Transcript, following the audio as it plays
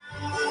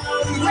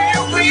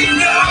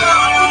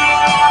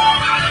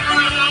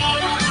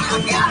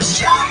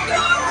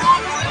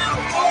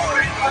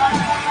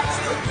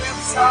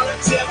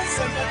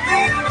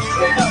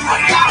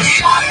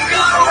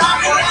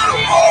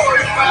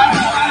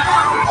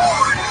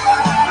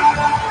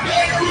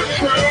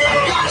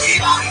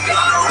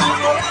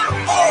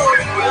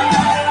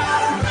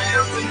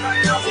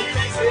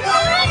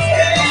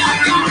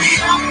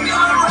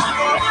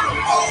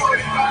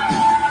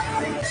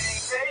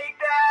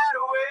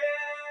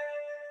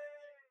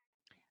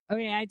Oh,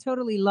 yeah, I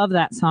totally love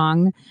that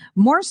song.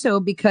 More so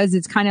because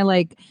it's kind of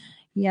like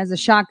he has a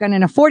shotgun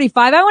and a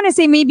 45. I want to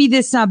say maybe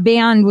this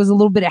band was a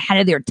little bit ahead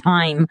of their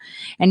time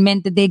and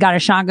meant that they got a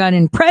shotgun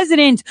and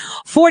President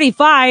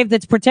 45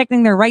 that's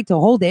protecting their right to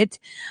hold it.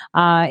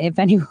 If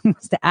anyone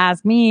was to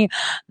ask me,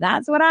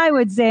 that's what I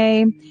would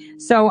say.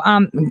 So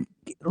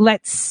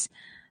let's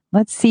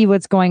see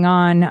what's going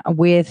on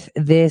with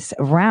this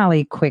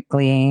rally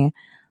quickly.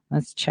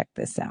 Let's check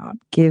this out.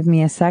 Give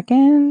me a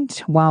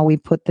second while we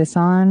put this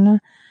on.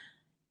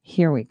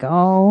 Here we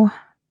go.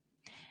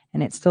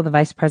 And it's still the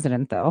vice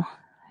president, though.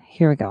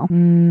 Here we go.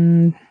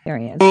 There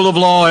he is. Rule of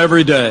law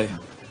every day.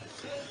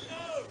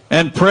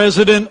 And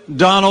President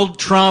Donald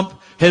Trump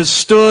has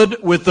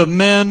stood with the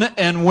men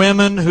and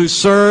women who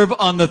serve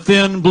on the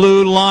thin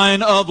blue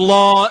line of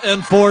law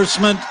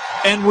enforcement,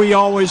 and we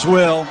always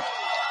will.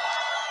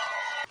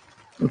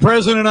 The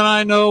President and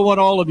I know what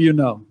all of you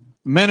know.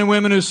 Men and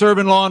women who serve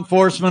in law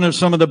enforcement are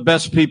some of the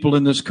best people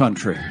in this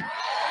country.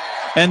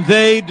 And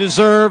they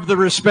deserve the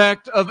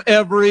respect of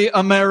every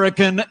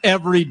American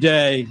every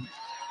day.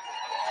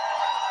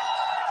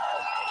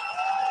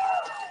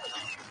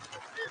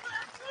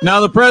 Now,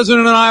 the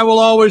President and I will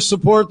always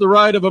support the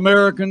right of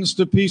Americans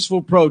to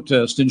peaceful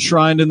protest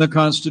enshrined in the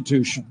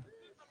Constitution.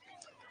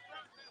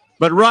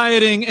 But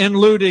rioting and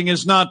looting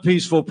is not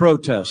peaceful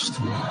protest.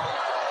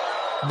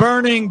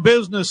 Burning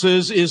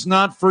businesses is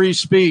not free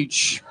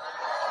speech.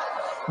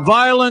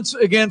 Violence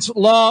against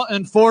law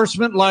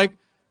enforcement, like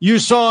you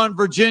saw in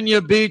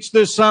Virginia Beach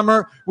this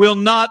summer, will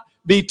not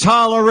be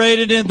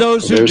tolerated, and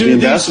those who do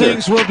these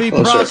things will be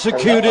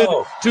prosecuted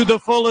to the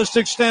fullest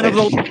extent of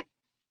the law.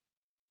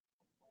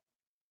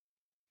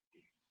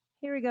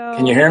 Here we go.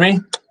 Can you hear me?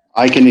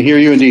 I can hear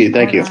you indeed.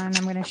 Thank you. I'm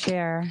going to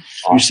share.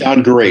 You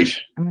sound great.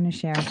 I'm going to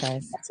share,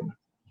 guys.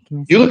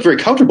 You look very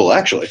comfortable,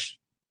 actually.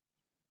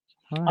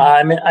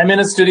 I'm in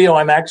a studio.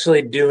 I'm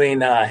actually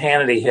doing a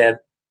Hannity hit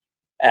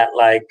at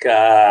like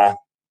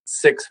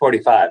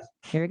 6:45.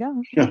 Here we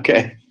go.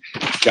 Okay.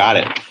 Got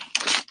it.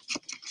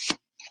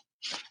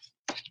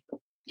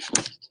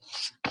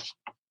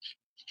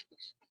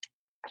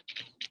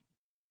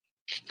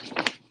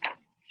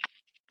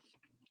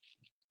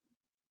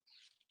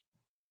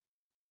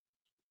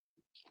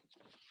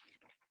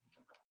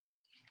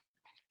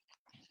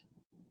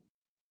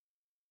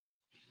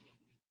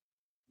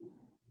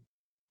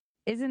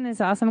 Isn't this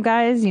awesome,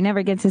 guys? You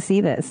never get to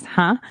see this,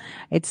 huh?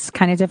 It's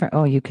kind of different.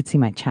 Oh, you could see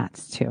my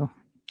chats too.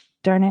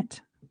 Darn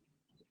it.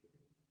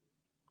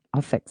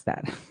 I'll fix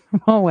that.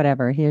 Oh,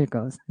 whatever. Here it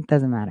goes. It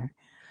doesn't matter.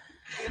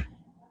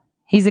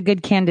 He's a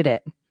good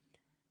candidate.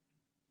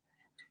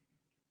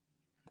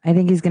 I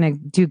think he's going to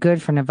do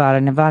good for Nevada.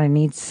 Nevada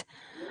needs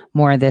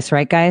more of this,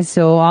 right, guys?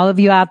 So all of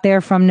you out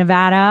there from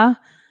Nevada,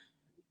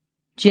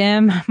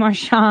 Jim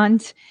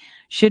Marchant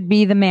should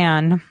be the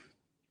man.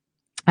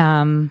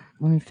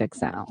 Let me fix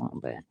that a little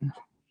bit.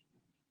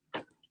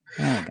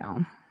 There we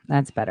go.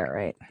 That's better,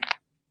 right?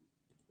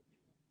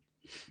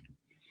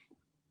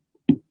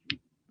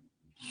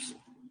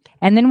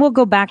 And then we'll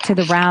go back to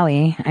the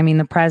rally. I mean,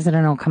 the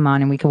president will come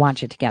on and we can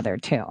watch it together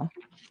too.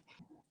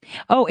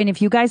 Oh, and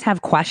if you guys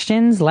have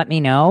questions, let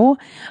me know.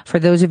 For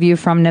those of you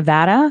from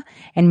Nevada,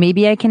 and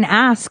maybe I can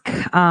ask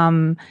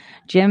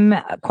Jim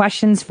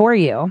questions for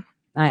you.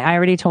 I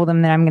already told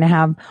him that I'm going to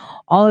have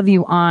all of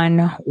you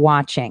on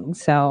watching.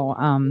 So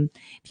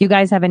if you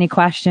guys have any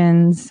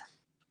questions,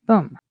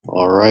 boom.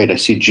 All right. I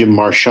see Jim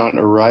Marchant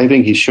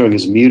arriving. He's showing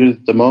his muted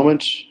at the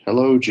moment.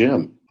 Hello,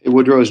 Jim. Hey,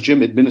 Woodrow, is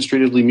Jim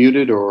administratively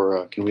muted,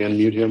 or can we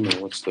unmute him?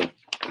 Or what's the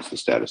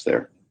status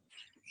there?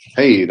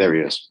 Hey, there he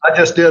is. I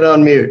just did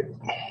unmute.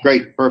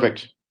 Great.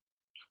 Perfect.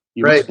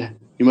 Great.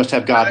 You must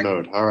have God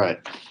mode. All right.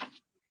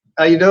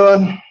 How you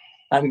doing?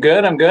 I'm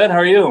good. How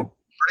are you?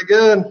 Pretty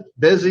good.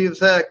 Busy as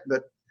heck,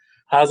 but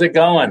how's it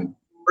going?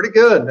 Pretty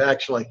good,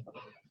 actually.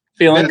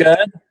 Feeling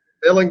good?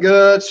 Feeling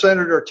good.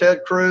 Senator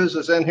Ted Cruz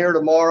is in here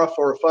tomorrow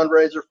for a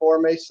fundraiser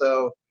for me,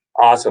 so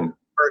awesome.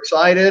 We're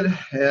excited,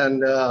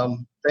 and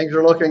things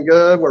are looking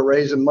good. We're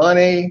raising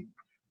money.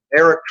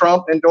 Eric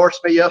Trump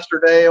endorsed me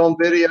yesterday on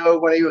video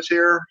when he was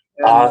here.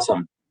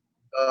 Awesome.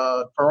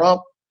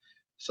 Trump.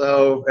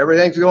 So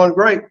everything's going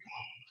great.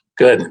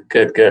 Good.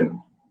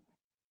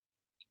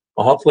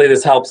 Well, hopefully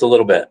this helps a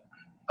little bit.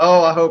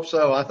 Oh, I hope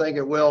so. I think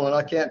it will, and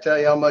I can't tell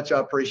you how much I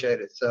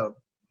appreciate it. So, of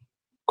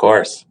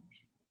course,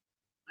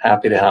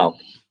 happy to help.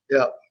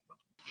 Yeah.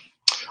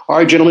 All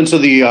right, gentlemen. So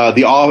the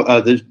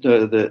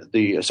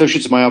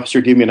associates of my officer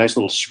gave me a nice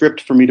little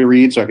script for me to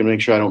read, so I can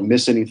make sure I don't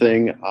miss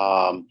anything.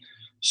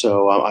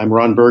 So I'm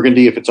Ron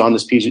Burgundy. If it's on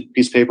this piece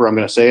of paper, I'm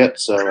going to say it.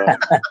 So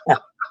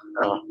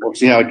we'll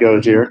see how it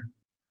goes here.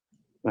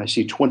 I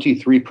see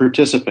 23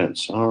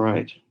 participants. All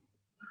right,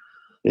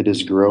 it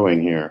is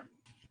growing here.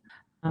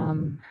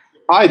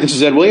 Hi, this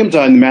is Ed Williams.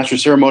 I'm the master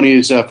of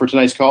ceremonies for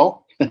tonight's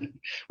call.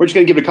 We're just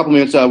going to give it a couple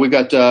minutes. We've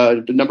got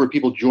a number of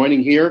people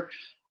joining here.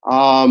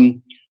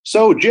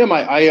 So, Jim,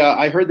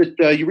 I heard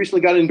that you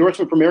recently got an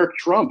endorsement from Eric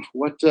Trump.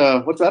 What's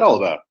that all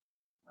about?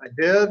 I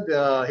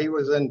did. He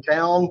was in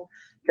town,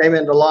 came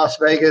into Las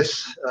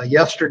Vegas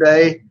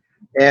yesterday,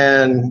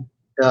 and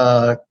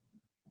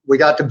we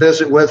got to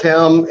visit with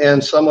him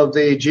in some of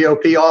the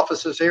GOP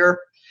offices here.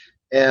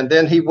 And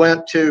then he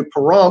went to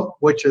Pahrump,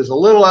 which is a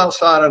little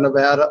outside of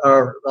Nevada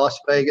or Las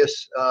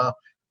Vegas,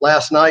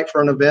 last night for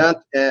an event.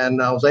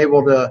 And I was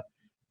able to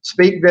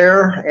speak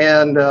there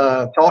and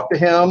talk to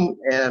him.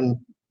 And,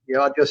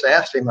 I just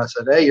asked him, I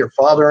said, hey, your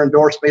father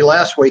endorsed me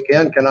last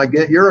weekend. Can I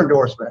get your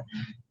endorsement?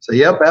 So,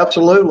 yep,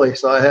 absolutely.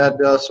 So I had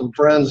some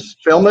friends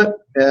film it,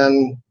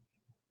 and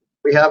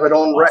we have it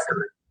on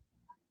record.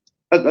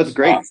 That's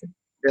great. Awesome.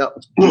 Yeah.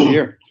 That's good to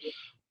hear.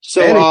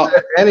 So,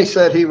 and he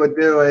said he would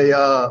do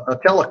a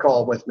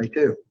telecall with me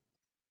too.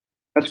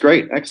 That's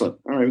great. Excellent.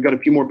 All right, we've got a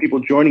few more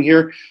people joining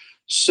here.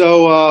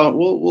 So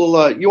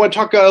we'll you want to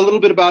talk a little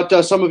bit about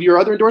some of your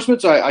other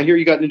endorsements? I hear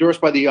you got endorsed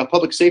by the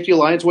Public Safety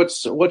Alliance.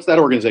 What's that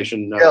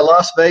organization? Yeah,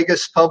 Las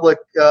Vegas Public.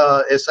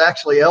 It's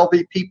actually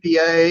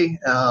LVPPA,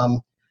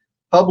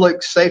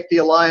 Public Safety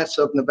Alliance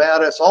of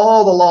Nevada. It's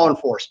all the law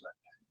enforcement,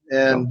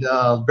 and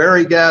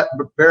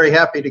very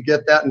happy to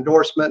get that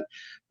endorsement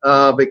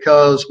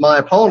because my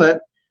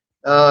opponent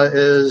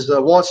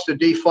wants to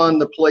defund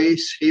the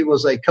police. He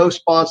was a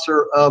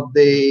co-sponsor of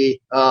the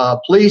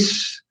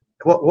police.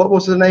 What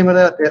was the name of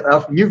that?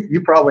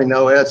 You probably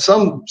know it.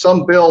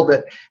 Some bill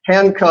that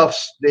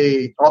handcuffs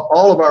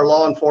all of our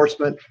law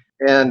enforcement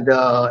and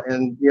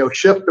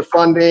shift the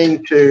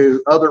funding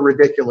to other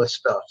ridiculous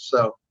stuff.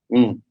 So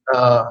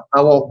I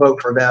won't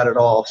vote for that at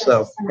all.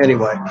 So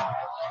anyway,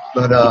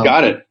 but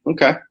got it.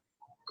 Okay,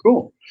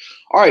 cool.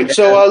 All right,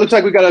 so looks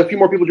like we've got a few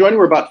more people joining.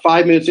 We're about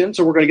 5 minutes in,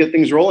 so we're going to get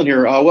things rolling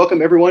here.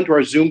 Welcome, everyone, to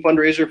our Zoom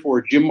fundraiser for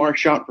Jim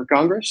Marchant for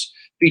Congress,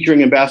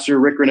 featuring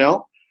Ambassador Rik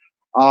Grenell.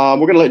 We're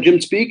going to let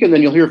Jim speak, and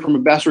then you'll hear from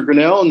Ambassador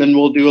Grenell, and then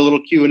we'll do a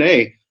little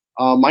Q&A.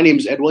 My name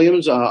is Ed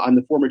Williams. I'm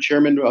the former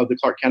chairman of the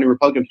Clark County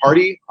Republican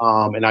Party,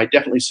 and I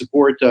definitely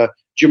support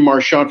Jim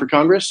Marchant for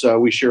Congress.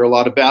 We share a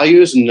lot of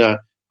values, and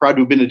proud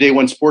to have been a day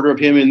one supporter of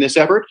him in this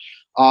effort.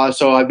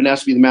 So I've been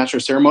asked to be the master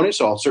of ceremony,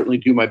 so I'll certainly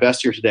do my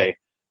best here today.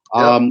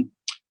 Yep.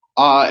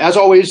 As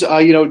always,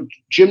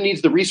 Jim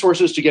needs the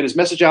resources to get his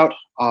message out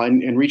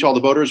and reach all the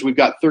voters. We've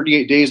got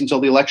 38 days until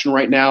the election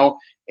right now,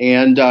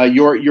 and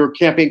your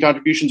campaign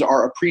contributions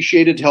are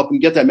appreciated to help him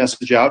get that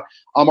message out.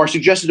 Our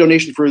suggested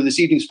donation for this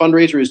evening's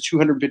fundraiser is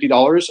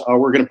 $250.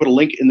 We're going to put a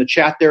link in the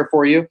chat there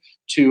for you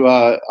to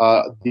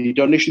the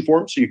donation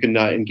form, so you can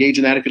engage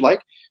in that if you'd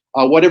like.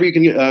 Whatever you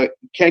can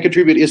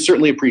contribute is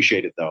certainly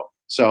appreciated, though.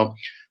 So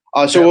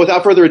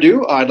without further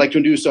ado, I'd like to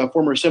introduce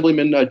former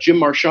Assemblyman Jim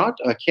Marchant,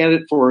 a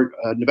candidate for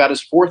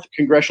Nevada's 4th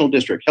Congressional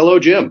District. Hello,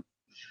 Jim.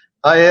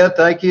 Hi, Ed.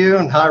 Thank you.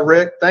 And hi,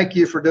 Rik. Thank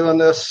you for doing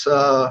this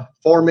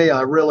for me.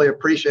 I really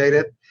appreciate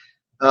it.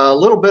 A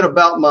little bit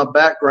about my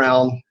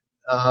background.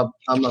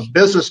 I'm a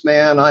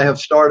businessman. I have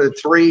started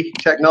 3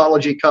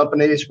 technology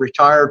companies,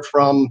 retired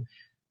from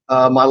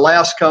my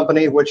last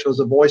company, which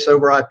was a voice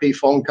over IP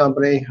phone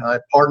company. I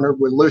partnered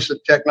with Lucid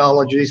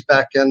Technologies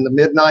back in the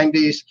mid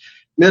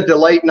to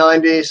late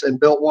 90s, and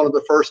built one of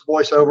the first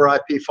voice over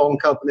IP phone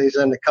companies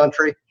in the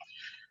country.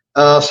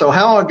 So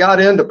how I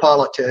got into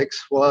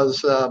politics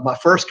was my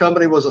first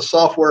company was a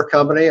software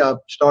company. I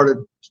started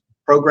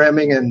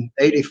programming in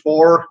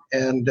 '84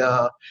 and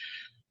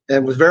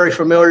was very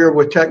familiar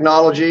with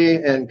technology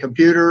and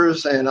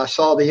computers, and I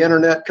saw the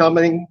internet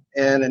coming.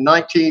 And in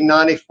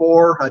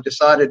 1994, I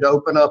decided to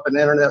open up an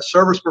internet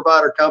service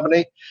provider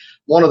company,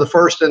 one of the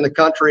first in the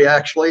country,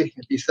 actually.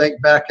 If you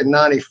think back in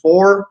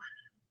 '94,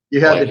 you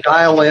had to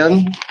dial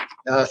in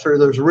through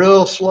those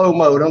real slow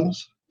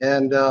modems.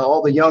 And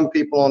all the young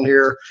people on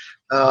here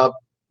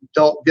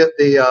don't get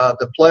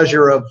the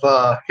pleasure of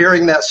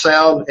hearing that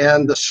sound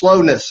and the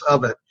slowness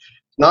of it.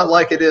 Not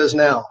like it is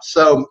now.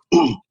 So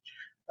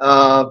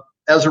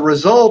as a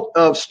result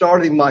of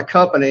starting my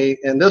company,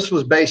 and this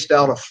was based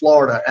out of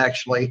Florida,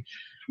 actually,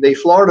 the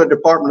Florida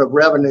Department of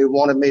Revenue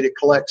wanted me to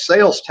collect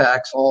sales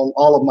tax on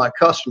all of my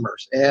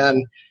customers.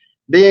 And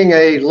being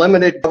a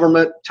limited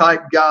government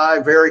type guy,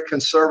 very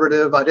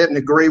conservative, I didn't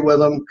agree with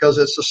them because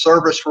it's a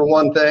service for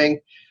one thing.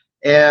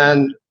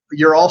 And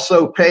you're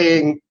also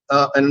paying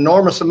an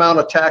enormous amount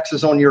of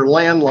taxes on your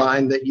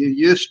landline that you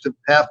used to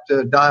have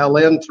to dial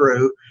in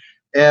through.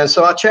 And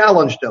so I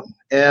challenged them.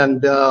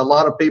 And a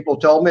lot of people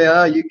told me,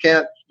 you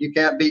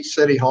can't beat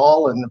City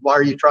Hall, and why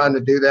are you trying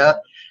to do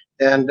that?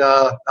 And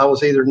I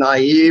was either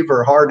naive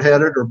or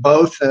hard-headed or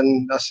both.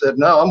 And I said,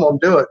 no, I'm going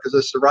to do it because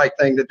it's the right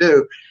thing to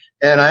do.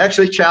 And I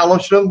actually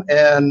challenged them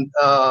and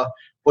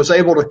was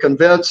able to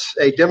convince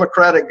a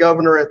Democratic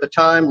governor at the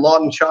time,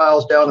 Lawton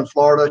Chiles down in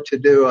Florida, to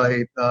do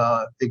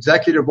a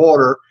executive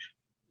order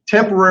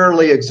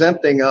temporarily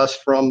exempting us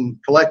from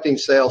collecting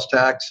sales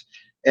tax.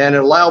 And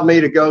it allowed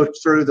me to go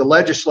through the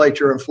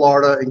legislature in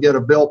Florida and get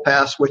a bill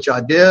passed, which I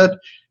did.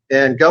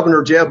 And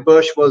Governor Jeb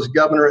Bush was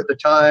governor at the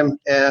time,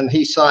 and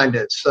he signed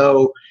it.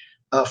 So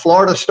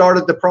Florida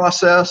started the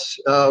process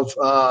of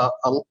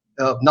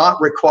not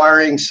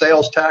requiring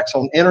sales tax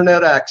on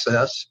internet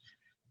access.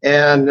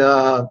 And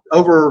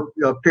over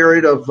a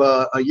period of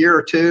a year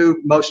or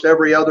two, most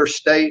every other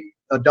state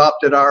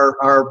adopted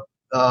our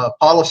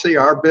policy,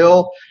 our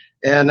bill.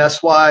 And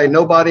that's why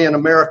nobody in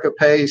America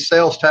pays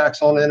sales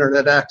tax on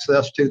internet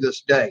access to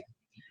this day.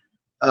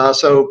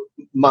 So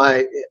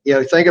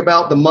think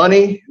about the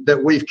money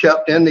that we've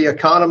kept in the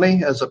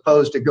economy as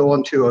opposed to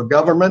going to a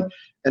government.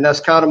 And that's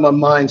kind of my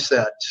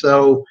mindset.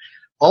 So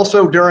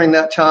also during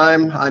that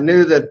time, I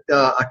knew that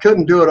I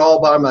couldn't do it all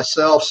by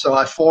myself. So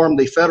I formed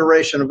the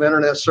Federation of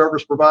Internet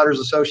Service Providers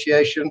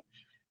Association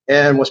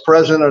and was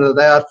president of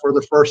that for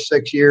the first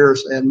 6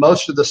 years. And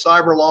most of the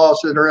cyber laws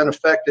that are in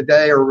effect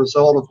today are a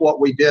result of what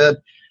we did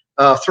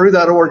through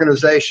that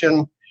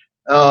organization.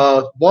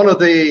 One of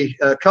the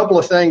couple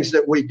of things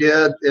that we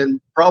did,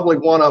 and probably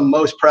one I'm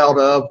most proud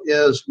of,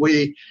 is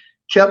we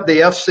kept the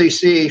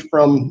FCC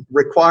from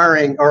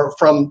requiring or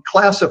from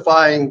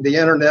classifying the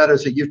internet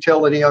as a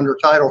utility under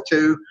Title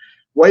II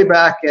way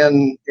back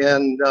in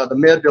the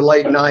mid to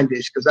late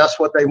 90s, because that's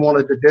what they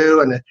wanted to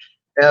do. And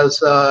as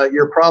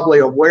you're probably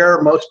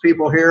aware, most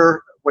people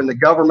here, when the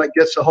government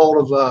gets a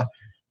hold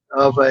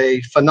of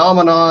a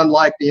phenomenon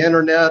like the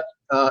internet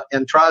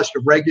and tries to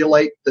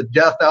regulate the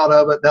death out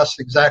of it, that's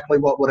exactly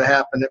what would have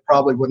happened. It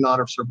probably would not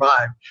have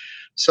survived.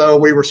 So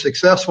we were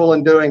successful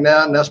in doing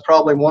that, and that's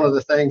probably one of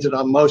the things that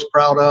I'm most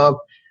proud of.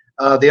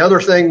 The other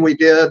thing we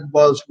did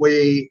was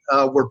we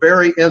were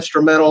very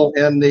instrumental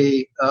in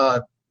the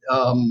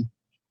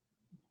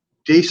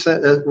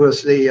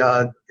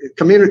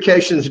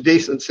Communications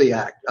Decency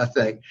Act, I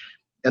think.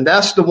 And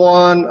that's the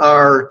one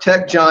our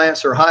tech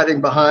giants are hiding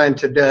behind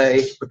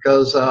today,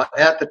 because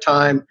at the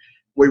time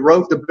we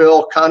wrote the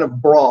bill kind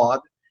of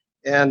broad,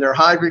 and they're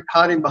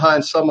hiding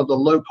behind some of the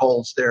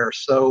loopholes there.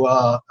 So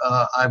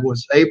I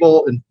was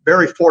able and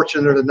very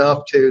fortunate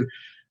enough to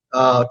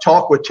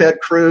talk with Ted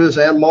Cruz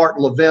and Mark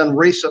Levin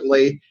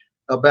recently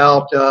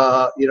about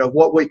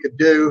what we could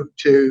do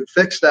to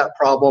fix that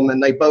problem,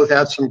 and they both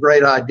had some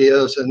great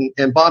ideas.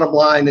 And bottom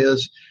line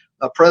is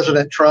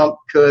President Trump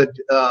could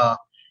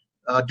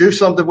do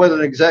something with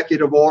an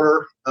executive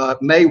order.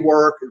 May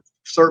work,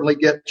 certainly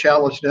get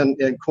challenged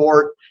in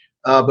court.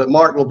 But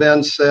Mark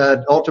Levin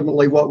said,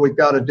 ultimately, what we've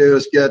got to do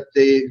is get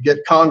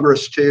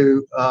Congress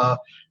to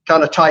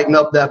kind of tighten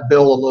up that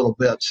bill a little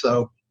bit.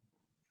 So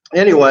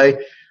anyway,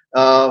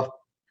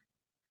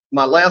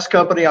 my last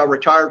company I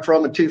retired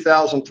from in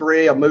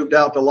 2003, I moved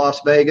out to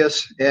Las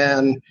Vegas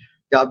and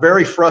got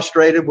very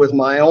frustrated with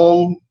my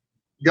own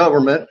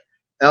government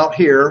out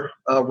here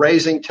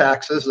raising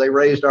taxes. They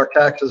raised our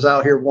taxes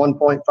out here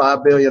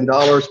 $1.5 billion,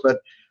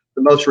 but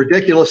the most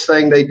ridiculous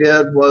thing they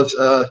did was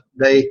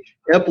they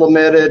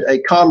implemented a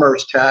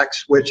commerce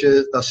tax, which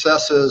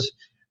assesses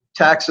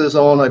taxes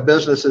on a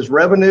business's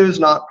revenues,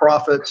 not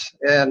profits,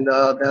 and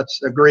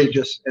that's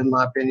egregious in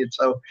my opinion.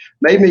 So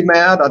made me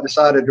mad. I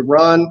decided to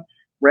ran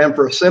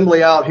for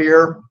assembly out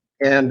here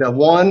and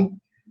won.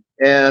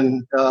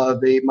 And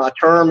my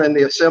term in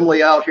the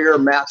assembly out here,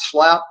 Matt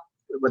Slapp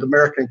with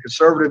American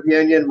Conservative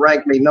Union,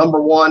 ranked me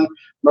 #1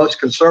 most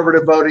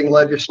conservative voting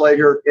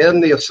legislator in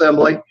the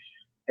assembly.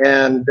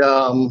 And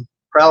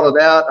proud of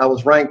that. I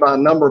was ranked by a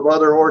number of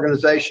other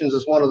organizations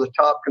as one of the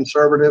top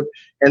conservative,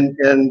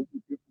 and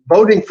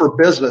voting for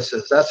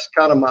businesses. That's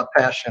kind of my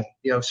passion,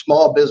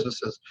 small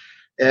businesses.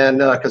 And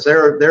because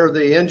they're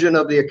the engine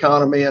of the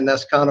economy, and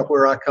that's kind of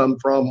where I come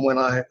from when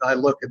I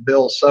look at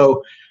bills.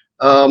 So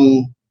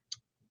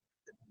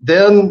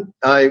then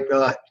I,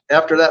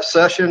 after that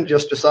session,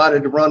 just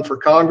decided to run for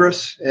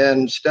Congress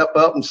and step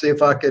up and see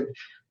if I could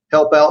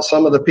help out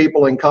some of the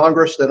people in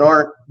Congress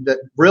that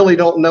really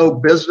don't know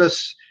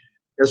business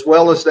as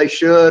well as they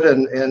should,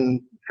 and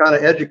kind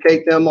of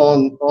educate them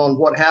on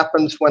what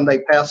happens when they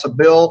pass a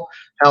bill,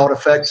 how it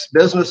affects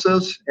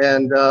businesses,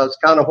 and it's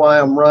kind of why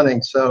I'm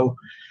running. So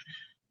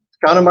it's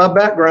kind of my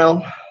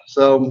background.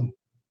 So.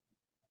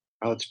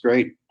 Oh, that's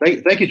great.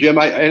 Thank you, Jim.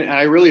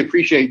 I really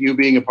appreciate you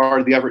being a part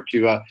of the effort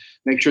to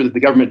make sure that the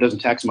government doesn't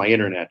tax my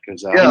internet,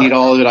 because I need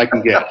all that I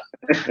can get.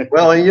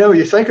 Well,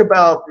 you think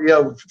about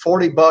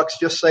 $40.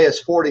 Just say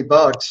it's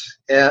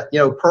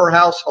 $40 per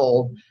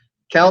household.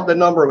 Count the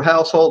number of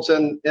households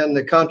in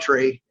the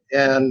country,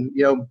 and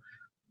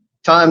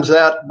times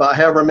that by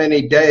however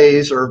many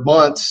days or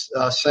months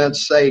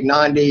since say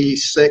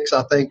 '96,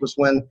 I think was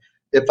when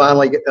it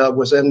finally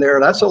was in there.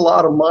 That's a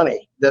lot of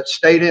money that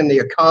stayed in the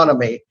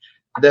economy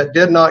that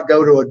did not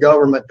go to a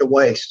government to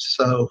waste.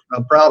 So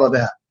I'm proud of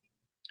that.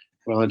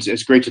 Well,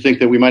 it's great to think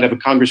that we might have a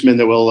congressman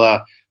that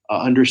will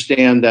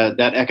understand that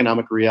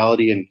economic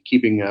reality and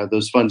keeping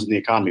those funds in the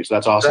economy. So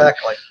that's awesome.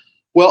 Exactly.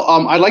 Well,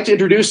 I'd like to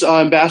introduce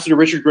Ambassador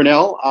Richard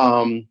Grenell.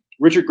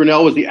 Richard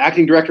Grenell was the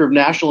acting director of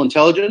national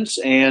intelligence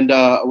and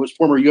was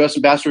former U.S.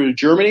 ambassador to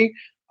Germany.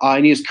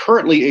 And he is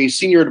currently a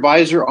senior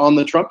advisor on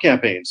the Trump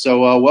campaign.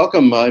 So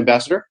welcome,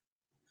 Ambassador.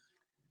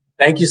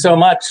 Thank you so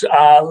much.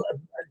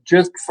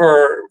 Just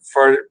for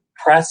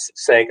press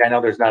sake, I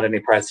know there's not any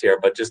press here,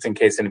 but just in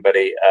case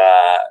anybody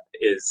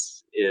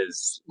is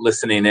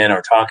listening in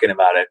or talking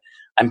about it,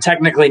 I'm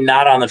technically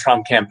not on the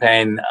Trump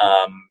campaign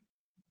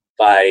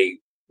by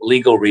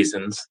legal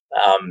reasons.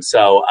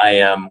 So I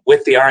am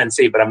with the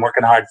RNC, but I'm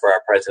working hard for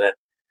our president,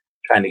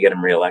 trying to get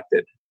him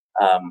reelected.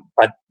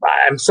 But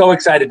I'm so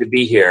excited to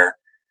be here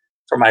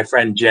for my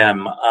friend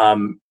Jim.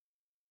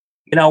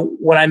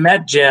 When I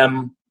met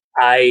Jim,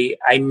 I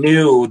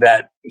knew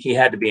that he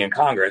had to be in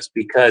Congress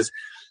because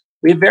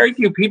we have very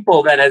few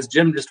people that, as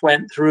Jim just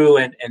went through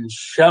and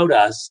showed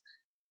us,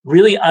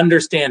 really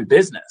understand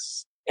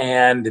business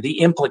and the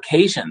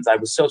implications. I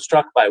was so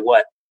struck by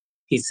what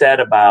he said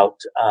about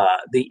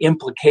the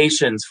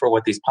implications for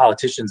what these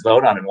politicians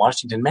vote on in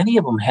Washington. Many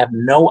of them have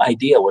no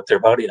idea what they're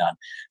voting on.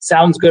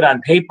 Sounds good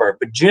on paper,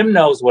 but Jim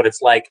knows what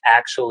it's like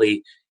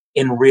actually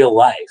in real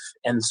life.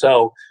 And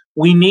so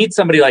we need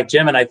somebody like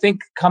Jim. And I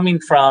think coming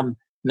from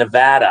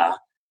Nevada,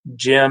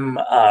 Jim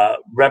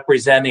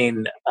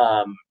representing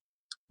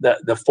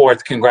the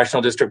 4th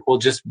Congressional District will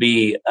just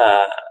be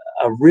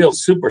a real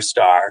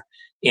superstar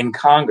in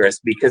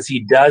Congress because he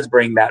does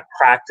bring that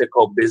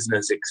practical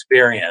business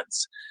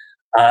experience.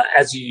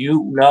 As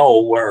you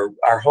know,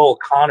 our whole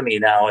economy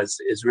now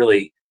is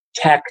really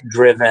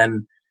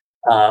tech-driven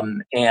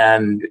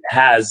and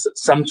has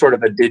some sort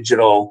of a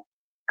digital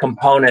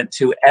component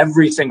to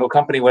every single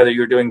company, whether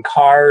you're doing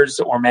cars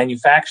or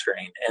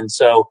manufacturing. And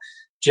so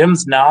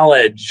Jim's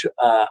knowledge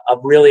of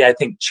really, I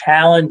think,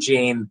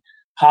 challenging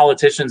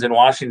politicians in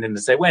Washington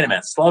to say, wait a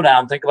minute, slow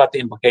down, think about the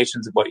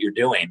implications of what you're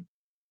doing.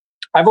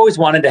 I've always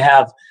wanted to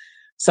have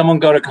someone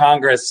go to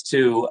Congress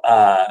to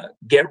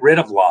get rid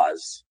of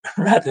laws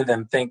rather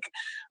than think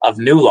of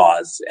new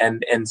laws.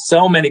 And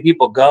so many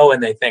people go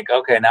and they think,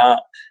 okay,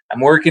 now I'm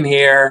working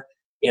here,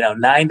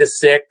 9 to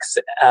 6,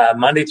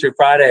 Monday through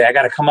Friday, I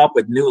got to come up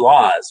with new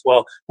laws.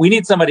 Well, we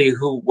need somebody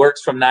who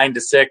works from 9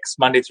 to 6,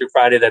 Monday through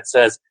Friday, that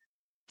says,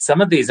 some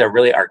of these are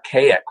really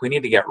archaic. We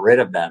need to get rid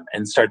of them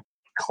and start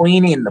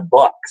cleaning the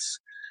books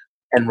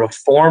and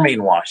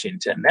reforming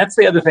Washington. That's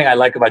the other thing I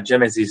like about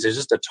Jim is he's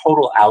just a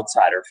total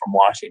outsider from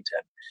Washington.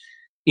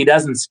 He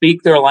doesn't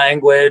speak their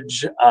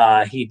language.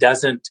 He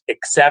doesn't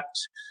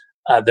accept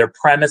their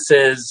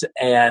premises.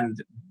 And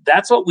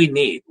that's what we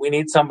need. We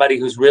need somebody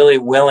who's really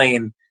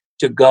willing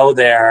to go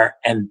there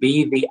and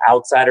be the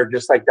outsider,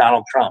 just like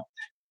Donald Trump.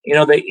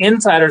 The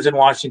insiders in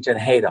Washington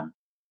hate him.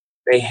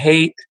 They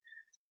hate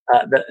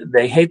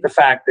the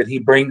fact that he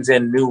brings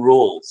in new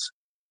rules.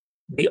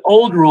 The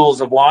old rules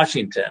of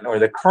Washington, or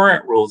the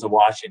current rules of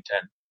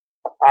Washington,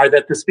 are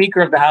that the Speaker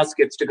of the House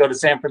gets to go to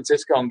San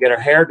Francisco and get her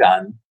hair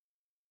done.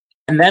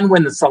 And then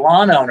when the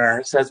salon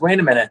owner says, wait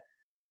a minute,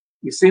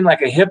 you seem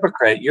like a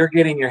hypocrite. You're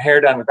getting your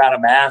hair done without a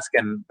mask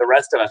and the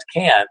rest of us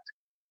can't.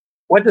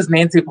 What does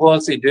Nancy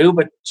Pelosi do?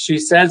 But she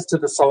says to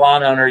the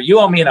salon owner, you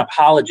owe me an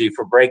apology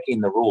for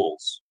breaking the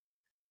rules,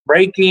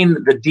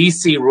 breaking the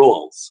D.C.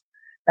 rules.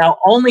 Now,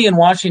 only in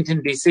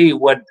Washington, D.C.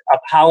 would a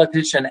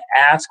politician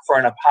ask for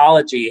an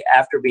apology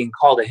after being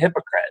called a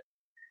hypocrite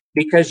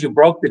because you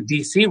broke the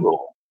D.C.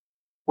 rule,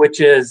 which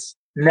is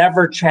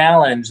never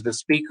challenge the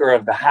Speaker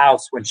of the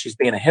House when she's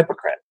being a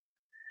hypocrite.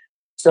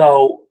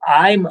 So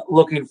I'm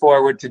looking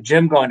forward to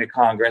Jim going to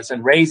Congress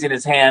and raising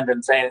his hand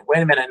and saying,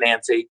 wait a minute,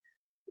 Nancy,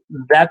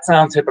 that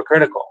sounds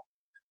hypocritical.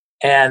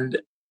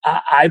 And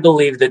I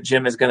believe that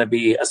Jim is going to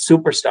be a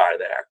superstar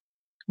there.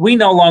 We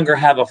no longer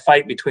have a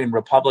fight between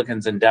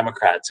Republicans and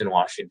Democrats in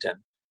Washington.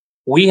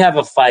 We have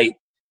a fight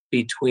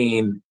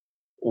between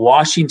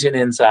Washington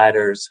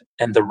insiders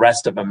and the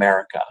rest of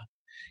America.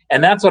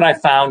 And that's what I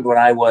found when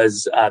I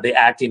was the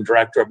acting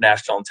director of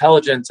national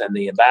intelligence and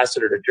the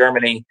ambassador to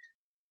Germany.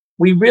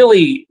 We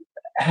really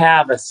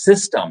have a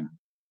system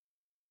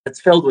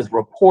that's filled with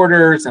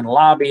reporters and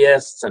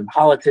lobbyists and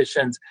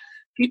politicians,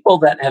 people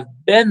that have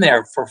been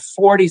there for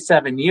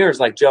 47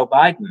 years, like Joe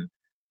Biden,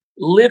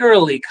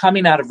 literally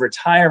coming out of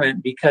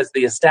retirement because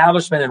the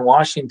establishment in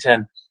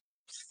Washington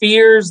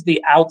fears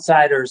the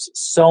outsiders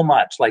so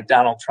much, like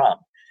Donald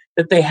Trump,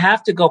 that they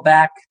have to go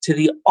back to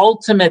the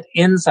ultimate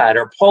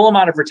insider, pull him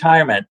out of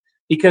retirement,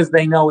 because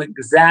they know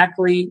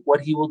exactly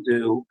what he will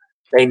do.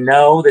 They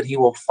know that he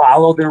will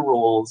follow their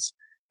rules.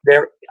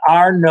 There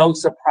are no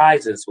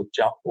surprises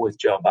with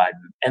Joe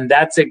Biden. And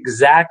that's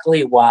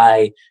exactly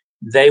why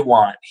they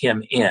want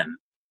him in.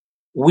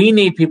 We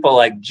need people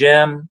like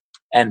Jim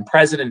and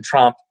President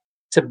Trump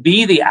to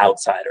be the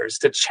outsiders,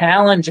 to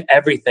challenge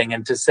everything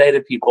and to say to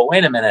people,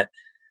 wait a minute,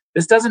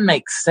 this doesn't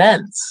make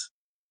sense.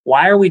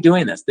 Why are we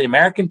doing this? The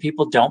American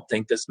people don't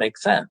think this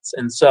makes sense.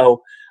 And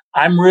so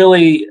I'm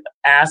really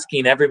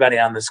asking everybody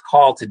on this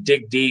call to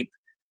dig deep.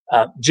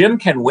 Jim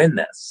can win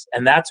this.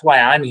 And that's why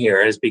I'm here,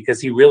 is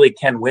because he really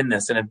can win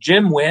this. And if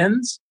Jim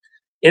wins,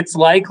 it's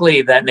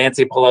likely that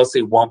Nancy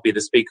Pelosi won't be the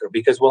speaker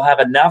because we'll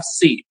have enough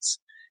seats.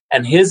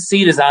 And his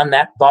seat is on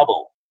that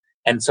bubble.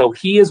 And so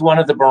he is one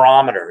of the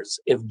barometers.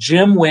 If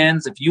Jim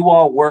wins, if you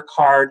all work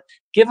hard,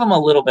 give him a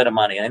little bit of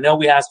money. I know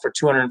we asked for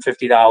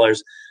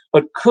 $250,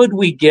 but could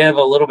we give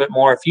a little bit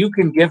more? If you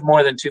can give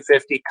more than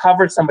 $250,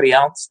 cover somebody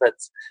else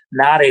that's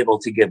not able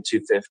to give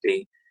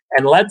 $250.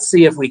 And let's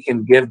see if we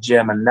can give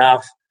Jim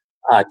enough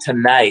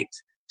tonight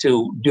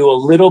to do a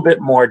little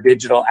bit more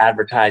digital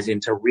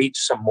advertising to reach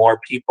some more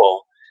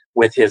people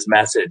with his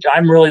message.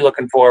 I'm really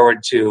looking forward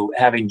to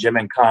having Jim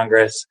in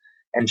Congress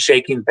and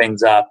shaking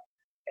things up.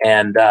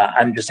 And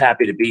I'm just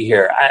happy to be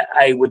here.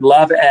 I would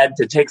love, Ed,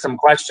 to take some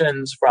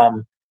questions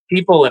from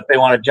people if they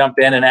want to jump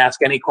in and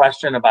ask any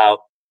question about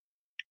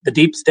the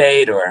deep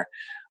state or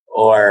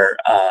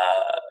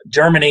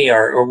Germany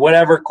or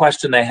whatever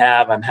question they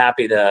have. I'm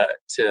happy to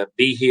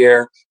be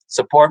here,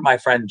 support my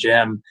friend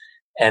Jim,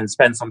 and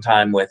spend some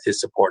time with his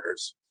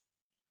supporters.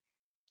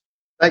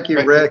 Thank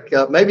you, Rik.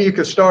 Maybe you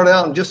could start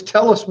out and just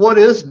tell us, what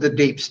is the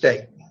deep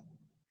state?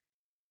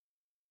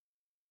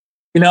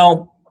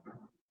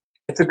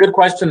 It's a good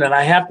question, and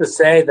I have to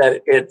say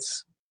that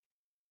it's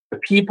the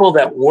people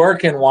that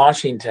work in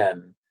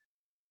Washington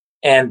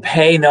and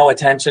pay no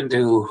attention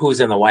to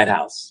who's in the White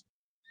House.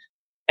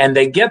 And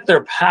they get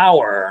their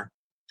power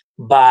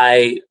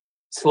by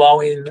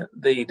slowing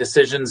the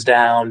decisions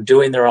down,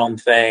 doing their own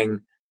thing,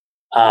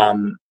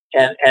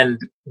 and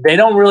they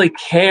don't really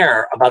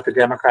care about the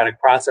democratic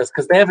process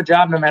because they have a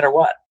job no matter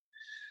what.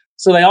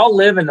 So they all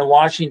live in the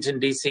Washington,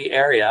 D.C.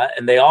 area,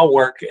 and they all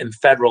work in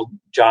federal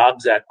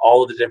jobs at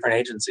all of the different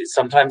agencies.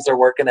 Sometimes they're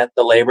working at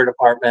the Labor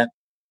Department,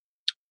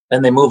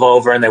 then they move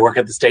over and they work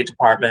at the State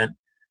Department.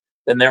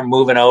 Then they're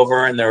moving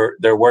over and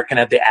they're working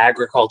at the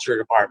Agriculture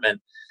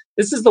Department.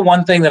 This is the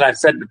one thing that I've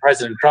said to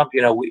President Trump,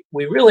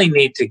 we really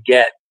need to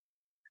get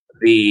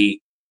the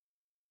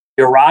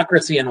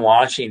bureaucracy in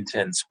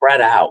Washington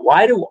spread out.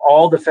 Why do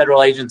all the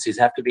federal agencies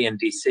have to be in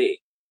D.C.?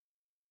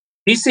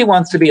 D.C.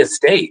 wants to be a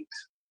state.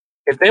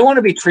 If they want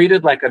to be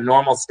treated like a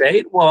normal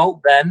state,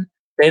 well, then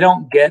they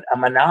don't get a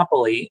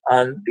monopoly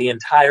on the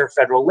entire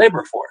federal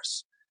labor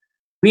force.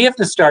 We have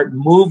to start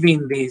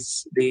moving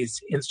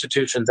these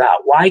institutions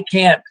out. Why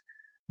can't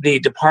the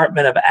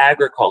Department of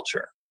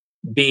Agriculture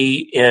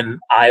be in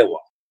Iowa?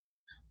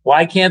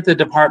 Why can't the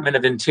Department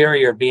of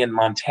Interior be in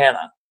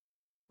Montana?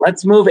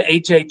 Let's move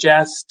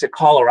HHS to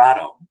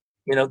Colorado.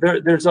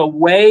 There's a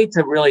way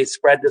to really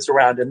spread this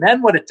around. And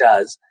then what it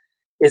does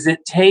is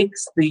it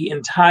takes the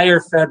entire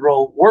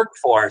federal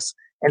workforce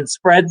and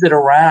spreads it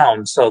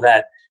around so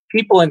that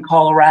people in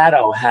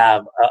Colorado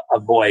have a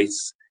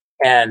voice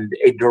and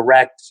a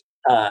direct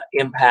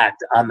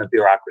impact on the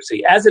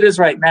bureaucracy. As it is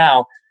right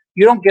now,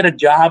 you don't get a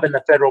job in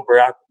the federal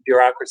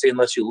bureaucracy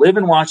unless you live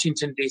in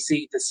Washington,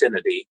 D.C.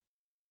 vicinity.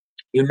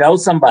 You know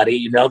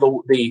somebody,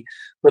 the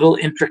little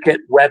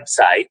intricate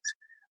website.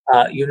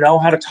 You know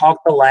how to talk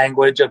the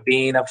language of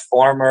being a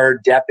former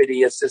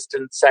deputy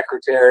assistant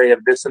secretary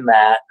of this and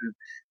that. And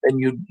then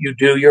you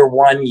do your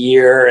 1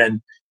 year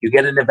and you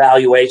get an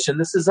evaluation.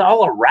 This is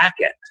all a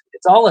racket.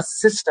 It's all a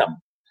system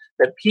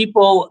that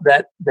people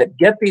that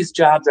get these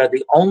jobs are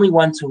the only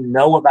ones who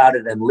know about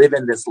it and live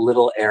in this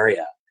little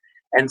area.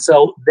 And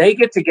so they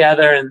get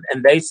together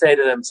and they say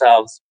to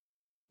themselves,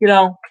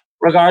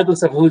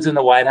 regardless of who's in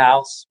the White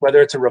House,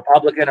 whether it's a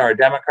Republican or a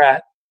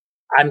Democrat,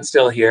 I'm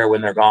still here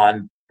when they're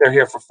gone. They're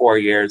here for 4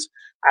 years.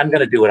 I'm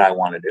going to do what I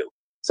want to do.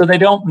 So they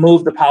don't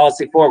move the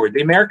policy forward.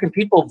 The American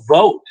people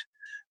vote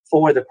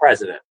for the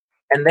president,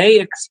 and they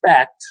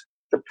expect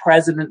the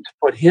president to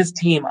put his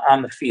team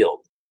on the field.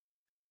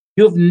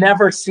 You've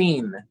never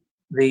seen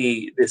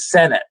the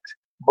Senate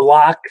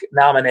block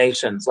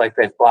nominations like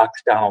they've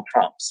blocked Donald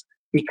Trump's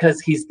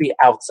because he's the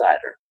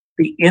outsider.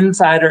 The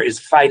insider is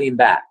fighting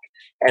back,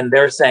 and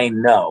they're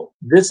saying, no,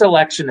 this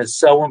election is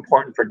so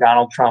important for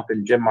Donald Trump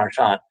and Jim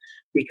Marchant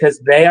because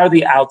they are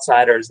the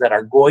outsiders that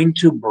are going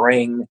to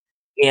bring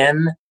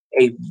in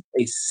a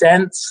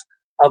sense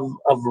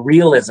of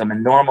realism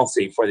and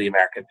normalcy for the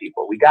American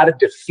people. We got to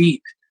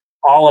defeat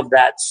all of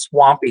that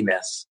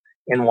swampiness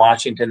in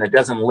Washington that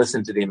doesn't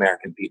listen to the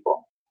American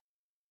people.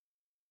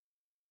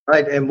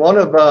 Right, and one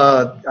of,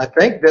 I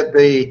think that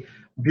the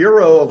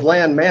Bureau of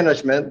Land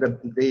Management,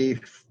 the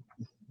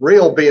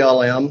real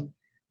BLM,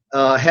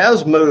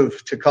 has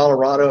moved to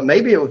Colorado.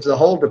 Maybe it was the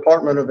whole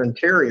Department of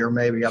Interior,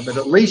 but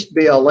at least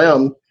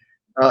BLM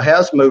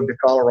has moved to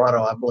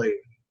Colorado, I believe.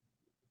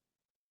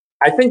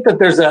 I think that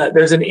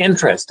there's an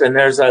interest and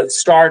there's a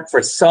start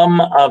for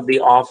some of the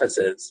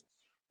offices,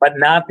 but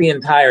not the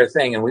entire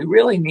thing. And we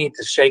really need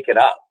to shake it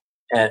up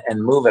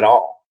and move it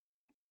all.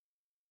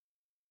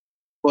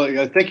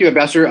 Well, thank you,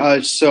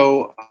 Ambassador.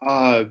 So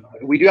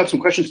we do have some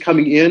questions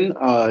coming in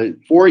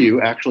for you,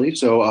 actually.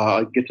 So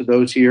I'll get to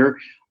those here.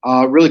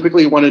 Really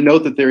quickly, I want to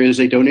note that there is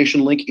a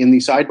donation link in the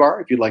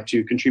sidebar. If you'd like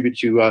to contribute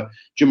to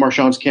Jim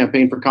Marchant's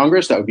campaign for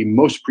Congress, that would be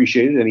most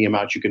appreciated. Any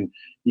amount you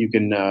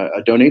can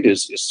donate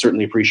is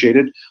certainly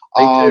appreciated.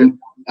 I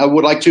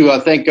would like to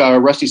thank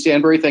Rusty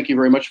Stanbury. Thank you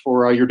very much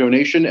for your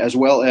donation, as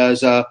well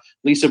as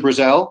Lisa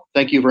Brazel.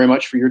 Thank you very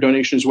much for your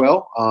donation as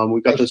well.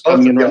 We've got those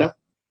coming in right now.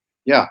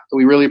 Yeah,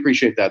 we really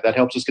appreciate that. That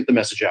helps us get the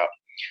message out.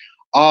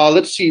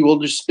 Let's see. We'll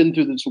just spin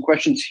through some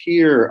questions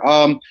here.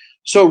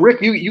 So,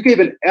 Rik, you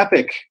gave an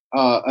epic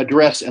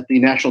address at the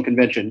National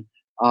Convention,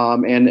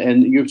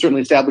 and you've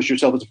certainly established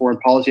yourself as a foreign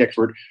policy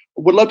expert.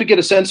 Would love to get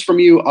a sense from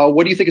you.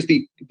 What do you think is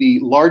the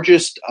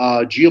largest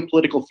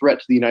geopolitical threat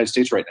to the United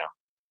States right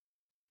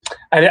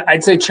now?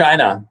 I'd say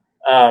China.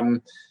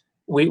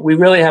 We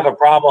really have a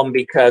problem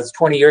because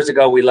 20 years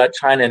ago we let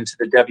China into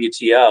the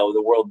WTO,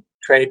 the World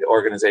Trade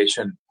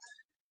Organization.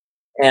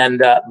 And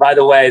by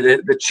the way,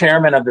 the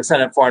chairman of the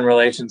Senate Foreign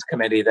Relations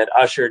Committee that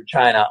ushered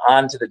China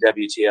onto the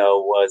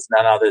WTO was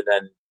none other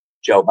than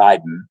Joe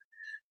Biden.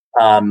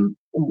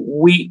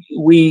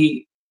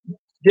 We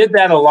did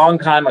that a long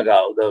time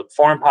ago. The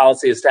foreign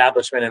policy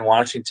establishment in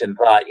Washington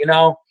thought,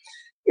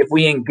 if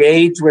we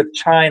engage with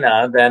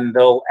China, then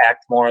they'll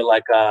act more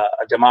like a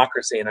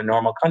democracy in a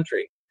normal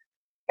country.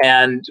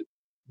 And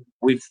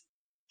we've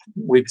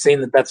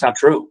seen that that's not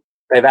true.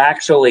 They've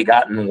actually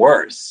gotten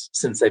worse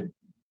since they've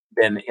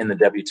been in the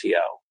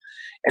WTO.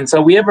 And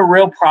so we have a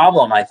real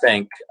problem, I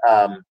think,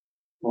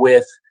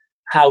 with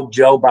how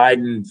Joe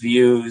Biden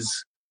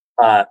views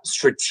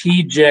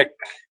strategic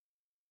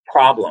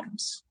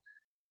problems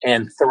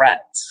and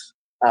threats.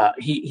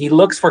 He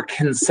looks for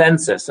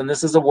consensus, and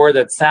this is a word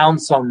that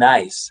sounds so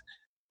nice,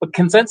 but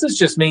consensus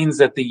just means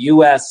that the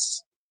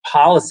U.S.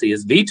 policy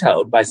is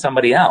vetoed by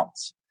somebody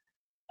else.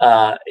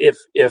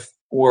 If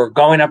we're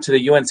going up to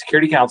the UN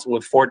Security Council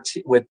with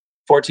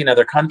 14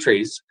 other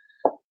countries,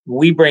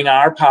 we bring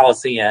our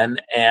policy in,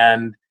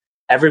 and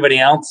everybody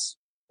else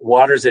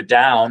waters it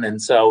down,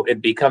 and so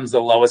it becomes the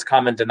lowest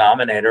common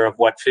denominator of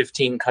what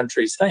 15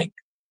 countries think.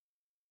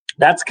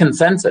 That's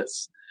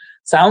consensus.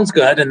 Sounds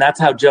good, and that's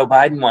how Joe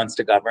Biden wants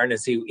to govern.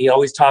 Is he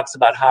always talks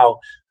about how,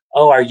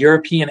 our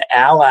European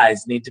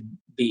allies need to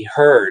be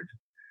heard.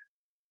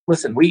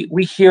 Listen, we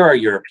hear our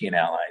European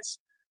allies.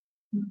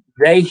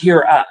 They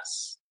hear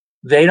us.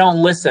 They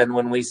don't listen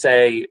when we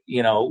say,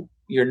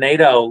 your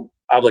NATO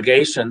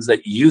obligations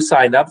that you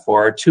signed up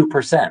for are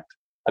 2%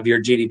 of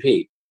your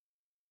GDP.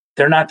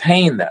 They're not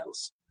paying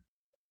those.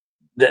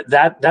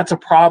 That's a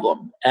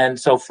problem. And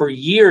so for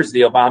years,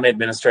 the Obama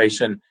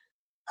administration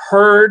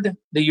heard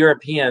the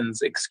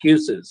Europeans'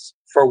 excuses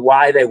for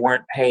why they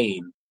weren't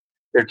paying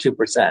their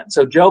 2%.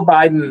 So Joe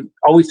Biden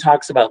always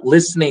talks about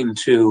listening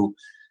to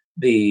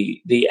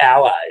the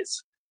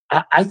allies.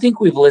 I think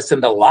we've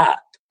listened a lot.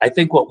 I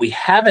think what we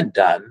haven't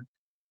done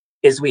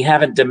is we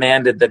haven't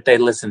demanded that they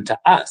listen to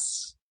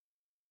us.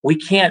 We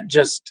can't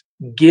just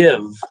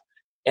give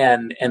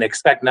and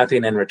expect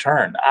nothing in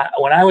return.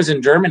 When I was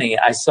in Germany,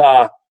 I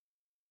saw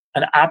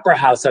an opera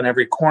house on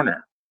every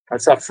corner. I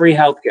saw free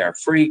healthcare,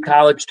 free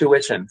college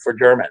tuition for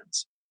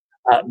Germans,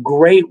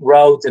 great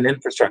roads and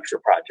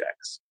infrastructure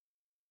projects.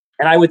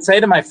 And I would say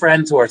to my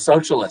friends who are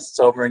socialists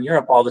over in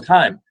Europe all the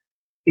time,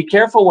 be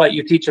careful what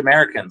you teach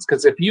Americans,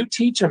 because if you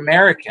teach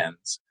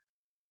Americans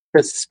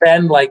to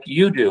spend like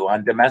you do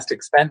on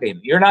domestic spending,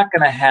 you're not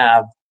going to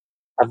have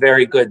a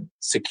very good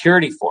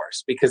security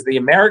force, because the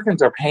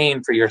Americans are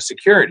paying for your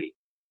security.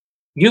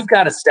 You've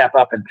got to step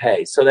up and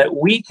pay so that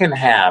we can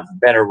have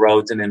better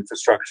roads and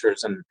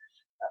infrastructures and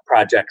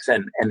projects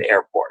and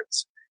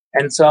airports.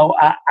 And so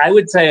I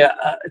would say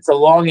it's a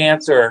long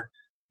answer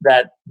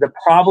that the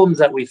problems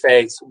that we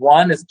face,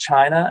 one is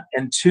China,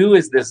 and two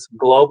is this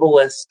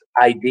globalist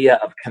idea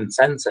of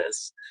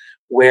consensus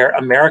where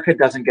America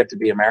doesn't get to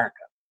be America.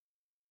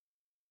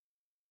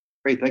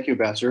 Great. Thank you,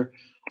 Ambassador.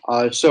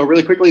 So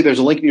really quickly, there's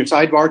a link in your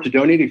sidebar to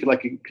donate if you'd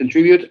like to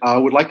contribute. I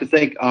would like to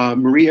thank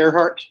Marie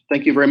Earhart.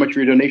 Thank you very much for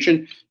your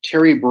donation.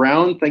 Terry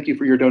Brown, thank you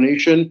for your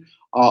donation.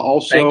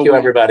 Also, thank you,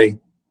 everybody.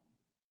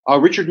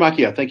 Richard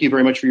Macchia, thank you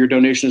very much for your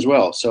donation as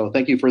well. So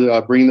thank you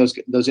for bringing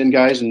those in,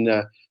 guys, and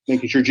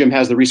making sure Jim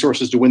has the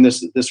resources to win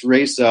this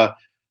race.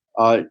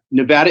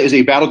 Nevada is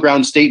a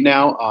battleground state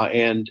now,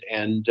 and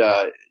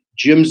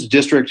Jim's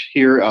district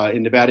here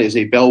in Nevada is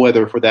a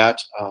bellwether for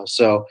that.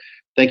 So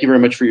thank you very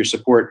much for your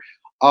support.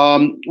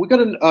 We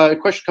got a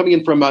question coming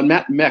in from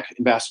Matt Meck,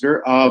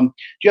 Ambassador. Do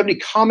you have any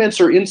comments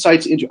or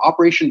insights into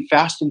Operation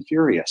Fast and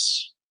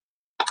Furious?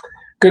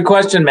 Good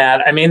question,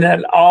 Matt. I mean,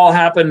 that all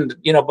happened,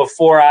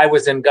 before I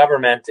was in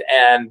government,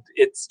 and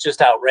it's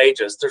just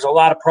outrageous. There's a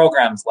lot of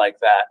programs like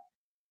that,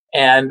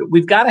 and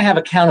we've got to have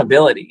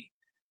accountability.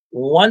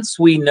 Once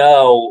we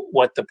know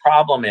what the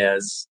problem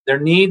is, there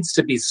needs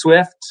to be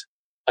swift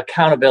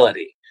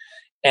accountability.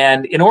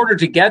 And in order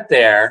to get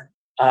there,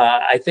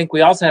 I think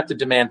we also have to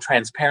demand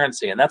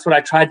transparency. And that's what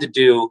I tried to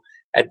do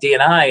at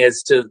DNI,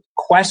 is to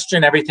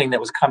question everything that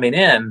was coming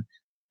in,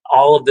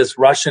 all of this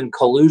Russian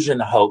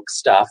collusion hoax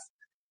stuff,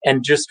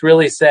 and just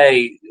really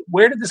say,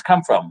 where did this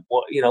come from?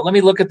 Well, let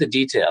me look at the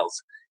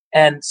details.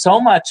 And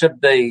so much of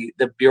the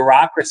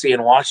bureaucracy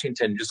in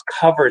Washington just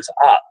covers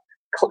up,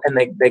 and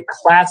they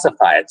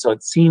classify it. So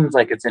it seems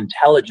like it's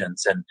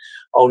intelligence, and,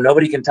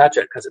 nobody can touch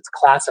it because it's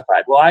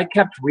classified. Well, I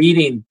kept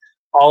reading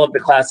all of the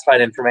classified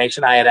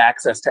information. I had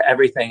access to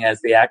everything as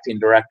the acting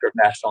director of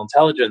national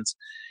intelligence.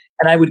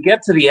 And I would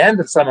get to the end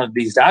of some of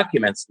these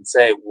documents and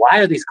say, why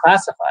are these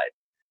classified?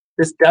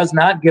 This does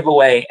not give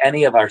away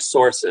any of our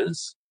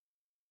sources.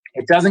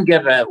 It doesn't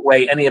give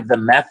away any of the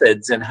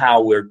methods in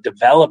how we're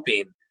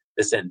developing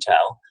this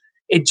intel.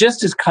 It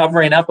just is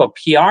covering up a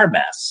PR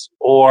mess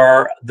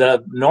or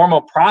the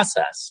normal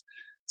process.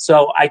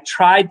 So I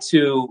tried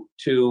to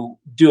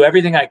do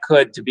everything I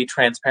could to be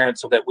transparent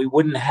so that we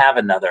wouldn't have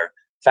another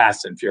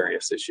Fast and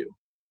Furious issue.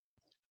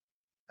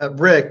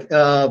 Rik,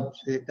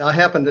 I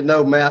happen to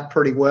know Matt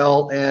pretty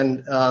well,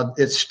 and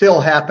it's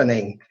still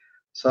happening.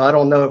 So I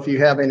don't know if you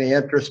have any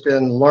interest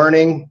in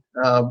learning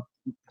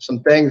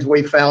some things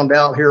we found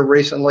out here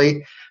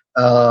recently,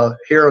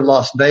 here in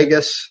Las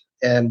Vegas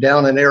and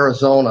down in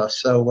Arizona.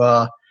 So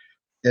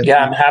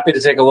I'm happy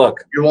to take a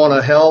look. If you want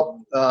to help,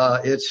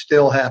 it's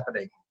still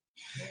happening.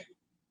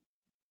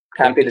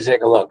 Happy to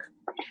take a look.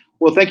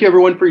 Well, thank you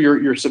everyone for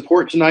your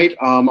support tonight.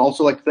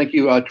 Also like to thank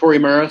you, Tori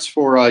Maris,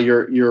 for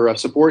your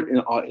support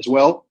as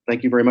well.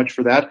 Thank you very much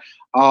for that.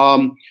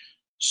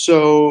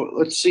 So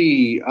let's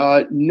see.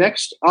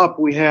 Next up,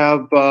 we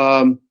have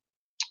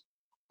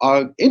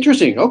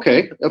interesting.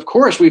 Okay, of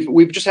course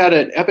we've just had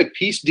an epic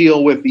peace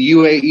deal with the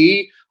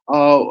UAE.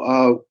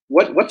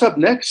 What's up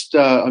next,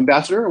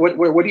 Ambassador?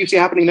 What do you see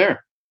happening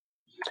there?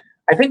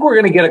 I think we're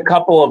going to get a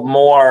couple of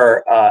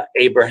more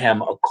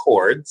Abraham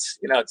Accords.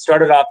 You know, it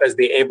started off as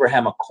the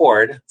Abraham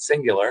Accord,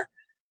 singular,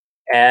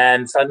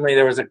 and suddenly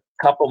there was a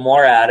couple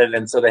more added,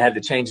 and so they had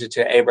to change it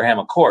to Abraham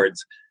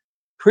Accords.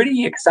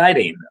 Pretty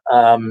exciting.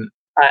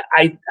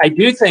 I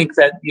do think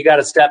that you got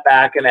to step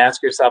back and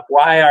ask yourself,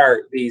 why are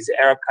these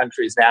Arab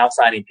countries now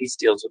signing peace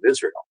deals with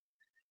Israel?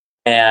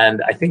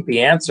 And I think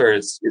the answer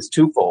is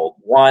twofold.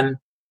 One,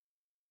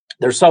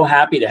 they're so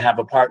happy to have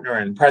a partner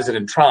in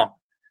President Trump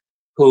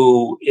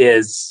who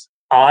is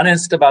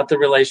honest about the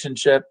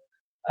relationship.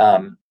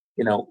 You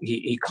know,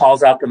 he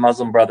calls out the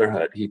Muslim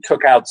Brotherhood. He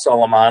took out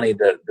Soleimani,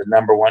 the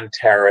number one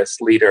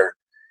terrorist leader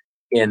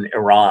in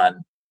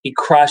Iran. He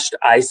crushed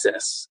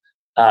ISIS.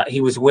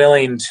 He was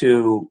willing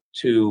to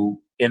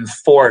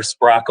enforce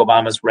Barack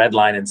Obama's red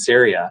line in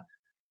Syria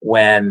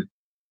when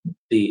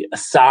the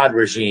Assad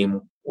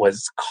regime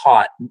was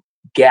caught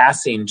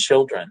gassing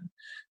children.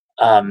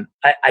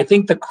 I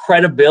think the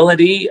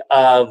credibility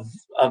of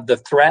the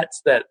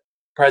threats that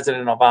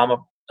President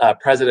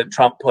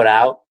Trump put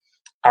out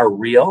are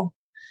real.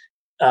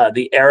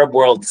 The Arab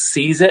world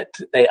sees it,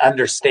 they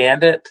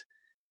understand it,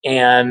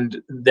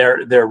 and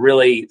they're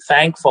really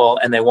thankful,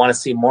 and they want to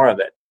see more of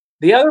it.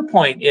 The other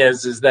point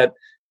is that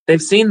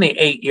they've seen the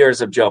 8 years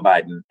of Joe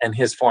Biden and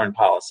his foreign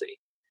policy,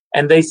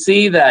 and they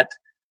see that,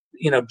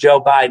 you know,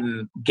 Joe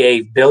Biden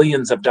gave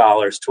billions of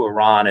dollars to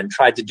Iran and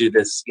tried to do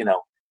this, you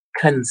know,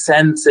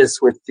 consensus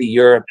with the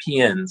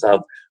Europeans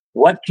of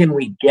what can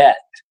we get.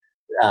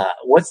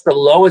 What's the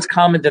lowest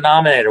common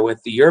denominator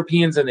with the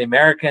Europeans and the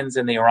Americans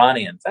and the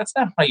Iranians? That's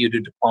not how you do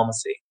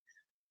diplomacy.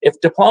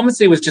 If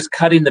diplomacy was just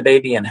cutting the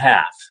baby in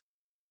half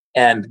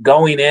and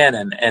going in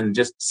and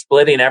just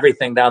splitting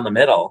everything down the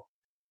middle,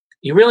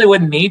 you really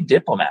wouldn't need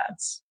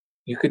diplomats.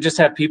 You could just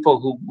have people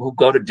who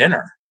go to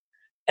dinner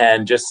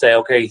and just say,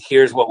 okay,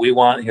 here's what we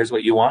want, here's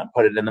what you want,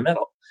 put it in the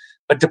middle.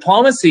 But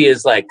diplomacy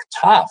is like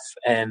tough,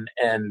 and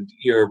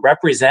you're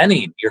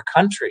representing your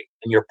country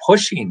and you're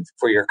pushing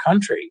for your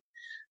country.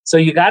 So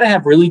you got to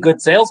have really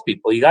good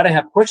salespeople. You got to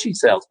have pushy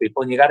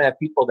salespeople, and you got to have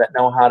people that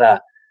know how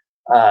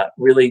to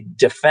really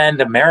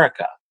defend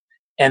America.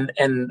 And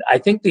I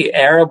think the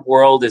Arab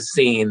world is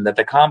seeing that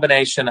the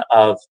combination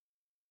of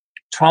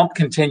Trump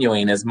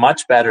continuing is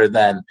much better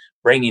than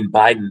bringing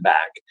Biden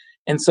back.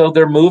 And so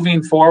they're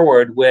moving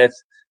forward with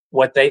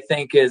what they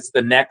think is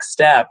the next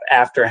step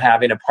after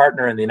having a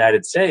partner in the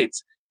United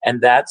States, and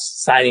that's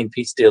signing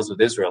peace deals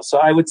with Israel. So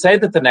I would say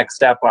that the next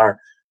step are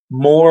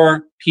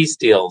more peace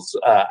deals.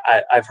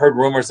 I've heard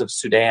rumors of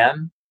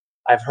Sudan.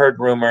 I've heard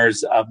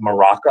rumors of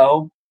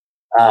Morocco.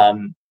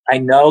 I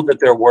know that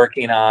they're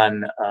working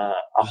on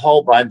a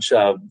whole bunch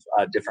of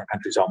different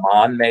countries,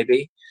 Oman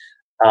maybe.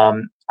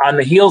 On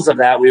the heels of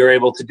that, we were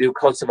able to do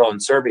Kosovo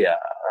and Serbia,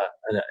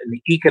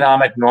 an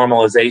economic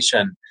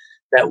normalization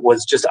that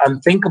was just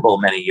unthinkable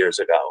many years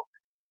ago.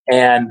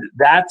 And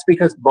that's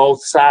because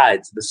both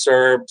sides, the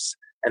Serbs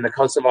and the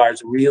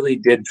Kosovars, really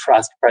did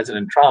trust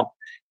President Trump.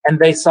 And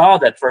they saw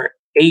that for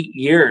 8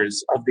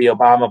 years of the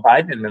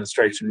Obama-Biden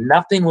administration,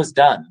 nothing was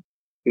done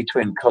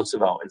between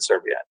Kosovo and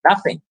Serbia.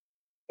 Nothing.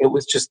 It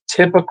was just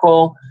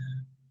typical,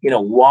 you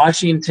know,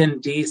 Washington,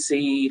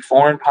 D.C.,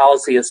 foreign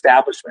policy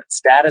establishment,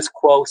 status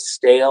quo,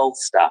 stale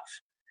stuff.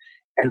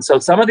 And so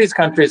some of these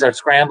countries are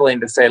scrambling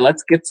to say,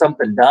 let's get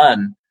something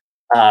done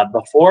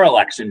before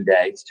Election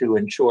Day to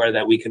ensure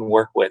that we can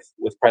work with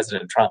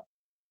President Trump.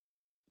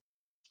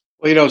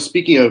 Well, you know,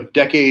 speaking of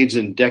decades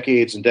and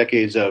decades and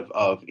decades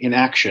of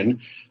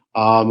inaction,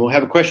 we'll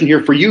have a question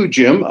here for you,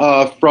 Jim,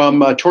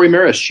 from Tori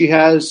Maris. She'd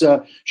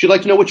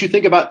like to know what you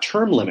think about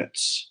term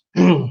limits.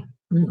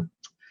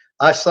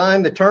 I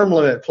signed the term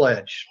limit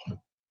pledge.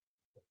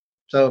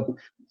 So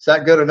is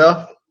that good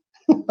enough?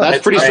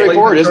 That's pretty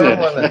straightforward, isn't it?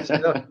 Limits, you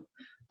know,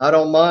 I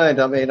don't mind.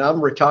 I mean,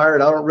 I'm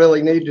retired. I don't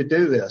really need to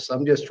do this.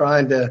 I'm just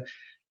trying to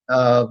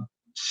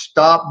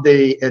stop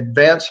the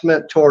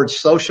advancement towards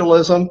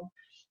socialism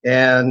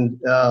and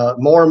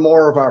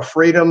more of our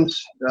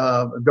freedoms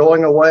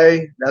going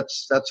away.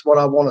 That's what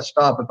I want to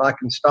stop. If I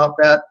can stop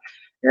that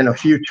in a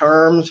few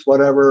terms,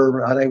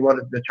 whatever, I think what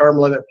the term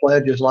limit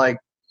pledge is like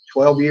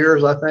 12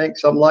 years, I think,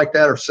 something like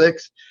that, or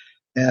 6.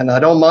 And I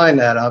don't mind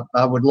that.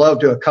 I would love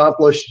to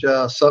accomplish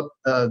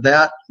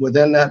that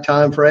within that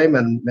time frame,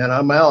 and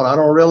I'm out. I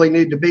don't really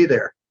need to be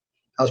there.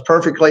 I was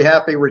perfectly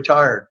happy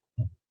retired.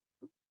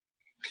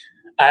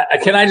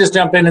 Can I just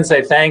jump in and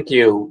say thank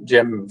you,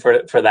 Jim,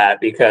 for that?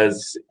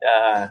 Because,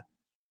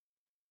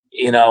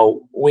 you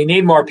know, we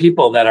need more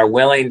people that are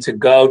willing to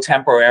go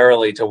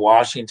temporarily to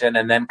Washington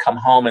and then come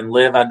home and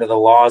live under the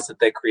laws that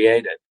they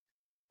created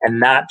and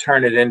not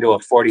turn it into a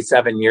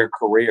 47-year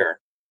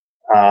career.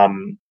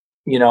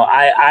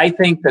 I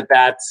think that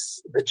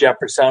that's the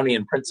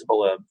Jeffersonian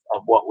principle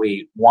of what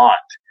we want,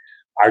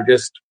 are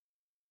just,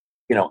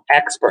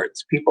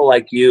 experts, people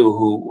like you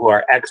who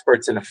are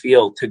experts in a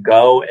field, to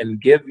go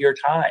and give your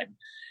time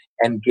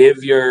and give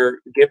to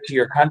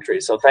your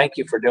country. So thank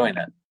you for doing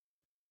it.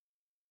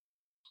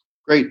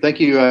 Great. Thank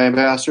you,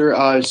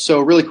 Ambassador. So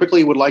really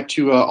quickly, would like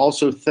to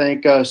also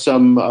thank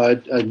some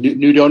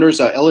new donors.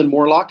 Ellen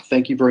Morlock,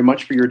 thank you very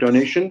much for your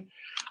donation.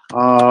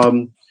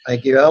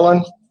 Thank you,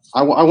 Ellen.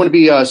 I want to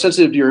be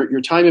sensitive to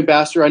your time,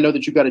 Ambassador. I know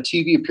that you've got a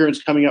TV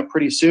appearance coming up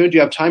pretty soon. Do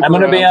you have time? I'm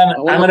going to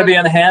be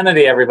on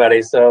Hannity,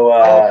 everybody. So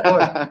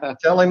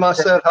tell him I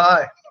said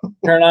hi.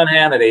 Turn on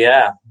Hannity.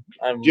 Yeah,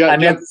 I'm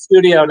in the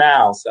studio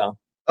now. So.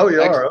 Oh,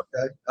 you are?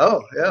 Okay.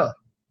 Oh, yeah.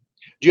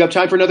 Do you have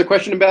time for another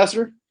question,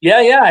 Ambassador? Yeah.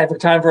 I have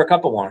time for a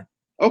couple more.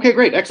 Okay,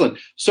 great, excellent.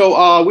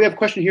 So we have a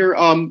question here.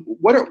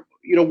 What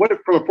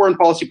from a foreign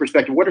policy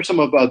perspective, what are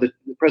some of the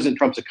President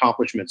Trump's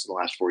accomplishments in the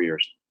last 4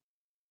 years?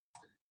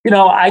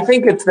 I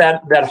think it's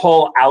that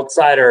whole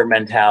outsider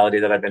mentality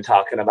that I've been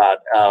talking about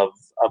of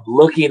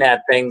looking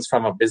at things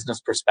from a business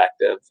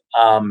perspective.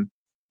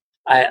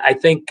 I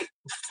think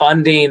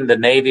funding the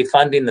Navy,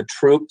 funding the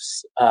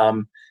troops,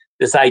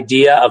 this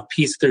idea of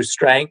peace through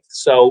strength.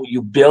 So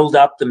you build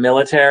up the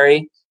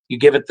military, you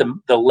give it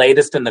the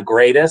latest and the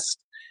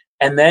greatest,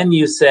 and then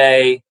you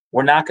say,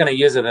 we're not going to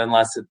use it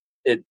unless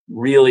it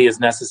really is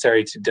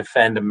necessary to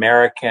defend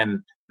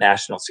American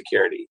national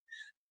security.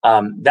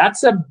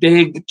 That's a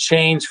big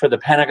change for the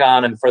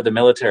Pentagon and for the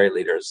military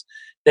leaders.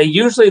 They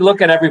usually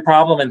look at every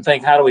problem and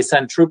think, how do we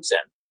send troops in?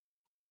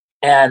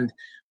 And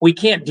we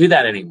can't do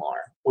that anymore.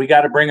 We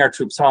got to bring our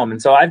troops home.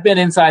 And so I've been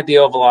inside the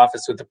Oval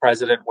Office with the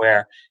president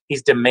where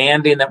he's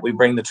demanding that we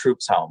bring the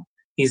troops home.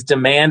 He's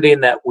demanding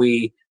that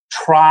we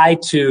try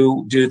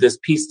to do this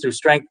peace through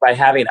strength by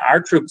having our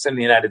troops in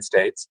the United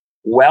States,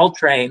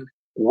 well-trained,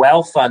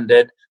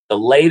 well-funded, the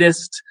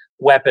latest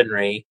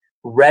weaponry,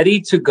 ready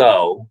to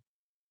go,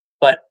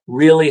 but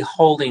really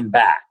holding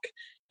back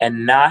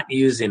and not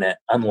using it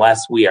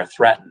unless we are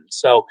threatened.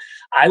 So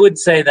I would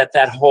say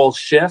that whole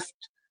shift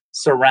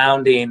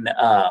surrounding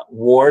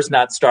wars,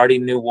 not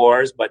starting new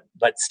wars, but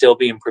still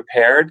being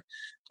prepared.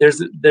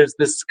 There's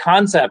this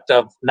concept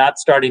of not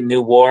starting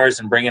new wars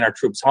and bringing our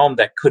troops home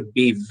that could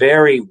be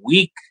very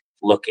weak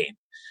looking,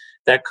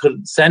 that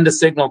could send a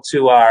signal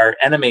to our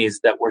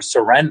enemies that we're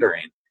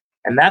surrendering.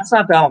 And that's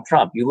not Donald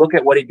Trump. You look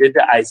at what he did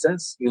to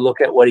ISIS. You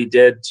look at what he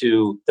did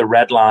to the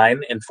Red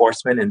Line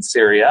enforcement in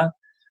Syria,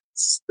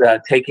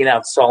 taking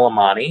out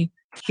Soleimani.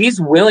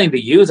 He's willing to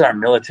use our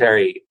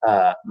military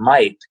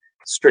might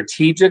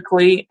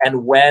strategically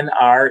and when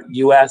our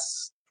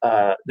U.S.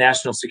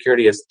 National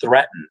security is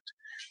threatened.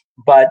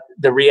 But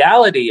the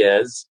reality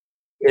is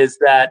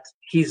that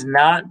he's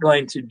not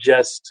going to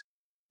just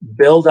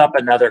build up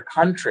another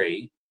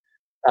country,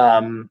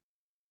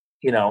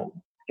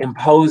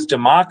 impose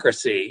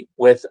democracy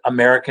with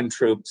American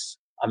troops,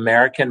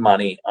 American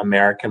money,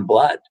 American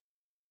blood.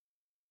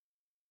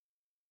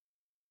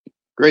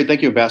 Great.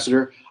 Thank you,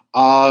 Ambassador.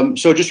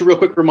 So just a real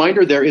quick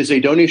reminder, there is a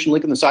donation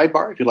link in the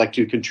sidebar if you'd like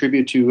to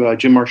contribute to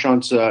Jim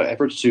Marchant's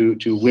efforts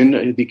to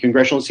win the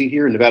congressional seat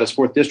here in Nevada's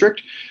 4th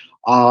District.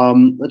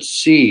 Let's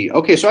see.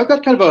 Okay, so I've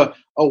got kind of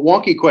a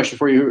wonky question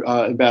for you,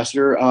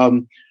 Ambassador,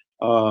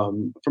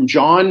 from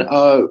John.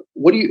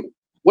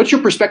 What's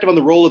your perspective on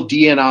the role of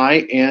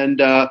DNI,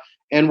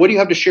 and what do you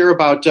have to share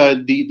about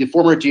the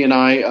former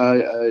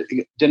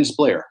DNI, Dennis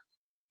Blair?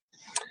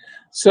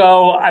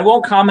 So I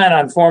won't comment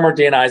on former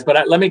DNIs,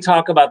 but let me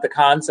talk about the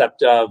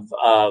concept of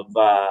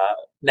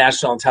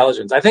national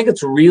intelligence. I think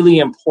it's really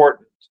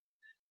important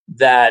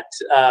that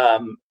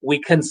we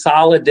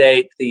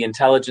consolidate the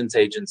intelligence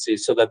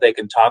agencies so that they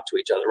can talk to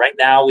each other. Right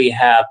now we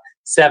have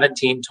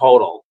 17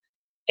 total,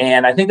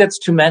 and I think that's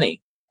too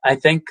many. I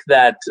think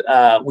that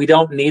we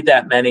don't need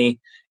that many,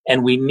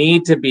 and we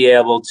need to be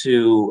able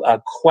to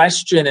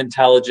question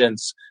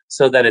intelligence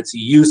so that it's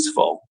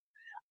useful.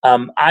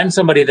 I'm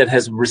somebody that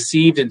has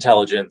received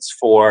intelligence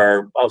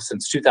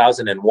since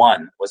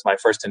 2001 was my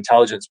first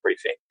intelligence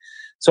briefing.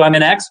 So I'm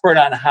an expert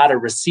on how to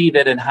receive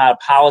it and how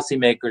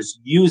policymakers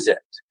use it.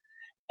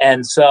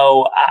 And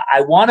so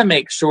I want to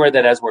make sure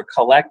that as we're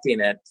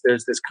collecting it,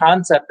 there's this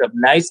concept of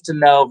nice to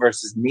know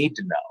versus need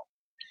to know.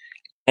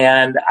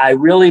 And I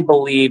really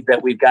believe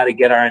that we've got to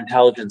get our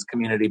intelligence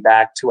community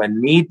back to a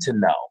need to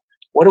know.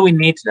 What do we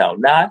need to know?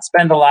 Not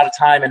spend a lot of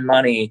time and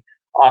money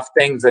off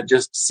things that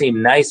just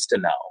seem nice to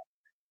know.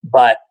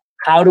 But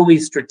how do we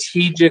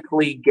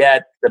strategically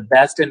get the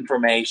best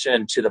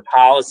information to the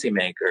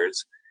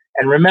policymakers?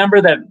 And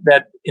remember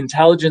that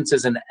intelligence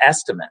is an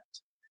estimate.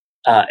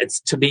 It's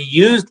to be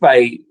used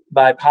by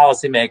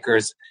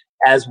policymakers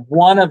as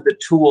one of the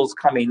tools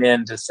coming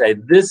in to say,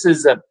 this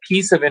is a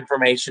piece of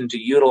information to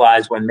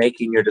utilize when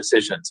making your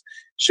decisions.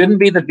 Shouldn't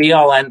be the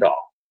be-all,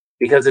 end-all,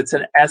 because it's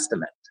an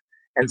estimate.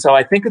 And so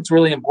I think it's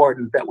really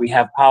important that we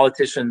have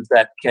politicians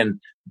that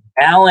can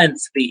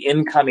balance the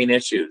incoming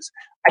issues.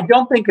 I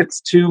don't think it's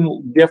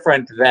too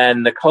different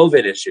than the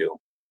COVID issue.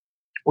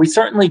 We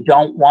certainly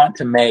don't want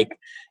to make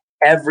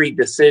every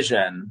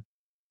decision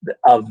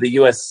of the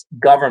U.S.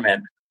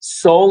 government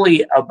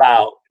solely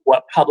about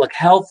what public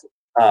health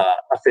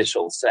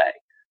officials say.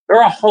 There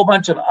are a whole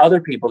bunch of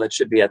other people that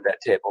should be at that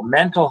table: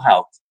 mental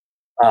health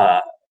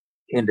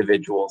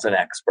individuals and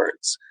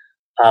experts,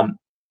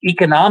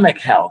 economic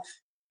health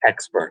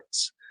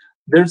experts.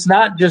 There's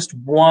not just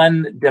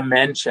one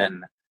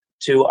dimension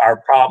to our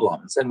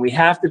problems, and we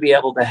have to be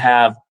able to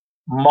have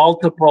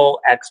multiple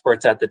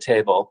experts at the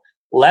table.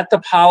 Let the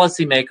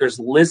policymakers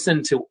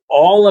listen to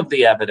all of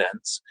the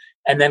evidence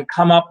and then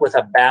come up with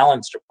a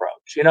balanced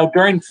approach. You know,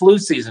 during flu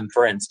season,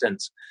 for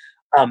instance,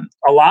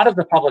 a lot of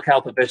the public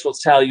health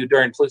officials tell you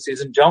during flu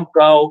season, don't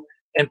go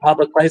in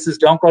public places,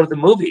 don't go to the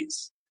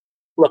movies.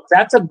 Look,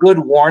 that's a good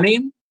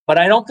warning, but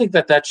I don't think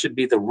that that should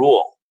be the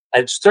rule.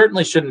 It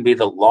certainly shouldn't be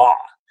the law.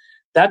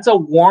 That's a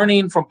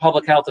warning from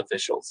public health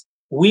officials.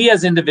 We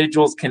as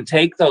individuals can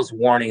take those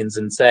warnings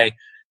and say,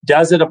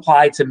 does it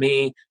apply to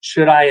me?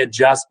 Should I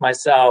adjust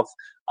myself?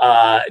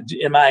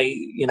 Am I,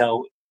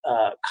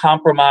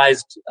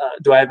 compromised?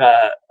 Do I have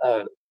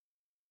a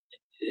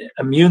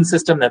immune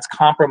system that's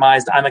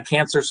compromised? I'm a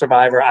cancer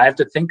survivor. I have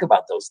to think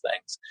about those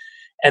things.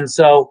 And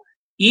so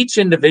each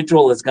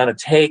individual is going to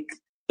take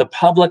the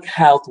public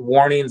health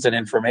warnings and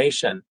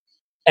information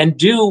and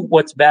do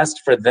what's best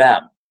for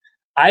them.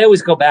 I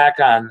always go back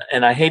on,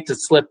 and I hate to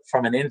slip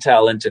from an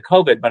intel into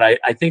COVID, but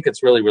I think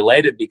it's really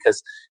related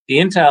because the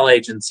intel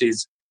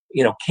agencies,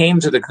 came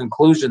to the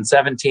conclusion,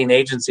 17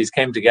 agencies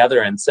came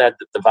together and said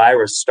that the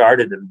virus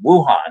started in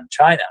Wuhan,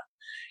 China.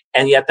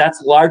 And yet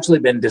that's largely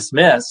been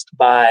dismissed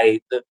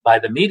by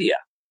the media.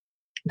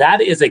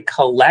 That is a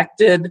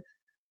collected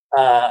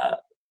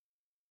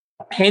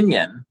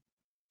opinion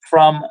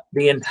from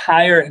the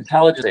entire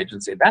intelligence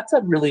agency. That's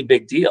a really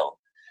big deal.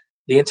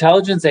 The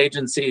intelligence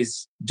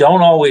agencies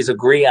don't always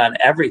agree on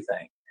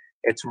everything.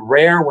 It's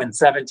rare when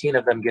 17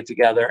 of them get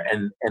together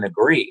and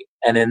agree.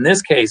 And in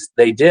this case,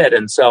 they did.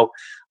 And so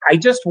I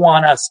just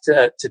want us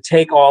to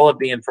take all of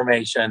the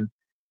information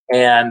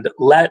and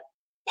let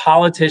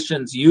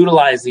politicians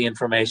utilize the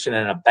information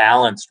in a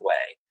balanced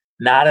way,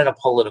 not in a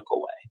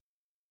political way.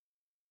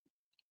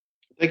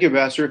 Thank you,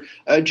 Ambassador.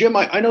 Jim,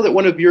 I know that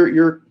one of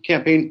your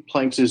campaign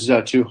planks is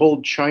to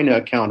hold China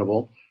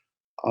accountable.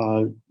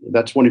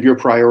 That's one of your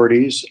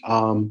priorities.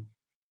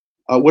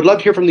 Would love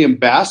to hear from the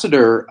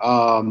ambassador.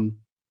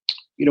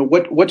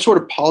 What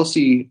sort of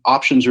policy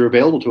options are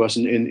available to us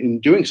in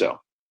doing so?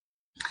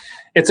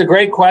 It's a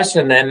great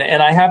question, and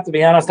I have to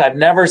be honest, I've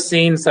never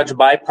seen such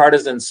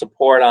bipartisan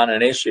support on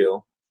an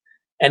issue.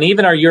 And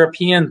even our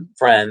European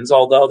friends,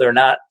 although they're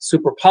not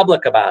super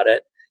public about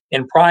it,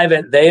 in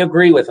private, they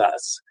agree with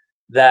us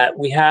that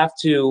we have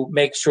to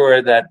make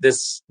sure that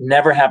this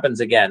never happens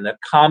again,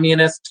 that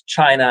communist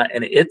China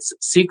and its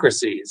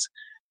secrecies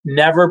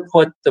never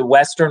put the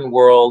Western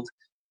world,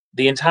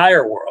 the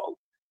entire world,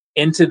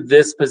 into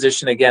this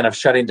position again of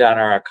shutting down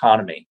our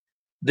economy.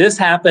 This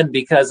happened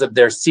because of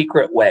their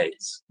secret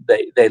ways.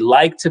 They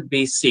like to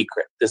be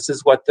secret. This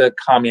is what the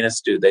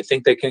communists do. They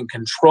think they can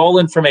control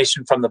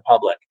information from the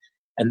public.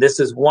 And this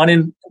is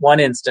one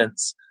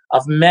instance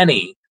of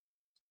many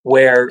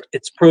where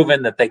it's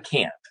proven that they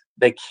can't.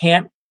 They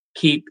can't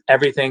keep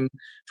everything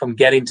from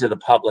getting to the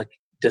public,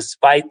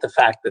 despite the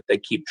fact that they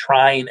keep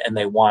trying and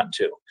they want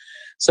to.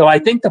 So I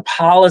think the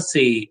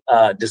policy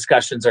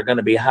discussions are going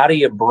to be, how do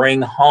you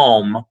bring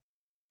home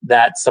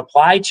that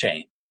supply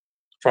chain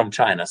from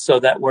China so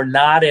that we're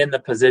not in the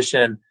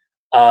position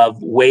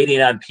of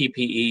waiting on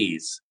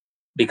PPEs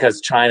because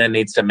China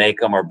needs to make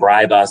them or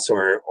bribe us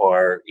or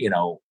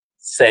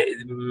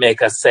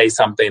make us say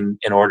something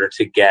in order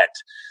to get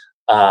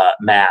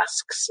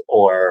masks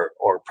or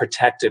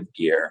protective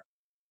gear.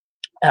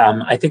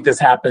 I think this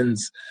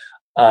happens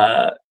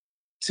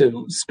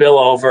to spill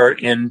over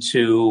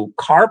into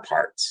car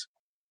parts.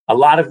 A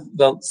lot of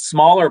the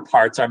smaller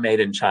parts are made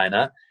in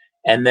China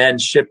and then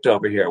shipped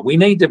over here. We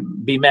need to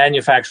be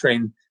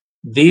manufacturing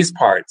these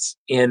parts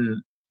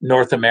in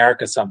North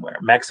America somewhere,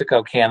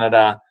 Mexico,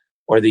 Canada,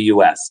 or the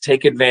US.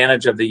 Take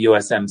advantage of the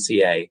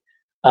USMCA.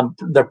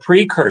 The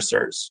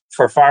precursors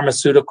for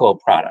pharmaceutical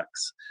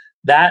products,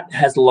 that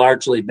has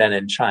largely been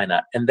in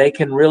China, and they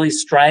can really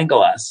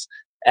strangle us,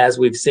 as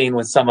we've seen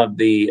with some of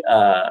the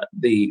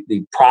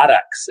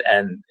products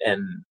and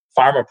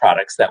pharma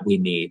products that we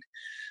need.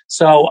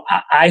 So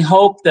I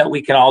hope that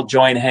we can all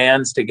join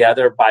hands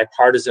together,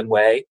 bipartisan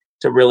way,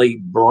 to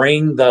really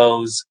bring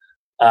those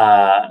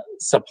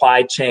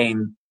supply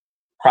chain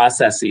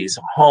processes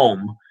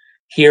home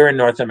here in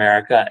North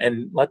America,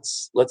 and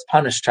let's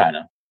punish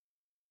China.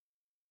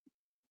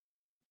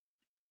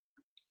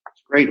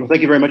 Great. Well,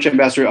 thank you very much,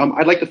 Ambassador.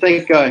 I'd like to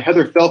thank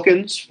Heather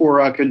Felkins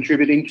for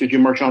contributing to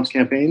Jim Marchant's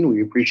campaign.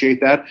 We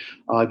appreciate that.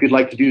 If you'd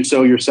like to do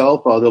so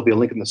yourself, there'll be a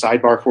link in the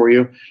sidebar for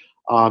you.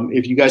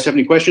 If you guys have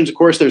any questions, of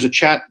course, there's a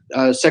chat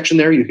section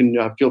there. You can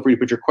feel free to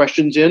put your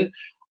questions in.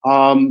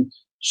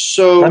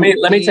 So let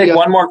me take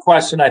one more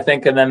question, I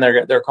think, and then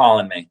they're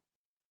calling me.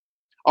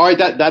 All right,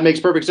 that makes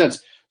perfect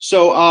sense.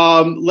 So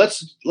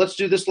let's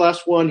do this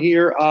last one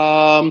here.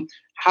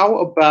 How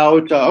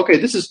about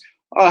this is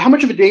How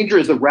much of a danger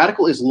is the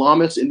radical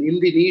Islamists in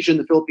Indonesia and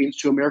the Philippines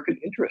to American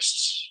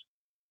interests?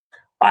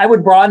 I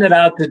would broaden it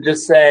out to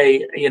just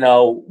say,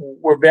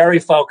 we're very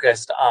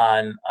focused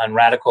on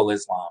radical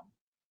Islam.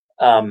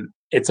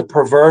 It's a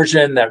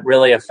perversion that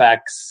really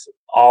affects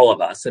all of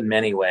us in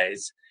many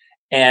ways.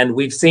 And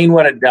we've seen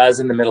what it does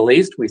in the Middle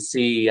East. We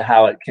see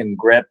how it can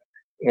grip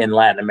in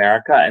Latin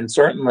America, and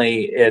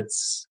certainly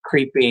it's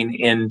creeping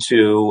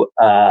into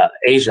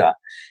Asia.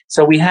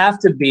 So we have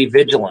to be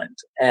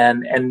vigilant,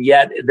 and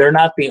yet they're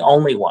not the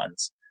only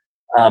ones.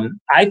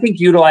 I think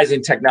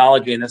utilizing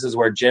technology, and this is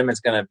where Jim is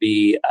going to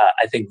be,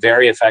 I think,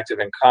 very effective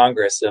in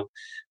Congress, of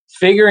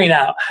figuring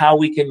out how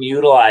we can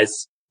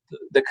utilize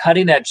the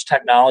cutting-edge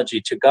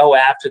technology to go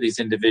after these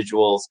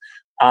individuals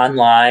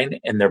online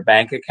in their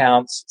bank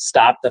accounts,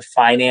 stop the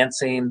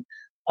financing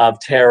of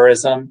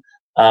terrorism.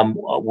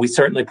 We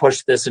certainly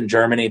pushed this in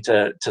Germany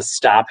to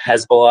stop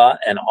Hezbollah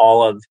and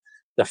all of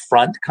the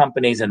front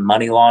companies and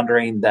money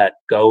laundering that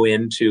go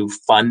into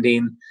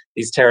funding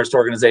these terrorist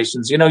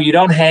organizations. You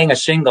don't hang a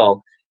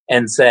shingle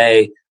and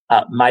say,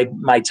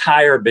 my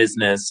tire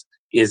business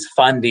is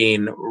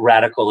funding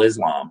radical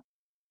Islam.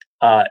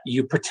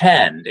 You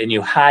pretend and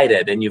you hide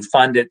it and you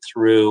fund it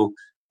through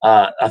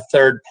a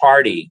third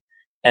party.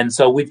 And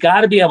so we've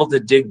got to be able to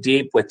dig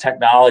deep with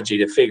technology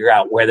to figure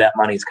out where that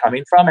money's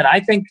coming from. And I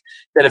think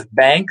that if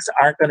banks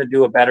aren't going to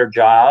do a better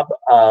job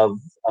of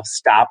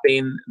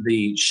stopping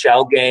the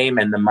shell game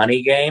and the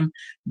money game,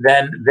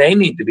 then they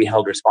need to be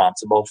held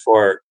responsible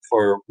for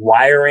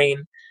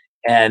wiring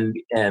and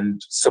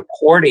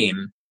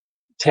supporting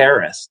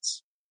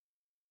terrorists.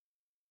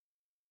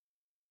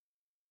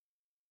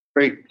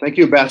 Great. Thank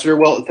you, Ambassador.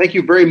 Well, thank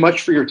you very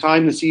much for your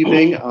time this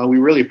evening. We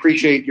really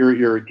appreciate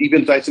your deep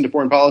insights into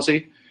foreign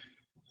policy.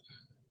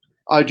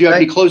 Do you have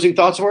any closing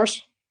thoughts for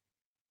us?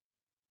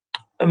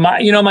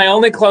 My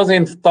only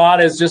closing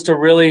thought is just to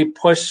really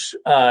push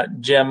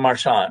Jim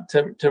Marchant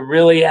to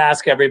really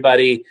ask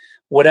everybody,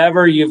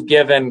 whatever you've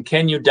given,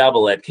 can you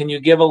double it? Can you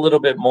give a little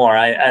bit more?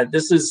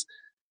 This is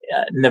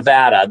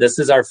Nevada. This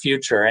is our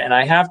future. And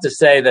I have to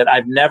say that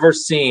I've never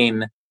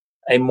seen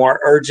a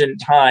more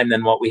urgent time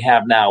than what we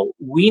have now.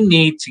 We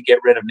need to get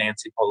rid of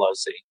Nancy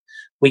Pelosi.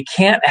 We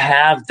can't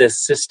have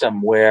this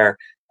system where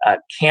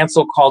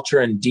cancel culture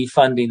and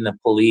defunding the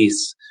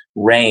police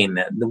reign.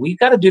 We've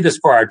got to do this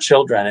for our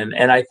children.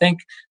 And I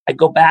think I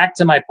go back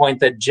to my point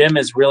that Jim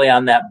is really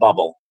on that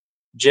bubble.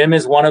 Jim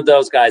is one of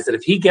those guys that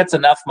if he gets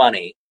enough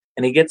money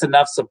and he gets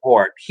enough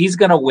support, he's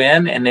going to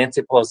win, and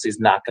Nancy Pelosi is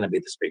not going to be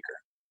the speaker.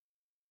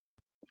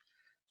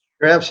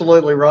 You're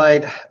absolutely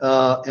right.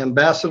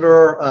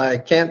 Ambassador, I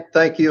can't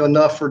thank you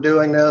enough for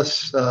doing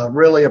this.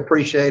 Really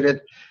appreciate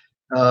it.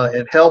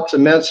 It helps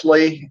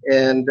immensely,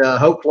 and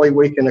hopefully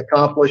we can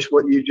accomplish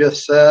what you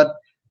just said.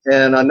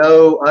 And I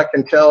know I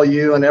can tell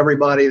you and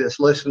everybody that's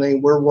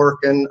listening, we're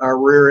working our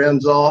rear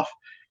ends off,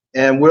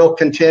 and we'll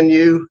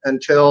continue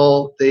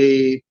until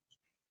the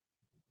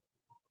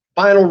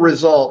final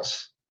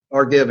results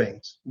are given.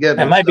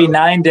 It might be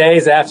 9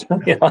 days after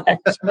the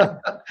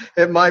election.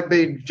 It might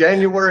be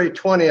January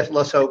 20th.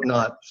 Let's hope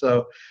not.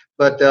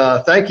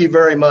 But thank you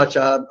very much.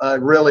 I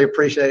really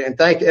appreciate it. And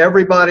thank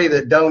everybody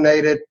that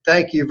donated.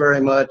 Thank you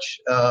very much.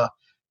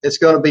 It's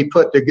going to be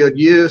put to good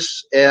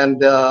use.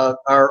 And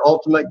our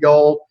ultimate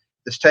goal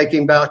is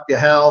taking back the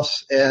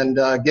House and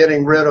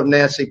getting rid of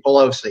Nancy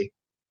Pelosi.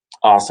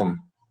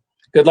 Awesome.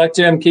 Good luck,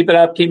 Jim. Keep it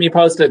up. Keep me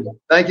posted.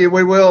 Thank you.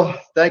 We will.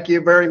 Thank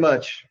you very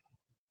much.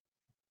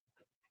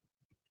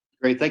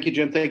 Great. Thank you,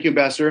 Jim. Thank you,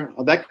 Ambassador.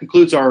 That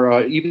concludes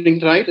our evening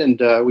tonight,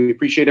 and we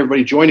appreciate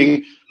everybody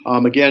joining.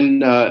 Again,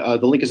 the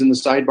link is in the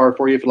sidebar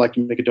for you if you'd like to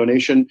make a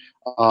donation.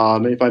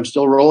 If I'm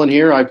still rolling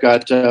here, I've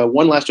got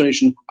one last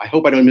donation. I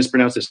hope I don't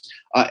mispronounce this.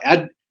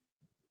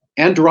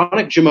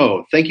 Andronic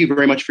Jamo, thank you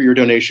very much for your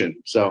donation.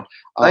 So,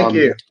 thank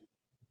you.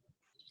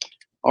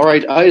 All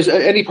right.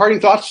 Any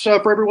parting thoughts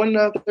for everyone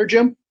there,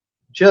 Jim?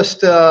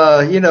 Just,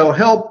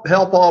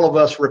 help all of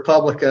us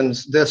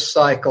Republicans this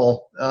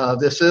cycle.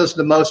 This is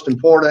the most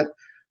important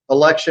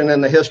election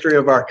in the history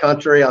of our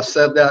country. I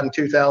said that in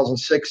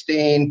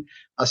 2016.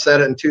 I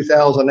said it in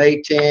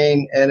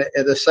 2018, and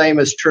the same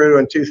is true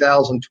in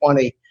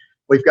 2020.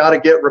 We've got to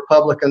get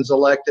Republicans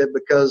elected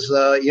because,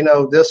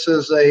 this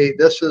is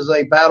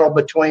a battle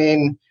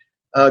between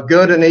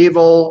good and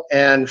evil,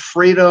 and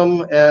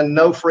freedom and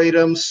no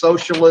freedom,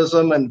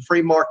 socialism and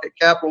free market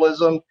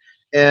capitalism.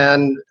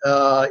 And,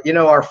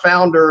 our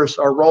founders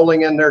are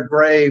rolling in their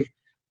grave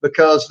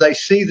because they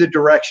see the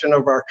direction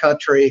of our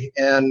country,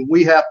 and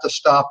we have to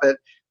stop it.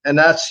 And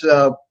that's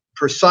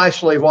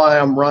precisely why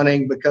I'm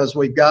running, because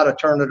we've got to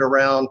turn it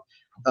around.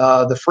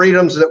 The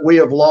freedoms that we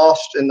have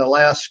lost in the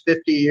last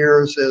 50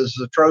 years is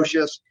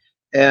atrocious,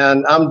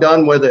 and I'm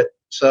done with it.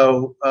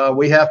 So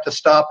we have to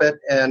stop it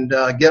and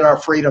get our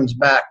freedoms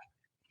back.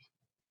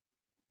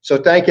 So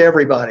thank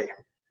everybody.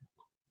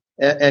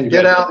 And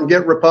get out and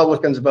get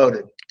Republicans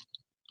voted.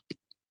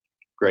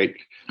 Great.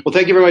 Well,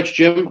 thank you very much,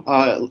 Jim.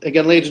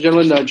 Again, ladies and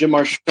gentlemen, Jim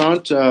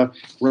Marchant,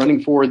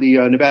 running for the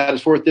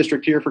Nevada's 4th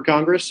District here for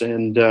Congress,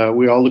 and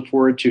we all look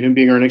forward to him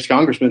being our next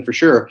congressman for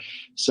sure.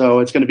 So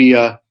it's going to be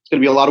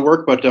going to be a lot of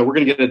work, but we're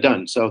going to get it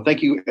done. So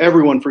thank you,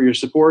 everyone, for your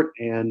support,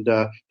 and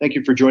thank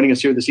you for joining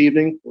us here this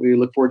evening. We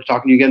look forward to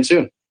talking to you again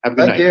soon. Have a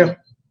good night. Thank you.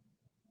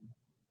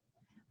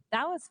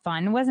 That was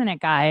fun, wasn't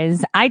it,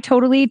 guys? I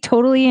totally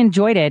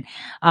enjoyed it.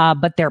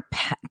 But their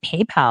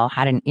PayPal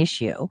had an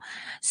issue.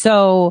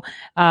 So,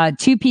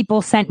 2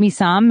 people sent me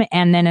some,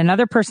 and then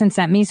another person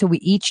sent me. So we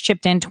each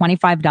chipped in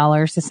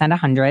 $25 to send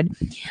 100,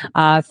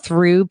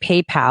 through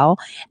PayPal,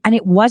 and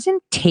it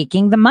wasn't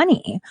taking the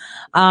money.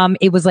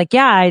 It was like,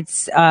 yeah,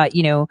 it's,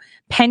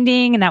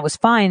 pending, and that was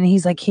fine. And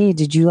he's like, hey,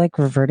 did you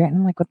revert it? And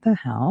I'm like, what the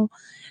hell?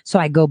 So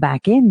I go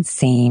back in,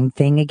 same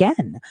thing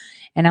again.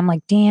 And I'm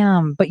like,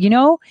 damn, but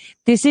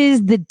this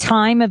is the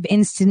time of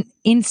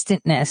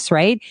instantness,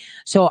 right?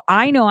 So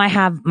I know I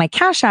have my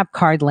Cash App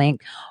card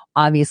link.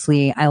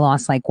 Obviously I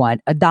lost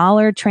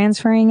 $1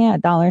 transferring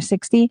it,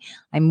 $1.60.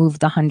 I moved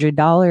the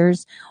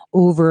 $100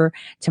 over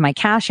to my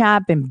Cash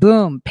App and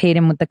boom, paid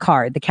him with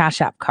the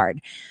Cash App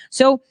card.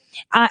 So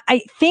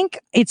I think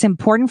it's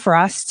important for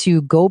us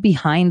to go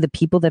behind the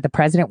people that the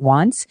president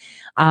wants.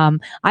 I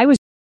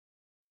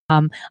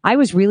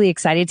was really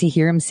excited to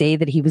hear him say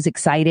that he was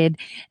excited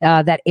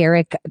that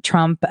Eric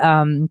Trump,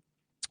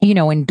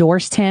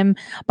 endorsed him.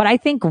 But I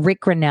think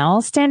Rik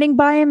Grenell standing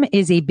by him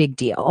is a big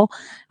deal.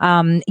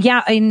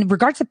 In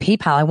regards to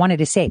PayPal, I wanted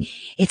to say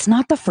it's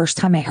not the first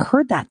time I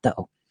heard that,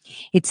 though.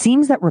 It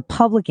seems that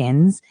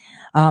Republicans,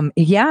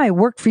 it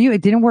worked for you.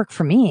 It didn't work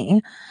for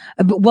me.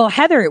 Well,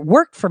 Heather, it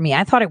worked for me.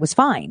 I thought it was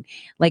fine.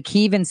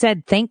 He even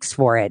said thanks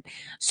for it.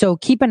 So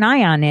keep an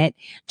eye on it.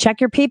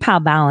 Check your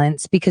PayPal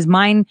balance because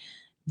mine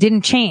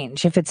didn't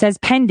change. If it says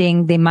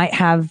pending, they might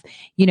have,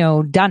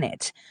 done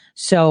it.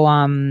 So,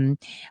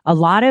 a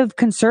lot of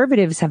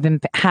conservatives have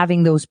been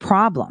having those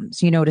problems,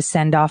 to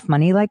send off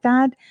money like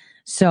that.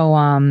 So,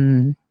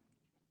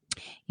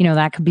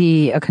 that could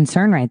be a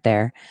concern right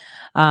there.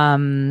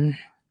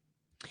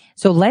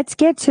 So let's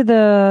get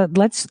to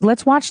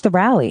let's watch the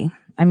rally.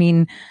 I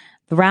mean,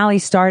 the rally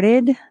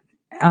started,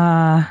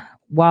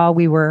 while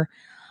we were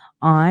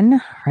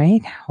on,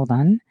 right? Hold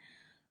on.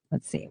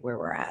 Let's see where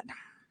we're at.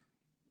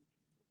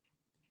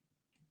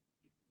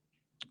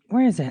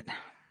 Where is it?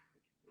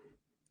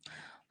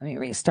 Let me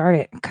restart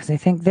it because I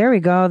think there we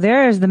go.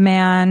 There's the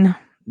man.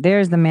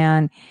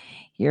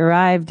 He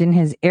arrived in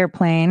his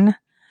airplane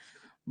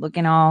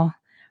looking all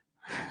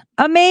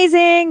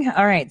amazing.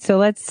 All right. So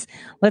let's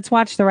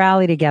watch the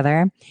rally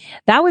together.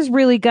 That was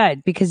really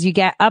good because you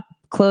get up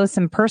close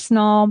and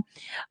personal,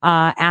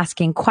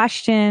 asking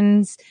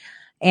questions.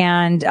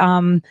 And,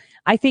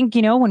 I think,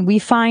 when we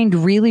find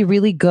really,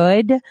 really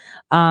good,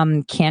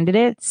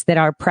 candidates that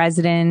are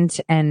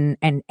president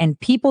and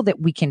people that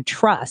we can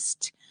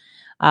trust,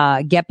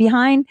 get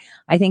behind,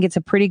 I think it's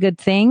a pretty good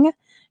thing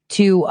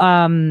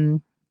to,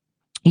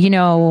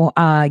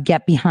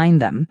 get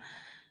behind them.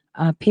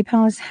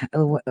 PayPal is,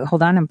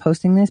 hold on, I'm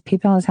posting this.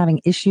 PayPal is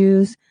having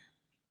issues.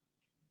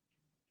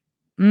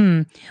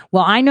 Well,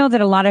 I know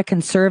that a lot of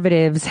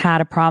conservatives had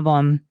a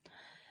problem.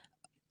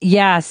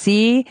 Yeah,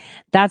 see,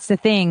 that's the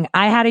thing.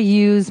 I had to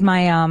use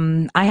my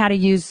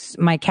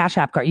Cash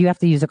App card. You have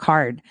to use a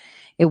card.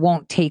 It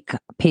won't take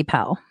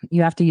PayPal.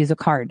 You have to use a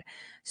card.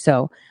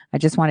 So I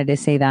just wanted to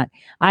say that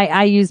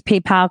I use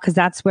PayPal because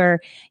that's where,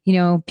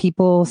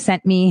 people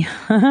sent me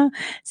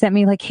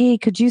like, hey,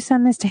 could you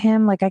send this to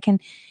him? I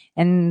can,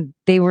 and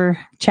they were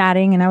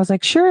chatting and I was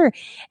like, sure.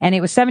 And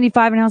it was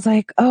 75 and I was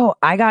like, oh,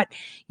 I got,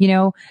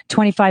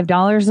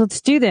 $25.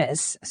 Let's do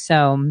this.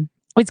 So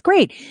it's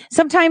great.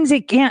 Sometimes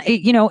it can't,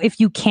 if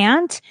you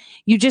can't,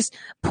 you just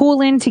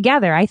pool in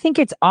together. I think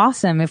it's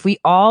awesome if we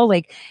all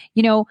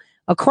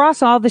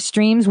across all the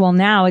streams. Well,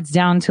 now it's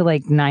down to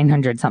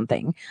 900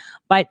 something,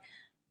 but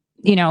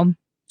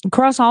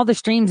across all the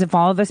streams, if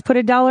all of us put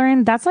 $1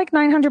 in, that's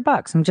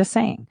 $900. I'm just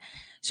saying.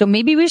 So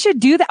maybe we should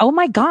do that. Oh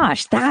my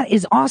gosh, that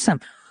is awesome.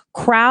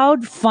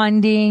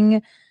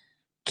 Crowdfunding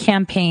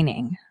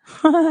campaigning.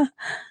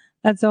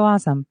 That's so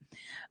awesome.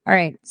 All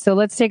right, so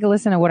let's take a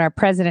listen to what our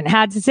president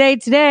had to say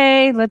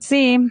today. Let's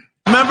see.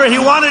 Remember, he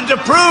wanted to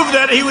prove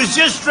that he was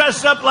just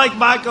dressed up like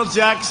Michael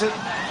Jackson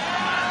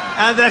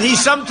and that he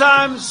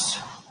sometimes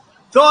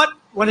thought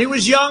when he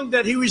was young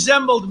that he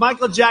resembled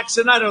Michael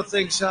Jackson. I don't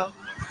think so.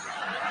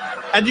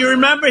 And you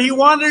remember he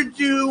wanted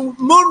to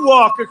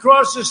moonwalk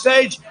across the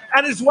stage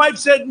and his wife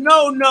said,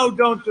 no,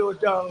 don't do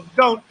it, darling.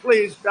 Don't,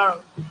 please,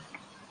 darling.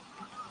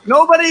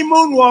 Nobody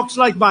moonwalks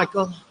like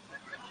Michael.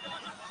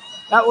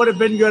 That would have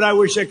been good. I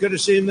wish I could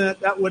have seen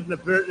that. That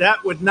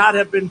would not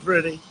have been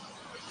pretty.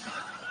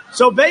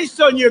 So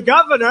based on your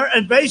governor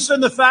and based on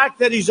the fact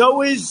that he's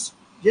always,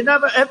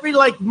 every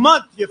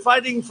month you're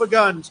fighting for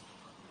guns.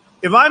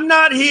 If I'm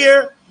not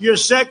here, your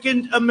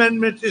Second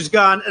Amendment is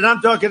gone. And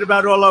I'm talking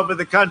about all over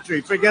the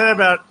country. Forget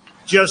about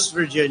just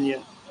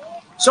Virginia.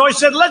 So I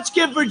said, let's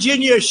give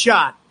Virginia a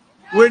shot.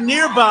 We're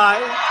nearby.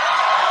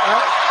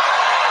 Right?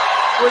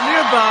 We're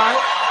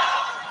nearby.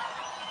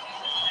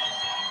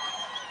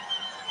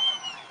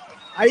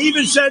 I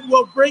even said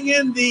we'll bring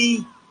in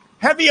the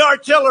heavy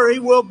artillery.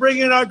 We'll bring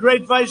in our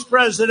great Vice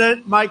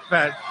President, Mike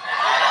Pence.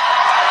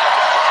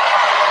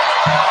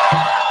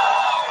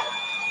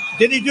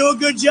 Did he do a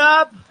good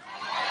job?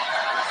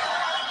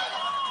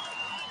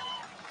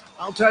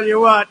 I'll tell you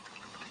what,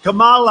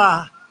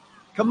 Kamala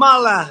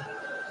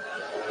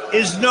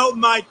is no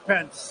Mike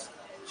Pence.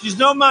 She's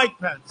no Mike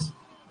Pence.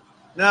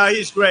 No,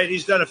 he's great.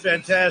 He's done a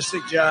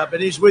fantastic job,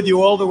 and he's with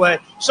you all the way.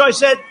 So I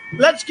said,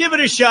 let's give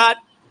it a shot.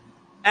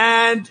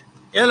 And,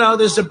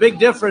 there's a big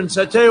difference.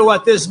 I tell you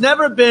what, there's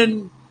never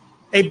been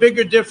a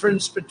bigger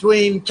difference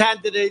between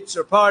candidates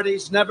or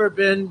parties. Never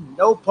been.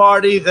 No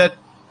party that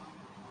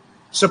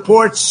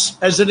supports,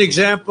 as an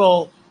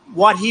example,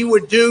 what he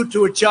would do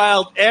to a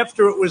child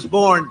after it was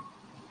born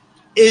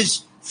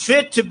is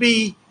fit to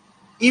be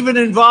even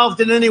involved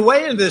in any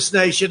way in this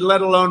nation,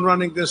 let alone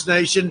running this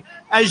nation.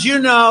 As you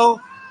know,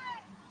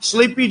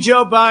 Sleepy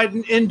Joe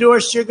Biden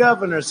endorsed your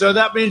governor. So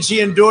that means he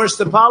endorsed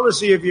the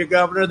policy of your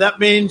governor. That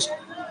means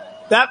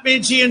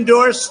he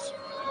endorsed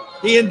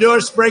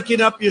breaking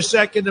up your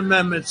Second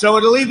Amendment. So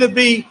it'll either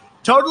be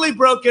totally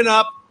broken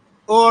up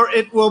or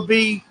it will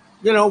be,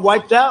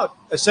 wiped out.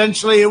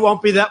 Essentially, it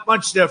won't be that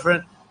much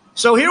different.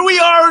 So here we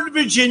are in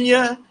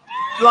Virginia,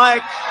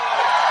 like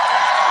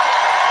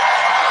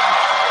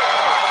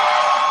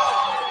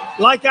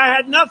I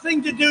had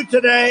nothing to do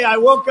today. I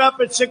woke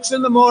up at 6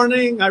 a.m.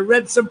 I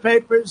read some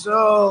papers.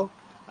 I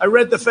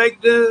read the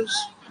fake news.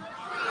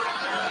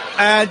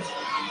 And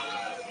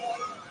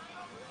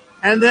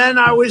then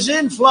I was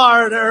in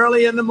Florida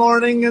early in the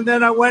morning, and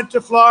then I went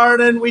to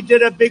Florida, and we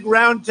did a big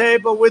round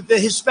table with the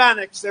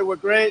Hispanics. They were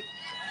great.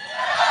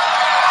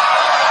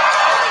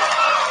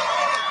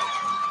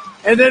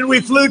 And then we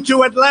flew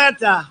to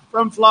Atlanta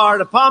from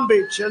Florida, Palm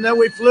Beach, and then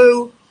we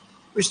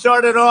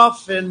started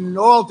off in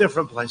all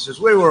different places.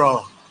 We were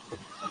all.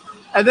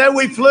 And then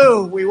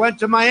we went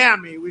to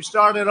Miami. We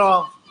started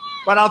off.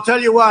 But I'll tell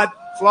you what,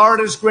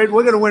 Florida's great.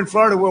 We're going to win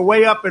Florida. We're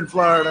way up in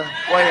Florida.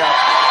 Way up.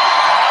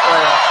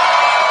 Way up.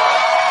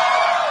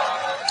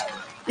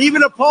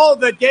 Even a poll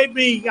that gave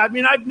me,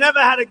 I've never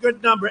had a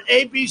good number.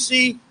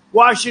 ABC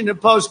Washington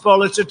Post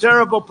poll. It's a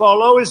terrible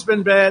poll. Always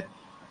been bad.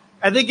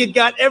 I think it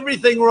got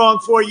everything wrong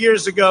 4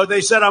 years ago. They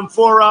said I'm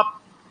 4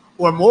 up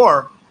or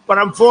more, but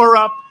I'm 4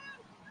 up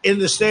in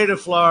the state of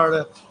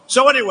Florida.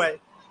 So anyway,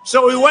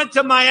 we went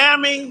to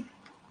Miami,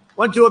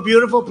 went to a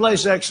beautiful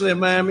place actually in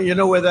Miami. You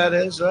know where that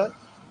is, right?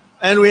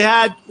 And we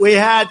had,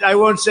 I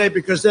won't say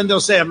because then they'll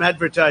say I'm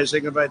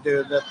advertising if I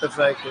do that, the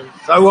fake news.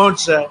 I won't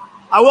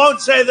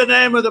say the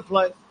name of the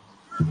place,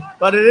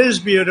 but it is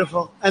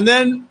beautiful. And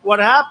then what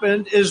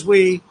happened is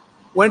we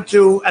went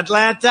to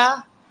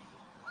Atlanta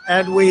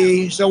and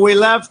we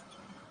left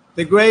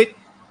the great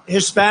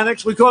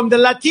Hispanics. We call them the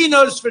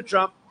Latinos for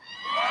Trump.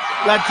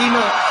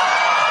 Latinos.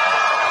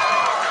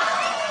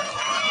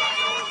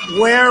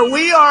 Where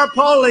we are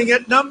polling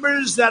at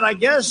numbers that I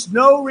guess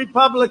no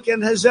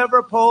Republican has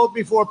ever polled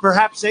before,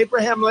 perhaps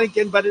Abraham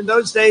Lincoln, but in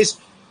those days,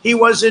 he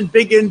wasn't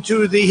big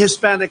into the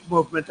Hispanic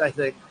movement, I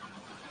think.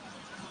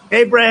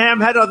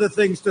 Abraham had other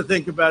things to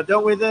think about,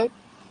 don't we think?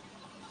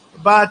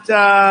 But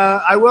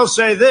I will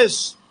say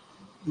this,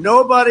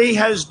 nobody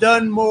has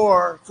done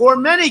more for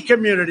many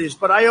communities,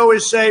 but I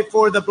always say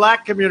for the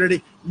black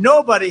community,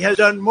 nobody has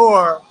done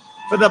more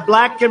for the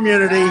black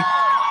community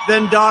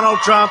than Donald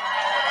Trump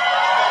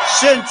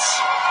since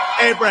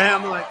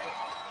Abraham Lincoln.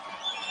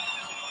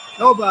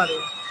 Nobody.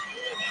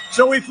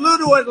 So we flew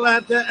to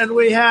Atlanta and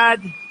we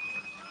had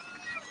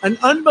an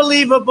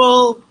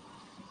unbelievable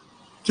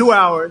 2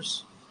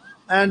 hours.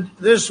 And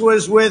this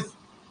was with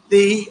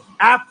the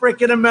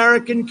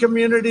African-American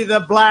community, the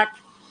black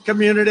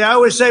community. I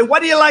always say,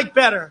 what do you like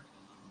better?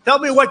 Tell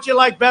me what you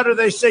like better.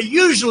 They say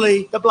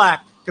usually the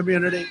black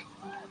community.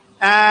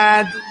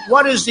 And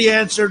what is the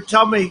answer?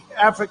 Tell me,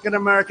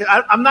 African-American.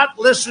 I'm not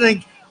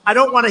listening. I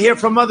don't want to hear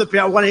from other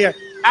people. I want to hear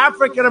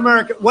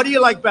African-American. What do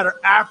you like better,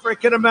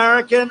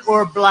 African-American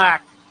or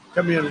black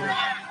community?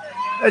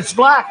 It's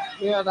black.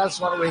 Yeah, that's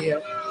what we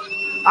hear.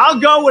 I'll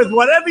go with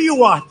whatever you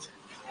want.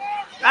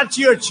 That's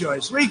your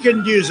choice. We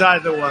can use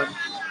either one.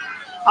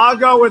 I'll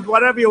go with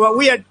whatever you want.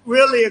 We had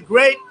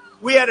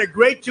a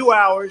great 2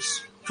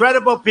 hours.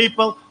 Incredible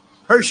people.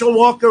 Herschel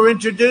Walker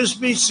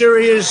introduced me.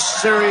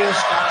 Serious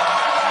guy.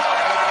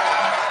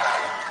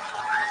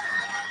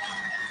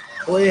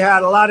 We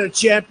had a lot of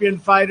champion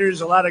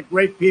fighters, a lot of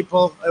great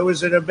people. It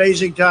was an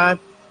amazing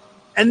time.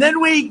 And then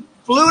we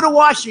flew to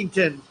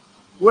Washington,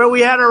 where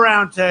we had a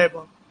round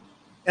table.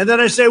 And then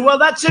I say, well,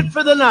 that's it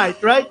for the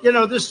night, right?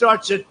 This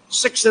starts at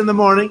 6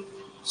 a.m.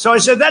 So I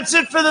said, that's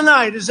it for the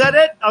night. Is that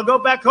it? I'll go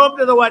back home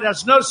to the White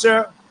House. No,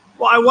 sir.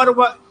 Why?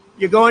 What?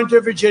 You're going to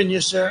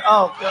Virginia, sir.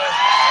 Oh, good.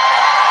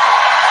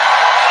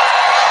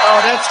 Oh,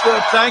 that's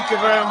good. Thank you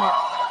very much.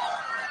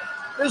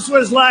 This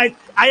was like,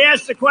 I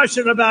asked the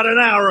question about an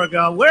hour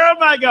ago. Where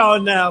am I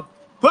going now?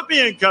 Put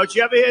me in, coach.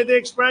 You ever hear the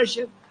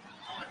expression?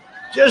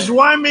 Just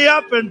wind me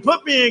up and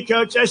put me in,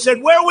 coach. I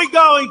said, where are we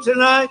going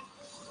tonight?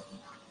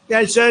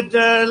 I said,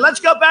 let's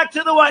go back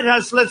to the White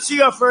House. Let's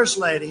see our first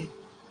lady.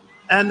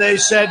 And they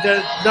said,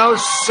 no,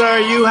 sir,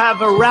 you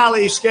have a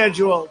rally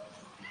scheduled.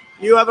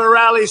 You have a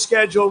rally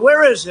scheduled.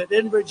 Where is it?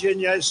 In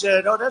Virginia. I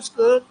said, oh, that's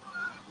good.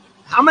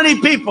 How many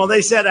people?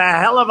 They said, a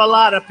hell of a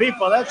lot of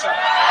people. That's a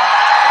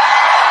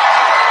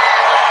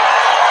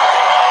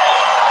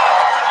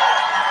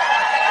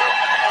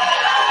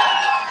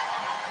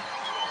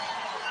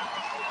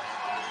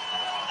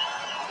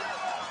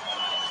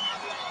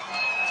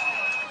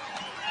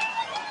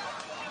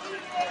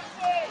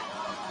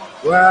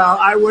Well,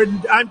 I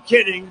wouldn't. I'm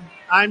kidding.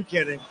 I'm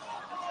kidding.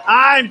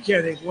 I'm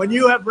kidding. When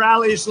you have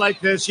rallies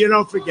like this, you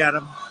don't forget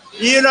them.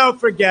 You don't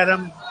forget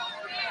them.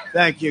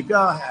 Thank you.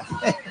 Go ahead.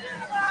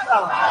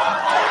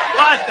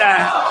 What the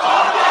hell?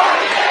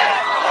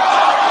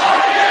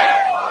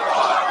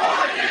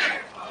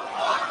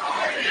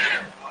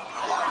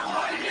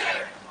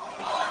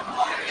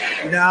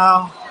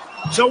 No.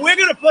 So we're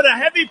going to put a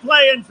heavy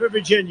play in for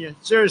Virginia.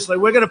 Seriously,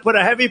 we're going to put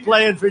a heavy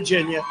play in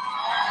Virginia.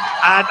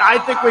 And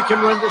I think we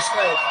can win the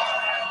state.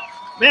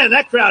 Man,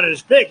 that crowd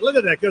is big. Look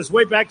at that. It goes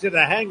way back to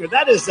the hangar.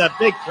 That is a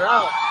big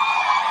crowd.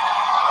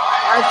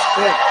 That's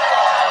big.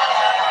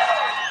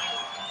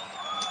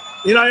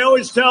 You know, I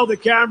always tell the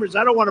cameras,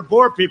 I don't want to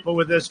bore people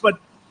with this, but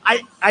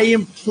I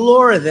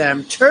implore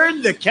them,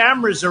 turn the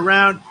cameras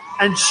around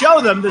and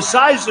show them the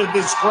size of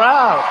this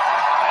crowd.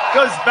 It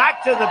goes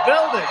back to the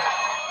building.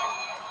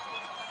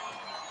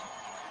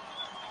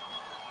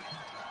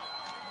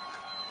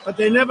 But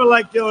they never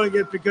like doing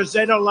it because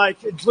they don't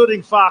like,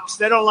 including Fox,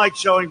 they don't like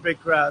showing big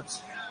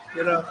crowds.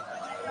 You know,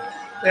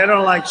 they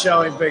don't like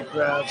showing big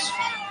crowds.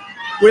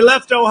 We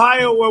left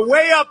Ohio. We're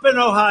way up in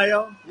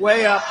Ohio.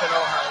 Way up in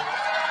Ohio.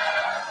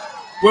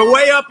 We're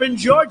way up in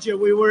Georgia.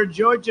 We were in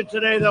Georgia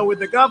today, though, with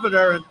the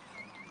governor and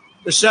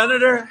the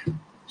senator,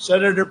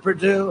 Senator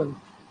Perdue. And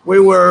we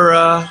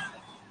were,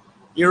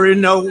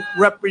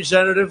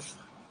 Representative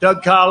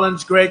Doug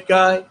Collins, great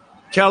guy.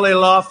 Kelly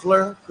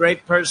Loeffler,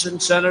 great person,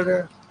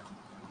 senator.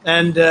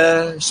 And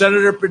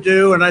Senator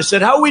Perdue. And I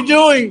said, how are we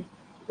doing?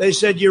 They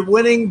said, you're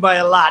winning by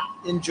a lot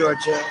in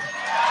Georgia.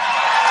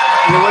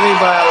 You're winning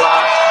by a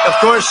lot. Of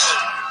course,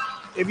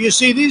 if you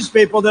see these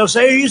people, they'll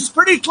say, he's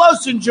pretty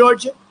close in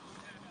Georgia.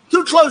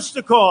 Too close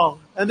to call.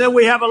 And then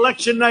we have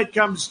election night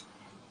comes.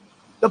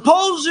 The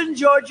polls in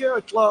Georgia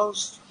are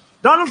closed.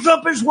 Donald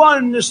Trump has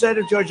won the state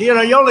of Georgia. You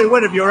know, you only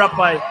win if you're up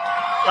by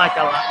like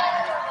a lot.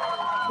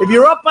 If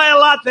you're up by a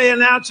lot, they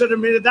announce it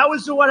immediately. That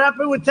was what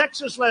happened with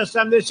Texas last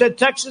time. They said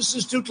Texas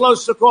is too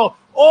close to call.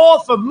 All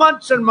for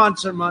months and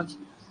months and months.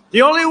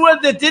 The only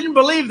one that didn't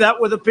believe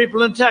that were the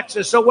people in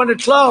Texas. So when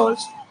it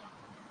closed,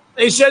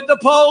 they said the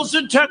polls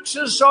in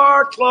Texas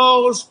are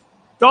closed.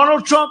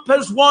 Donald Trump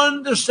has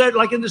won the state,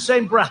 like in the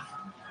same breath.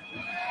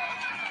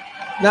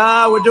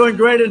 No, we're doing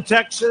great in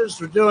Texas.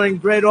 We're doing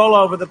great all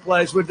over the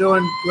place. We're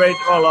doing great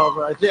all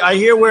over. I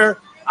hear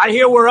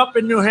we're up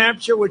in New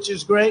Hampshire, which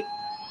is great.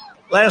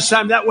 Last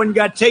time that one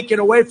got taken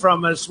away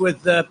from us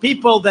with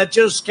people that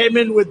just came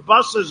in with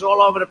buses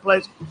all over the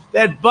place. They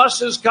had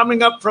buses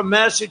coming up from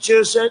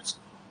Massachusetts.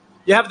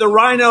 You have the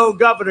rhino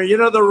governor. You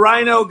know the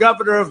rhino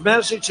governor of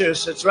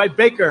Massachusetts, right?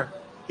 Baker.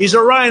 He's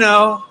a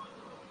rhino,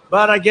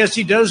 but I guess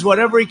he does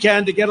whatever he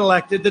can to get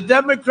elected. The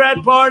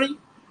Democrat Party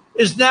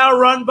is now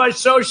run by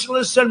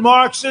socialists and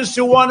Marxists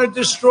who want to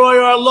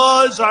destroy our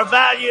laws, our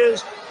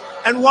values,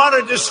 and want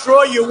to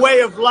destroy your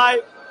way of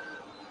life.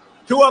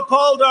 To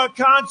uphold our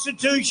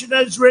Constitution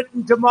as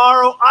written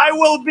tomorrow, I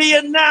will be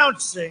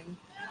announcing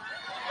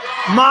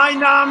my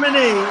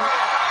nominee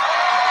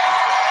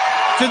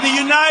to the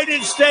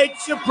United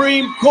States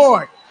Supreme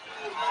Court.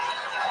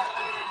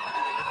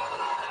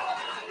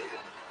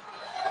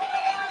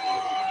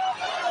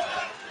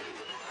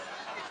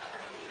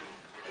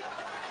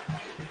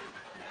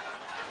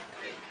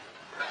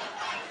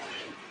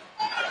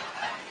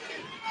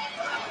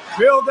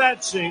 Fill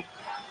that seat.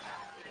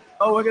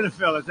 Oh, we're going to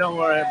fill it. Don't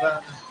worry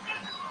about it.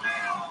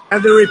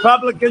 And the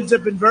Republicans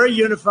have been very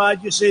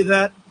unified. You see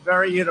that?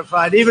 Very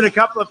unified. Even a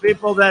couple of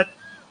people that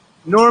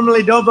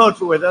normally don't vote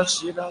with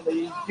us. You know,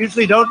 they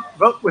usually don't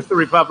vote with the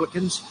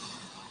Republicans,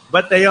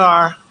 but they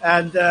are.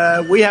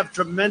 And we have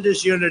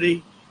tremendous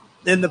unity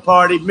in the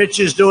party.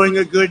 Mitch is doing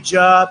a good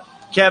job.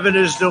 Kevin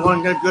is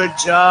doing a good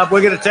job.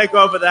 We're going to take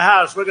over the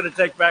House. We're going to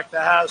take back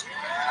the House.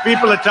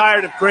 People are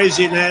tired of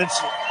crazy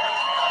Nancy.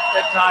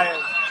 They're tired.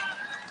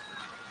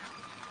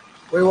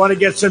 We want to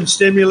get some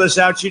stimulus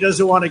out. She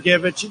doesn't want to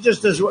give it. She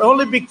just does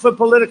only for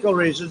political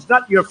reasons.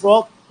 Not your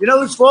fault. You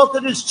know whose fault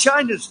it is?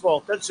 China's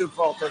fault. That's whose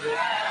fault it is.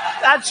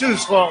 That's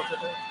whose fault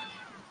it is.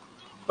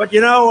 But,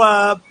 you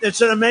know,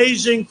 it's an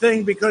amazing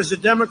thing because the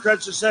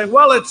Democrats are saying,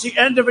 well, it's the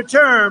end of a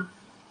term.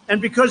 And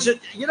because,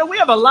 we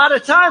have a lot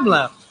of time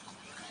left.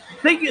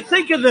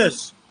 Think of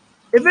this.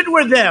 If it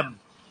were them,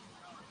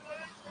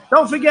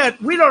 don't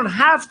forget, we don't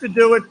have to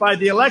do it by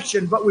the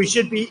election, but we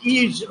should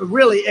be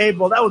really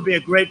able. That would be a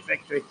great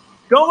victory.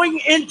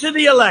 Going into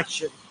the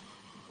election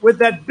with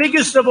that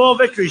biggest of all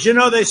victories,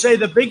 they say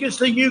the biggest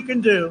thing you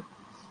can do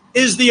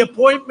is the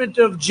appointment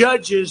of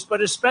judges,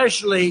 but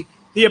especially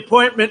the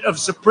appointment of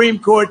Supreme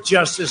Court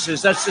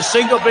justices. That's the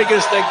single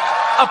biggest thing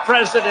a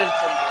president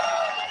can do.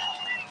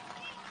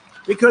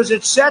 Because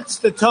it sets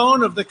the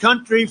tone of the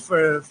country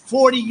for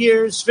 40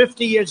 years,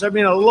 50 years, a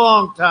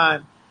long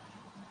time.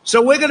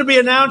 So we're going to be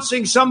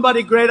announcing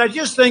somebody great. I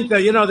just think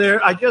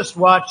that, I just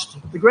watched.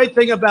 The great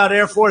thing about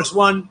Air Force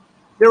One,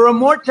 there are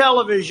more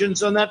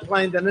televisions on that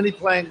plane than any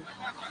plane.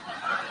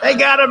 They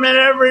got them in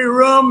every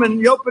room, and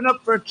you open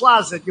up for a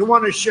closet. You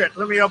want a shirt.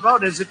 Let me know about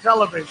it. There's a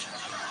television.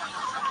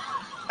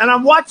 And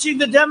I'm watching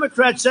the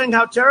Democrats saying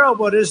how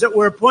terrible it is that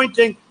we're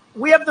appointing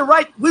we have the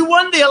right. We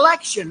won the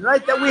election,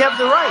 right? That we have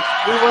the right.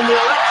 We won the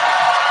election.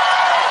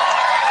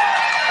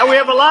 And we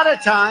have a lot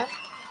of time.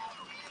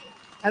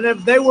 And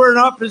if they were in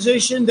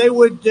opposition, they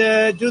would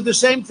do the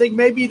same thing.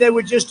 Maybe they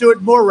would just do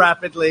it more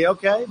rapidly,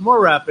 okay? More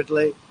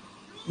rapidly.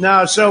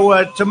 No,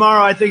 so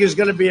tomorrow I think is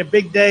going to be a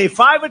big day.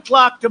 5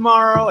 o'clock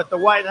tomorrow at the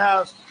White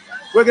House.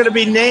 We're going to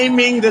be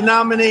naming the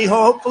nominee.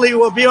 Hopefully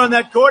we'll be on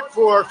that court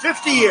for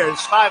 50 years.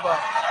 50 years.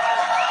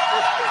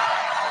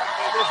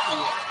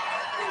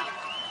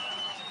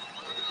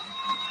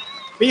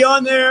 Be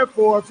on there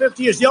for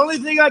 50 years. The only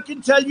thing I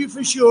can tell you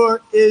for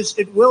sure is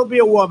it will be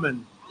a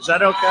woman. Is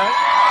that okay?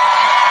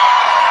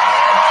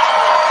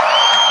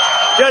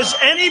 Does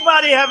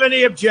anybody have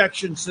any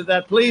objections to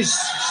that? Please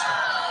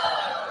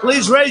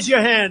raise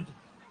your hand.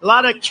 A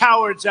lot of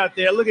cowards out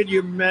there. Look at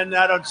you men.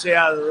 I don't see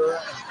how.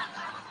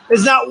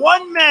 There's not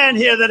one man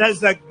here that has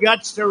the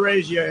guts to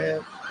raise your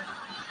hand.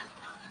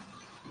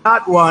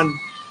 Not one.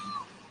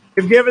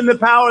 If given the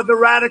power, the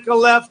radical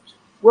left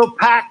will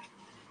pack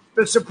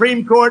the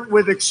Supreme Court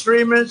with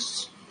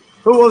extremists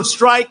who will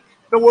strike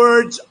the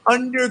words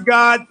 "under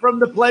God" from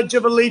the Pledge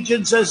of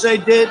Allegiance as they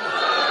did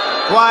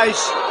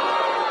twice.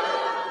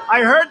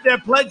 I heard their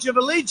Pledge of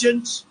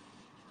Allegiance.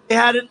 They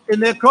had it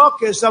in their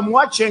caucus. I'm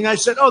watching. I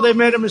said, oh, they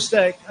made a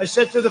mistake. I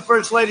said to the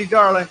First Lady,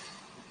 darling,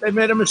 they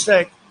made a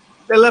mistake.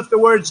 They left the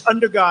words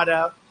 "under God"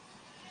 out.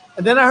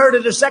 And then I heard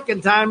it a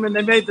second time, and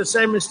they made the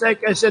same mistake.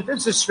 I said,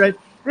 this is straight.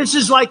 This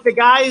is like the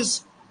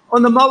guys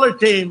on the Mueller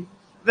team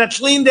that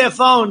cleaned their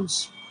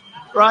phones,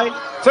 right?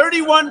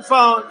 31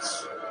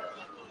 phones.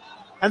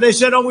 And they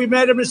said, oh, we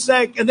made a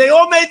mistake. And they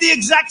all made the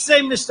exact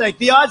same mistake.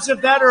 The odds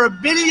of that are 1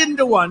 billion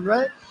to 1,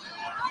 right?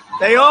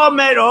 They all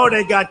made, oh,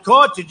 they got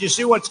caught. Did you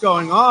see what's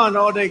going on?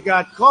 Oh, they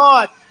got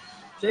caught.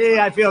 Gee,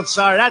 I feel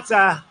sorry. That's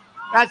a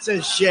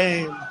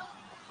shame.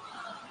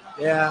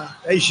 Yeah,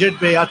 they should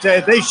be. I'll tell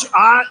you,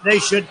 they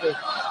should be.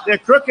 They're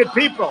crooked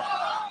people.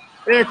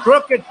 They're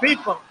crooked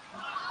people.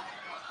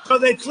 So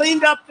they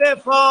cleaned up their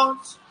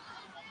phones.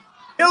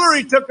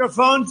 Hillary took her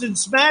phones and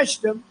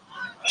smashed them.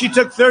 She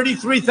took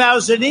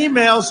 33,000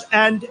 emails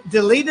and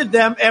deleted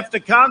them after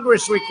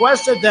Congress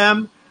requested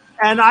them.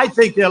 And I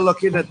think they're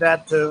looking at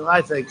that, too.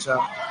 I think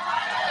so.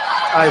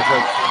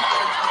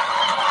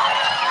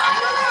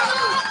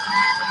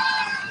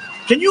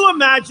 Can you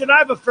imagine? I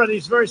have a friend.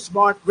 He's a very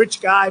smart, rich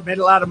guy, made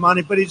a lot of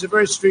money, but he's a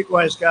very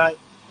streetwise guy.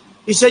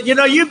 He said, you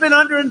know, you've been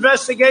under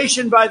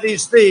investigation by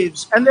these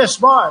thieves, and they're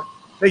smart.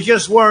 They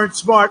just weren't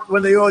smart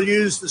when they all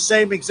used the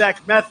same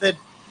exact method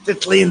to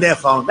clean their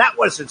phone. That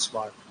wasn't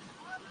smart.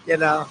 You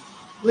know,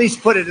 at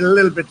least put it a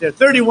little bit there.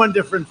 31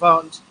 different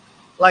phones.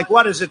 Like,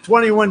 what is it,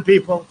 21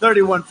 people,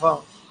 31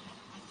 phones.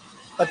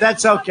 But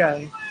that's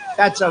okay.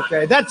 That's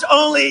okay. That's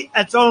only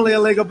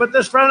illegal. But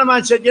this friend of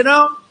mine said, you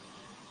know,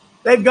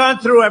 they've gone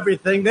through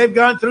everything. They've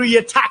gone through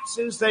your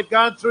taxes. They've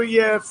gone through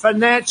your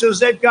financials.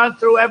 They've gone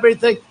through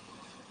everything.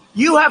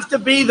 You have to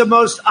be the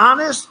most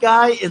honest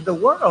guy in the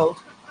world.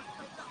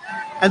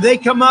 And they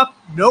come up,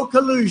 no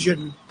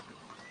collusion.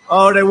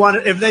 Oh, they want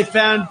it. If they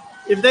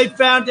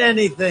found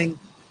anything.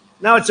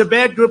 Now it's a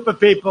bad group of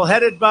people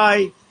headed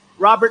by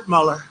Robert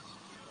Mueller.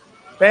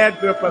 Bad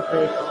group of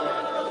people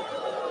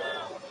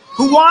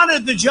who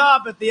wanted the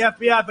job at the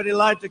FBI, but he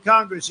lied to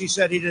Congress. He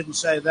said he didn't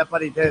say that,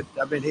 but he did.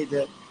 I mean, he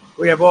did.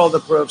 We have all the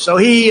proof. So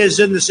he is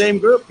in the same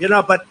group, you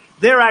know, but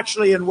they're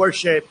actually in worse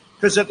shape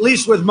because at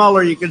least with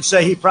Mueller, you can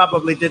say he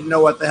probably didn't know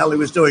what the hell he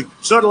was doing.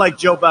 Sort of like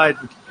Joe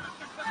Biden.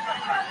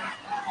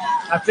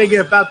 I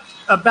figure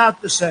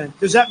about the same.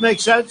 Does that make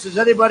sense? Does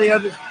anybody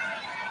understand?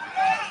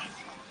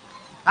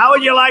 How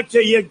would you like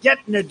to, you're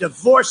getting a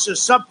divorce or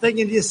something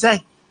and you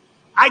say,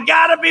 I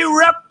got to be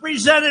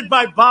represented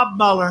by Bob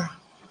Mueller.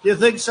 Do you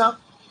think so?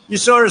 You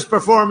saw his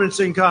performance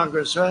in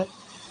Congress, right?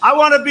 I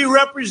want to be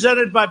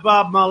represented by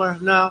Bob Mueller.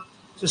 No,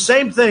 it's the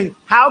same thing.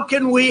 How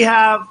can we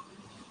have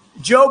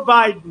Joe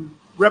Biden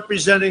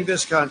representing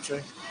this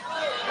country?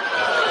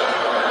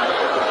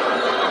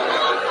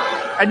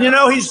 And, you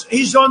know,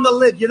 he's on the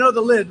lid. You know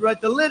the lid, right?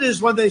 The lid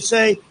is when they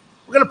say,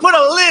 we're going to put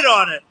a lid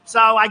on it. So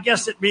I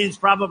guess it means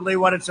probably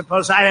what it's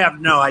supposed to. I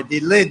have no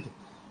idea. Lid.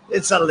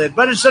 It's a lid.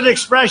 But it's an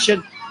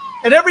expression.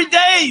 And every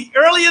day,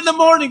 early in the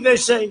morning, they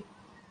say,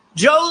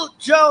 Joe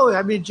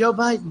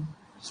Biden,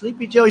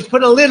 Sleepy Joe, he's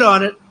put a lid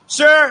on it.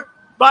 Sir,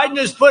 Biden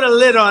has put a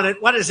lid on it.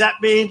 What does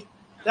that mean?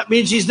 That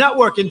means he's not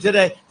working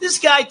today. This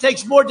guy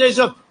takes more days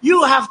off.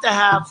 You have to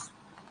have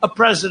a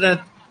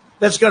president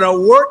that's going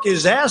to work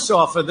his ass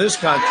off in this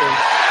country.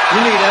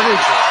 You need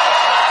energy.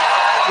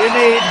 You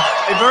need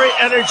a very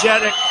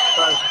energetic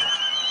president.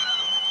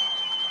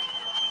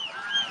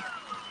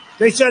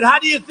 They said, how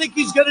do you think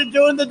he's going to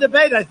do in the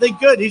debate? I think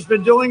good. He's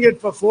been doing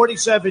it for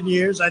 47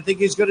 years. I think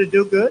he's going to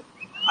do good,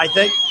 I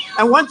think.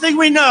 And one thing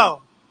we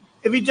know,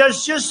 if he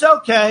does just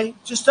okay,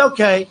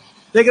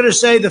 they're going to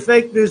say the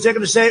fake news. They're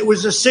going to say it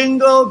was the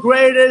single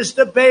greatest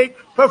debate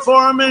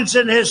performance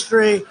in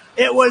history.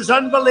 It was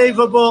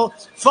unbelievable.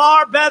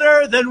 Far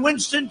better than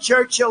Winston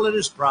Churchill in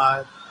his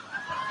prime.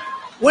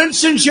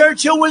 Winston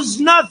Churchill was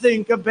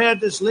nothing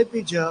compared to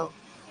Sleepy Joe.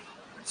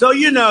 So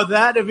you know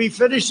that if he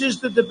finishes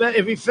the debate,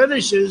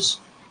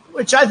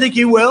 which I think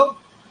he will,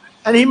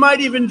 and he might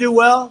even do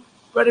well,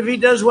 but if he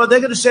does well, they're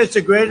going to say it's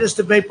the greatest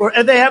debate,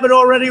 and they have it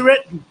already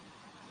written.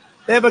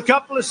 They have a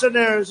couple of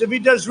scenarios. If he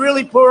does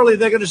really poorly,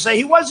 they're going to say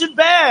he wasn't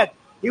bad.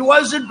 He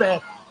wasn't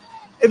bad.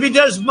 If he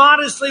does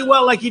modestly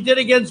well, like he did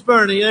against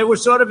Bernie, they were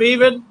sort of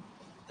even.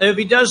 If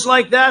he does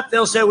like that,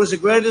 they'll say it was the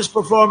greatest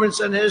performance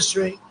in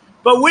history.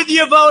 But with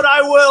your vote,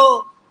 I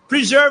will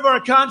preserve our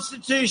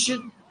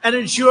Constitution and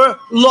ensure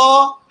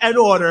law and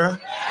order.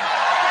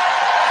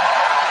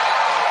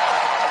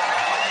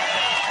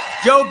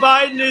 Joe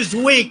Biden is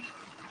weak.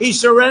 He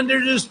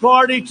surrendered his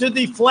party to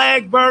the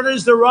flag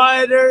burners, the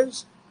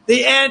rioters,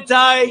 the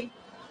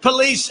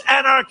anti-police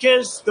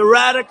anarchists, the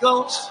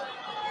radicals.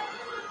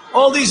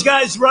 All these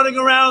guys running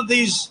around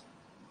these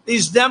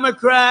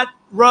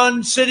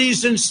Democrat-run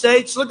cities and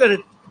states. Look at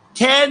it,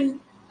 10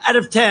 out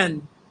of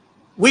 10.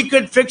 We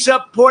could fix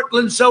up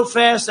Portland so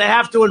fast they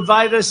have to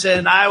invite us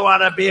in. I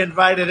want to be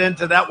invited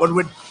into that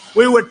one.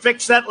 We would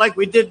fix that like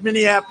we did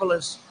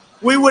Minneapolis.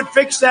 We would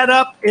fix that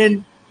up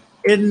in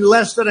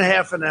less than a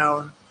half an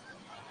hour.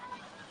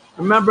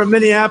 Remember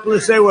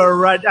Minneapolis? They were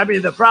right. I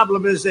mean, the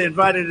problem is they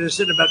invited us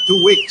in about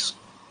 2 weeks.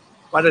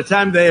 By the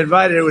time they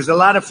invited, there was a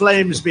lot of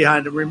flames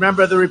behind them.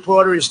 Remember the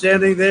reporter is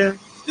standing there?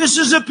 This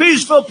is a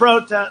peaceful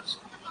protest.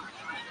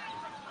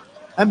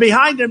 And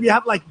behind him, you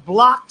have like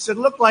blocks that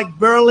look like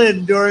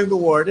Berlin during the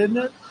war, didn't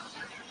it?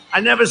 I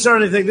never saw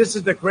anything. This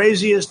is the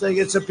craziest thing.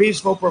 It's a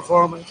peaceful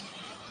performance.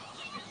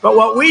 But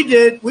what we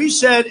did, we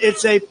said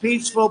it's a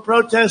peaceful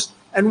protest,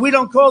 and we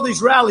don't call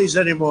these rallies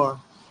anymore.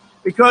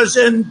 Because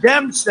in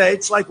Dem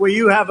states, like where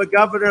you have a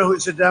governor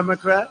who's a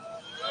Democrat,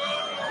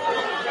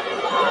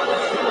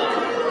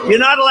 you're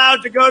not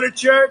allowed to go to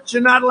church.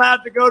 You're not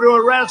allowed to go to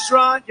a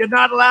restaurant. You're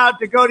not allowed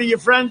to go to your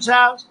friend's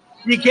house.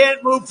 You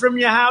can't move from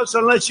your house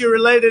unless you're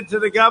related to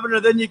the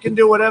governor. Then you can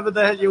do whatever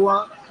the hell you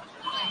want.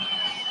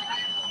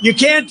 You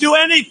can't do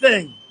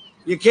anything.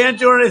 You can't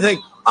do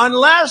anything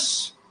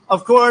unless,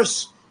 of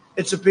course,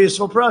 it's a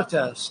peaceful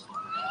protest.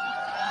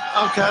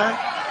 Okay.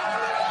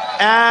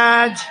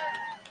 And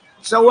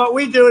so what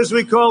we do is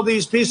we call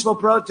these peaceful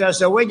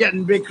protests, and we're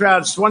getting big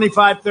crowds,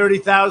 25,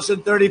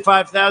 30,000,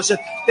 35,000.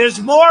 There's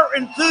more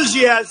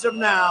enthusiasm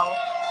now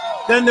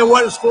than there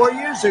was 4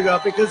 years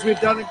ago because we've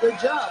done a good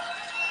job,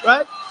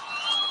 right?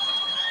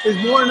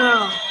 There's more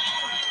now.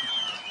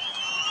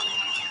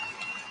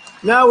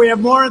 Now we have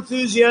more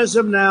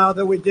enthusiasm now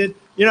than we did.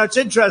 You know, it's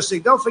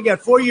interesting. Don't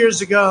forget, 4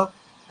 years ago,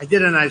 I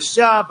did a nice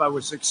job. I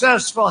was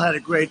successful, had a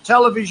great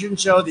television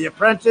show, The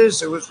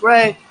Apprentice. It was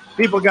great.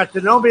 People got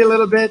to know me a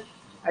little bit.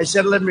 I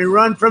said, let me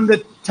run from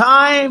the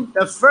time,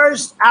 the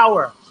first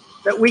hour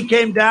that we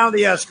came down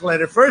the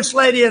escalator. First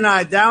lady and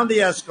I down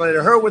the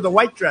escalator, her with a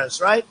white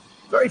dress, right?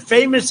 Very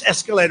famous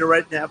escalator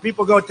right now.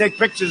 People go take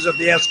pictures of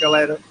the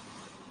escalator.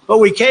 But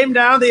we came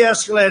down the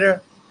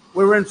escalator.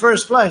 We were in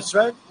first place,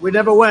 right? We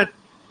never went.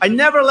 I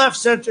never left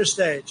center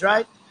stage,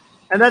 right?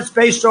 And that's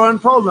based on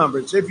poll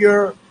numbers. If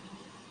you're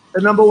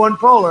the number one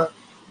poller.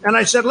 And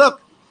I said,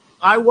 look,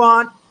 I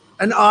want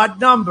an odd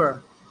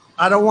number.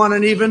 I don't want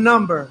an even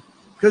number.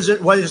 Because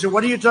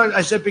what are you talking?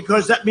 I said,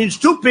 because that means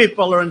two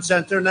people are in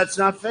center, and that's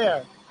not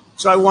fair.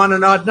 So I want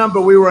an odd number.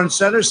 We were on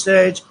center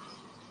stage.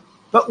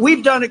 But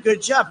we've done a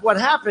good job. What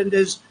happened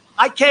is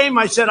I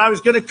said I was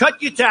going to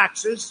cut your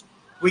taxes.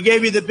 We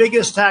gave you the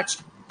biggest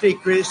tax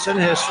decrease in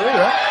history,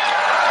 right?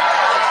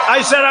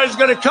 I said I was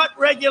going to cut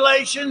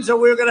regulations, and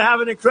we were going to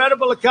have an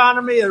incredible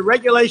economy. And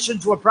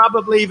regulations were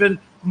probably even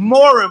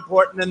more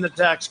important than the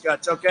tax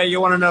cuts, okay? You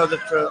want to know the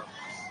truth.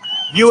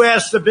 You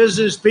ask the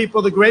business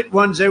people, the great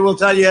ones, they will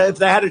tell you if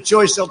they had a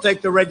choice, they'll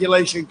take the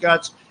regulation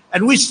cuts.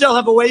 And we still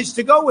have a ways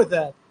to go with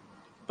that.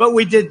 But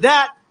we did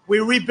that. We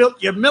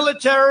rebuilt your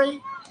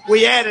military.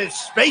 We added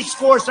Space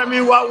Force. I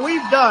mean, what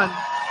we've done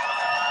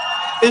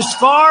is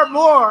far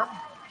more.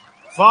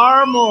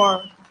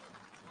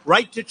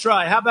 Right to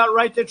try. How about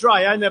right to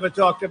try? I never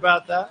talked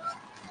about that.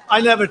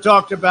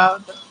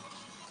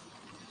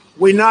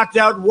 We knocked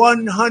out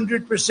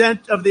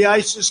 100% of the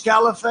ISIS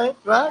caliphate,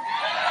 right?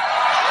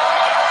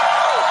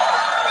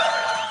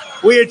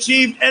 We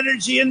achieved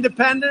energy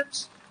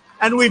independence,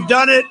 and we've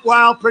done it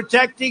while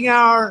protecting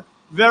our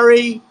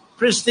very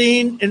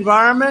pristine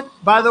environment,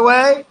 by the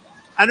way.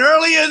 And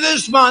earlier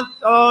this month,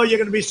 oh, you're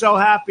going to be so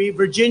happy,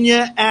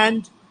 Virginia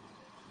and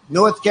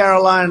North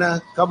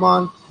Carolina. Come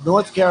on,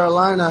 North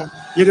Carolina.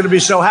 You're going to be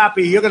so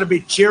happy. You're going to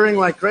be cheering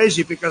like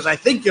crazy because I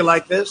think you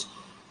like this.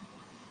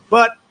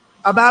 But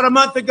about a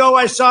month ago,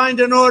 I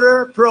signed an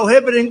order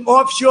prohibiting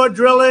offshore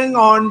drilling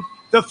on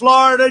the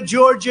Florida,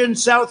 Georgia, and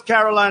South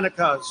Carolina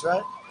coast,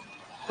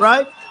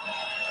 right?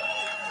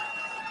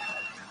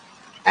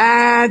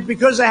 And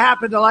because I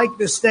happen to like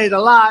this state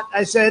a lot,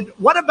 I said,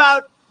 what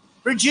about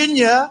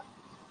Virginia?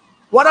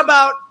 What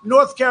about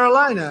North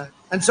Carolina?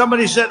 And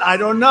somebody said, I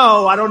don't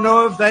know. I don't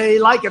know if they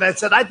like it. I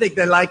said, I think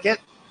they like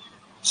it.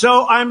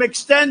 So I'm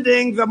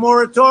extending the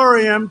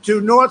moratorium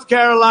to North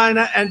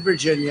Carolina and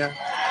Virginia.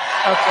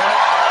 Okay.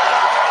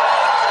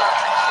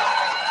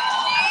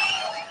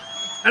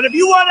 And if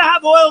you want to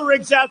have oil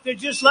rigs out there,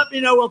 just let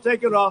me know. We'll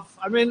take it off.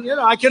 I mean,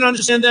 I can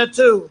understand that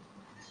too.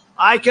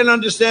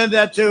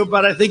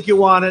 But I think you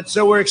want it.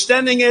 So we're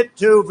extending it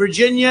to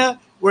Virginia.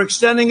 We're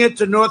extending it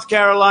to North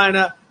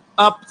Carolina,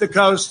 up the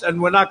coast,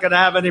 and we're not going to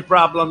have any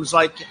problems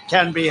like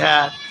can be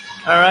had.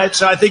 All right?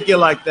 So I think you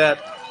like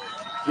that.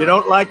 You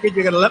don't like it,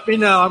 you're going to let me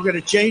know. I'm going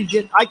to change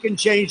it. I can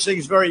change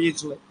things very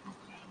easily.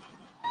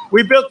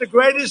 We built the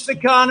greatest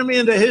economy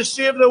in the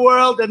history of the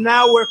world, and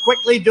now we're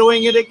quickly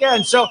doing it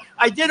again. So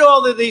I did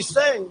all of these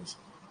things.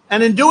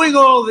 And in doing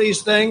all of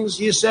these things,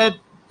 you said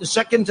the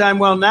second time,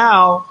 well,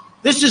 now,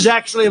 this is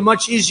actually a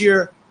much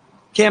easier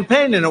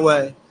campaign in a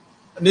way.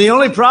 I mean, the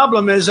only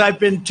problem is I've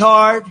been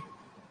tarred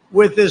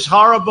with this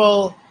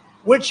horrible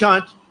witch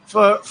hunt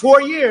for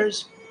 4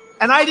 years,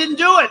 and I didn't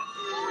do it.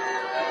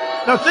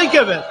 Now think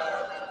of it.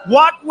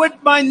 What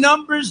would my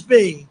numbers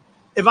be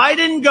if I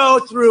didn't go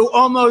through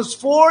almost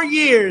 4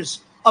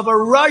 years of a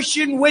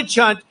Russian witch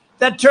hunt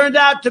that turned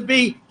out to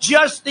be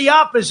just the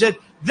opposite?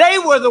 They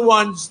were the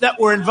ones that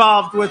were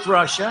involved with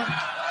Russia.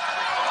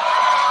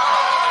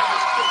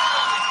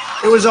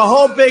 It was a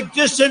whole big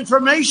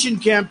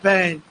disinformation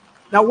campaign.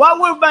 Now, what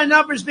would my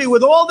numbers be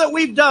with all that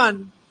we've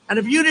done? And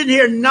if you didn't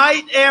hear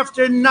night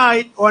after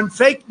night on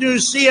fake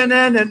news,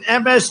 CNN and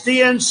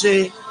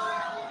MSDNC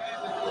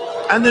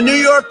and the New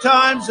York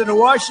Times and the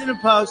Washington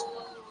Post,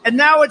 and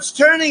now it's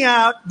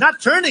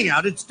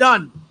it's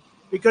done.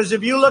 Because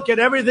if you look at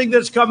everything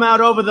that's come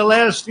out over the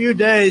last few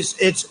days,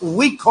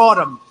 we caught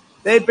them.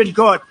 They've been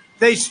caught.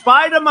 They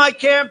spied on my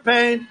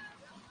campaign,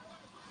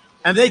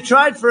 and they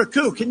tried for a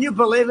coup. Can you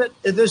believe it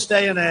in this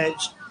day and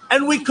age?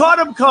 And we caught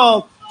them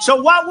cold. So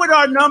what would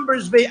our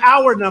numbers be?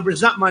 Our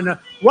numbers, not my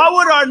numbers. What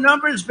would our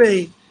numbers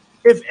be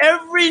if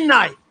every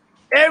night,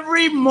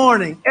 every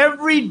morning,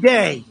 every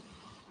day,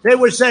 they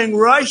were saying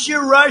Russia,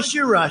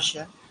 Russia,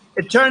 Russia?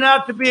 It turned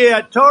out to be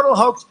a total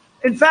hoax.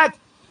 In fact,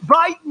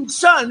 Biden's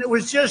son, it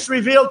was just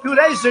revealed 2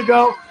 days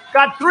ago,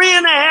 got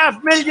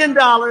 $3.5 million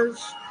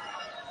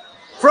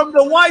from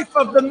the wife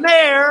of the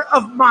mayor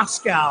of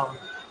Moscow.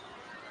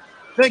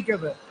 Think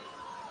of it.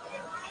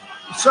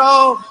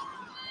 So,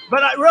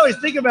 but I really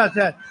think about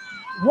that.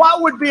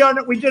 What would be on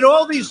it? We did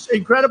all these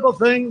incredible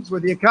things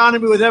with the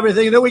economy, with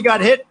everything. And then we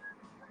got hit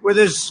with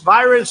this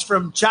virus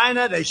from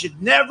China. They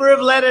should never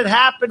have let it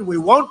happen. We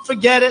won't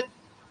forget it.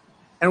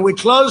 And we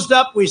closed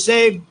up. We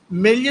saved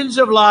millions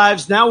of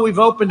lives. Now we've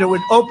opened it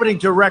with opening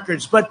to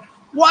records. But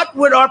what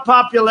would our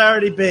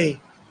popularity be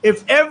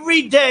if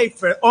every day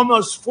for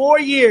almost 4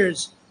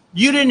 years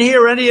you didn't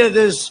hear any of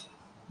this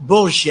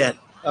bullshit?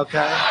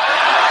 Okay.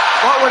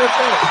 What would it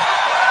be?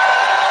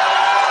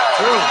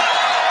 True.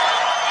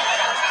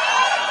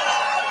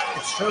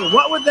 It's true.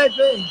 What would that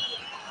be?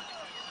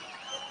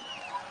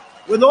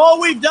 With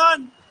all we've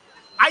done,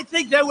 I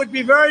think that would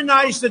be very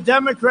nice. The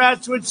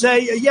Democrats would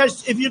say,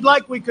 yes, if you'd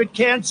like, we could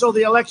cancel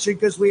the election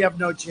because we have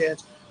no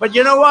chance. But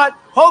you know what?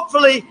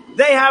 Hopefully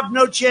they have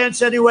no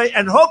chance anyway.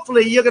 And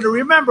hopefully you're going to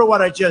remember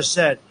what I just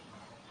said.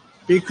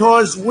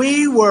 Because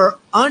we were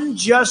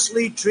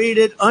unjustly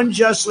treated,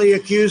 unjustly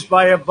accused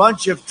by a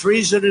bunch of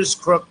treasonous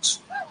crooks,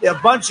 a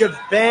bunch of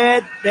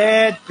bad,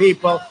 bad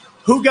people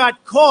who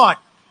got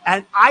caught.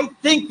 And I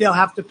think they'll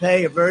have to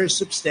pay a very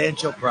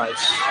substantial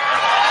price.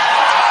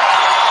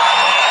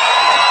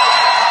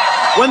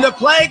 When the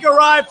plague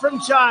arrived from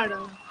China,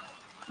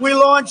 we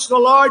launched the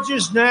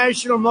largest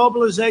national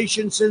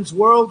mobilization since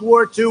World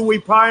War II. We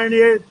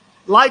pioneered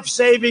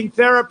life-saving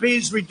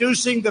therapies,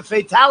 reducing the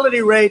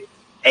fatality rate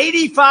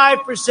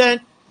 85%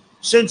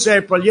 since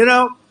April. You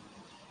know,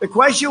 the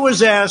question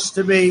was asked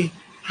to me,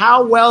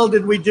 how well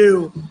did we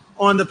do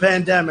on the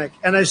pandemic?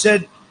 And I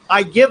said,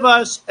 I give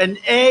us an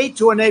A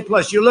to an A+.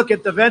 You look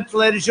at the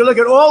ventilators, you look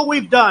at all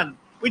we've done.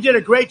 We did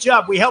a great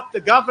job. We helped the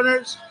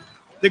governors.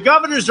 The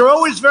governors are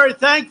always very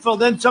thankful.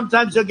 Then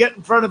sometimes they'll get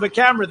in front of a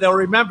camera. They'll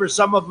remember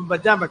some of them are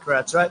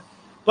Democrats, right?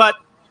 But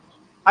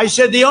I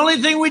said the only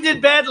thing we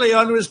did badly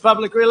on was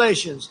public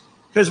relations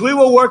because we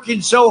were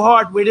working so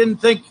hard. We didn't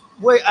think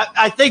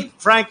I think,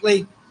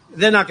 frankly,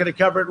 they're not going to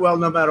cover it well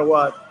no matter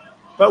what.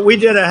 But we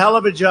did a hell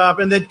of a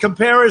job. And then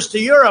compare us to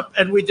Europe,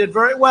 and we did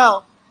very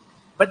well.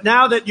 But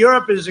now that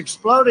Europe is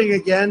exploding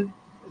again,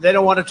 they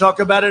don't want to talk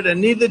about it, and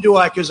neither do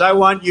I, because I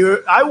want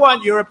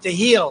Europe to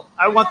heal.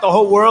 I want the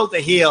whole world to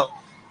heal.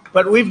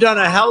 But we've done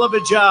a hell of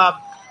a job,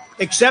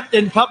 except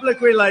in public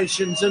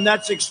relations, and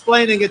that's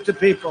explaining it to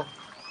people.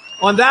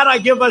 On that, I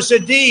give us a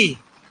D.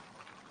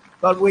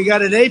 But we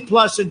got an A+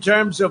 in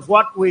terms of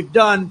what we've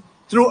done.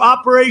 Through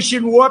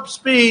Operation Warp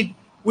Speed,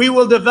 we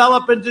will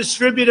develop and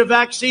distribute a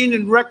vaccine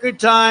in record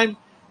time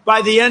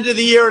by the end of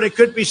the year, and it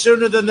could be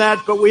sooner than that.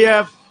 But we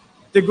have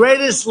the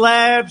greatest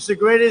labs, the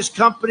greatest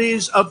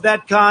companies of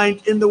that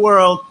kind in the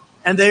world,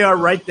 and they are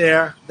right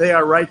there. They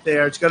are right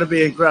there. It's going to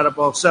be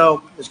incredible.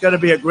 So it's going to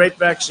be a great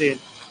vaccine.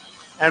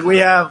 And we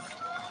have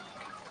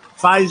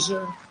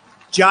Pfizer,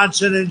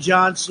 Johnson &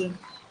 Johnson,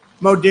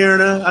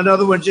 Moderna,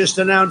 another one just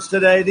announced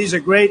today. These are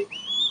great,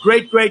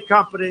 great, great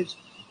companies.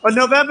 On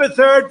November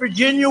 3rd,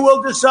 Virginia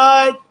will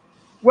decide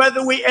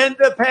whether we end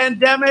the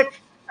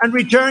pandemic and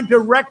return to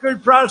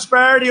record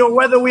prosperity, or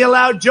whether we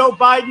allow Joe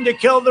Biden to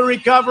kill the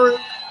recovery,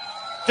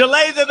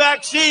 delay the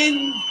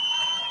vaccine,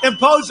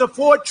 impose a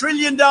 $4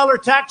 trillion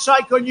tax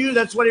hike on you.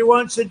 That's what he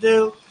wants to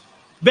do.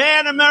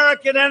 Ban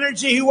American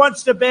energy. He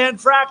wants to ban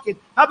fracking.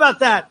 How about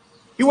that?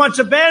 He wants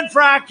to ban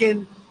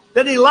fracking.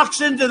 Then he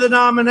lucks into the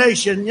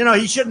nomination. You know,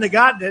 he shouldn't have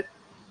gotten it,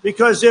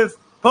 because if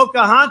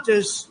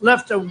Pocahontas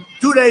left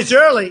 2 days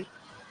early,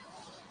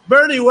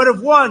 Bernie would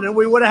have won, and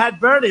we would have had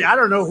Bernie. I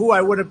don't know who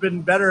I would have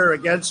been better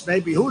against.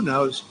 Maybe, who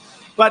knows?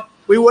 But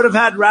we would have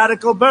had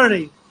radical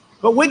Bernie.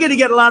 But we're going to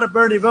get a lot of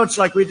Bernie votes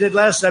like we did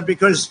last time,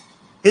 because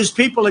his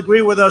people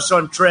agree with us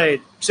on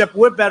trade, except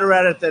we're better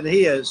at it than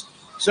he is.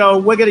 So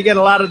we're going to get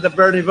a lot of the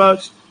Bernie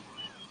votes.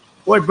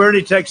 Boy,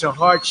 Bernie takes a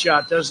hard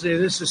shot, doesn't he?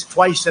 This is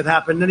twice it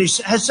happened. And he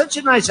has such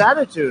a nice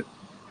attitude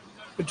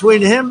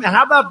between him. And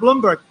how about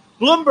Bloomberg?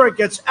 Bloomberg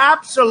gets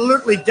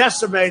absolutely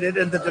decimated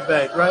in the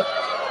debate, right?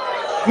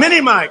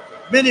 Mini Mike.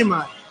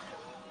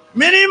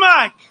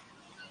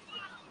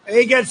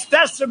 He gets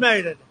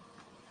decimated.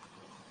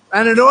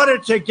 And in order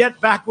to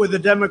get back with the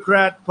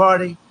Democrat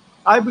Party,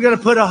 I'm going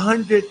to put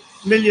 $100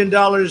 million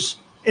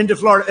into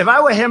Florida. If I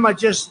were him, I'd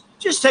just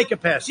take a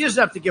pass. He doesn't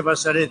have to give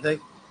us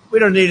anything. We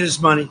don't need his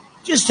money.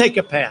 Just take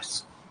a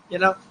pass, you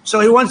know. So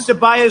he wants to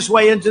buy his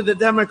way into the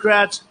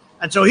Democrats.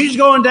 And so he's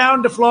going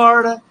down to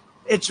Florida.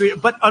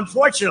 But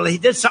unfortunately, he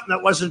did something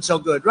that wasn't so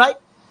good, right?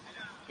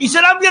 He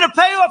said, I'm going to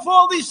pay off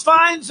all these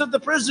fines of the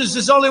prisoners.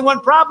 There's only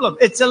one problem.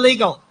 It's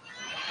illegal.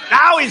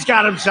 Now he's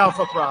got himself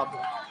a problem.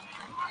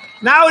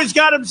 Now he's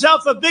got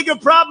himself a bigger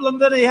problem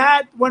than he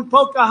had when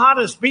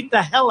Pocahontas beat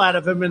the hell out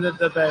of him in the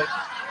debate.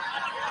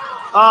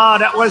 Oh,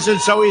 that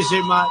wasn't so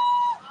easy, Mike.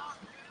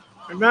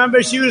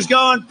 Remember, she was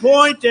going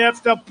point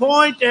after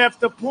point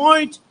after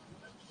point,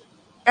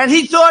 and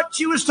he thought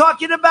she was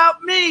talking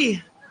about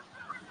me.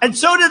 And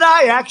so did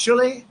I,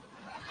 actually.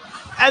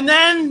 And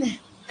then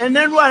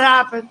what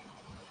happened?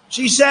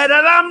 She said,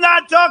 and I'm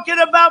not talking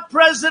about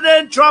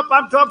President Trump,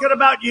 I'm talking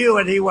about you.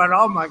 And he went,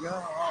 oh, my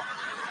God.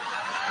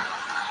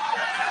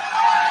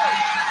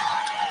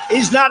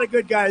 He's not a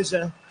good guy,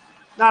 sir.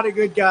 Not a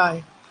good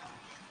guy.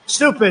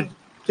 Stupid.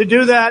 To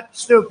do that,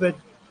 stupid.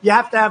 You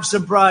have to have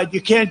some pride.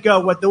 You can't go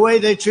with the way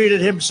they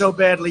treated him so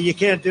badly. You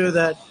can't do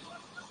that.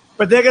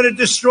 But they're going to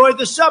destroy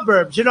the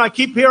suburbs. You know, I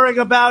keep hearing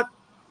about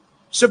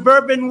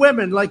suburban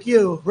women like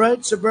you,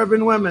 right?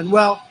 Suburban women.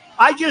 Well,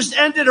 I just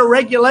ended a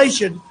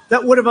regulation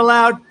that would have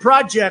allowed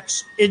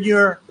projects in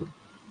your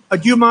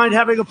do you mind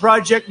having a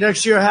project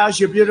next to your house?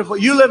 You're beautiful.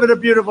 You live in a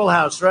beautiful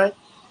house, right?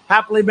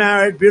 Happily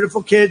married,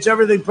 beautiful kids,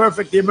 everything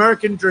perfect, the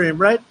American dream,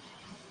 right?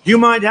 Do you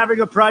mind having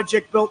a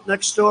project built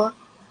next door?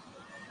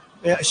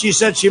 Yeah, she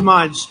said she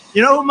minds.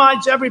 You know who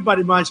minds?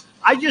 Everybody minds.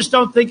 I just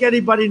don't think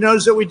anybody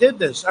knows that we did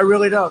this. I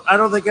really don't. I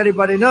don't think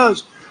anybody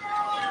knows.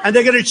 And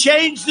they're going to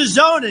change the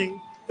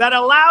zoning that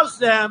allows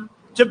them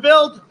to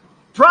build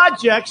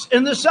projects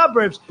in the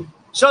suburbs.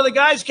 So the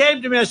guys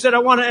came to me. I said, I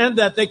want to end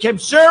that. They came,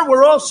 sir,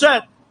 we're all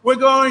set. We're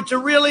going to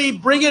really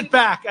bring it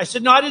back. I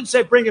said, no, I didn't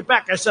say bring it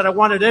back. I said, I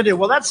want it ended.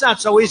 Well, that's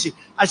not so easy.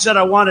 I said,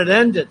 I want it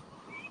ended.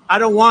 I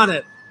don't want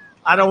it.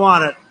 I don't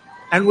want it.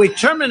 And we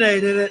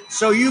terminated it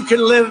so you can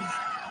live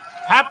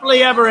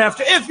happily ever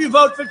after if you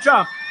vote for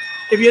Trump.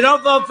 If you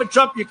don't vote for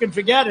Trump, you can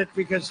forget it,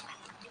 because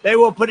they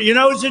will put it. You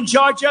know who's in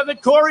charge of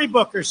it? Cory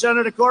Booker,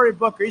 Senator Cory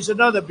Booker. He's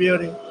another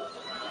beauty.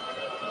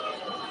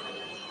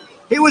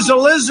 He was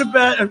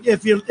Elizabeth.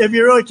 If you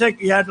really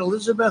take, you had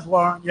Elizabeth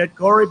Warren, you had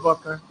Cory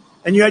Booker,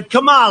 and you had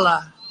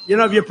Kamala. You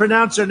know, if you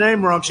pronounce her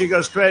name wrong, she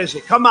goes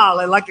crazy.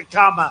 Kamala, like a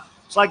comma.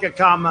 It's like a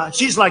comma.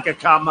 She's like a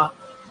comma.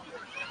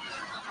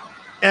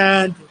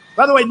 And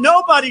by the way,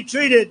 nobody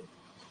treated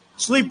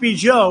Sleepy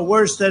Joe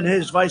worse than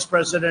his vice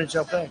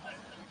presidential pick.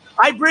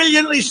 I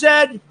brilliantly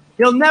said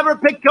he'll never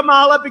pick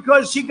Kamala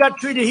because he got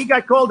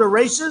called a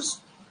racist.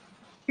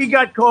 He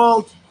got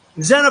called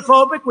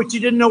xenophobic, which he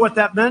didn't know what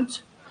that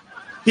meant.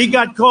 He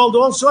got called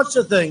all sorts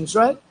of things,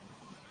 right?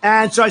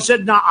 And so I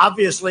said, no,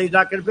 obviously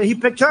not going to be. He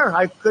picked her.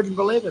 I couldn't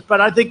believe it.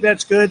 But I think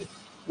that's good.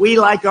 We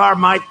like our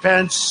Mike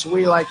Pence.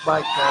 We like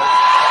Mike Pence.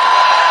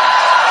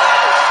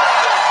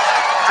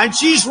 And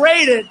she's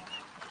rated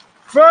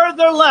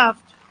further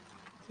left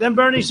than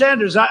Bernie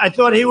Sanders. I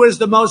thought he was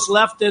the most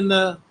left in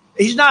the –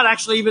 he's not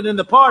actually even in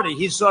the party.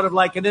 He's sort of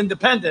like an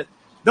independent.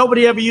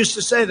 Nobody ever used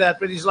to say that,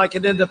 but he's like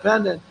an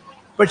independent.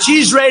 But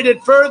she's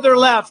rated further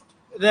left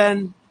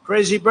than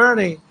crazy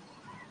Bernie.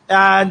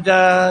 And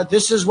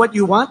this is what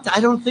you want? I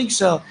don't think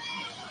so.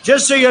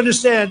 Just so you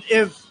understand,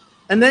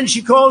 and then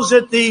she calls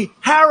it the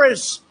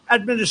Harris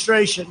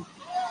administration,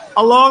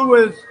 along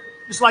with,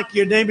 it's like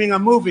you're naming a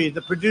movie,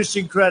 the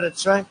producing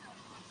credits, right?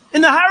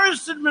 In the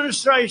Harris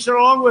administration,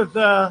 along with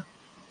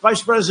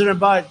Vice President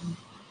Biden.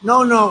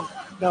 No.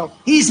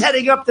 He's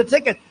heading up the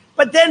ticket.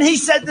 But then he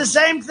said the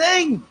same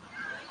thing.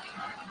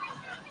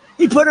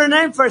 He put her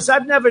name first.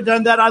 I've never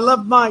done that. I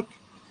love Mike.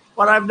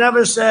 But I've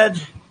never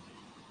said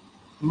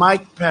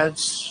Mike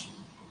Pence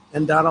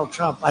and Donald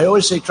Trump. I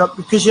always say Trump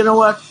because you know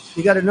what?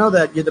 You got to know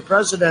that. You're the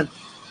president.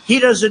 He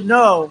doesn't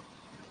know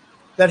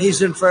that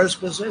he's in first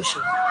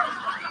position.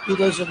 He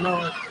doesn't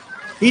know it.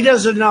 He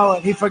doesn't know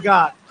it. He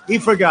forgot.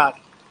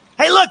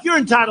 Hey, look, you're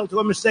entitled to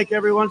a mistake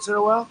every once in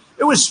a while.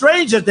 It was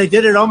strange that they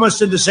did it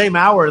almost in the same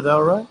hour, though,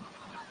 right?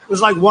 It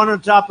was like one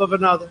on top of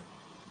another.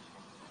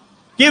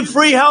 Give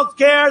free health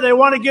care. They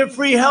want to give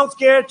free health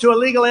care to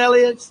illegal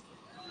aliens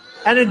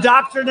and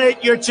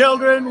indoctrinate your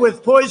children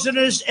with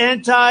poisonous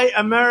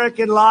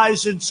anti-American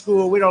lies in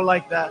school. We don't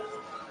like that.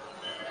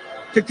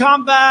 To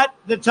combat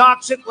the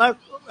toxic left,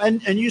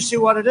 and you see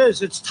what it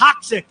is. It's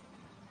toxic.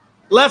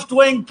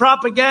 Left-wing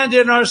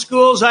propaganda in our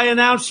schools. I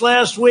announced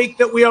last week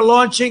that we are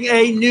launching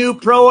a new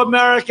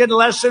pro-American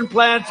lesson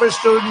plan for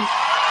students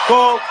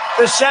called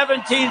the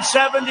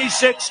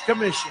 1776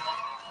 Commission.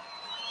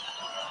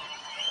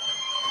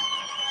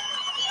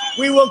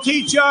 We will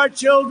teach our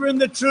children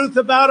the truth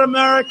about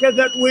America,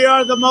 that we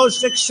are the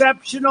most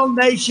exceptional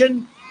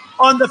nation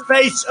on the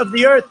face of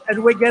the earth,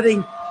 and we're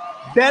getting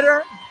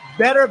better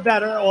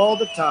all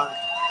the time.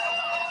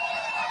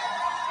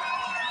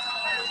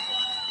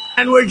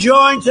 And we're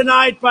joined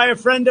tonight by a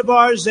friend of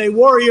ours, a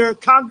warrior,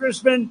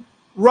 Congressman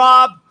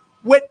Rob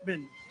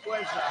Whitman.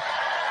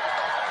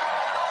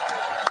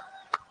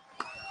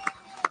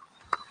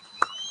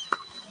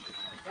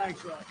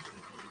 Thanks, Rob.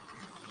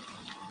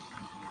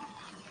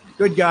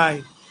 Good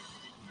guy.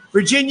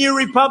 Virginia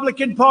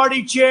Republican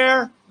Party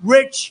Chair,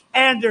 Rich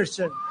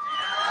Anderson.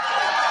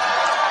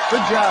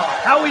 Good job.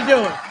 How we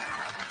doing?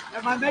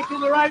 Am I making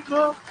the right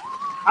move?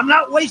 I'm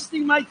not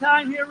wasting my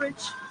time here,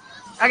 Rich.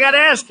 I got to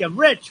ask him,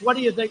 Rich, what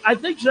do you think? I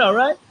think so,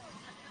 right?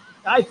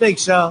 I think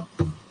so.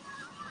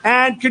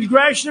 And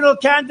congressional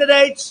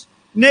candidates,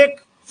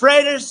 Nick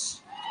Freitas.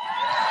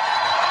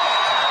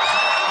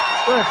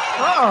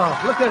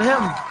 Oh, look at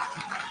him.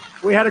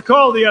 We had a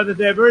call the other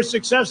day, a very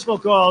successful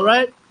call,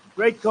 right?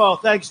 Great call.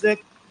 Thanks,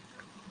 Nick.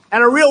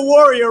 And a real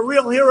warrior, a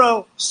real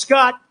hero,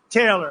 Scott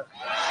Taylor.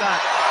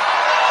 Scott.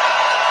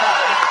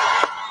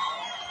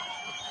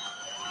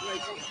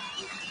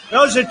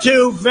 Those are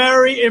two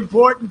very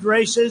important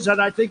races, and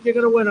I think you're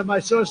going to win them. I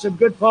saw some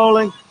good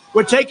polling.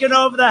 We're taking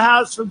over the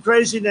House from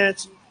Crazy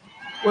Nancy.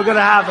 We're going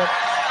to have it.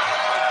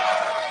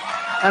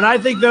 And I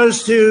think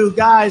those two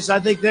guys, I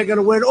think they're going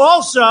to win.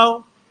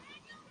 Also,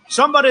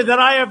 somebody that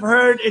I have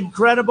heard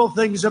incredible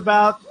things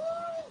about,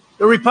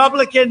 the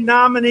Republican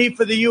nominee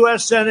for the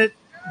U.S. Senate,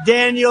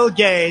 Daniel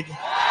Gade.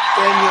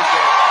 Daniel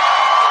Gade.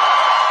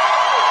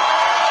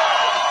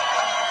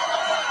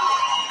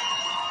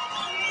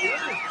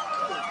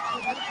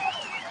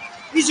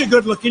 He's a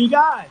good-looking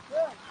guy.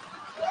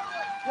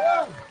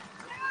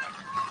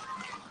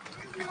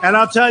 And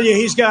I'll tell you,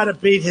 he's got to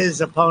beat his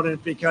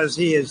opponent because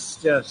he is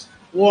just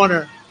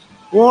Warner.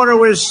 Warner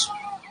was,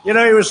 he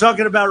was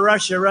talking about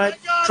Russia, right?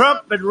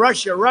 Trump and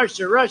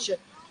Russia.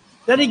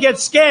 Then he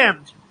gets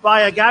scammed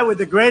by a guy with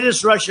the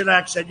greatest Russian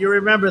accent. You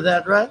remember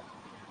that, right?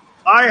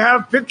 I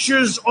have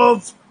pictures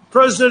of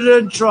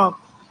President Trump.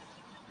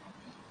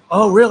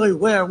 Oh, really?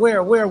 Where?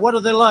 What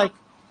are they like?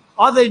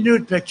 Are they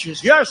nude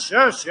pictures? Yes.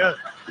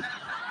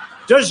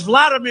 Does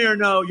Vladimir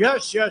know?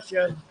 Yes.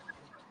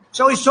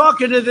 So he's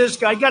talking to this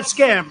guy. Got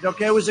scammed,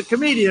 okay? It was a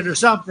comedian or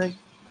something.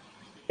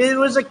 It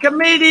was a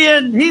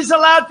comedian. He's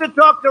allowed to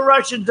talk to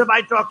Russians. If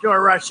I talk to a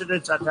Russian,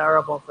 it's a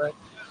terrible thing.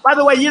 By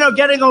the way,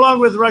 getting along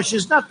with Russia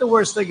is not the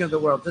worst thing in the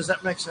world. Does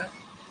that make sense?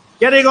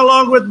 Getting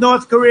along with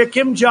North Korea,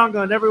 Kim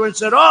Jong-un, everyone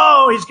said,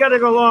 oh, he's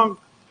getting along.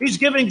 He's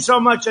giving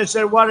so much. I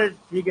said, what did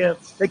he give?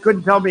 They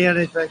couldn't tell me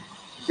anything.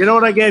 You know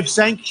what I gave?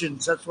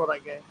 Sanctions. That's what I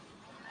gave.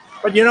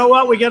 But you know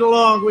what? We get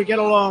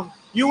along.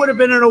 You would have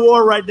been in a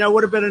war right now,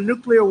 would have been a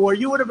nuclear war.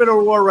 You would have been in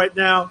a war right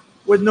now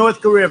with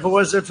North Korea if it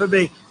wasn't for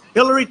me.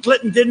 Hillary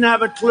Clinton didn't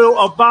have a clue.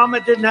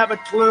 Obama didn't have a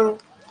clue.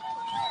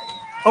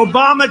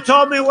 Obama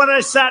told me when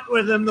I sat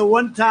with him, the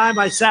one time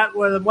I sat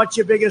with him, what's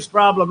your biggest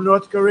problem,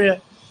 North Korea?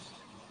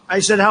 I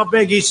said, how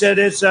big? He said,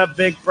 it's a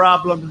big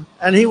problem.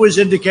 And he was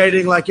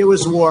indicating like it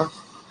was war.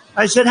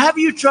 I said, have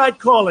you tried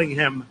calling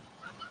him?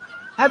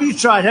 Have you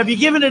tried? Have you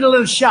given it a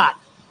little shot?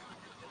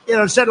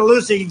 Instead of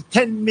losing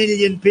 10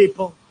 million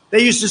people.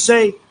 They used to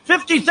say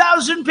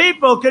 50,000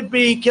 people could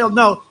be killed.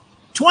 No,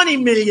 20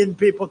 million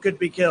people could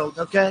be killed,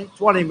 okay?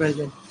 20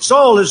 million.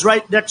 Seoul is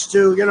right next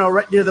to,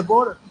 right near the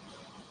border.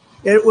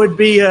 It would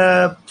be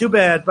too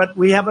bad, but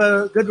we have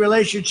a good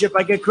relationship.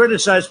 I get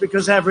criticized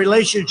because I have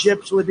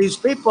relationships with these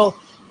people,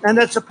 and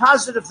that's a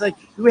positive thing.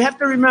 We have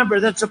to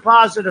remember that's a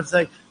positive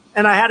thing.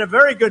 And I had a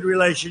very good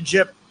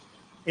relationship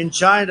in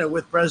China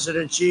with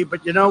President Xi,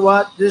 but you know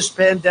what? This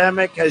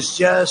pandemic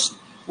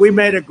we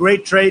made a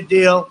great trade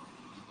deal.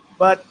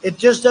 But it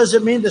just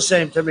doesn't mean the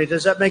same to me.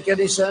 Does that make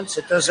any sense?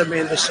 It doesn't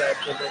mean the same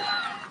to me.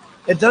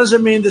 It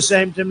doesn't mean the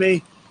same to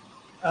me.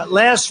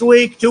 Last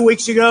week, 2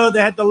 weeks ago, they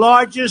had the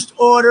largest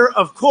order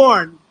of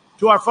corn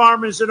to our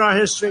farmers in our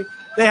history.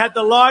 They had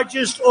the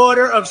largest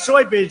order of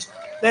soybeans.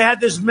 They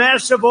had this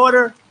massive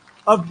order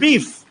of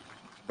beef.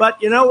 But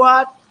you know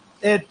what?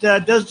 It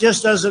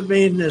just doesn't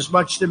mean as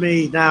much to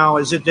me now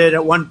as it did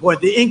at one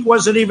point. The ink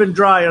wasn't even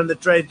dry on the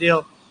trade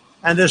deal,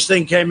 and this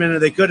thing came in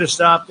and they could have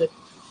stopped it.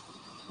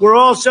 We're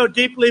also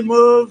deeply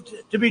moved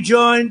to be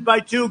joined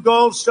by two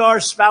Gold Star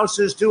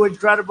spouses, two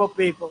incredible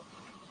people.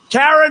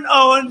 Karen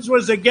Owens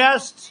was a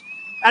guest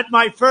at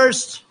my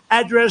first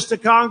address to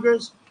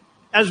Congress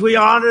as we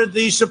honored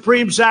the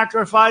supreme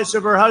sacrifice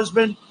of her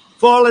husband,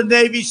 fallen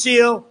Navy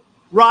SEAL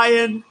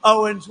Ryan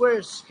Owens.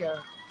 Where's Karen?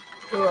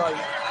 Where are you?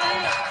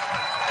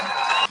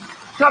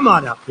 Come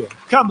on up here.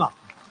 Come up.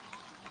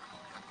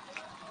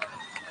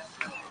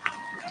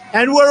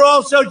 And we're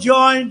also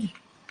joined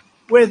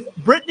with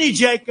Brittany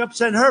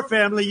Jacobs and her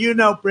family. You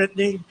know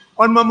Brittany.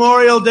 On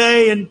Memorial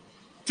Day in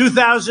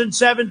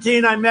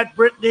 2017, I met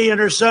Brittany and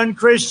her son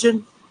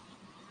Christian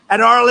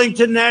at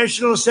Arlington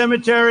National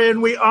Cemetery,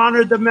 and we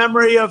honored the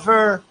memory of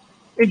her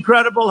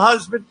incredible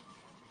husband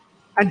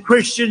and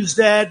Christian's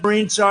dad,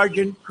 Marine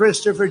Sergeant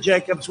Christopher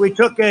Jacobs. We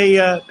took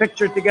a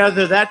picture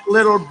together, that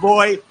little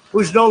boy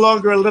who's no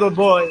longer a little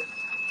boy.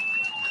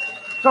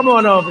 Come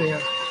on over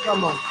here.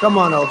 Come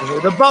on over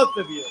here. The both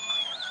of you.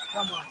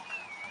 Come on.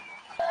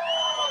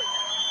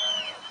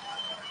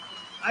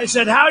 I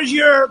said, how's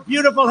your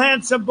beautiful,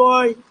 handsome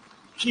boy?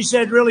 She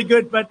said, really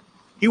good, but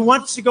he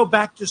wants to go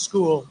back to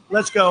school.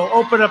 Let's go.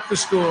 Open up the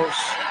schools.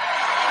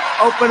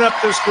 Open up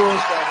the schools,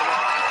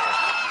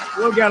 Governor.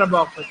 We'll get them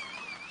open.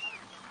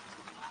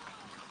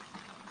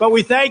 But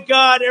we thank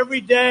God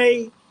every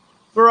day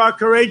for our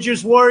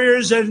courageous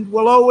warriors, and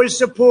we'll always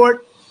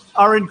support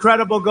our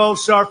incredible Gold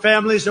Star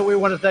families, and we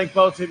want to thank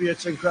both of you.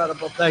 It's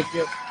incredible. Thank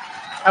you.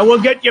 And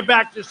we'll get you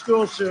back to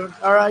school soon.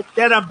 All right?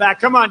 Get them back.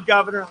 Come on,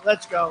 Governor.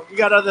 Let's go. You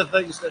got other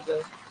things to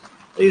do.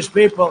 These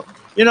people,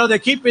 you know, they're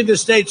keeping the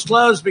states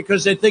closed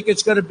because they think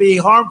it's going to be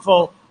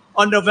harmful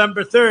on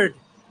November 3rd.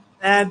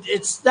 And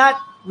it's not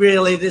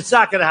really, it's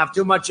not going to have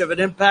too much of an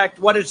impact.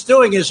 What it's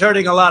doing is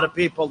hurting a lot of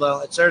people,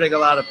 though. It's hurting a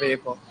lot of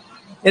people.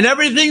 In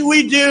everything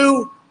we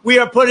do, we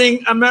are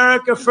putting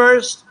America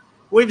first.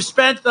 We've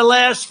spent the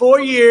last 4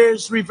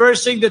 years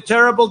reversing the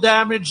terrible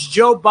damage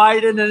Joe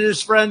Biden and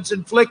his friends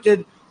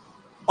inflicted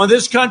on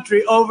this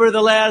country over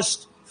the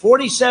last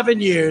 47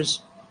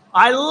 years.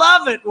 I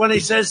love it when he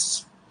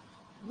says,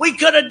 we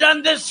could have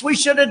done this, we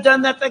should have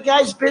done that. The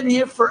guy's been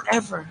here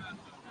forever.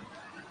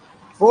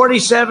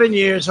 47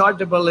 years, hard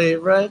to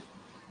believe, right?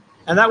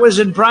 And that was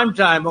in prime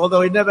time,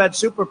 although he never had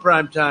super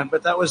prime time,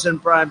 but that was in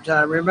prime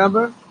time,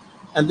 remember?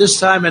 And this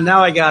time, and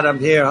now I got him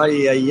here.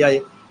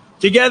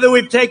 Together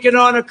we've taken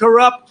on a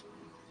corrupt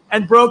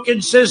and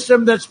broken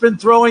system that's been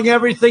throwing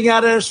everything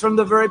at us from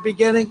the very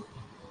beginning.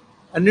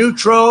 A new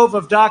trove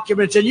of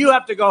documents, and you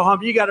have to go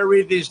home. You got to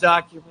read these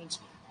documents.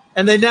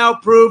 And they now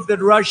prove that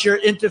Russia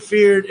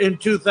interfered in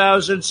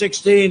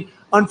 2016.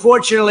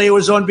 Unfortunately, it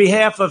was on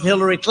behalf of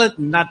Hillary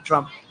Clinton, not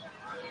Trump.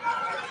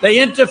 They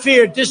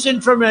interfered,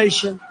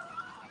 disinformation.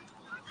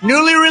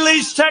 Newly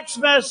released text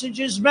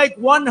messages make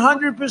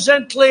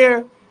 100%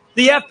 clear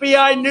the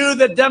FBI knew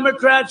that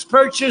Democrats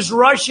purchased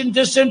Russian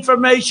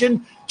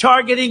disinformation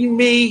targeting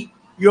me,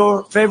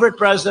 your favorite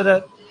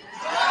president,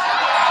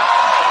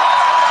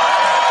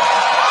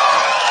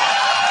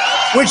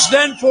 which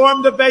then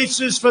formed the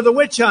basis for the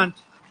witch hunt.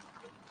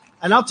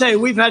 And I'll tell you,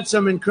 we've had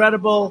some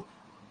incredible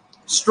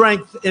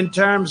strength in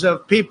terms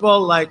of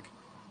people like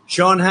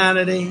Sean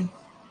Hannity,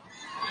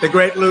 the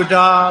great Lou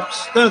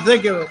Dobbs. Don't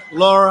think of it.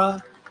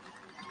 Laura,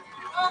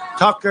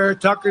 Tucker.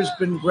 Tucker's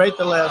been great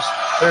the last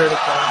third of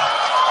time.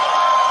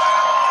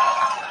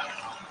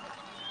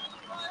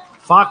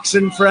 Fox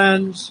and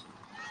Friends.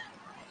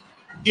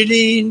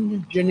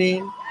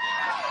 Janine.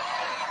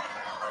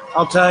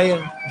 I'll tell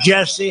you.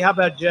 Jesse. How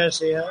about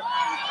Jesse? Huh?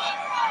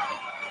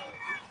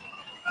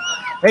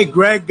 Hey,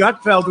 Greg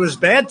Gutfeld was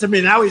bad to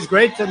me. Now he's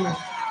great to me.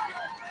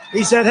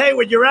 He said, hey,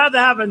 would you rather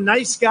have a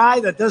nice guy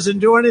that doesn't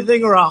do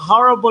anything or a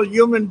horrible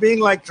human being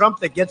like Trump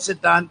that gets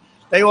it done?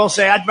 They all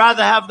say, I'd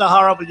rather have the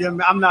horrible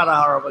human. I'm not a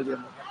horrible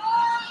human.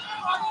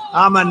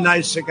 I'm a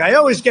nicer guy. I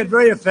always get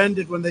very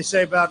offended when they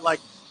say about like,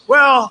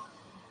 well,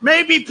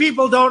 maybe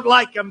people don't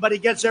like him, but he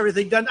gets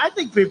everything done. I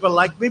think people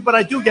like me, but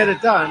I do get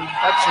it done.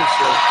 That's for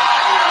sure.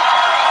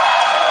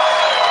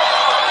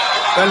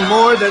 Done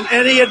more than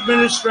any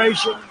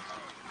administration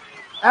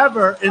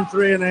ever in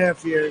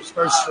 3.5 years,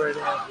 first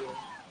 3.5 years.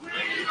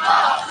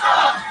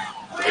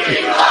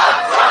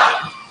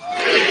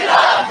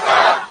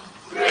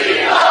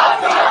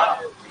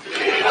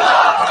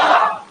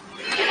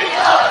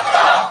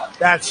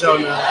 That's so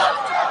nice.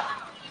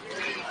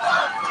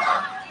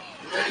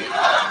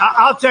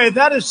 I'll tell you,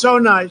 that is so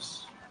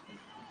nice.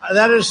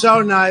 That is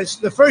so nice.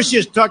 The first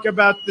you talk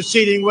about the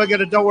seating,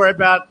 don't worry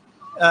about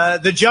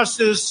the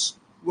justice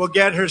will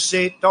get her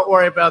seat. Don't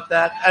worry about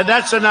that. And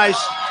that's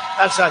nice.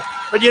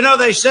 But you know,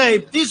 they say,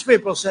 these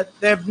people said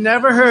they've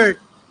never heard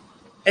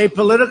a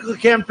political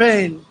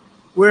campaign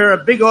where a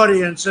big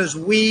audience says,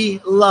 we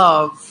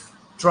love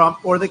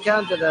Trump or the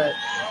candidate.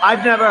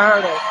 I've never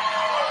heard it.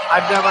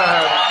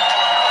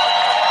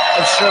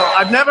 It's true.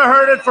 I've never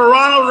heard it for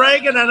Ronald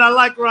Reagan, and I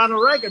like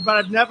Ronald Reagan, but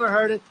I've never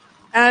heard it.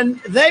 And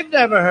they've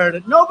never heard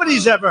it.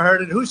 Nobody's ever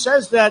heard it. Who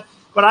says that?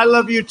 But I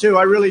love you, too.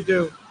 I really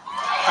do.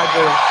 I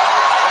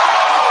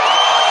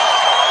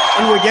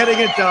do. And we're getting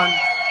it done.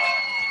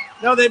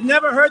 No, they've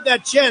never heard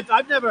that chant.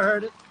 I've never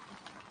heard it.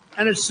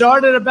 And it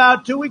started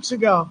about 2 weeks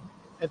ago.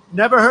 I've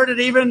never heard it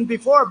even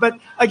before. But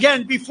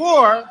again,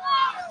 before...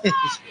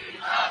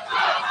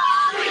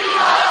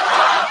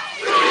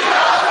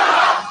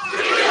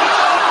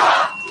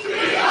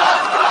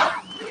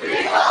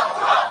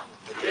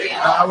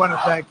 want to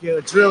thank you.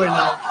 It's really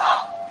nice.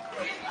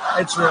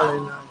 It's really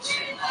nice.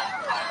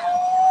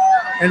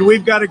 And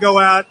we've got to go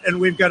out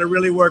and we've got to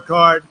really work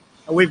hard.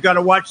 And we've got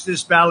to watch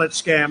this ballot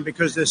scam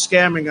because they're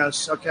scamming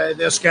us, okay?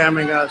 They're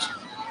scamming us.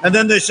 And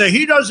then they say,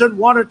 he doesn't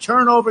want to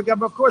turn over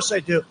government. Of course they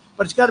do.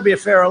 But it's got to be a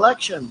fair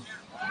election.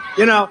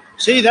 You know,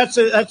 see, that's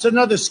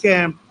another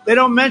scam. They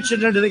don't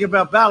mention anything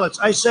about ballots.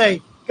 I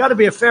say, got to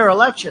be a fair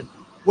election.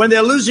 When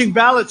they're losing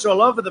ballots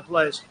all over the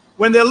place,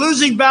 when they're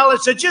losing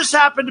ballots that just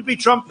happen to be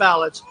Trump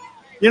ballots.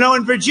 You know,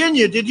 in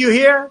Virginia, did you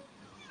hear?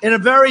 In a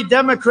very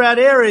Democrat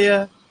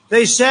area,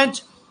 they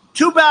sent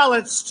 2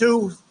 ballots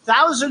to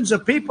thousands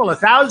of people,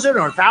 1,000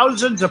 or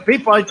thousands of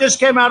people. It just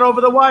came out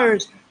over the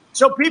wires.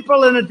 So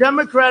people in a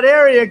Democrat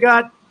area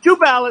got 2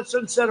 ballots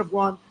instead of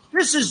 1.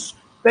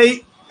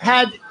 They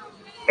had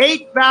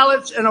 8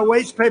 ballots in a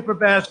waste paper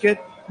basket,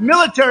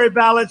 military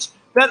ballots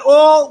that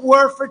all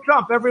were for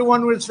Trump.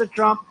 Everyone was for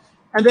Trump.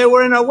 And they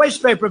were in a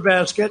waste paper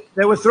basket.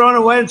 They were thrown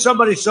away and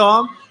somebody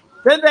saw them.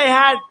 Then they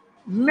had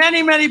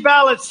many, many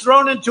ballots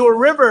thrown into a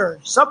river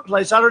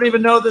someplace. I don't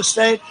even know the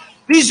state.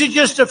 These are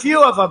just a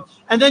few of them.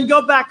 And then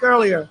go back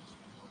earlier.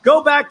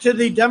 Go back to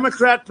the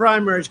Democrat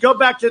primaries. Go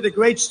back to the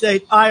great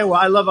state, Iowa.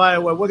 I love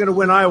Iowa. We're going to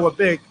win Iowa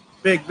big,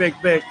 big, big,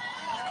 big.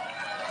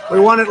 We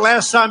won it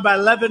last time by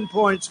 11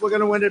 points. We're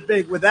going to win it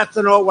big with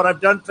ethanol, what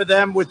I've done for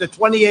them, with the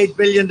 $28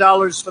 billion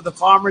for the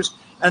farmers.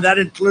 And that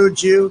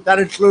includes you. That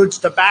includes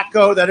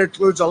tobacco. That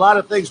includes a lot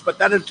of things, but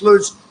that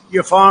includes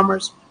your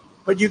farmers.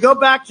 But you go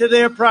back to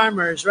their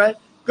primaries, right?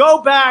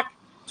 Go back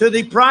to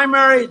the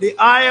primary, the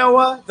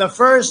Iowa, the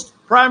first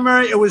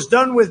primary. It was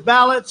done with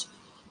ballots.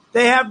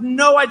 They have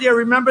no idea.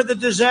 Remember the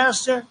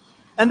disaster?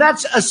 And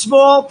that's a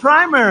small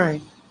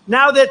primary.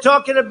 Now they're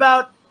talking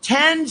about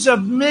tens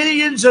of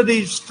millions of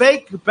these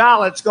fake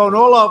ballots going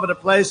all over the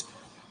place.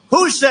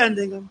 Who's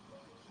sending them?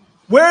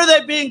 Where are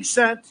they being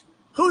sent?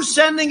 Who's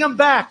sending them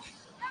back?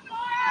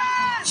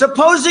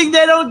 Supposing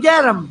they don't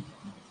get them,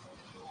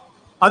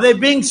 are they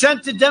being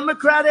sent to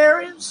Democrat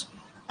areas?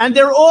 And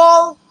they're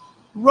all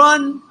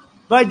run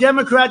by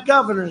Democrat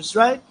governors,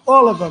 right?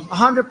 All of them,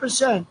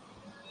 100%.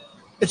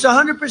 It's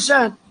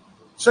 100%.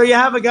 So you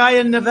have a guy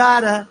in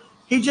Nevada.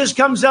 He just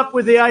comes up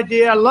with the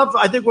idea.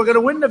 I think we're going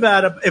to win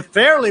Nevada. If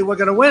fairly, we're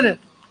going to win it.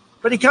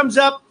 But he comes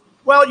up,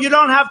 well, you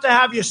don't have to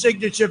have your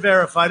signature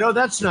verified. Oh,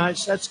 that's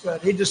nice. That's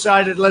good. He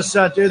decided, let's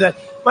not do that.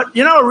 But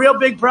you know a real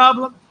big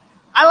problem?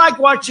 I like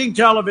watching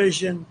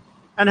television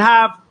and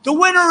have the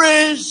winner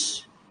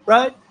is,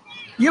 right?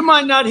 You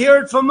might not hear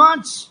it for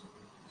months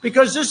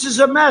because this is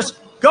a mess.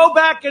 Go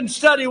back and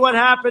study what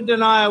happened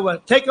in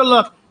Iowa. Take a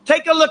look.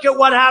 Take a look at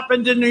what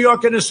happened in New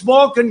York in a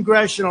small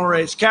congressional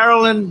race.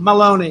 Carolyn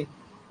Maloney.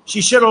 She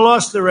should have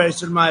lost the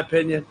race, in my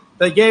opinion.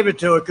 They gave it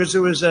to her because it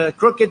was a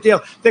crooked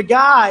deal. The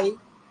guy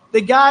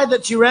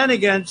that she ran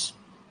against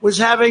was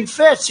having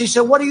fits. He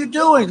said, what are you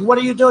doing? What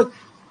are you doing?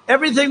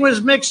 Everything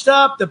was mixed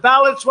up. The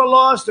ballots were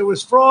lost. There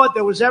was fraud.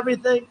 There was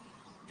everything.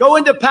 Go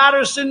into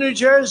Paterson, New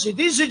Jersey.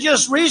 These are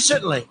just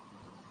recently.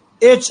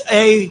 It's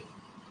a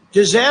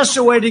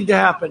disaster waiting to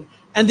happen.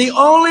 And the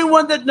only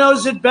one that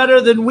knows it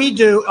better than we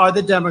do are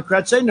the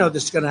Democrats. They know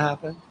this is going to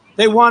happen.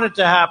 They want it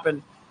to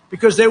happen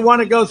because they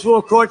want to go through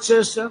a court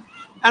system.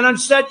 And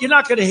instead, you're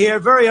not going to hear,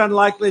 very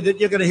unlikely that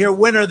you're going to hear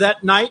winner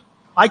that night.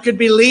 I could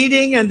be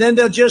leading, and then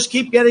they'll just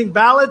keep getting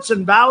ballots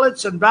and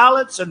ballots and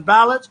ballots and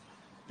ballots.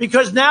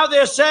 Because now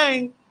they're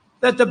saying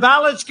that the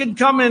ballots can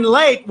come in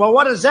late. Well,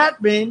 what does that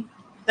mean?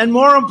 And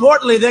more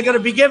importantly, they're going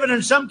to be given,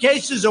 in some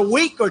cases, a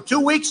week or 2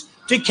 weeks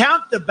to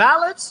count the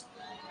ballots.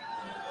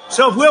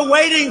 So if we're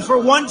waiting for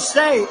one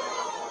state,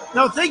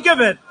 now think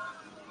of it.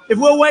 If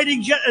we're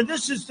waiting, and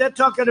they're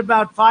talking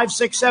about 5,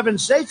 6, 7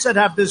 states that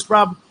have this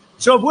problem.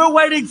 So if we're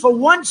waiting for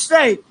one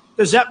state,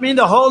 does that mean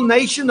the whole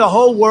nation, the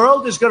whole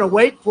world is going to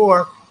wait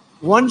for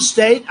one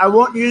state? I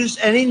won't use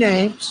any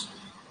names.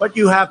 But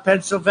you have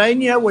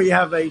Pennsylvania, where you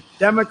have a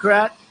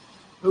Democrat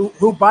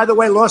who, by the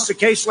way, lost the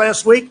case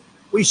last week.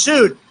 We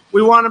sued.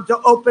 We want him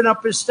to open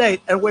up his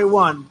state, and we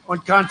won on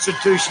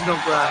constitutional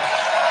grounds.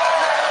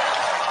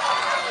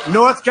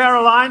 North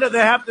Carolina, they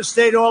have the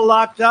state all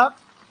locked up.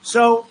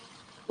 So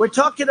we're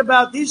talking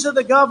about these are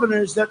the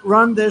governors that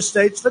run their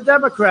states for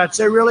Democrats.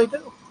 They really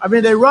do. I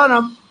mean, they run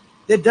them.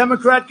 They're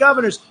Democrat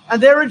governors,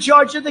 and they're in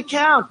charge of the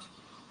count.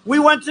 We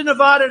went to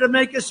Nevada to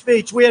make a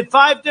speech. We had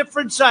 5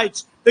 different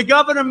sites. The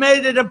governor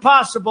made it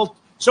impossible,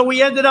 so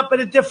we ended up at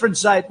a different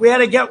site. We had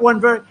to get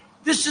one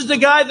This is the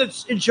guy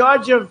that's in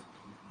charge of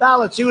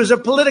ballots. He was a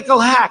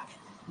political hack.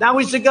 Now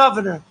he's the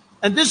governor.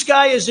 And this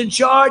guy is in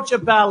charge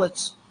of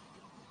ballots.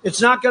 It's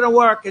not going to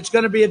work. It's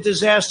going to be a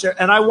disaster.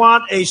 And I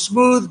want a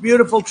smooth,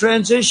 beautiful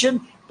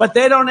transition, but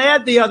they don't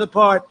add the other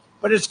part.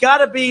 But it's got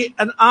to be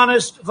an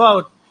honest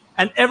vote.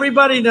 And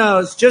everybody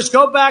knows. Just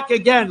go back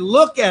again.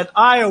 Look at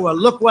Iowa.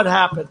 Look what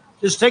happened.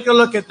 Just take a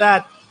look at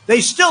that.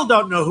 They still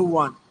don't know who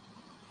won.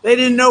 They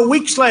didn't know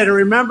weeks later.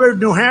 Remember,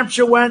 New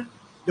Hampshire went.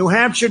 New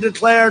Hampshire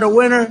declared a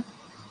winner.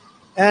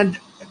 And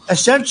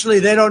essentially,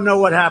 they don't know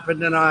what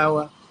happened in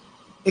Iowa.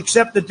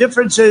 Except the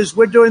difference is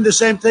we're doing the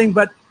same thing,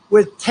 but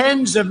with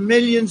tens of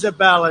millions of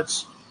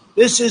ballots.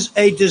 This is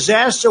a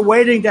disaster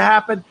waiting to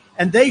happen,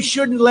 and they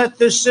shouldn't let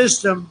this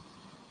system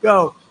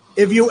go.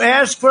 If you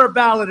ask for a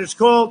ballot, it's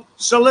called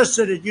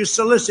solicited. You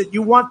solicit.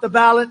 You want the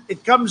ballot.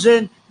 It comes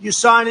in. You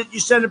sign it. You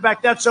send it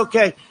back. That's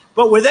okay.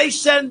 But where they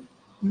send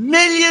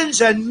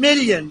millions and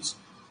millions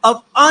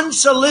of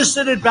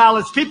unsolicited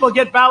ballots, people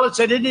get ballots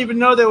they didn't even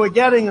know they were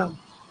getting them.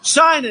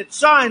 Sign it.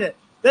 Sign it.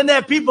 Then there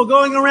are people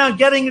going around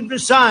getting it to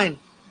sign.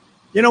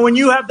 You know, when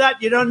you have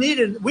that, you don't need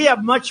it. We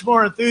have much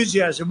more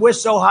enthusiasm. We're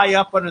so high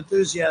up on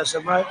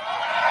enthusiasm, right?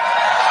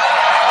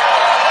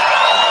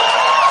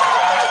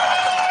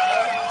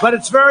 But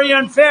it's very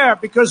unfair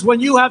because when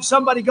you have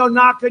somebody go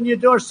knock on your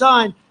door,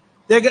 sign,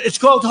 it's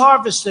called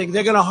harvesting.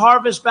 They're going to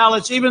harvest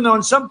ballots, even though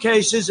in some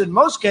cases, in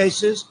most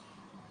cases,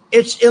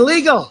 it's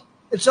illegal.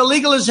 It's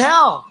illegal as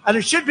hell, and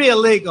it should be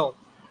illegal.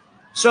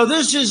 So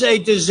this is a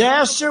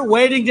disaster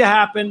waiting to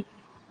happen,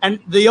 and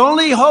the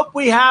only hope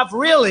we have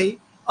really,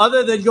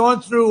 other than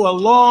going through a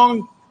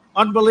long,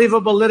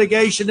 unbelievable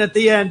litigation at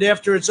the end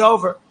after it's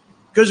over,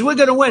 because we're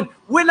going to win.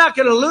 We're not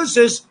going to lose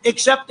this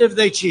except if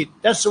they cheat.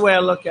 That's the way I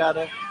look at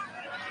it.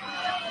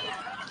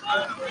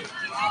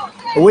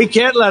 We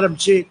can't let them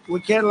cheat. We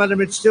can't let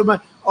them. It's too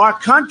much. Our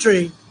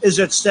country is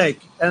at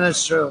stake, and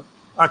that's true.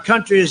 Our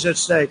country is at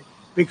stake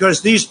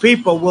because these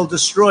people will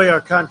destroy our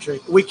country.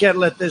 We can't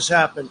let this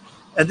happen.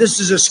 And this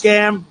is a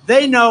scam.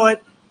 They know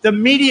it. The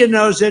media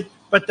knows it,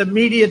 but the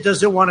media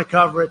doesn't want to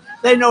cover it.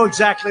 They know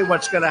exactly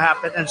what's going to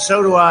happen, and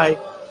so do I.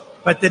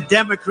 But the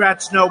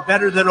Democrats know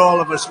better than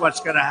all of us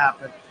what's going to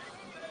happen.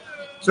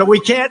 So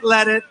we can't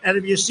let it. And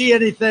if you see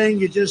anything,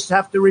 you just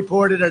have to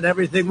report it and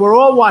everything. We're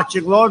all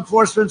watching. Law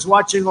enforcement's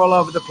watching all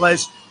over the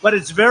place. But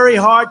it's very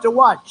hard to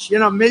watch. You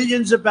know,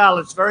 millions of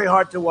ballots, very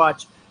hard to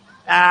watch.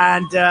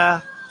 And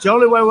that's the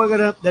only way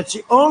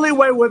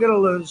we're going to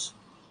lose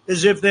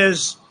is if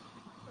there's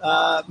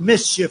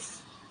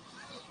mischief.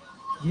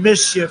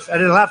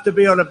 And it'll have to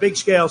be on a big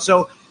scale.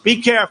 So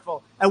be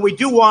careful. And we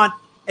do want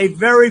a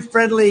very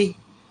friendly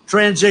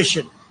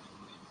transition.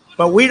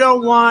 But we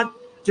don't want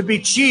to be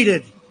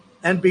cheated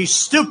and be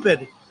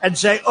stupid and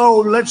say, oh,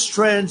 let's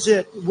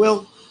transit.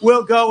 We'll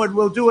go and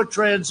we'll do a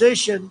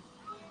transition.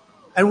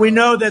 And we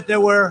know that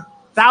there were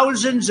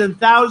thousands and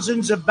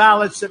thousands of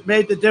ballots that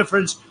made the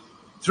difference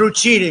through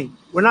cheating.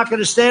 We're not going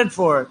to stand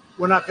for it.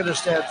 We're not going to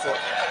stand for it.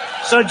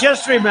 So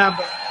just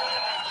remember,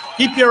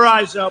 keep your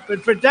eyes open.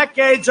 For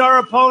decades, our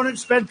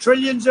opponents spent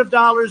trillions of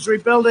dollars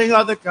rebuilding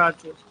other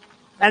countries.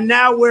 And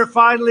now we're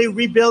finally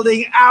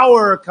rebuilding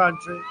our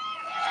country.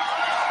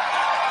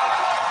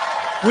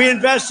 We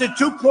invested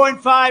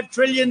 $2.5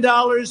 trillion in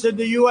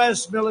the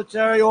U.S.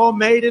 military, all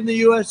made in the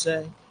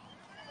USA.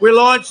 We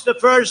launched the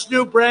first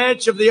new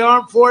branch of the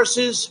armed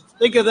forces.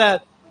 Think of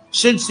that.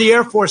 Since the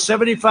Air Force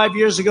 75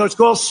 years ago, it's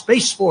called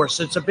Space Force.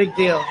 It's a big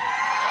deal.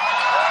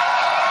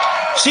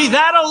 See,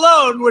 that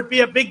alone would be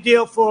a big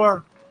deal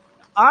for,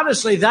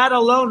 honestly, that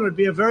alone would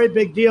be a very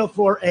big deal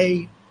for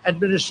a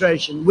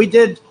administration. We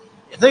did,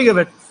 think of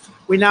it,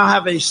 we now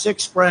have a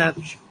sixth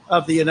branch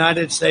of the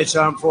United States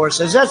Armed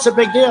Forces. That's a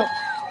big deal.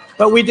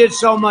 But we did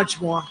so much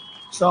more,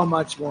 so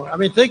much more. I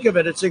mean, think of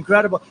it. It's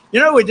incredible. You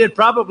know, we did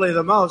probably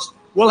the most.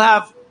 We'll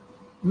have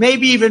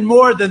maybe even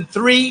more than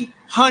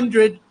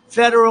 300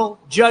 federal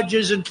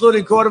judges,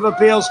 including Court of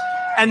Appeals.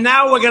 And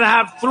now we're going to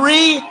have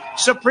 3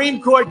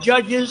 Supreme Court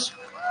judges.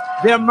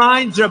 Their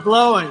minds are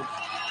blowing.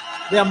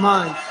 Their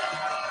minds.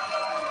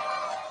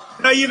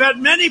 You know, you've had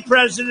many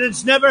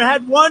presidents, never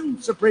had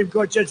 1 Supreme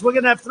Court judge. We're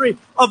going to have 3.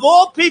 Of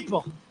all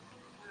people,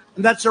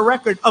 and that's a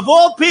record, of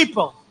all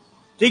people,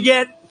 to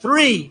get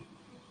 3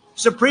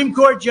 Supreme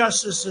Court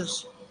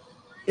justices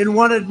in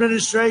one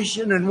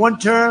administration, in one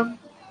term,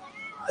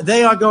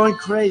 they are going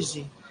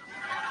crazy.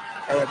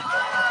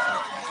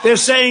 They're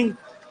saying,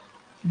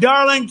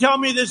 darling, tell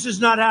me this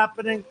is not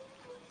happening.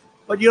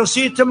 But you'll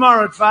see it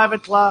tomorrow at 5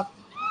 o'clock.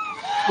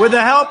 With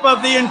the help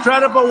of the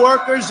incredible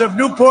workers of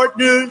Newport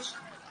News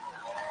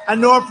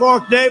and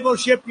Norfolk Naval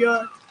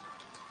Shipyard,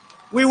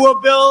 we will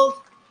build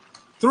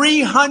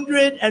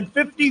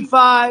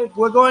 355.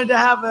 We're going to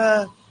have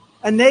a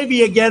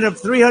Navy again of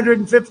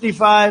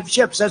 355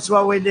 ships. That's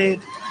what we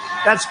need.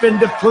 That's been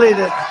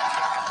depleted.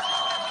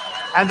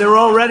 And they're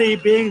already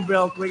being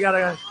built. We've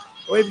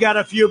got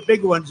a few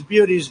big ones,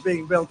 beauties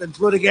being built,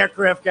 including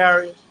aircraft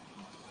carriers.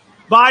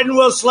 Biden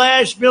will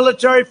slash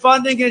military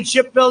funding and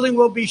shipbuilding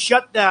will be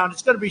shut down.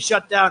 It's going to be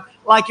shut down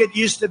like it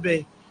used to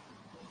be.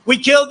 We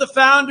killed the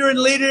founder and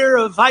leader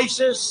of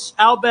ISIS,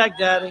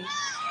 al-Baghdadi.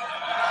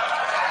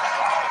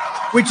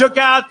 We took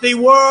out the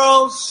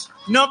world's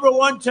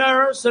 #1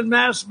 terrorist and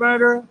mass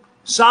murderer,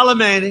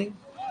 Soleimani.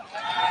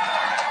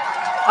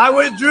 I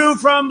withdrew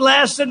from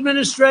last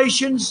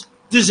administration's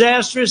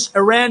disastrous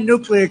Iran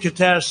nuclear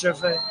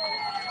catastrophe.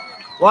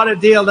 What a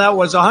deal that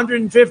was.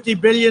 $150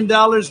 billion,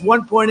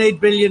 $1.8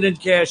 billion in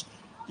cash.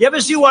 You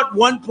ever see what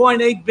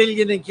 $1.8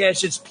 billion in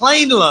cash? It's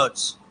plane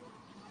loads.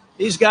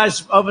 These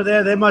guys over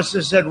there, they must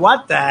have said,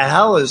 what the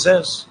hell is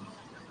this?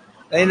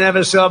 They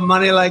never saw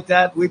money like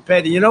that. We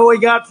paid it. You know what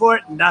we got for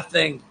it?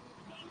 Nothing.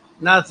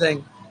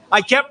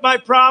 I kept my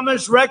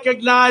promise,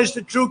 recognized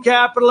the true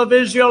capital of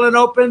Israel, and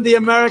opened the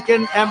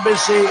American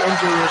embassy in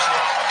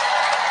Jerusalem.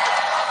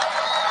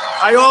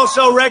 I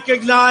also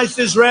recognized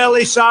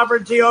Israeli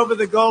sovereignty over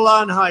the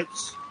Golan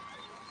Heights.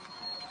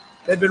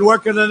 They've been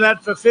working on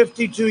that for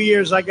 52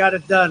 years. I got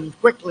it done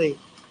quickly.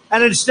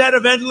 And instead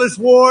of endless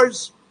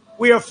wars,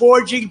 we are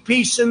forging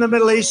peace in the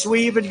Middle East.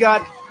 We even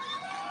got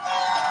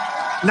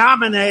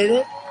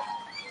nominated,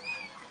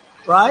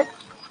 right?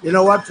 You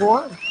know what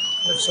for?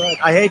 That's right.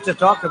 I hate to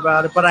talk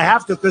about it, but I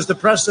have to because the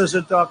press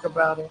doesn't talk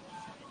about it.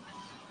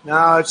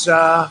 No,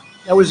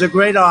 it was a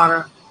great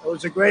honor. It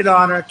was a great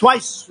honor.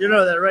 Twice, you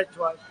know that, right?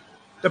 Twice.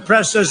 The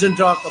press doesn't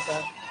talk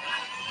about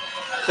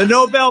it. The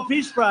Nobel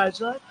Peace Prize,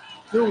 right?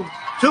 Two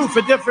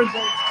for different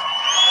things.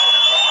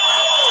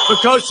 For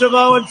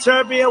Kosovo and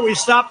Serbia, we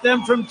stopped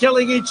them from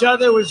killing each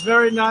other. It was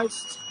very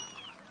nice.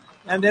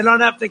 And they don't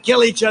have to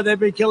kill each other. They've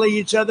been killing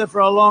each other for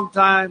a long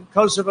time.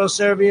 Kosovo,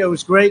 Serbia, it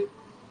was great.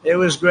 It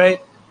was great.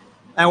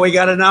 And we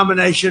got a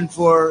nomination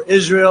for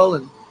Israel.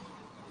 And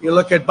you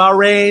look at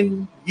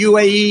Bahrain,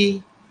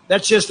 UAE.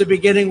 That's just the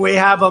beginning. We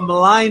have them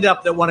lined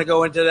up that want to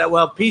go into that.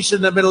 Well, peace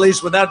in the Middle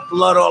East without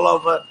blood all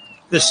over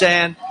the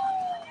sand.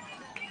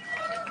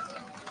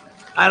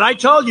 And I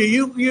told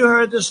you, you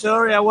heard the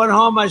story. I went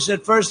home. I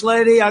said, First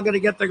Lady, I'm going to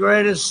get the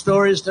greatest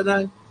stories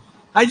tonight.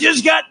 I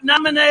just got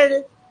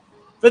nominated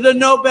for the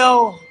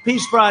Nobel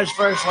Peace Prize,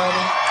 First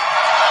Lady.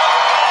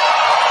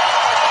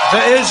 For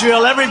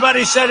Israel,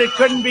 everybody said it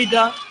couldn't be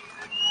done.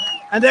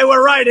 And they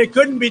were right. It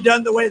couldn't be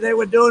done the way they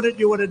were doing it.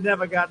 You would have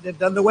never gotten it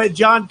done. The way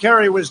John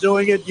Kerry was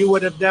doing it, you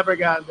would have never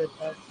gotten it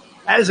done.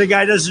 As a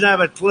guy doesn't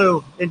have a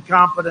clue,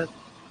 incompetent.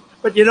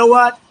 But you know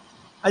what?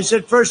 I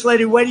said, First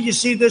Lady, wait till you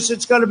see this.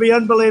 It's going to be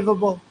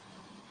unbelievable.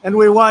 And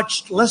we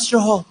watched Lester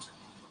Holt.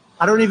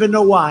 I don't even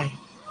know why.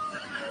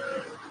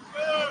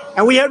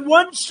 And we had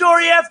one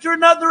story after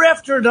another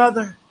after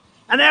another.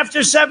 And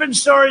after 7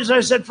 stories, I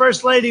said,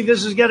 First Lady,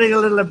 this is getting a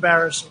little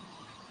embarrassing.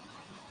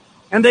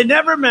 And they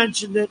never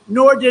mentioned it,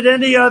 nor did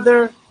any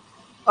other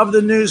of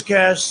the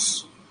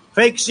newscasts.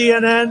 Fake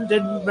CNN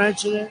didn't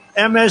mention it.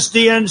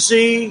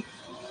 MSDNC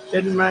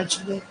didn't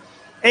mention it.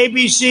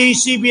 ABC,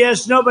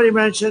 CBS, nobody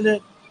mentioned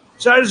it.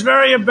 So I was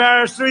very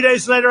embarrassed. 3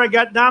 days later, I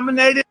got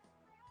nominated.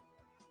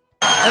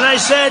 And I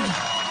said,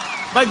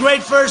 my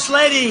great First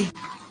Lady,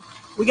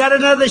 we got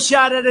another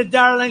shot at it,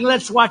 darling.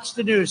 Let's watch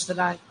the news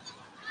tonight.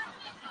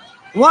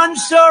 1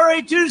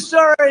 story, 2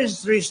 stories,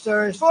 3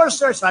 stories, 4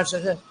 stories, 5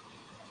 stories.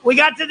 We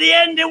got to the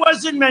end. It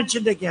wasn't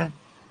mentioned again.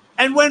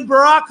 And when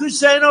Barack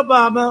Hussein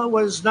Obama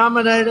was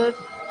nominated,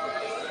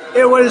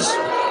 it was...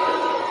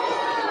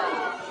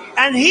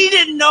 And he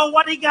didn't know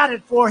what he got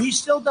it for. He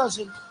still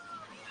doesn't.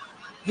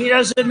 He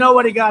doesn't know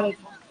what he got it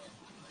for.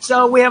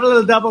 So we have a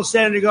little double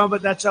standard going,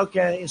 but that's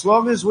okay. As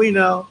long as we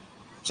know.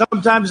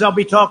 Sometimes I'll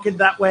be talking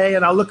that way,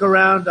 and I'll look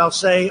around. I'll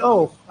say,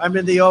 oh, I'm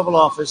in the Oval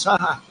Office. How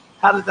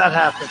did that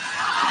happen?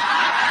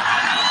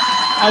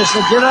 I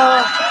said, you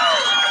know,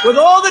 with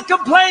all the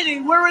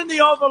complaining, we're in the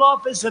Oval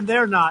Office, and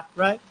they're not,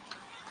 right?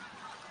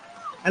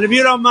 And if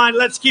you don't mind,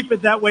 let's keep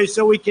it that way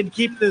so we can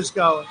keep this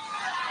going.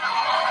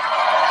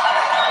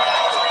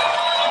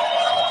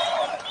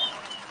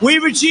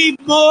 We've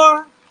achieved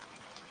more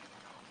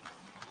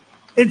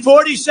in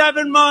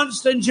 47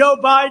 months than Joe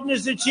Biden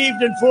has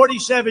achieved in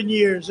 47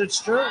 years. It's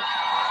true.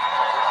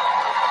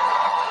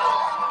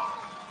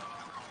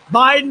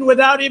 Biden,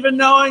 without even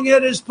knowing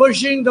it, is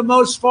pushing the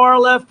most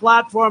far-left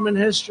platform in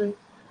history.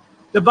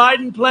 The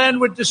Biden plan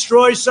would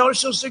destroy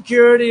Social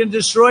Security and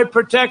destroy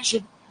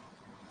protection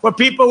for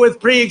people with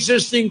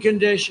pre-existing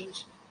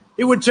conditions.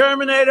 It would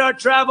terminate our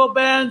travel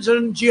bans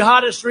in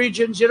jihadist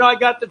regions. You know, I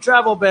got the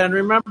travel ban.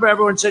 Remember,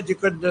 everyone said you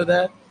couldn't do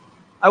that.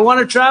 I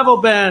want a travel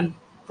ban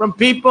from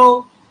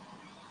people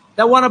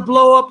that want to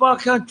blow up our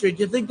country.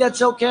 Do you think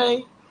that's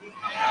okay?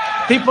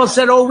 People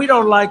said, oh, we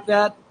don't like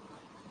that.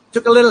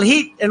 Took a little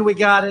heat, and we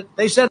got it.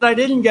 They said I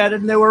didn't get it,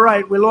 and they were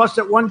right. We lost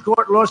at one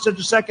court, lost at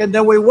the second,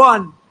 then we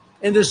won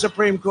in the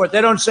Supreme Court.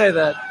 They don't say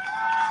that.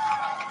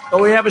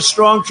 But we have a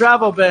strong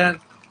travel ban.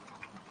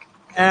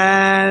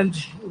 And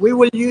we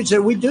will use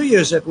it. We do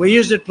use it. We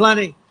use it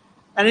plenty.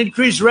 And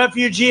increase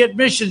refugee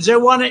admissions. They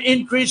want to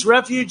increase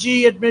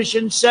refugee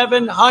admissions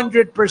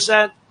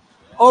 700%,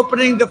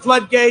 opening the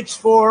floodgates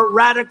for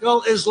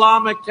radical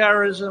Islamic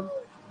terrorism.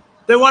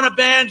 They want to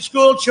ban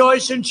school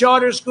choice in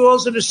charter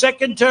schools. In the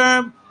second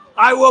term,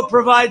 I will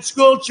provide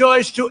school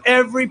choice to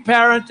every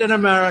parent in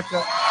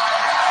America.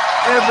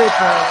 Every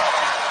parent.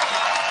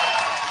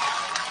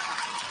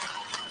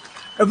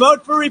 A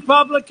vote for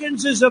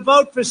Republicans is a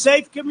vote for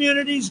safe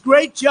communities,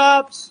 great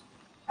jobs,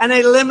 and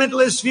a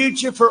limitless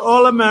future for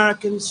all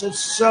Americans. It's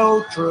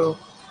so true.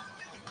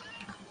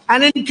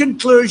 And in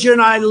conclusion,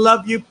 I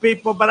love you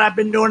people, but I've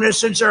been doing this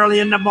since early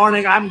in the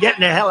morning. I'm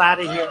getting the hell out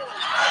of here.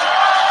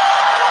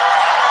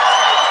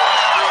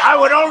 I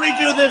would only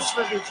do this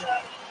for each other.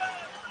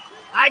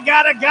 I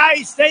got a guy,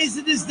 he stays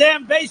in his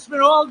damn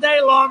basement all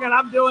day long, and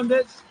I'm doing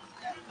this.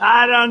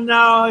 I don't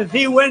know. If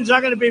he wins, I'm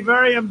going to be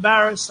very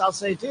embarrassed. I'll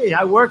say, gee,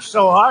 I worked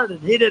so hard,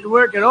 and he didn't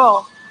work at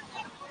all.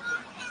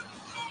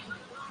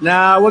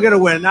 No, we're going to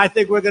win. I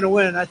think we're going to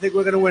win. I think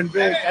we're going to win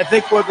big. I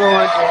think we're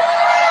going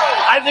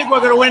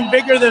to win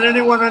bigger than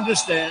anyone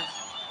understands.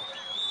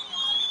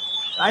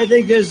 I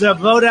think there's a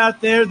vote out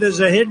there.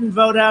 There's a hidden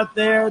vote out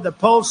there. The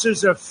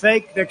pollsters are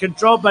fake. They're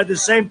controlled by the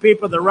same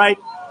people that write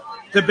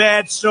the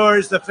bad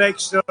stories, the fake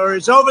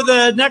stories. Over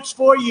the next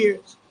 4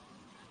 years,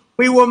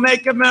 we will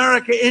make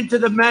America into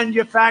the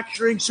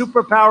manufacturing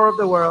superpower of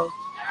the world,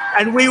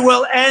 and we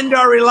will end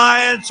our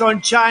reliance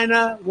on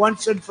China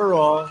once and for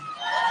all.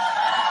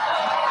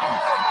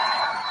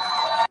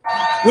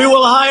 We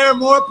will hire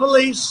more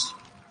police,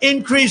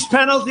 increase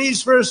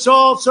penalties for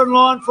assaults on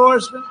law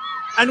enforcement,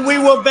 and we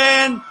will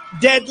ban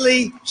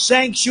deadly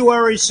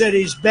sanctuary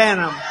cities. Ban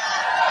them.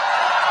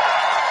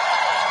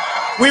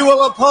 We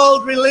will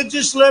uphold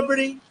religious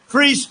liberty,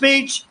 free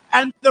speech,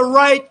 and the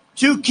right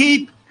to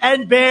keep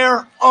and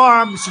bear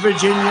arms,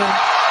 Virginia.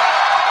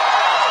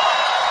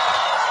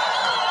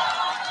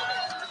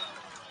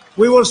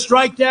 We will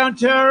strike down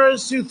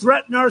terrorists who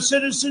threaten our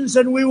citizens,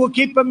 and we will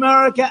keep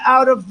America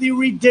out of the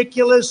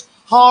ridiculous,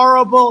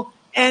 horrible,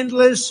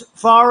 endless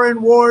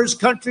foreign wars,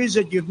 countries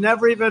that you've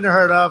never even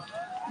heard of.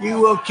 You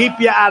will keep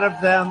you out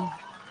of them.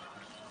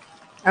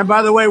 And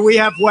by the way, we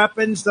have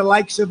weapons, the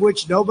likes of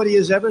which nobody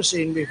has ever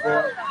seen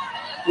before.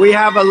 We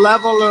have a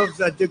level of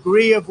a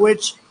degree of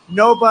which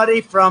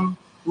nobody from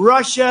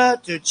Russia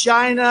to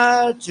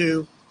China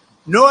to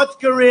North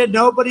Korea,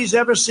 nobody's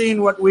ever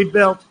seen what we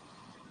built.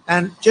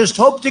 And just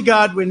hope to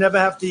God we never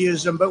have to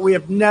use them. But we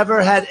have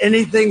never had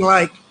anything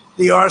like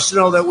the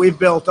arsenal that we've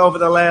built over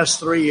the last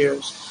 3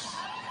 years.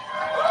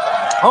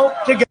 Hope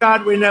to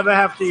God we never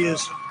have to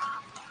use them.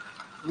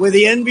 We're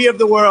the envy of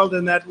the world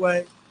in that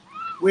way.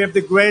 We have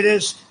the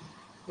greatest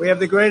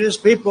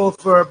people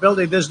for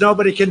building. There's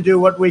nobody can do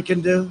what we can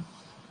do.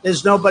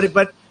 There's nobody.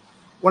 But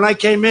when I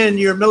came in,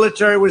 your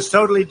military was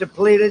totally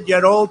depleted. You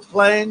had old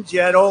planes. You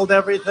had old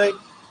everything.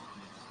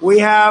 We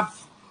have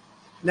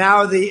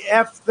now the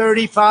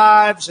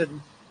F-35s,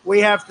 and we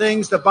have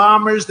things, the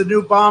bombers, the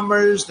new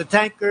bombers, the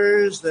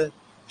tankers, the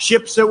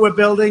ships that we're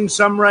building,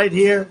 some right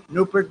here,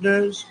 Newport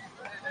News.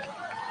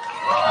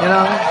 You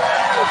know.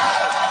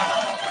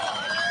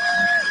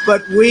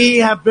 But we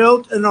have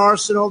built an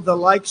arsenal, the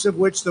likes of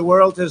which the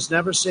world has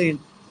never seen.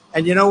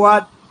 And you know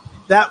what?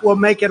 That will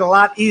make it a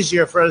lot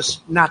easier for us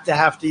not to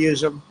have to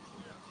use them.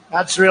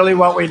 That's really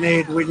what we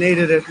need. We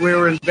needed it. We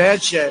were in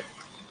bad shape.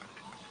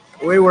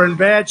 We were in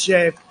bad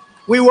shape.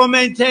 We will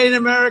maintain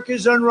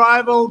America's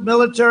unrivaled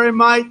military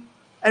might,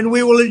 and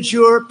we will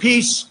ensure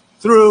peace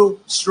through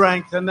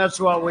strength. And that's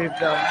what we've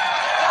done.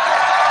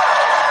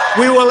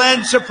 We will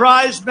end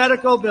surprise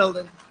medical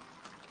building,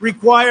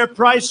 require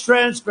price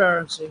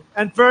transparency,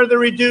 and further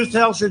reduce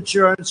health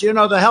insurance. You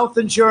know, the health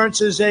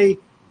insurance is a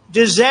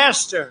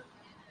disaster,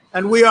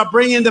 and we are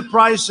bringing the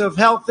price of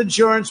health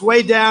insurance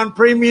way down,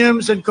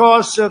 premiums and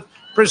costs of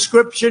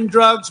prescription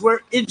drugs.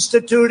 We're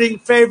instituting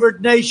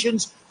favored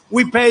nations.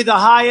 We pay the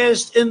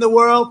highest in the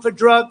world for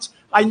drugs.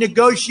 I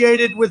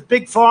negotiated with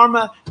Big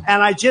Pharma,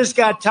 and I just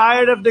got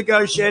tired of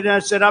negotiating. I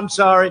said, I'm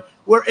sorry.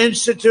 We're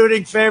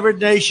instituting favored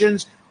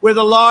nations. We're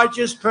the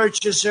largest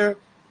purchaser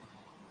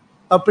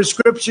of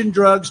prescription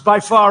drugs by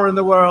far in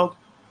the world.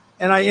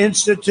 And I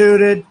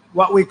instituted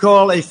what we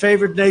call a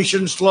favored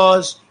nations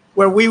clause,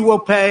 where we will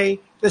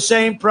pay the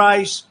same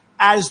price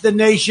as the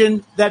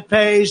nation that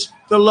pays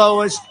the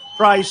lowest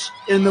price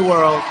in the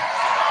world.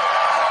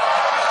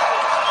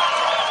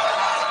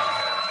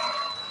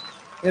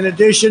 In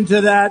addition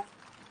to that,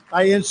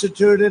 I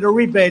instituted a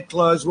rebate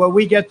clause where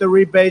we get the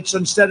rebates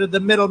instead of the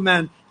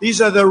middlemen.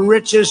 These are the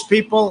richest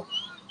people.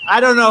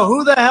 I don't know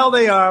who the hell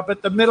they are,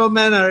 but the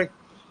middlemen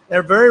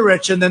they're very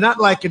rich, and they're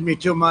not liking me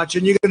too much.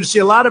 And you're going to see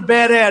a lot of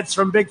bad ads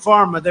from Big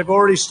Pharma. They've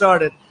already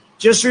started.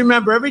 Just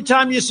remember, every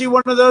time you see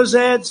one of those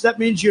ads, that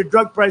means your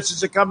drug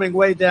prices are coming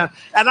way down.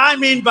 And I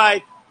mean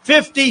by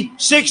 50,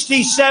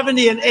 60,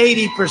 70, and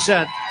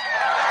 80%.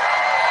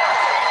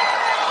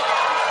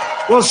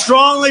 We'll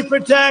strongly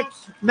protect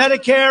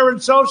Medicare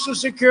and Social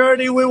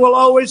Security. We will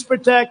always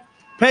protect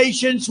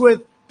patients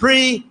with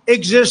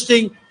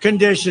pre-existing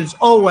conditions.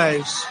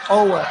 Always,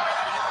 always.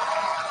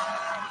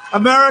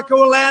 America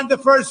will land the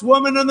first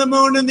woman on the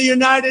moon, and the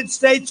United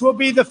States will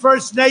be the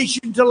first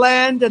nation to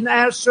land an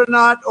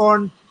astronaut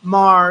on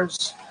Mars.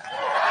 It's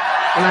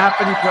going to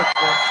happen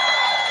quickly.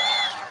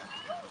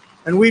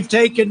 And we've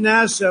taken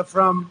NASA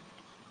from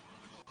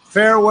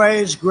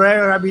fairways,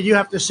 you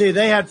have to see,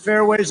 they had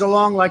fairways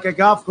along like a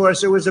golf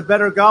course. It was a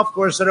better golf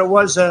course than it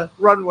was a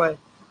runway.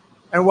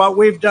 And what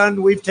we've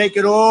done, we've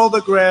taken all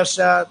the grass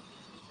out.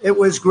 It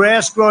was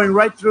grass growing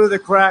right through the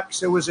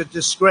cracks. It was a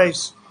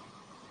disgrace.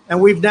 And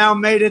we've now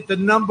made it the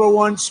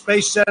 #1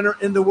 space center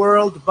in the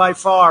world by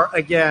far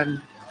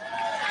again.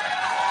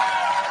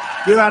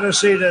 You ought to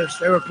see this.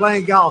 They were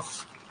playing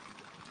golf.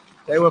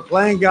 It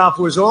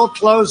was all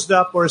closed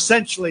up, or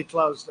essentially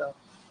closed up.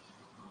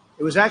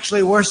 It was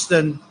actually worse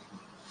than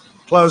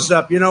closed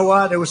up. You know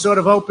what? It was sort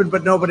of open,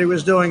 but nobody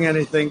was doing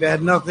anything. They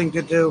had nothing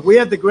to do. We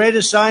had the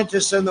greatest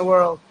scientists in the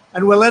world,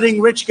 and we're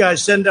letting rich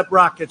guys send up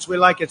rockets. We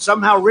like it.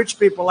 Somehow rich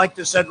people like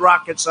to send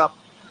rockets up.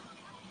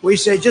 We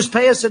say, just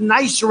pay us a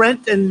nice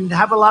rent and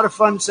have a lot of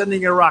fun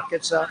sending your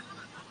rockets up.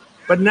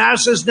 But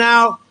NASA's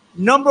now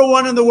number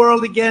one in the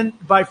world again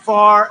by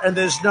far, and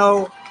there's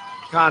no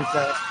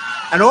contest.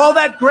 And all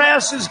that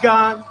grass is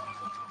gone.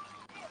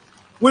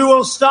 We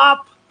will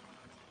stop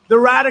the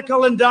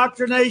radical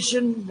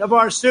indoctrination of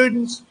our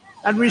students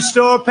and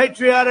restore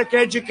patriotic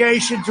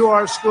education to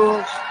our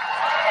schools.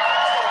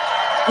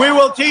 We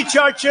will teach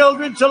our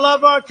children to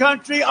love our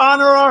country,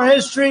 honor our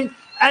history,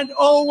 and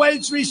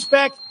always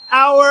respect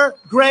our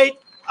great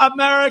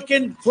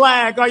American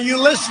flag. Are you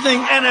listening,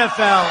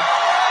 NFL?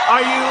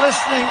 Are you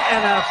listening,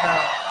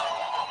 NFL?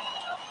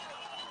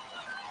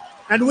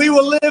 And we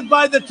will live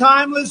by the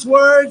timeless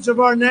words of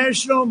our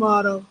national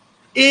motto,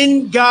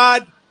 in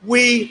God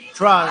we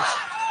trust.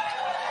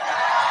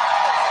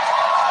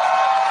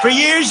 For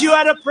years, you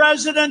had a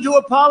president who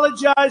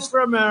apologized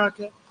for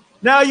America.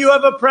 Now you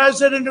have a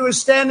president who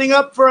is standing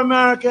up for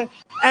America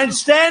and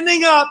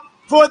standing up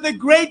for the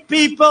great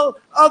people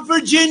of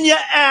Virginia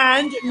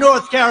and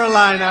North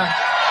Carolina.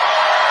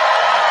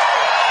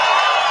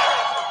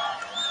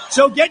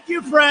 So get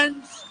your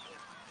friends,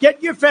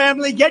 get your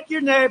family, get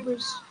your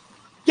neighbors,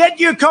 get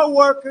your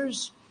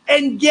co-workers,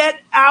 and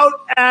get out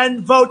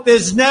and vote.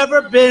 There's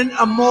never been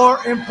a more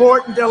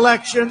important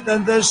election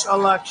than this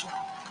election.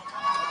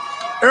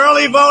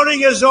 Early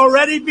voting has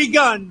already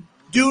begun.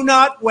 Do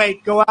not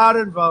wait. Go out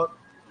and vote.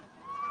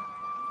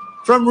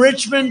 From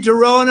Richmond to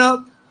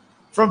Roanoke,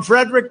 from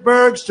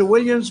Fredericksburg to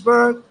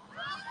Williamsburg,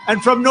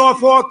 and from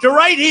Norfolk to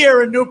right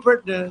here in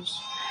Newport News.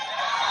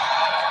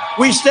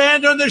 We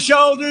stand on the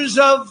shoulders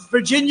of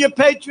Virginia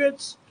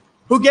patriots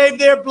who gave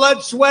their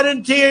blood, sweat,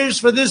 and tears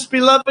for this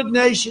beloved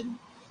nation.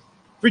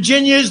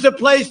 Virginia is the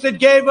place that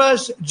gave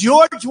us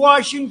George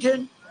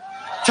Washington,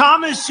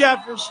 Thomas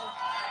Jefferson,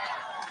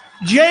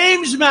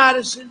 James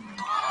Madison,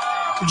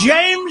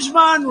 James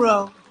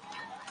Monroe.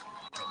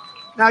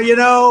 Now, you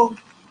know,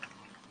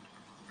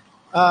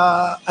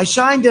 I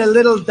signed a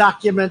little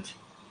document,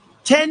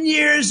 10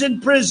 years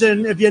in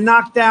prison if you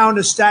knock down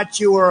a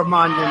statue or a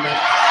monument.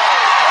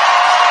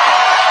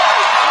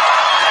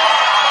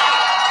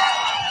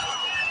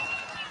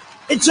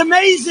 It's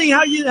amazing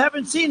how you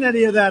haven't seen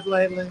any of that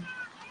lately.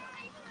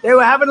 They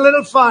were having a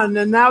little fun,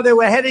 and now they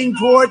were heading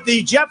toward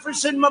the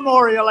Jefferson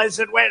Memorial. I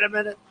said, wait a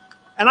minute.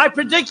 And I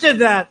predicted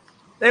that.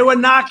 They were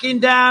knocking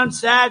down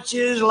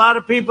statues. A lot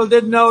of people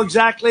didn't know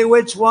exactly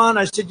which one.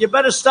 I said, you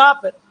better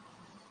stop it.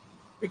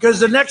 Because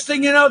the next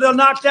thing you know, they'll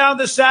knock down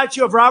the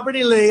statue of Robert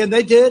E. Lee, and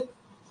they did.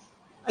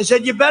 I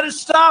said, you better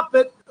stop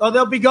it, or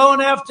they'll be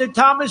going after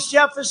Thomas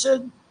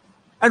Jefferson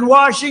and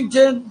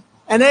Washington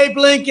and Abe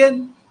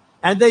Lincoln.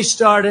 And they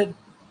started.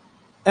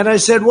 And I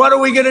said, what are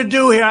we going to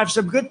do here? I have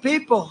some good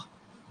people.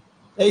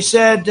 They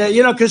said,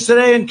 because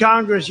today in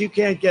Congress, you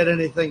can't get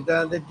anything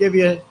done. They'd give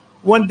you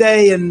one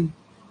day in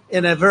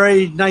a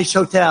very nice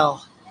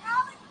hotel.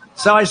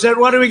 So I said,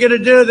 what are we going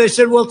to do? They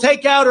said, we'll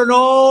take out an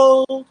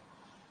old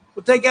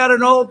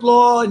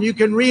law and you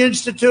can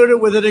reinstitute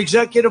it with an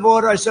executive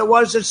order. I said,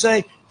 what does it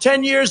say?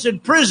 10 years in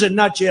prison,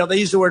 not jail. They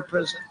use the word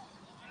prison.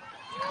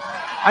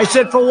 I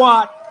said, for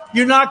what?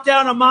 You knock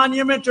down a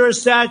monument or a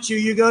statue,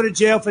 you go to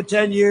jail for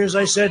 10 years.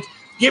 I said,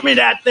 give me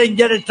that thing,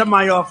 get it to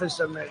my office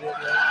immediately.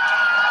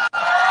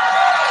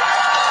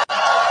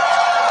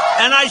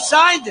 And I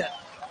signed it.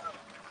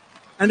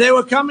 And they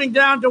were coming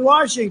down to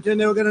Washington.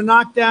 They were going to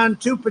knock down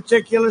two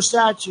particular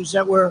statues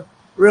that were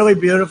really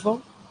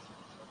beautiful.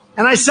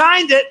 And I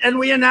signed it, and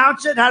we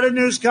announced it, had a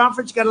news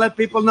conference, got to let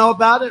people know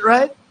about it,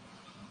 right?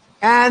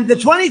 And the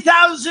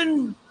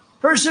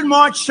 20,000-person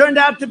march turned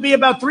out to be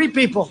about 3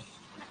 people.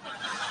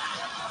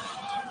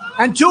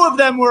 And 2 of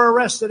them were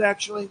arrested,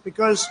 actually,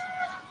 because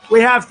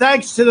we have,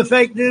 thanks to the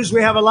fake news,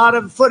 we have a lot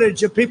of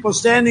footage of people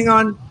standing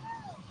on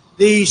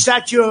the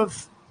statue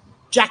of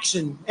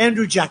Jackson,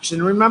 Andrew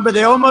Jackson. Remember,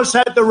 they almost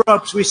had the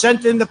ropes. We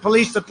sent in the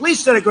police. The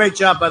police did a great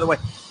job, by the way.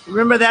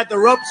 Remember that? The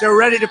ropes, they were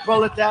ready to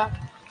pull it down.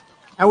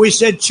 And we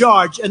said,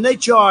 charge. And they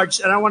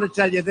charged. And I want to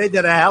tell you, they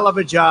did a hell of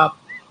a job.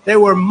 They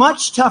were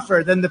much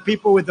tougher than the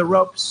people with the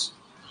ropes.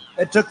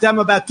 It took them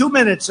about 2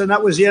 minutes, and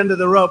that was the end of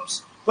the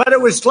ropes. But it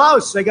was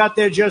close. They got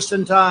there just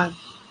in time.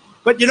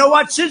 But you know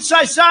what? Since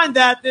I signed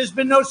that, there's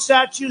been no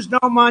statues, no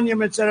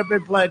monuments that have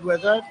been played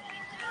with. Right?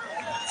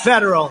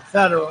 Federal.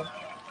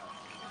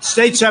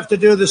 States have to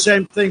do the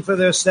same thing for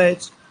their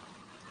states.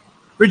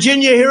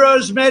 Virginia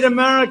heroes made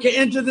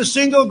America into the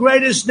single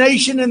greatest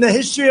nation in the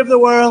history of the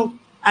world,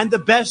 and the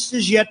best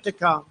is yet to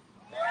come.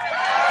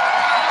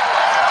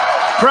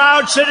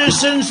 Proud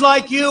citizens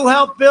like you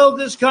helped build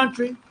this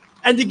country,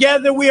 and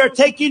together we are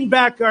taking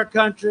back our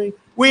country.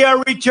 We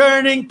are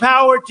returning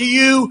power to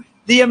you,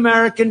 the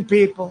American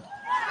people.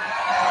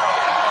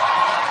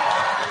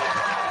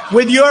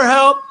 With your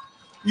help,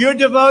 your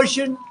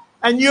devotion,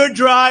 and your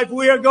drive,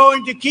 we are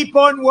going to keep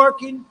on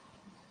working.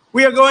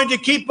 We are going to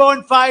keep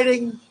on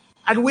fighting.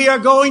 And we are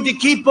going to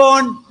keep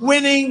on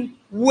winning.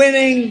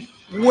 And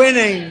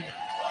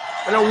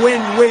a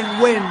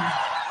win.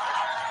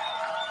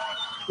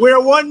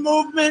 We're one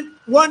movement,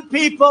 one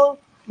people,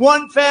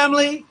 one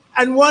family,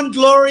 and one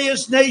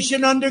glorious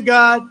nation under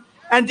God.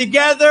 And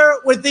together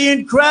with the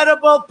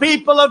incredible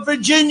people of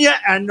Virginia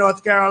and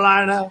North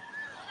Carolina,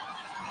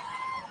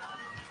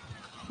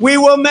 we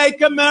will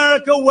make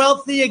America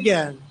wealthy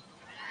again.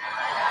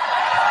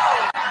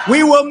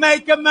 We will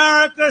make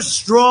America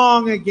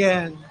strong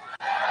again.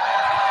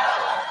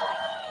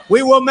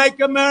 We will make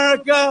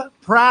America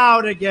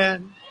proud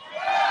again.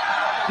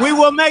 We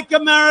will make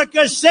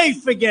America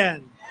safe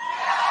again.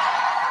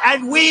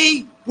 And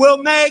we will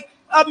make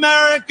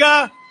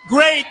America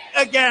great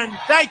again.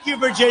 Thank you,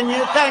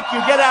 Virginia. Thank you.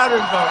 Get out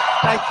and vote.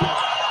 Thank you.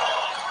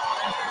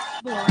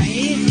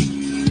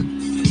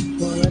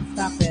 Well, let's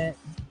stop it.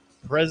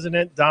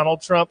 President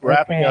Donald Trump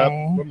wrapping up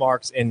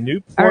remarks in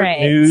Newport All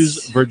right.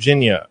 News,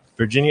 Virginia.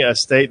 Virginia, a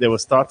state that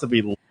was thought to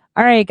be... All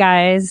right,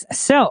 guys.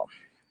 So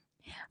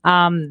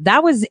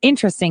that was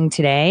interesting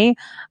today.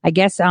 I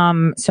guess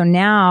so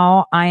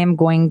now I am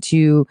going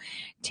to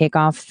take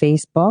off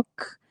Facebook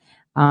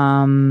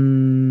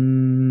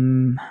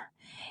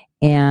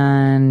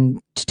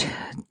and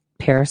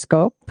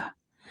Periscope.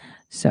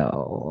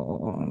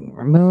 So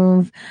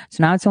remove.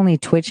 So now it's only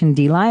Twitch and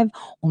DLive,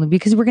 only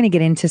because we're going to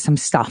get into some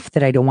stuff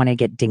that I don't want to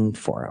get dinged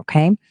for.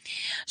 Okay.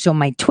 So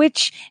my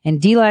Twitch and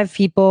DLive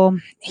people,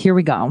 here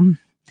we go. You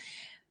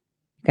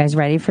guys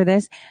ready for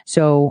this?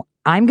 So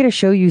I'm going to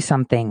show you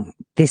something.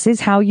 This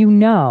is how you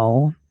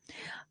know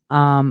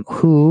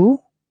who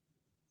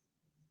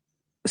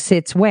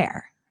sits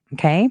where.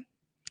 Okay.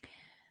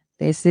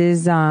 This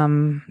is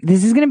going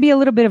to be a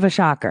little bit of a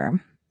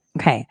shocker.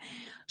 Okay.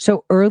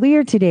 So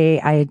earlier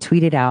today, I had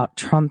tweeted out,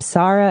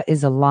 Trumpsara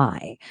is a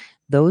lie.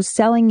 Those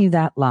selling you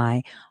that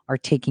lie are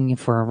taking you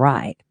for a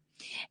ride.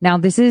 Now,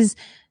 this is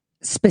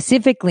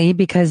specifically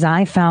because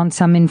I found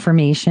some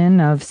information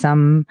of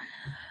some,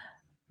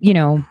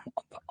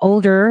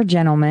 older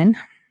gentleman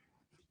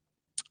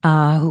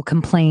who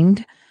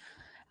complained.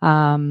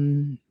 I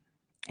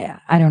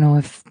don't know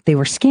if they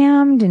were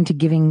scammed into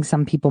giving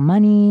some people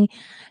money,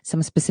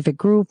 some specific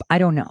group. I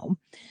don't know.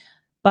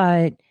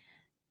 But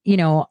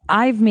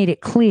I've made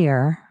it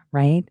clear,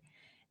 right,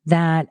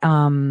 that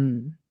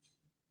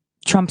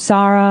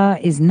Trumpsara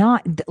is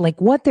not,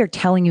 like, what they're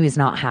telling you is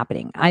not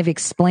happening. I've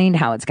explained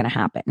how it's going to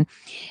happen.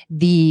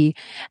 The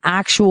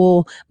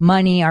actual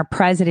money our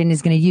president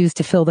is going to use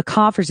to fill the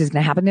coffers is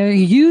going to happen. They're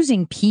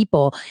using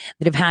people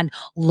that have had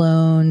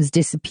loans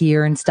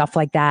disappear and stuff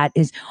like that.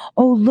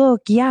 Oh,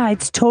 look, yeah,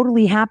 it's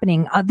totally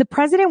happening. The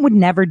president would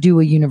never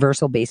do a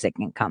universal basic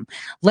income.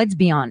 Let's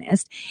be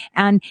honest.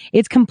 And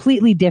it's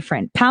completely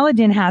different.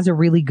 Paladin has a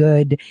really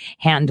good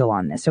handle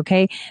on this.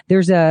 Okay.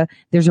 There's a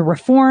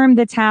reform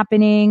that's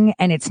happening,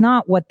 and it's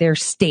not what they're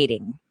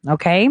stating.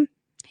 Okay.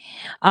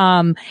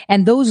 And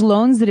those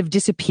loans that have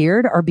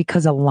disappeared are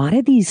because a lot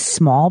of these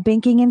small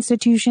banking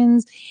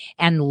institutions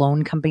and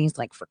loan companies,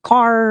 like for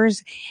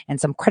cars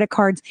and some credit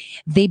cards,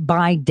 they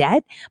buy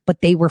debt, but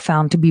they were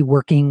found to be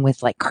working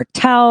with like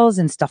cartels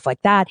and stuff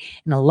like that.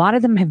 And a lot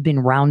of them have been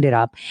rounded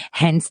up,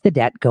 hence the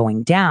debt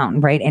going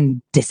down, right?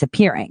 And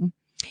disappearing.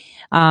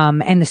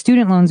 And the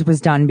student loans was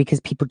done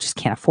because people just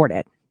can't afford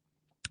it.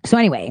 So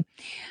anyway,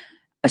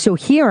 so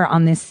here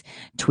on this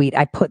tweet,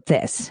 I put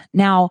this.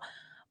 Now,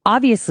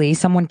 obviously,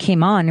 someone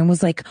came on and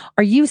was like,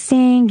 are you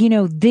saying,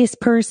 this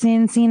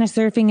person, Cena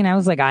Surfing? And I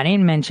was like, I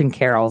didn't mention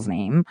Carol's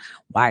name.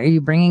 Why are you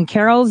bringing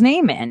Carol's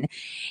name in?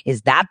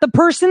 Is that the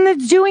person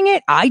that's doing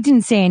it? I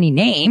didn't say any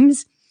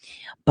names.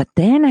 But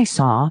then I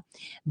saw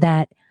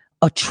that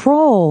a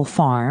troll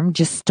farm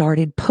just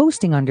started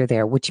posting under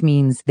there, which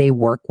means they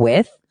work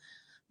with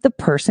the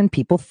person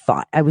people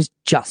thought I was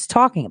just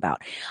talking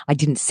about. I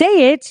didn't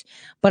say it,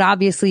 but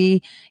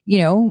obviously,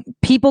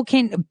 people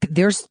can,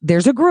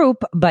 there's a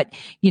group, but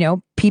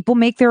people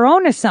make their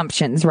own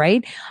assumptions,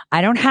 right? I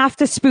don't have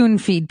to spoon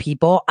feed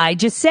people. I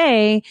just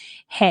say,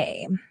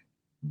 hey,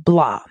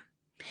 blah.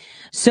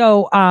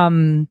 So,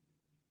 I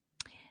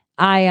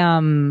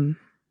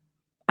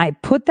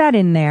put that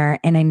in there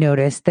and I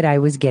noticed that I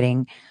was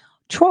getting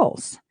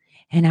trolls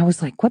and I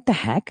was like, what the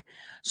heck?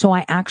 So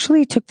I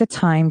actually took the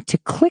time to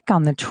click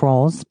on the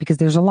trolls because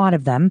there's a lot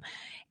of them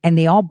and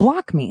they all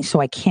block me. So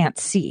I can't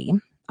see.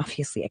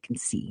 Obviously I can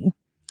see.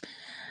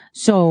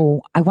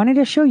 So I wanted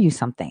to show you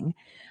something.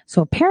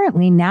 So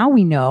apparently now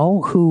we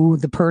know who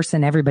the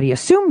person everybody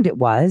assumed it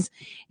was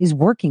is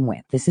working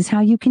with. This is how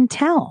you can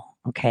tell.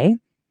 Okay.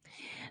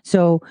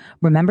 So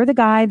remember the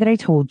guy that I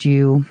told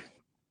you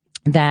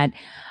that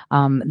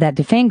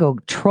Defango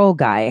troll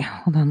guy.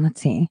 Hold on.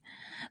 Let's see.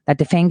 That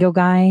Defango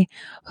guy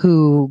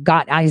who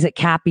got Isaac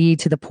Cappy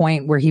to the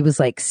point where he was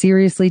like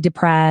seriously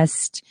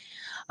depressed,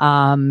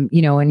 and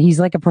he's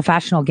like a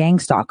professional gang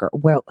stalker.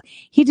 Well,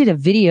 he did a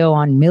video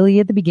on Millie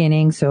at the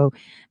beginning. So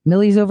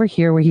Millie's over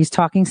here where he's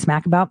talking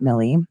smack about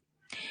Millie,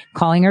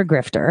 calling her a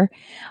grifter.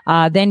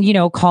 Then,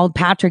 called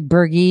Patrick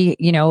Berge,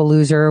 a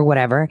loser or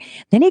whatever.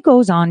 Then he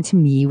goes on to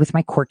me with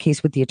my court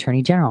case with the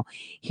attorney general.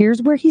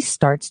 Here's where he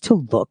starts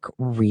to look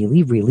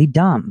really, really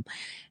dumb.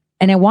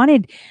 And I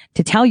wanted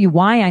to tell you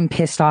why I'm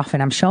pissed off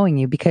and I'm showing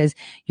you because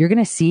you're going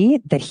to see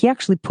that he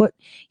actually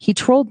he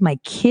trolled my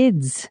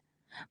kids.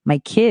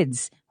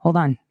 Hold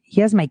on. He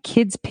has my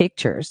kids'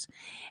 pictures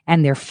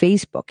and their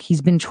Facebook.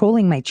 He's been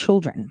trolling my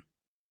children.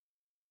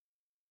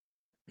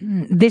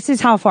 This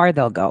is how far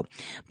they'll go.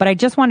 But I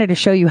just wanted to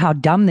show you how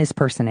dumb this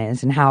person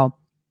is and how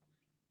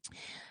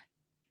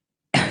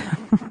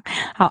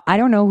I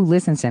don't know who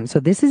listens to him. So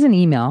this is an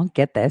email.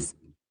 Get this.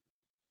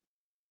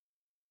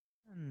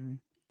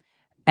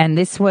 And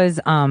this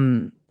was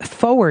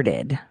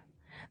forwarded.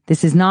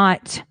 This is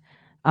not,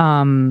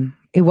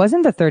 it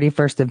wasn't the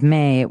 31st of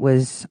May. It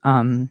was,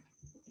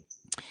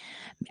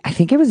 I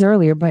think it was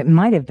earlier, but it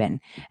might have been.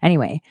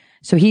 Anyway,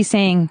 so he's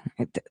saying,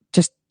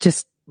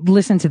 just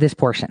listen to this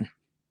portion.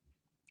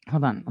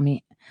 Hold on. Let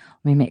me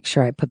make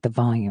sure I put the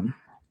volume.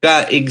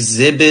 Got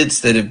exhibits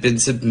that have been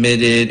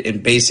submitted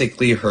and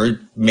basically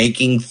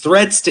making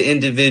threats to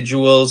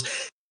individuals.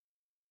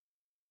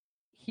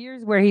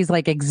 Here's where he's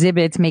like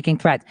exhibits making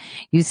threats.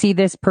 You see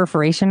this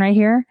perforation right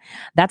here?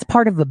 That's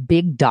part of a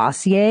big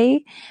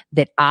dossier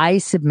that I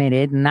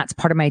submitted, and that's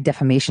part of my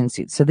defamation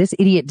suit. So this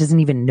idiot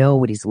doesn't even know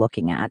what he's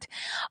looking at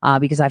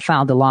because I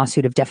filed a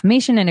lawsuit of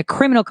defamation and a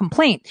criminal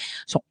complaint.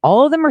 So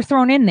all of them are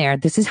thrown in there.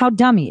 This is how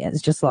dumb he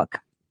is. Just look.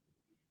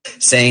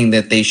 Saying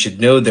that they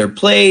should know their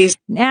place.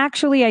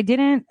 Actually, I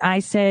didn't. I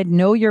said,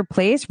 know your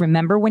place.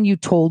 Remember when you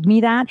told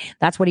me that?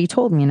 That's what he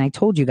told me. And I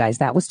told you guys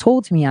that was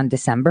told to me on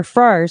December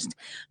 1st,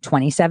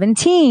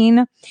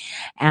 2017.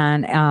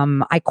 And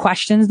I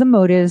questioned the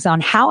motives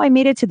on how I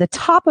made it to the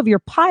top of your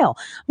pile.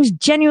 I was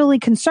genuinely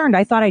concerned.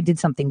 I thought I did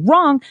something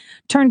wrong.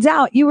 Turns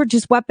out you were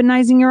just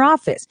weaponizing your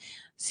office.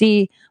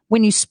 See,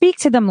 when you speak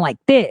to them like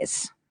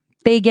this,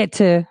 they get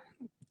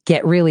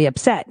really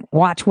upset.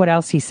 Watch what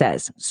else he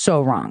says.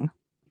 So wrong.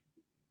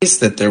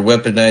 That they're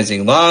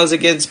weaponizing laws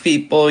against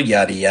people,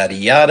 yada, yada,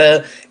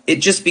 yada. It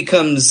just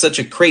becomes such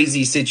a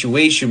crazy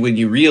situation when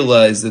you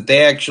realize that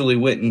they actually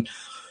went and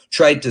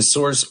tried to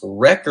source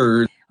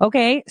records.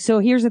 Okay, so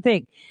here's the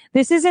thing.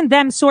 This isn't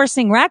them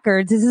sourcing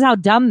records. This is how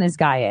dumb this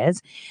guy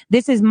is.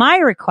 This is my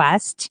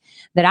request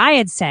that I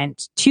had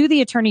sent to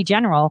the Attorney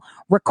General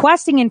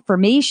requesting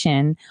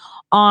information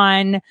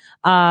on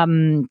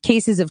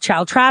cases of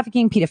child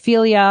trafficking,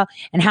 pedophilia,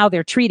 and how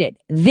they're treated.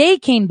 They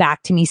came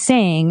back to me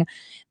saying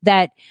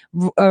that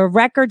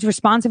records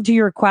responsive to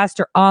your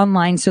request are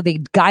online. So they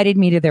guided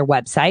me to their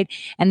website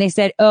and they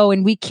said, oh,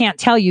 and we can't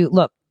tell you.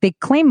 Look, they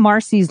claim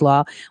Marcy's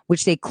Law,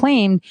 which they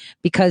claimed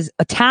because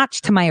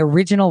attached to my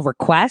original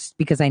request,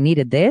 because I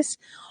needed this,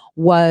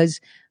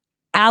 was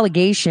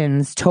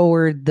allegations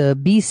toward the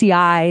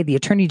BCI, the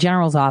Attorney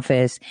General's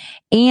office,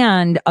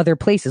 and other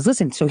places.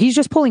 Listen, so he's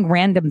just pulling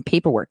random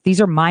paperwork.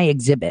 These are my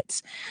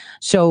exhibits.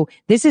 So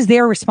this is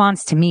their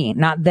response to me,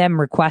 not them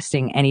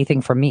requesting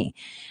anything from me.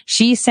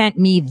 She sent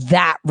me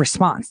that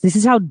response. This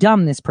is how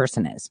dumb this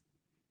person is.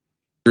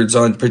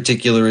 On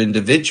particular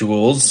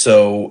individuals.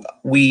 So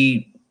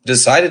we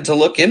decided to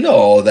look into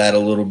all of that a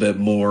little bit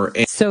more.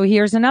 So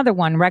here's another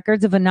one.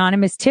 Records of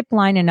anonymous tip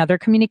line and other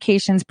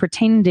communications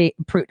pertaining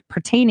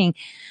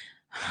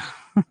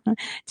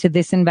to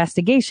this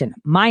investigation.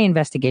 My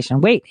investigation.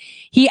 Wait,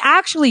 he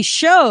actually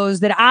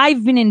shows that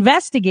I've been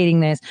investigating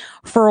this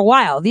for a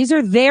while. These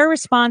are their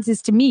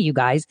responses to me, you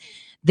guys.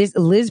 This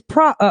Liz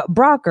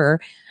Brocker,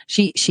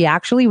 she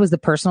actually was the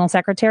personal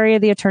secretary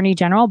of the Attorney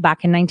General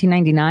back in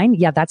 1999.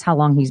 Yeah, that's how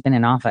long he's been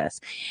in office.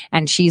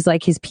 And she's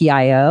like his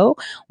PIO,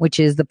 which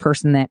is the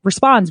person that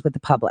responds with the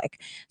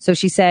public. So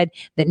she said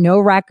that no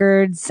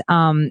records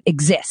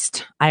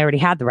exist. I already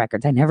had the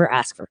records. I never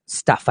ask for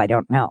stuff I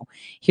don't know.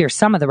 Here's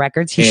some of the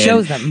records. He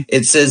shows them.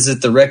 It says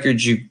that the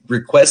records you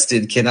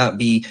requested cannot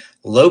be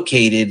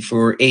located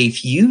for a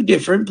few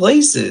different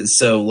places.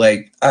 So,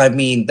 like, I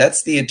mean,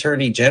 that's the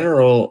Attorney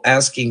General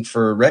asking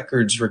for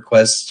records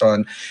requests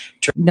on.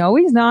 No,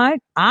 he's not.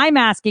 I'm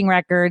asking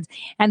records,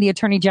 and the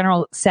Attorney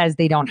General says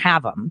they don't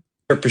have them.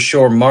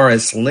 Pashore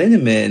Morris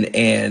Linneman,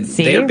 and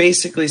they're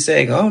basically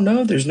saying, oh,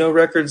 no, there's no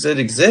records that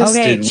exist.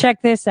 Okay,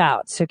 check this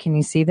out. So can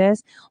you see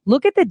this?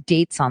 Look at the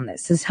dates on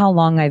this. This is how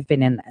long I've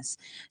been in this.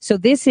 So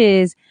this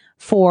is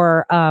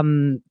for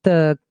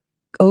the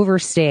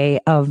overstay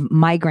of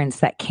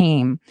migrants that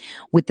came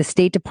with the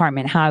State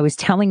Department, how I was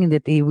telling you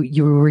that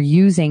you were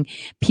using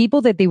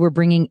people that they were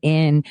bringing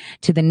in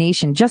to the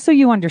nation, just so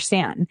you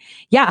understand.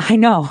 Yeah, I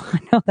know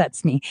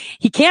that's me.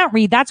 He can't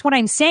read. That's what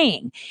I'm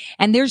saying.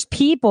 And there's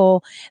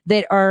people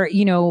that are,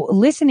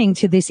 listening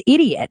to this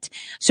idiot.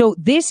 So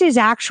this is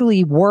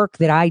actually work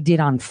that I did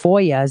on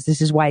FOIAs.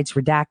 This is why it's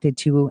redacted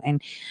to and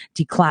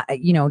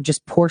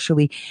just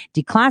partially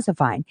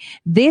declassified.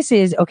 This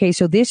is, okay,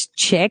 so this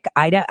chick,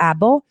 Ida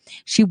Abel,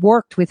 she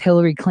worked with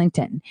Hillary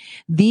Clinton.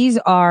 These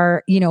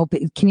are,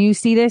 can you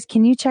see this?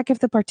 Can you check if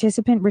the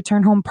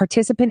return home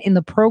participant in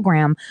the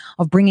program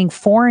of bringing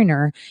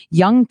foreigner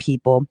young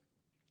people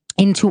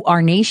into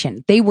our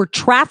nation? They were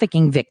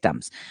trafficking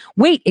victims.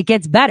 Wait, it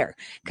gets better,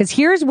 because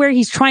here's where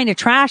he's trying to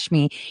trash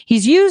me.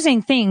 He's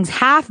using things,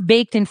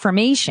 half-baked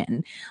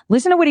information.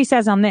 Listen to what he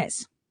says on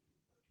this.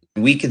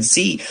 We can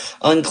see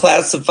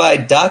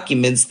unclassified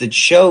documents that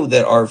show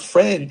that our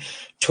friend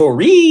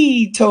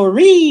Tori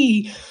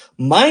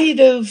might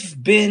have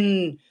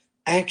been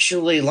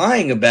actually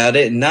lying about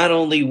it. And not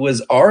only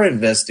was our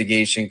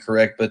investigation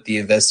correct, but the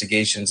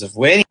investigations of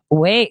Winnie.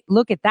 Wait,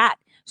 look at that.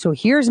 So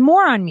here's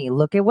more on me.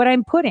 Look at what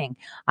I'm putting.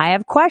 I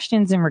have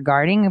questions in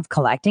regarding of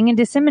collecting and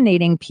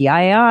disseminating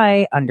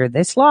PII under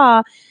this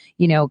law.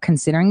 You know,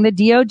 considering the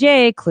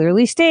DOJ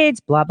clearly states,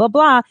 blah, blah,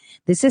 blah.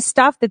 This is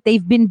stuff that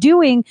they've been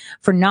doing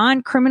for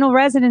non-criminal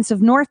residents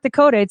of North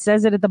Dakota. It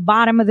says it at the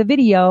bottom of the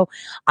video.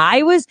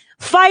 I was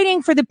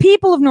fighting for the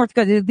people of North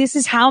Dakota. This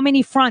is how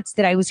many fronts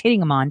that I was hitting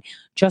them on,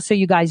 just so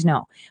you guys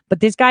know. But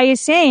this guy is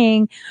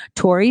saying,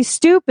 Tory's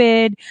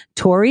stupid,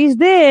 Tory's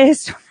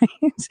this.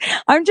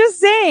 I'm just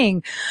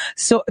saying,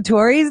 so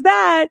Tory's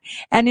that.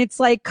 And it's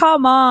like,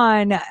 come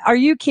on, are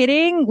you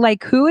kidding?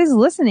 Like, who is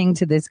listening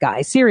to this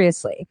guy?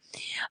 Seriously.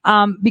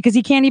 Because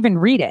he can't even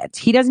read it.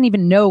 He doesn't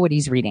even know what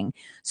he's reading.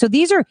 So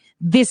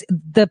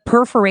the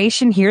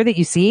perforation here that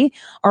you see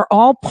are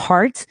all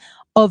parts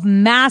of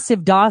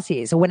massive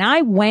dossiers. So when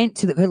I went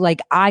to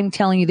I'm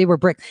telling you, they were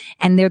brick,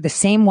 and they're the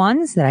same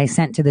ones that I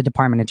sent to the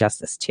Department of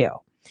Justice too.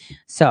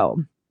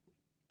 So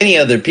many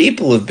other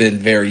people have been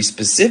very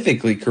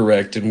specifically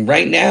correct. And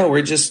right now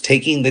we're just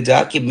taking the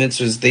documents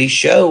as they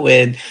show,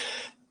 and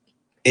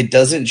it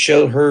doesn't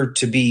show her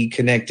to be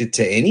connected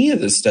to any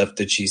of the stuff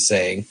that she's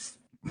saying.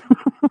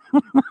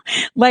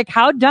 Like,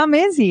 how dumb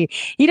is he?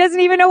 He doesn't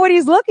even know what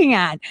he's looking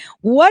at.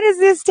 What does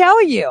this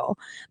tell you?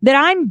 That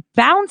I'm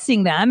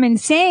bouncing them and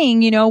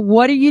saying,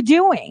 what are you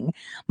doing?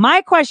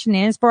 My question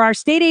is, for our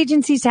state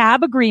agencies to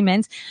have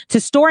agreements to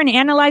store and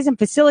analyze and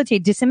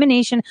facilitate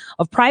dissemination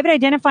of private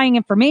identifying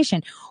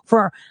information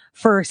for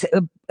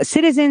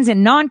citizens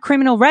and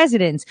non-criminal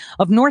residents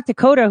of North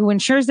Dakota who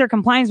ensures their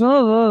compliance.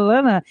 Blah, blah,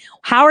 blah, blah.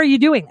 How are you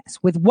doing this?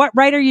 With what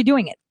right are you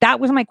doing it? That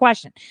was my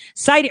question.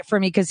 Cite it for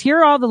me, because here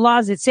are all the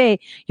laws that say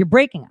you're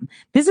breaking them.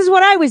 This is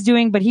what I was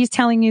doing, but he's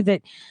telling you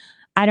that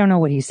I don't know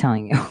what he's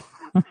telling you.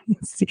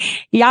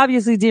 He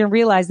obviously didn't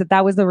realize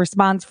that was the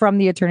response from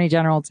the Attorney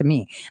General to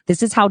me.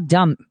 This is how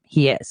dumb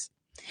he is.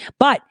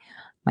 But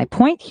my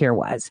point here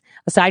was,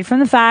 aside from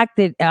the fact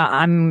that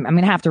I'm going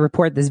to have to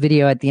report this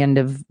video at the end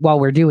of while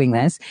we're doing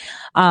this.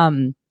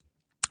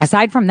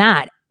 Aside from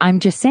that, I'm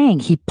just saying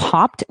he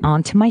popped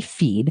onto my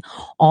feed,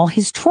 all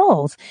his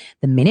trolls,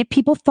 the minute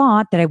people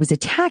thought that I was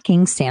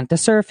attacking Santa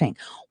surfing.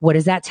 What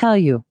does that tell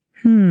you?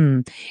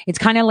 It's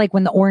kind of like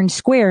when the Orange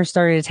Square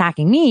started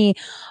attacking me,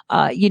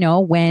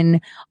 when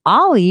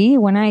I,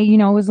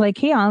 was like,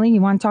 hey, Ollie,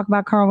 you want to talk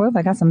about Karl Rove?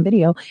 I got some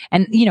video.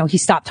 And, he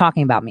stopped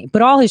talking about me,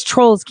 but all his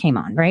trolls came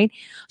on, right?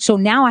 So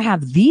now I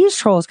have these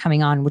trolls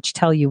coming on, which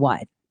tell you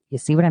what? You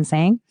see what I'm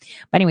saying?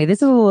 But anyway,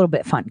 this is a little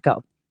bit fun.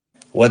 Go.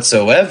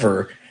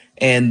 Whatsoever.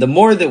 And the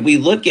more that we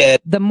look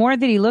at, the more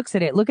that he looks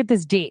at it, look at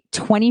this date,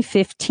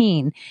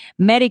 2015,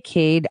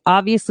 Medicaid,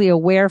 obviously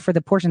aware for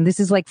the portion. This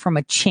is like from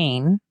a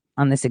chain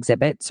on this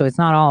exhibit, so it's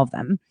not all of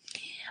them.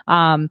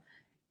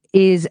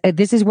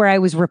 This is where I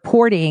was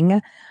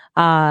reporting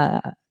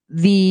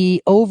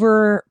the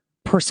over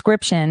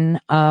prescription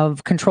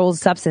of controlled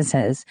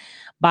substances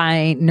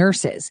by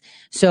nurses.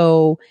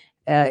 So,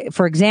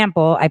 for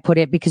example, I put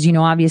it because,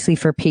 obviously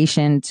for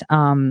patient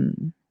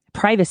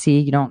privacy,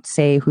 you don't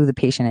say who the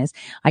patient is.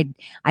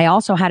 I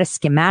also had a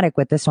schematic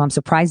with this, so I'm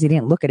surprised he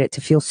didn't look at it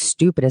to feel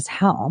stupid as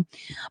hell.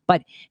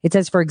 But it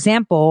says, for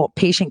example,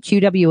 patient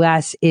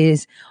QWS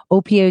is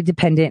opioid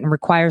dependent and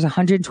requires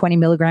 120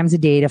 milligrams a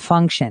day to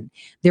function.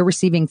 They're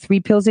receiving 3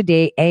 pills a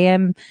day,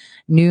 AM,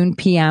 noon,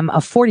 PM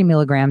of 40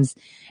 milligrams.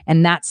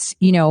 And that's,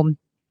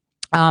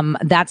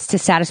 that's to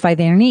satisfy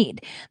their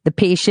need. The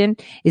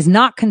patient is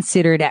not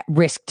considered at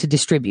risk to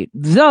distribute.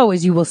 Though,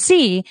 as you will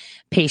see,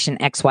 patient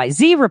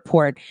XYZ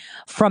report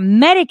from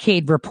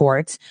Medicaid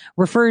reports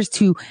refers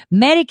to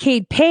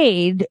Medicaid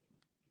paid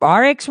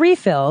RX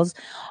refills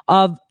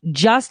of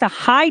just a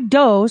high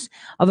dose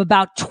of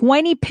about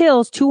 20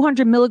 pills,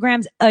 200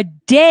 milligrams a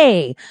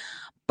day.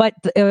 But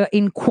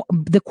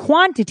the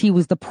quantity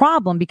was the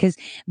problem, because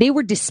they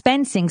were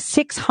dispensing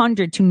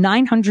 600 to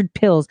 900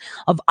 pills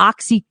of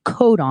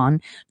oxycodone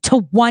to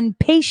one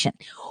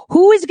patient.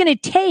 Who is going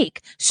to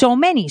take so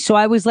many? So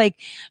I was like,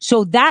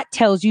 so that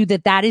tells you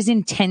that is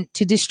intent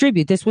to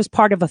distribute. This was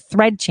part of a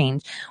thread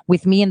change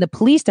with me and the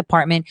police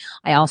department.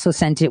 I also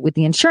sent it with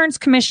the insurance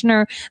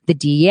commissioner, the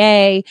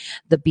DA,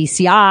 the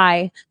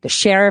BCI, the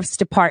sheriff's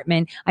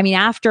department. I mean,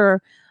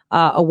 after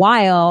a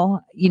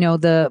while,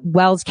 the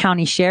Wells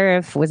County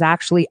sheriff was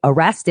actually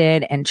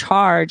arrested and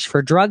charged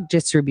for drug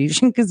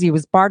distribution because he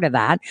was part of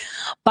that.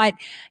 But,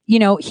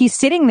 he's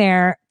sitting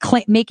there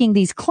making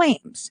these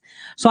claims.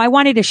 So I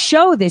wanted to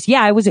show this.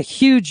 Yeah, it was a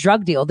huge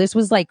drug deal. This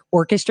was like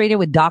orchestrated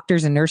with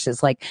doctors and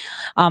nurses,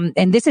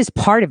 and this is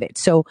part of it.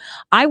 So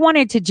I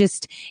wanted to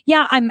just,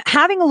 I'm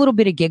having a little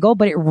bit of giggle,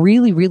 but it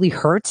really, really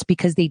hurts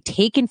because they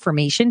take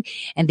information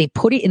and they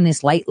put it in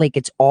this light like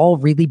it's all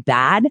really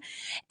bad.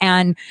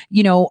 And,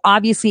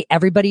 obviously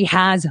everybody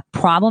has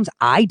problems.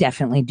 I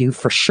definitely do,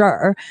 for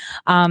sure.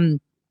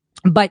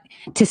 But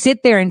to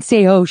sit there and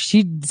say, oh,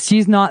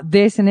 she's not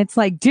this. And it's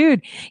like,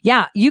 dude,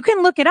 yeah, you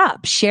can look it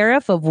up.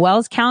 Sheriff of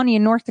Wells County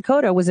in North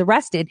Dakota was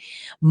arrested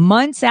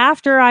months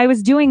after I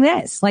was doing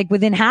this. Like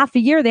within half a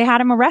year, they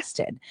had him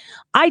arrested.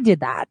 I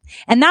did that.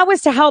 And that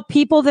was to help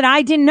people that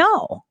I didn't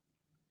know.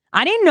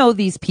 I didn't know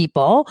these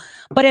people,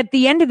 but at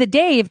the end of the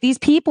day, if these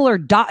people are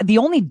the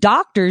only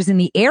doctors in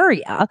the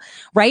area,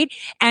 right?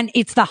 And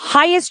it's the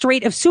highest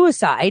rate of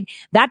suicide,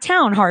 that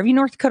town, Harvey,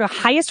 North Dakota,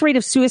 highest rate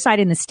of suicide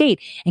in the state.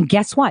 And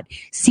guess what?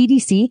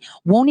 CDC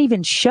won't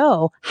even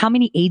show how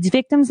many AIDS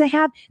victims they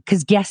have.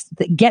 Cause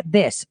get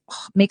this,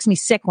 makes me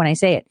sick when I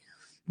say it.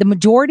 The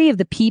majority of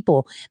the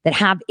people that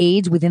have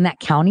AIDS within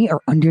that county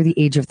are under the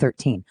age of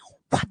 13.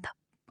 What the,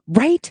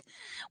 right?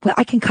 Well,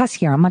 I can cuss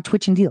here. I'm on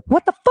Twitch and deal.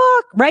 What the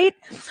fuck, right?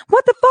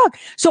 What the fuck?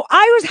 So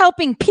I was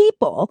helping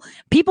people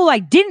I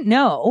didn't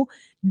know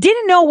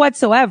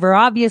whatsoever.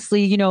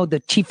 Obviously, you know, the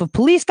chief of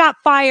police got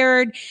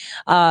fired.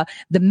 The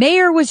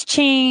mayor was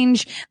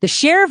changed. The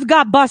sheriff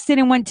got busted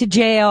and went to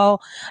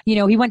jail. You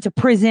know, he went to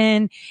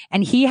prison,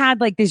 and he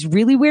had like this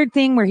really weird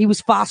thing where he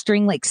was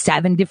fostering like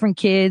 7 different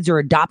kids or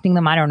adopting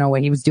them. I don't know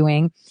what he was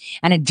doing,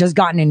 and had just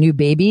gotten a new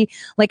baby.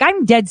 Like,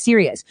 I'm dead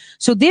serious.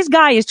 So this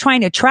guy is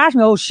trying to trash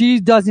me. Oh, she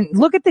doesn't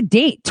look at the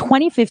date,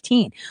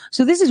 2015.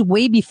 So this is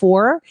way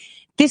before.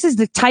 This is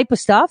the type of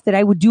stuff that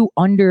I would do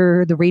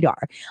under the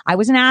radar. I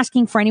wasn't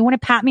asking for anyone to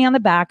pat me on the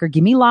back or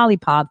give me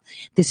lollipop.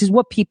 This is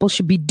what people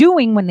should be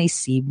doing when they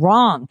see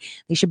wrong.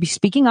 They should be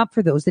speaking up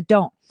for those that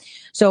don't.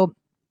 So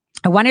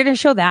I wanted to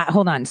show that.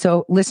 Hold on.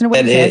 So listen to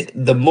what he says.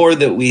 The more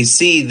that we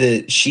see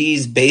that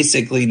she's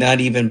basically not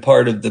even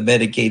part of the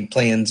Medicaid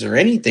plans or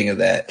anything of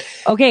that.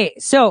 Okay.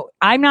 So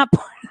I'm not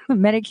part of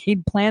the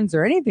Medicaid plans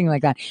or anything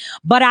like that,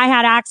 but I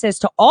had access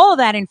to all of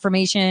that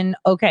information.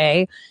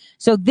 Okay.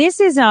 So this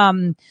is,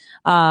 an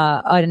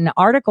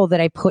article that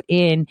I put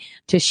in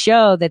to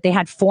show that they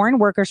had foreign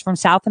workers from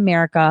South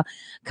America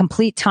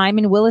complete time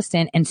in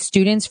Williston and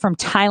students from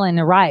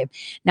Thailand arrive.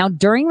 Now,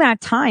 during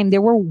that time,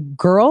 there were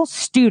girl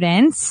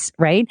students,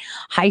 right?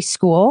 High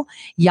school,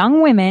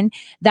 young women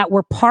that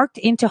were parked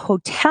into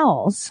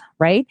hotels,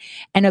 right?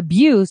 And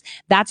abused.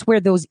 That's where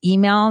those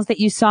emails that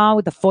you saw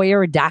with the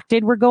FOIA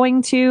redacted were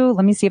going to.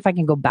 Let me see if I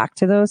can go back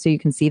to those so you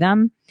can see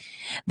them.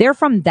 They're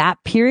from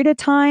that period of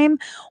time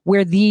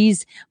where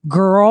these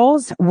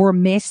girls were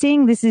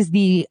missing. This is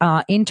the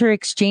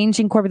Inter-Exchange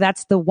Incorporated.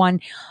 That's the one,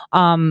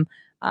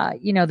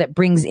 that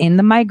brings in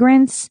the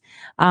migrants,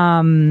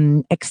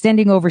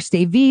 extending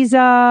overstay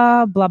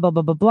visa, blah, blah,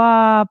 blah, blah,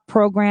 blah,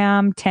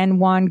 program,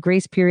 10-1,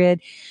 grace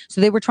period.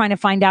 So they were trying to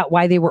find out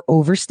why they were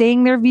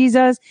overstaying their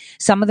visas.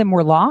 Some of them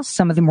were lost.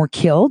 Some of them were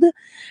killed.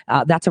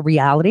 That's a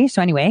reality.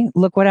 So anyway,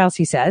 look what else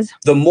he says.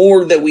 The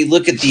more that we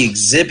look at the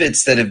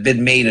exhibits that have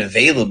been made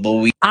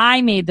available,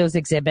 I made those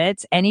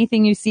exhibits.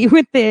 Anything you see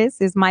with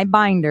this is my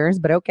binders,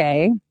 but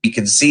okay. We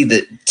can see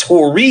that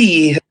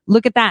Tori.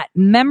 Look at that.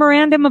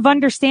 Memorandum of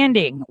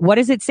Understanding. What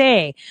does it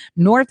say?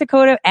 North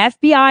Dakota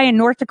FBI and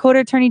North Dakota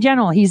Attorney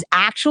General. He's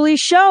actually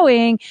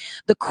showing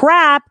the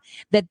crap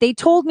that they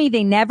told me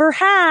they never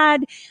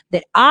had,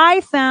 that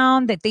I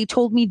found, that they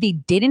told me they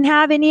didn't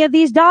have any of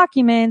these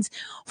documents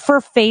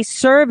for FACE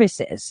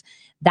services.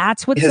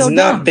 That's what's has so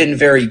not dumb. Been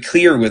very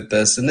clear with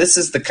us. And this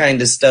is the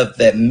kind of stuff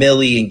that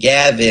Millie and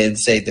Gavin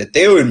say that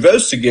they were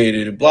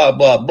investigated and blah,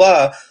 blah,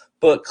 blah.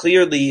 But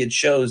clearly it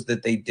shows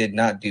that they did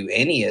not do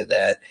any of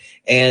that.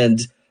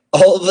 And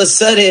all of a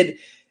sudden,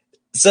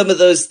 some of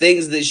those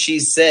things that she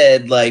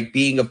said, like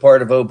being a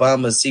part of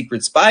Obama's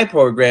secret spy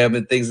program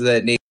and things of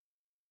that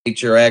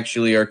nature,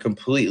 actually are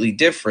completely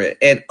different.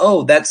 And,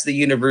 that's the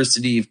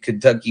University of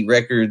Kentucky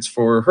records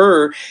for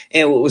her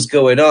and what was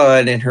going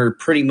on, and her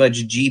pretty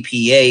much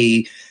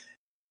GPA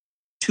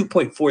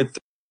 2.43.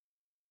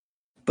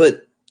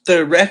 But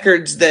the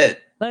records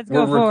that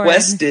were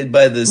requested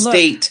by the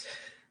state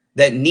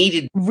that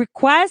needed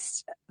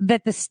requests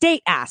that the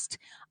state asked.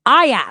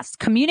 I asked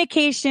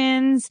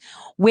communications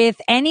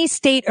with any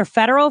state or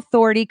federal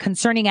authority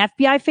concerning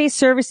FBI FACE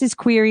services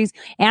queries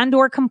and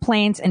or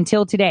complaints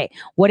until today.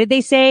 What did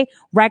they say?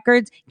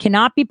 Records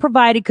cannot be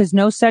provided because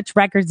no such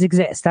records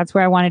exist. That's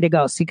where I wanted to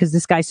go. See, because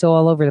this guy's so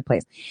all over the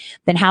place.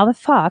 Then how the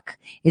fuck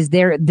is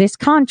there this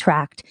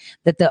contract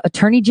that the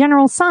Attorney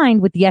General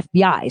signed with the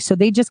FBI? So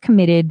they just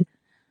committed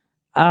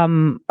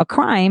a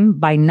crime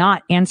by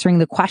not answering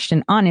the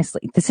question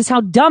honestly. This is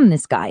how dumb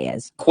this guy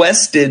is.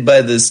 Requested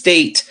by the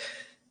state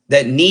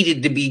that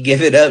needed to be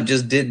given up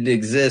just didn't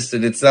exist.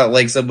 And it's not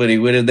like somebody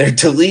went in there,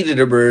 deleted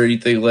them or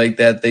anything like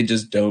that. They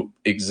just don't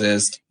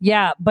exist.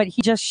 Yeah, but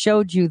he just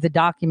showed you the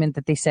document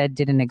that they said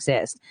didn't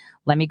exist.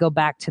 Let me go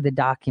back to the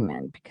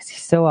document because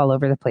he's so all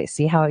over the place.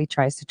 See how he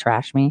tries to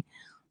trash me?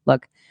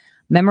 Look.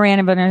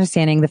 Memorandum of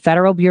Understanding, the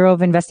Federal Bureau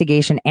of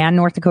Investigation and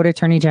North Dakota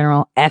Attorney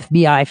General,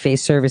 FBI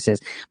FACE services.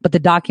 But the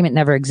document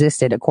never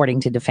existed,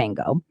 according to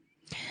DeFango.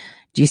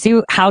 Do you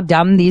see how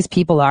dumb these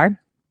people are?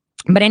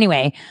 But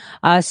anyway,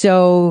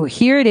 so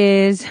here it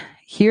is.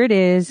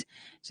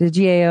 So the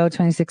GAO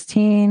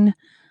 2016.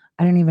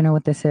 I don't even know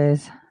what this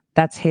is.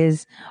 That's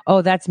his.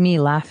 Oh, that's me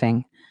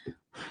laughing.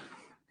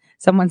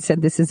 Someone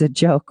said this is a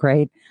joke,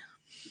 right?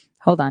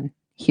 Hold on.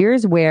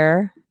 Here's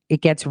where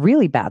it gets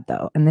really bad,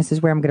 though. And this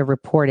is where I'm going to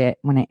report it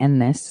when I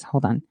end this.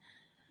 Hold on.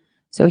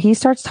 So he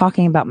starts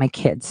talking about my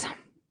kids.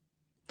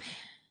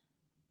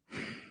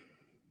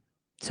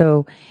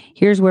 So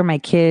here's where my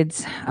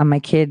kid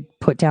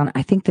put down,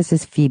 I think this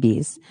is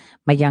Phoebe's,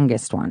 my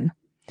youngest one.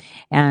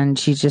 And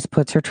she just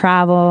puts her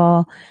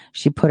travel.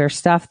 She put her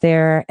stuff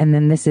there. And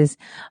then this is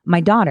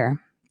my daughter,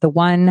 the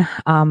one,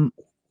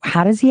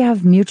 how does he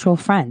have mutual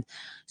friends?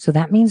 So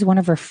that means one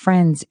of her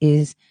friends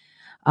is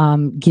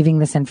giving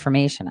this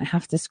information. I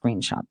have to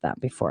screenshot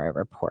that before I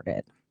report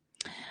it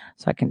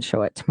so I can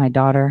show it to my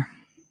daughter.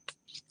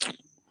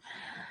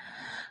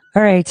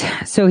 All right.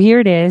 So here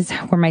it is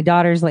where my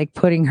daughter's like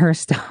putting her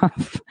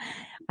stuff.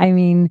 I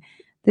mean,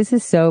 this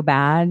is so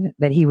bad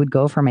that he would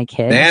go for my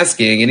kids.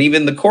 Asking, and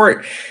even the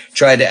court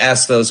tried to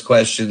ask those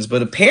questions,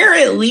 but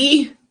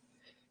apparently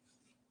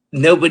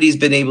nobody's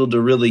been able to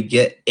really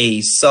get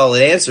a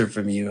solid answer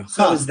from you.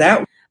 So is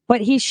that? But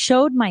he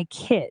showed my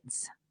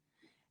kids.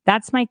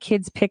 That's my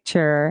kid's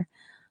picture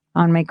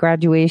on my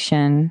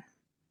graduation.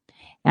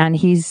 And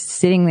he's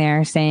sitting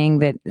there saying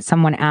that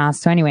someone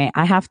asked. So anyway,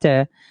 I have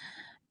to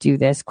do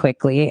this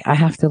quickly. I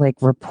have to like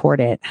report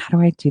it. How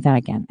do I do that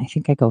again? I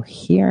think I go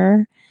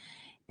here.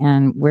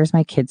 And where's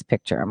my kid's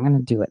picture? I'm going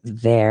to do it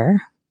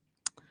there.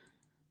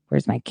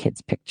 Where's my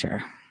kid's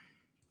picture?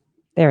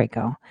 There we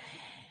go.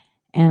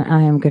 And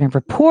I am going to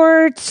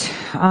report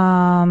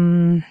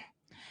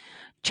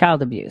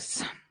child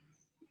abuse.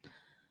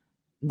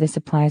 This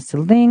applies to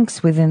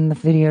links within the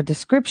video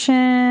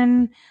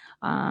description.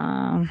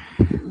 What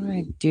do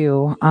I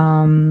do?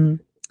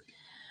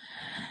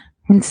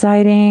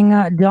 Inciting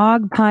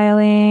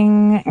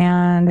dogpiling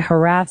and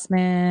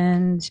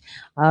harassment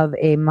of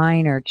a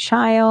minor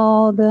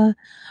child,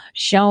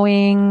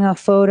 showing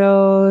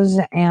photos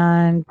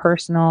and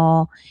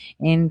personal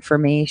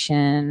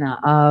information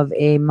of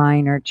a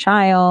minor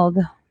child.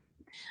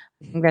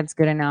 I think that's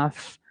good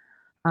enough.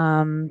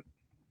 And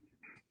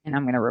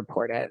I'm going to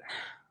report it.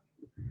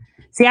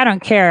 See, I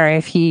don't care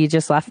if he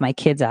just left my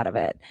kids out of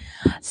it.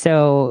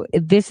 So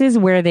this is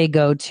where they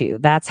go to.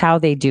 That's how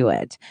they do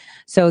it.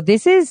 So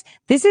this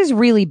is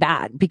really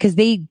bad because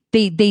they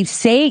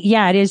say,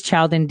 yeah, it is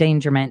child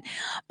endangerment,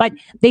 but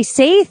they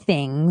say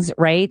things,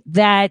 right,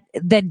 that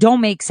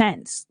don't make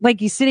sense. Like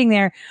he's sitting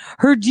there,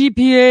 her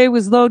GPA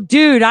was low.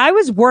 Dude, I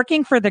was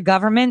working for the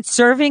government,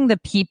 serving the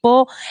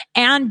people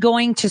and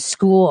going to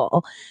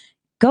school.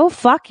 Go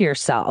fuck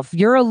yourself.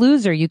 You're a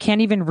loser. You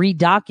can't even read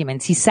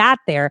documents. He sat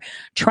there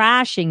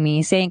trashing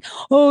me saying,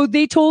 oh,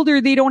 they told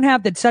her they don't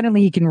have that.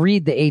 Suddenly he can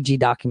read the AG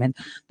document.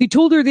 They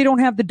told her they don't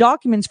have the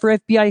documents for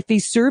FBI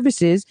face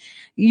services.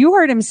 You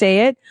heard him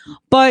say it,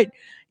 but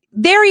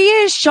there he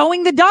is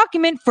showing the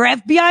document for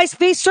FBI's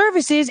face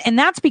services. And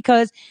that's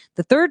because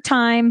the third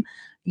time,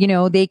 you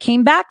know, they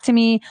came back to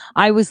me.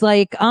 I was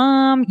like,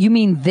 you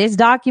mean this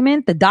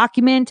document, the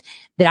document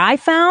that I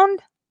found?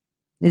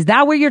 Is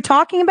that what you're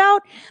talking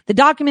about? The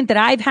document that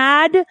I've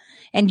had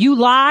and you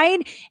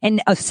lied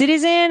and a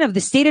citizen of the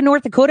state of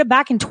North Dakota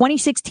back in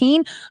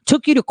 2016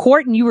 took you to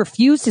court and you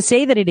refused to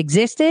say that it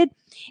existed.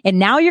 And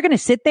now you're going to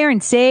sit there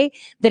and say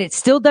that it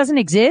still doesn't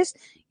exist.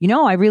 You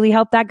know, I really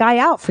helped that guy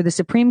out for the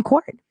Supreme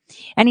Court.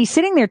 And he's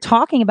sitting there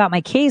talking about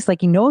my case like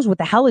he knows what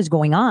the hell is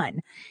going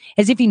on,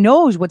 as if he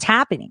knows what's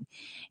happening.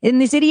 And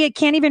this idiot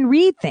can't even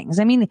read things.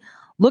 I mean,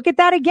 look at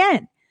that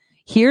again.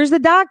 Here's the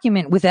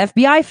document with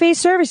FBI face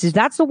services.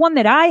 That's the one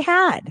that I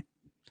had.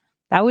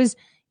 That was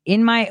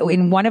in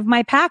one of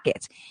my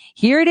packets.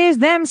 Here it is,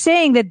 them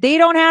saying that they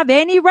don't have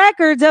any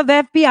records of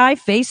FBI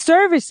face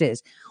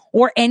services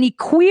or any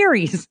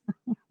queries.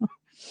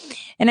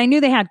 And I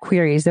knew they had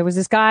queries. There was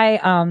this guy,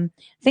 I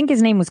think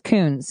his name was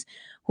Coons,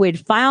 who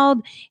had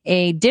filed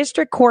a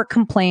district court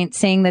complaint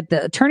saying that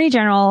the attorney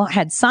general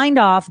had signed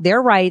off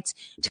their rights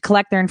to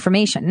collect their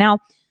information. Now,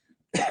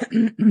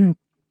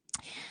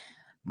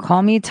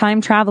 call me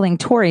time traveling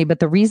Tory, but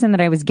the reason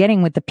that I was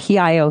getting with the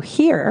PIO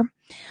here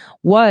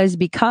was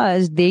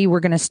because they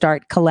were going to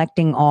start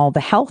collecting all the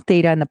health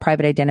data and the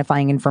private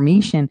identifying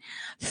information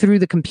through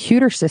the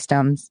computer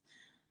systems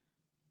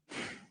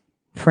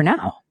for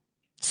now.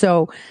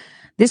 So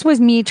this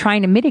was me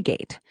trying to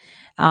mitigate.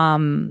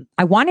 I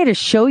wanted to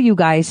show you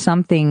guys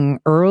something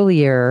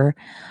earlier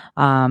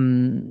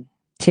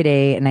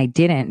today and I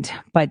didn't,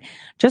 but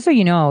just so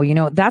you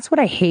know, that's what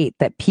I hate,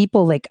 that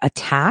people like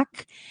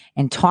attack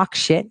and talk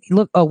shit.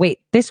 Look, oh wait,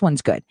 this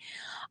one's good.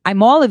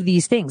 I'm all of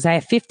these things. I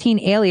have 15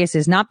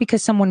 aliases, not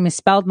because someone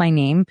misspelled my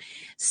name.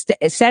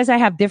 It says I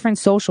have different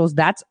socials.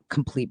 That's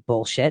complete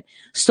bullshit.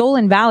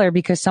 Stolen valor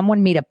because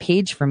someone made a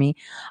page for me.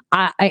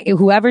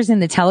 Whoever's in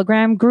the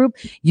Telegram group,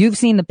 you've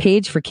seen the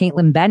page for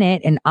Caitlin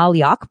Bennett and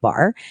Ali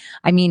Akbar.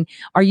 I mean,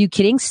 are you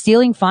kidding?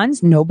 Stealing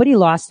funds? Nobody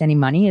lost any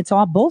money. It's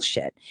all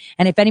bullshit.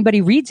 And if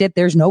anybody reads it,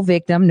 there's no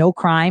victim, no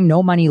crime,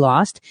 no money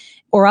lost,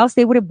 or else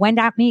they would have went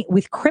at me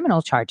with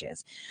criminal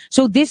charges.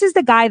 So this is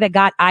the guy that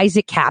got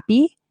Isaac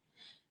Cappy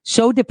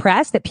so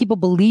depressed that people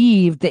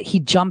believed that he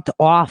jumped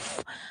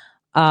off,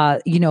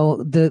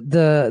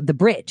 the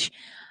bridge.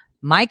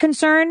 My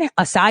concern,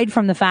 aside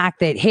from the fact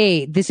that,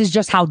 hey, this is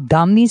just how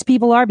dumb these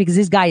people are, because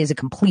this guy is a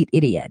complete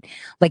idiot.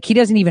 Like, he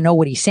doesn't even know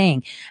what he's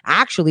saying.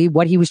 Actually,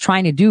 what he was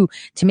trying to do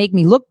to make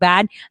me look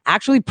bad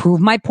actually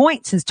proved my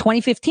point. Since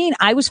 2015,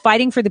 I was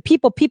fighting for the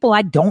people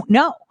I don't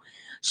know.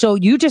 So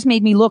you just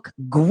made me look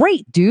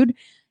great, dude.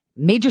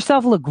 Made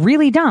yourself look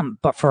really dumb.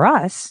 But for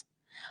us,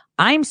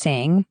 I'm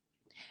saying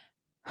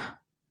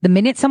the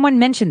minute someone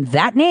mentioned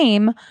that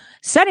name,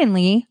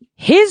 suddenly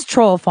his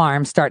troll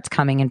farm starts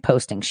coming and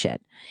posting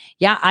shit.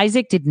 Yeah,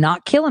 Isaac did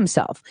not kill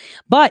himself,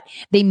 but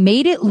they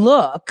made it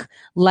look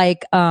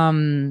like, how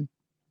am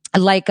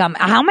I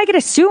going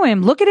to sue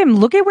him? Look at him.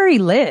 Look at where he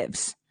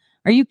lives.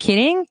 Are you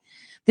kidding?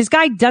 This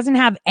guy doesn't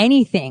have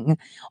anything.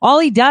 All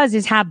he does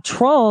is have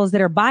trolls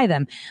that are by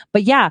them.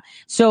 But yeah,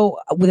 so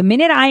the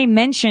minute I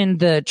mentioned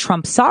the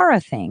Trump Sara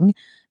thing,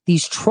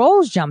 these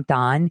trolls jumped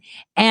on,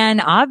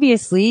 and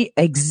obviously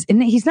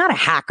he's not a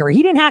hacker.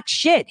 He didn't hack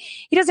shit.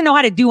 He doesn't know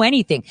how to do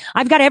anything.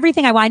 I've got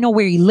everything. I know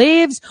where he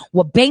lives,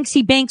 what banks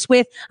he banks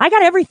with. I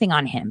got everything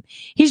on him.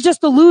 He's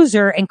just a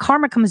loser, and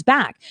karma comes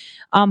back.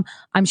 I'm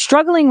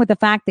struggling with the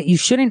fact that you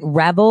shouldn't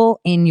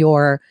revel in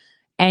your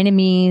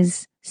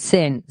enemy's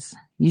sins.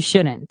 You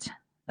shouldn't.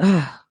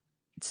 Ugh,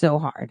 it's so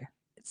hard.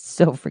 It's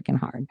so freaking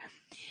hard.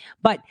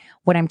 But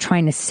what I'm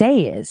trying to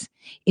say is,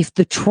 if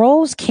the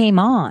trolls came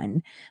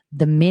on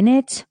the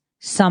minute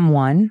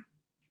someone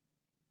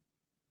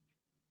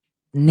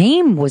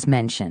name was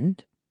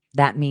mentioned,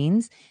 that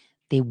means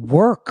they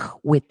work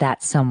with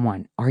that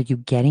someone. Are you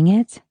getting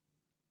it?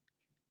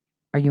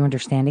 Are you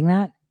understanding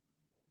that?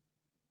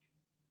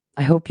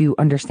 I hope you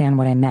understand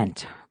what I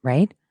meant,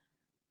 right?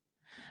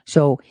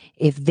 So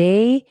if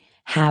they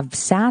have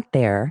sat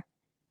there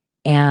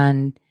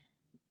and,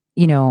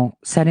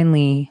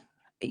 suddenly,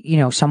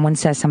 someone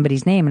says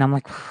somebody's name and I'm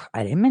like,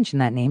 I didn't mention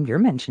that name. You're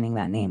mentioning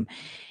that name.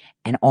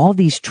 And all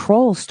these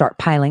trolls start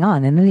piling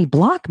on, and then they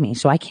block me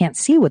so I can't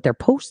see what they're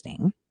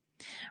posting,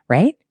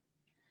 right?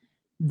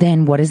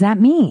 Then what does that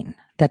mean?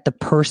 That the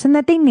person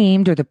that they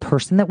named or the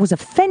person that was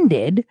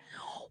offended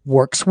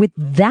works with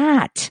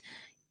that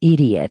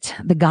idiot,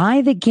 the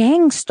guy that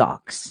gang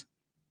stalks.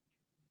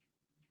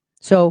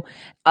 So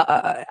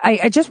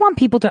I just want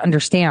people to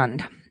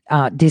understand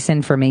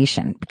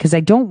disinformation, because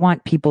I don't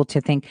want people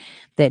to think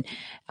that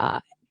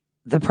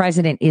the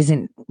president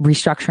isn't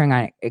restructuring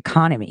our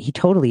economy. He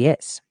totally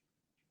is.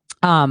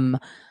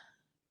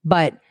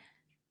 But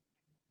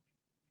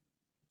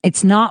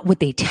it's not what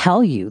they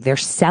tell you. They're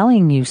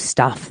selling you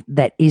stuff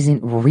that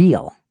isn't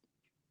real.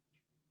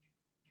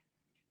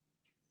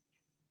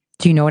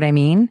 Do you know what I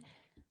mean?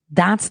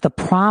 That's the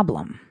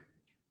problem.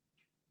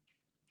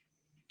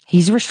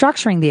 He's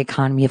restructuring the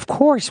economy. Of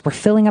course, we're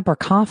filling up our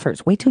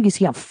coffers. Wait till you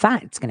see how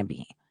fat it's going to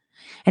be.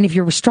 And if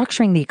you're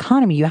restructuring the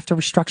economy, you have to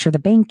restructure the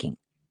banking.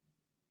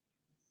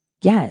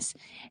 Yes.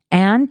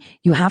 And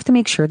you have to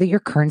make sure that your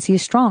currency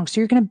is strong.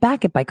 So you're going to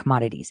back it by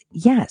commodities.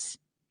 Yes.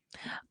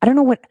 I don't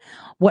know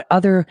what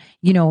other,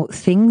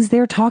 things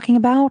they're talking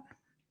about,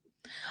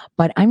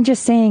 but I'm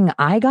just saying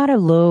I got a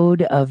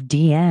load of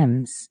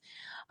DMs,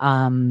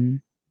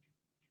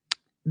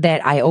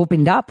 that I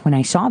opened up when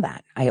I saw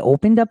that. I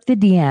opened up the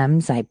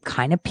DMs. I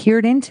kind of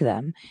peered into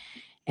them,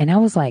 and I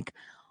was like,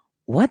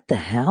 what the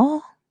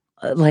hell?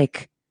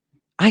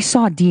 I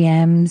saw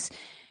DMs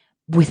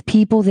with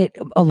people that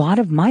a lot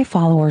of my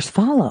followers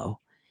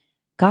follow.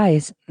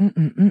 Guys,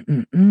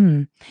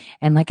 And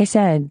like I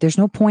said, there's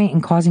no point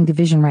in causing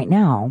division right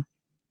now,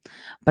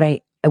 but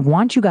I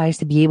want you guys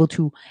to be able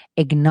to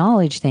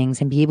acknowledge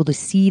things and be able to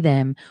see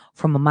them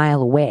from a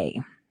mile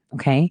away.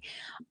 Okay.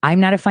 I'm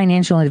not a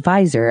financial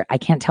advisor. I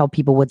can't tell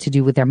people what to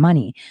do with their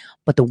money.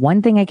 But the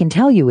one thing I can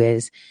tell you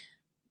is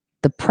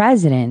the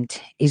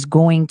president is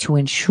going to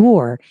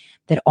ensure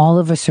that all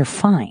of us are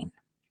fine.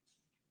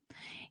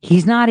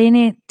 He's not in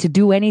it to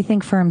do anything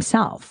for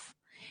himself.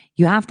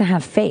 You have to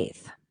have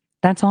faith.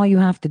 That's all you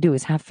have to do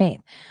is have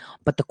faith.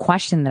 But the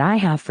question that I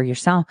have for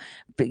yourself,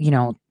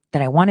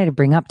 that I wanted to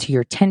bring up to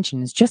your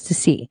attention is just to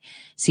see,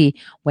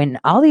 when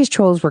all these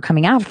trolls were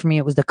coming after me,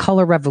 it was the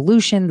color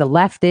revolution, the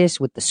leftists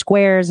with the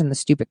squares and the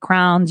stupid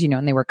crowns,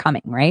 and they were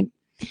coming, right?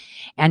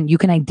 And you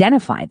can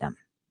identify them.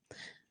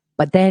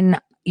 But then,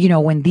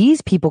 when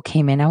these people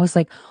came in, I was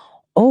like,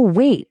 oh,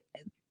 wait,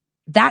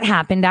 that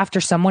happened after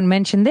someone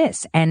mentioned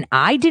this. And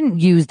I didn't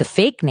use the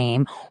fake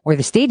name or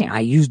the stage name.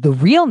 I used the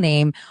real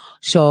name.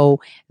 So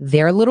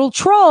their little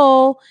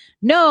troll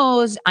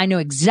knows I know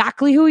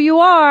exactly who you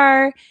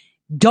are.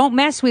 Don't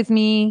mess with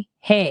me.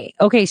 Hey,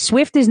 okay,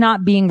 Swift is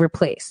not being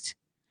replaced.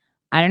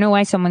 I don't know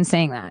why someone's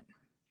saying that.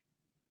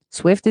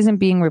 Swift isn't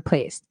being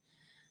replaced.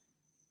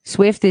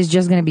 Swift is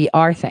just going to be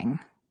our thing.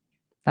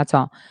 That's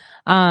all.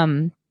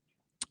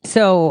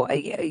 So,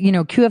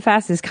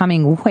 QFS is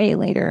coming way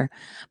later.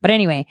 But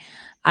anyway,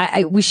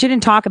 we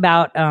shouldn't talk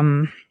about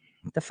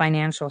the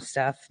financial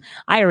stuff.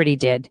 I already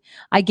did.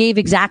 I gave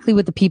exactly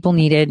what the people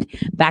needed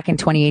back in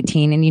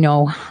 2018.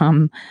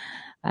 And,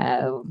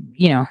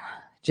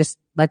 just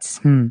let's,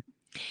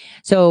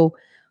 So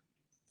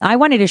I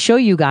wanted to show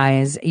you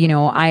guys,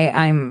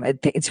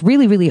 it's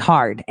really, really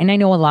hard. And I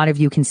know a lot of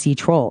you can see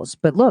trolls,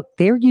 but look,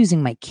 they're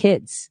using my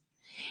kids,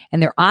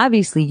 and they're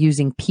obviously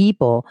using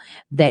people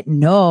that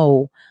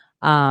know,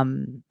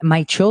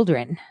 my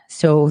children.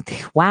 So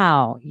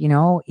wow,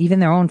 even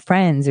their own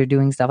friends are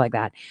doing stuff like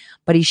that,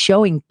 but he's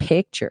showing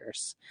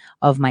pictures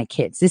of my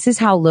kids. This is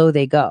how low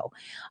they go.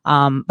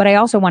 But I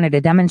also wanted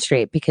to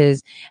demonstrate,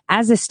 because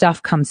as this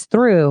stuff comes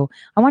through,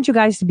 I want you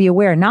guys to be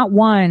aware, not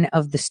one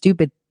of the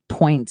stupid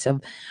points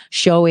of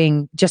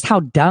showing just how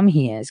dumb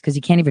he is, because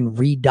he can't even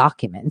read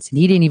documents, and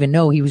he didn't even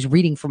know he was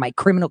reading for my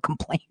criminal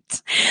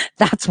complaint.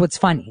 That's what's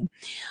funny.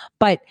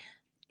 But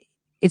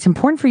it's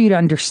important for you to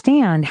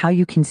understand how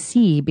you can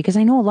see, because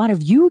I know a lot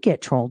of you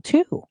get trolled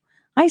too.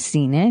 I've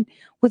seen it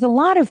with a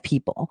lot of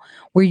people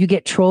where you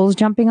get trolls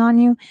jumping on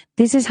you.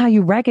 This is how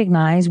you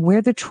recognize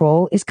where the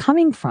troll is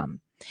coming from.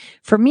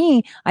 For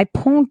me, I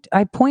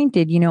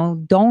pointed,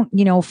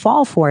 don't,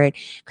 fall for it,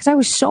 because I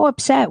was so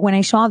upset when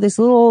I saw this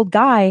little old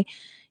guy,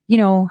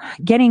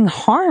 getting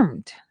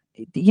harmed,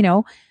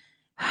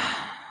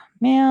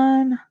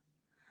 man.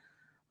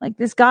 Like,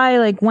 this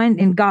guy went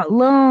and got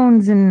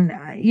loans, and,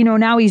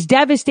 now he's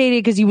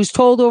devastated because he was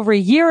told over a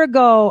year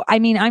ago. I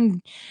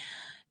mean,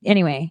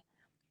 anyway,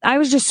 I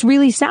was just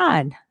really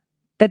sad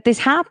that this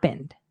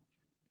happened.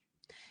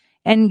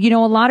 And, a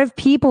lot of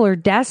people are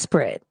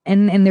desperate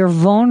and they're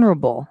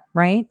vulnerable,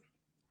 right?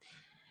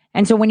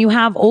 And so when you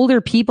have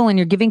older people and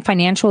you're giving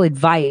financial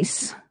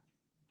advice,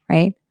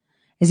 right,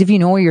 as if you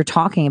know what you're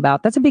talking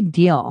about, that's a big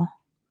deal.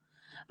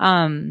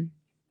 So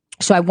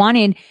I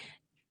wanted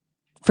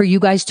for you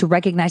guys to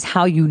recognize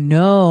how you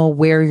know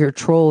where your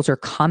trolls are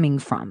coming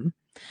from.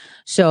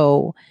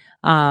 So,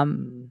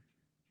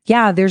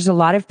 yeah, there's a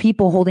lot of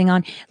people holding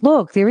on.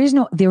 Look, there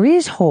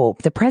is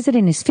hope. The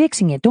president is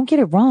fixing it. Don't get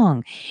it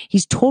wrong.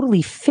 He's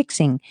totally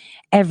fixing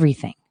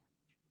everything.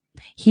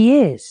 He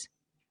is.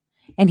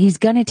 And he's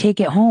going to take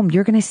it home.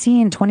 You're going to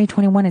see in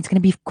 2021, it's going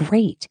to be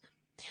great.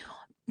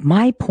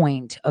 My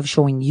point of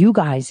showing you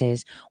guys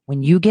is,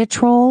 when you get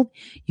trolled,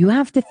 you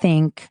have to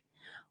think,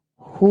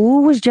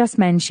 who was just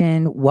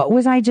mentioned? What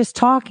was I just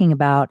talking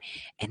about?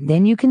 And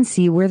then you can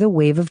see where the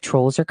wave of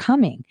trolls are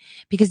coming,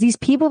 because these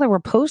people that were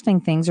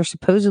posting things are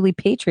supposedly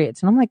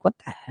patriots. And I'm like, what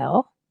the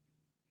hell?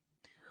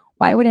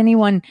 Why would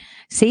anyone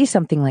say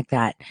something like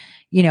that?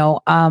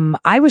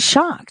 I was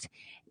shocked.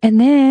 And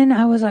then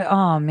I was like,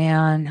 oh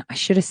man, I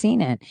should have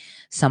seen it.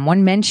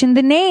 Someone mentioned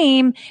the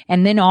name,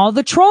 and then all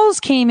the trolls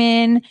came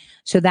in.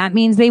 So that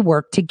means they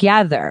work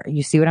together.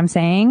 You see what I'm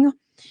saying?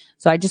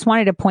 So I just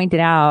wanted to point it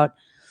out,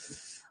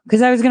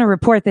 because I was going to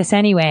report this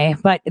anyway,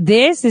 but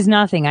this is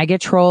nothing. I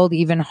get trolled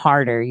even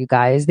harder, you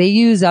guys. They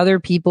use other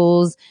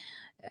people's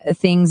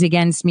things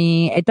against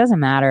me. It doesn't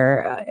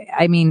matter.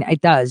 I mean, it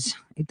does.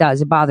 It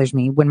does. It bothers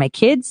me. When my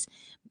kids,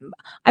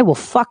 I will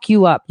fuck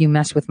you up. You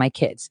mess with my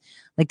kids.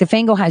 Like, the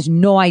Fango has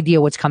no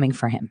idea what's coming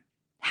for him.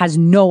 Has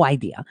no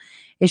idea.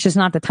 It's just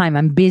not the time.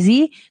 I'm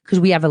busy because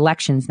we have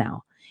elections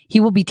now. He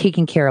will be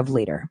taken care of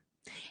later.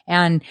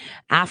 And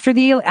after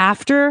the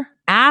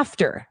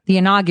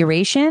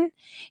inauguration,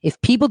 if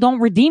people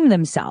don't redeem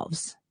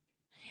themselves,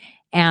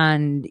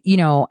 and,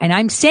 and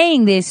I'm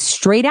saying this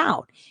straight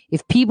out,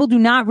 if people do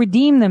not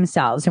redeem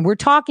themselves, and we're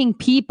talking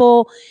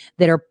people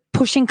that are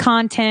pushing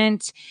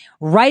content,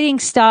 writing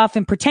stuff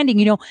and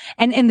pretending,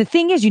 and the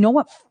thing is,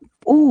 what?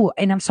 Oh,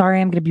 and I'm sorry,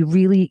 I'm going to be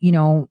really,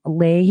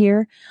 lay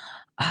here.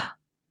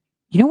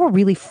 What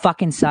really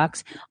fucking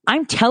sucks?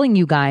 I'm telling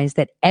you guys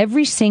that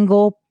every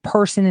single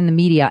person in the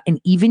media,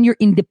 and even your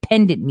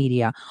independent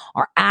media,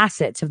 are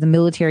assets of the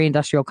military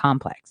industrial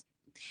complex.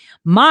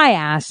 My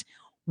ass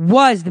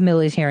was the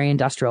military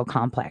industrial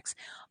complex.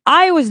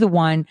 I was the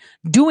one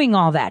doing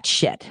all that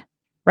shit,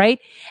 right?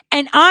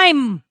 And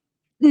I'm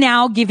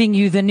now giving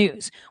you the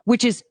news,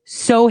 which is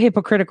so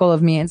hypocritical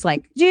of me. It's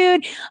like,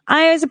 dude,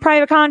 I was a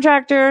private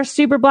contractor,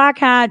 super black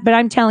hat, but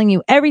I'm telling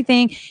you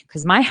everything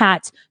because my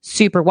hat's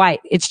super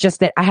white. It's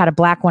just that I had a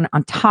black one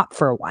on top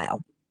for a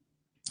while.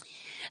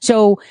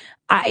 So,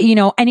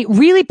 and it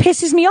really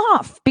pisses me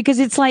off, because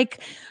it's like,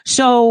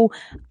 so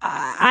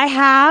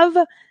I'm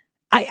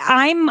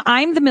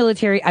the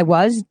military. I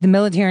was the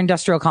military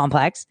industrial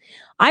complex.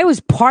 I was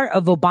part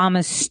of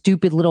Obama's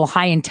stupid little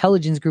high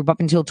intelligence group up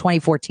until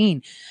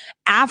 2014.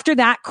 After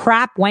that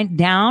crap went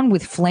down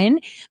with Flynn,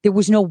 there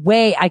was no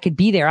way I could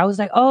be there. I was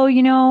like,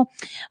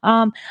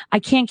 I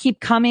can't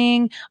keep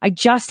coming. I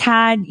just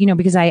had,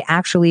 because I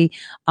actually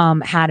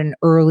had an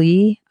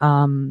early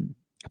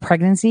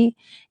pregnancy,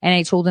 and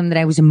I told him that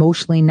I was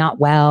emotionally not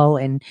well,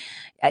 and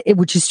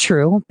which is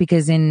true,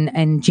 because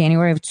in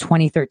January of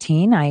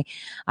 2013, I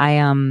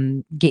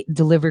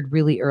delivered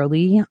really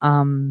early.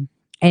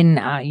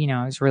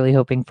 I was really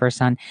hoping for a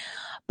son,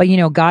 but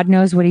God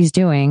knows what he's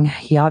doing.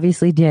 He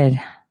obviously did.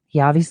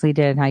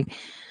 I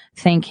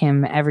thank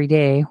him every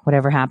day,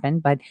 whatever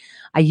happened, but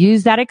I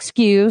used that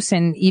excuse,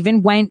 and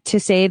even went to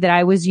say that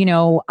I was,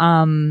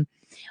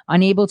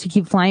 unable to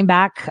keep flying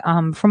back,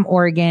 from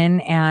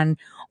Oregon and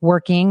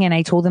working. And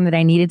I told him that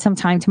I needed some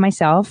time to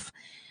myself.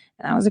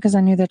 And that was because I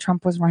knew that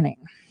Trump was running.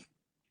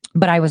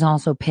 But I was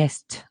also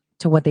pissed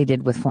to what they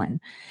did with Flynn.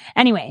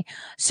 Anyway,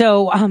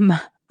 so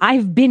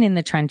I've been in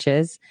the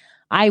trenches.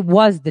 I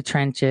was the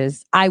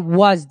trenches. I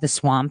was the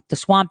swamp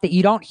that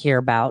you don't hear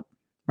about,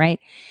 right?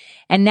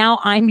 And now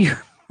I'm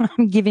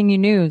giving you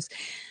news.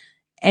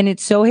 And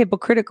it's so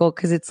hypocritical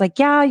because it's like,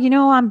 yeah,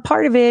 I'm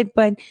part of it,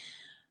 but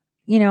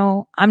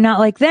I'm not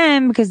like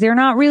them because they're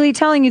not really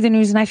telling you the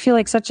news. And I feel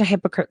like such a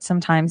hypocrite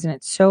sometimes. And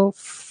it's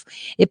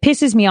it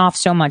pisses me off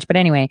so much. But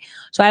anyway,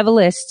 so I have a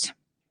list.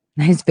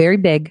 It's very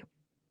big.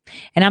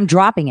 And I'm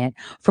dropping it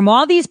from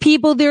all these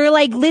people. They're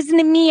like, listen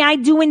to me. I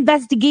do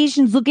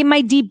investigations. Look at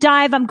my deep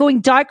dive. I'm going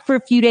dark for a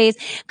few days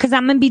because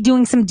I'm going to be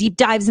doing some deep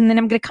dives. And then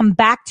I'm going to come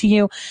back to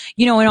you,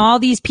 and all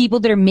these people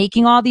that are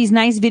making all these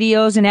nice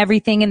videos and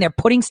everything. And they're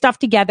putting stuff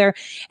together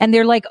and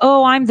they're like,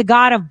 oh, I'm the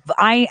God of,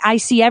 I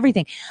see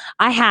everything.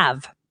 I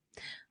have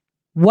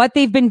what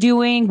they've been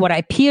doing, what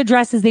IP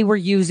addresses they were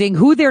using,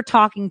 who they're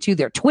talking to,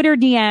 their Twitter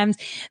DMs,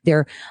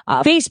 their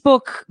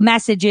Facebook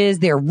messages,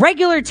 their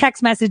regular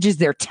text messages,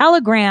 their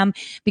Telegram,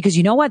 because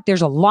you know what?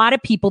 There's a lot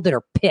of people that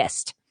are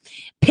pissed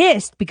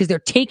because they're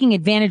taking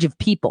advantage of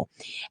people.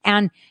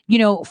 And,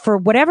 for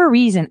whatever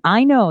reason,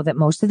 I know that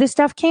most of this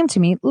stuff came to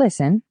me.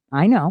 Listen,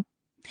 I know.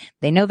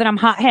 They know that I'm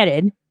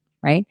hot-headed,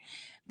 right?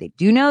 They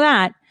do know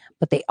that.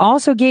 But they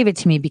also gave it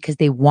to me because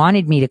they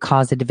wanted me to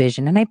cause a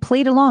division. And I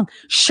played along.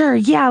 Sure,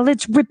 yeah,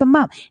 let's rip them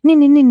up.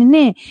 And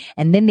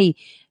then they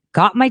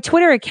got my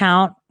Twitter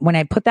account when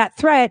I put that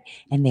threat,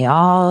 and they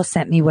all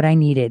sent me what I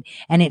needed.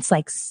 And it's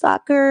like,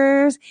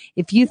 suckers,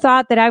 if you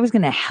thought that I was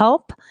going to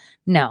help,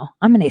 no,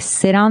 I'm going to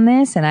sit on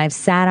this, and I've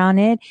sat on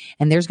it,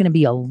 and there's going to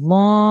be a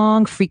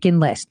long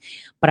freaking list.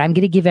 But I'm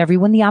going to give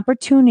everyone the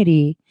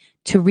opportunity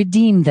to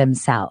redeem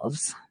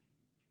themselves.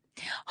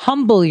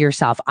 Humble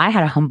yourself. I had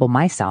to humble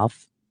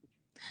myself.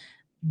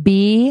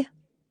 Be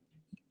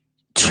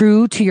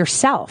true to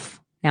yourself.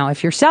 Now,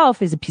 if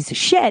yourself is a piece of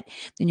shit,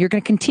 then you're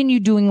going to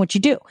continue doing what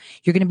you do.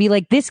 You're going to be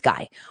like this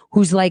guy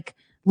who's like,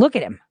 look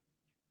at him.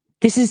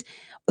 This is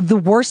the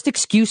worst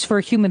excuse for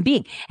a human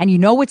being. And you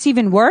know what's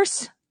even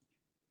worse?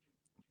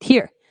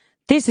 Here,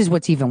 this is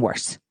what's even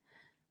worse.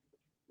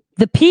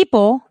 The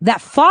people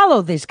that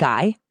follow this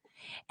guy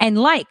and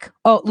like,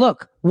 oh,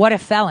 look, what a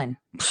felon.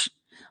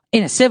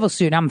 In a civil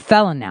suit, I'm a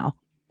felon now.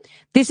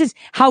 This is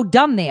how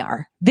dumb they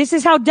are. This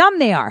is how dumb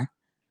they are.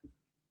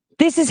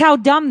 This is how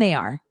dumb they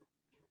are.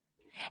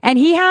 And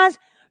he has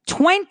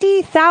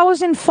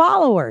 20,000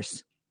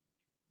 followers.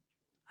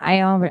 I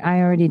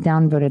already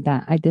downvoted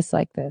that. I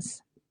dislike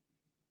this.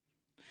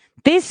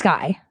 This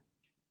guy,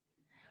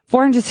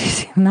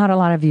 460, not a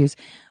lot of views,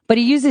 but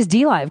he uses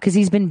DLive because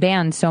he's been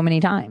banned so many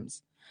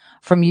times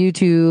from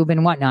YouTube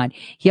and whatnot.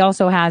 He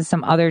also has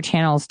some other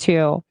channels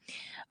too,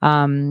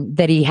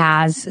 that he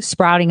has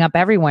sprouting up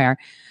everywhere.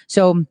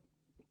 So,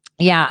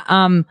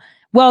 yeah.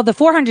 Well, the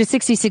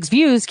 466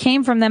 views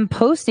came from them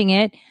posting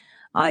it,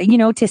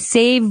 to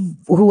save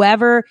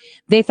whoever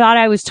they thought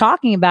I was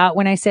talking about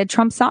when I said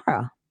Trump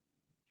Sarah.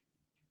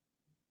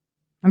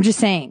 I'm just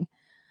saying,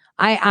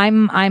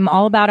 I'm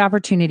all about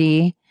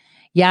opportunity.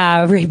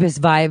 Yeah.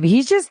 Rapist vibe.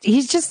 He's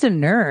just a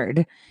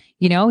nerd.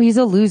 He's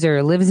a loser,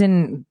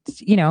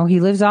 he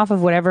lives off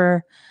of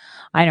whatever.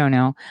 I don't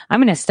know. I'm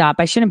going to stop.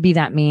 I shouldn't be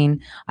that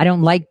mean. I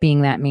don't like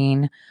being that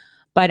mean.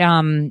 But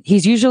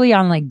he's usually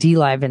on like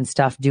DLive and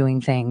stuff doing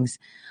things.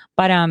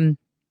 But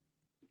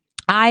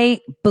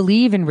I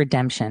believe in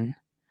redemption.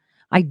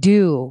 I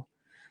do.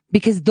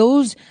 Because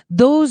those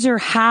are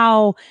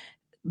how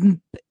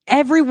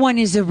everyone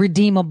is a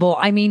redeemable.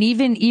 I mean,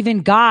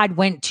 even God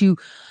went to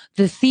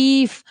the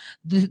thief,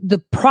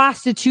 the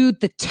prostitute,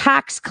 the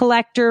tax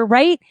collector,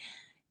 right?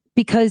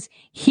 Because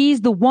he's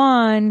the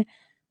one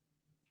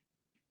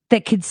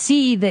that could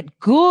see that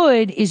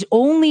good is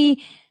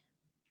only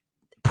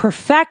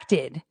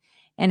perfected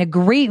and a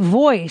great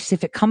voice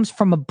if it comes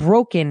from a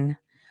broken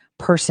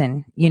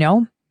person,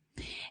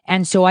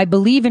 And so I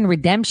believe in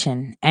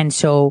redemption. And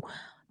so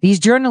these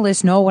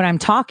journalists know what I'm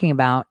talking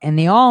about, and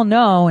they all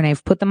know, and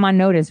I've put them on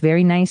notice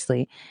very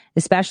nicely,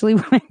 especially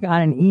when I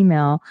got an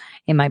email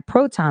in my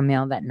Proton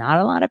mail that not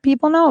a lot of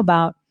people know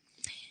about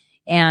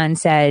and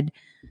said,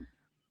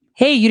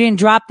 hey, you didn't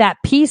drop that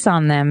piece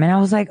on them. And I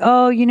was like,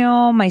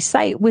 oh, my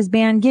site was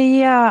banned.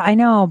 Yeah, I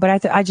know.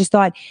 But I just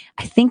thought,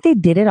 I think they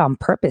did it on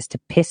purpose to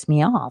piss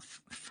me off.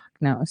 Fuck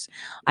knows.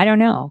 I don't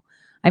know.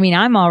 I mean,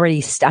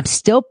 I'm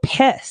still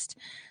pissed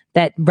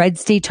that Red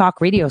State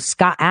Talk Radio,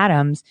 Scott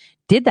Adams,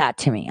 did that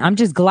to me. I'm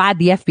just glad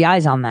the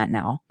FBI's on that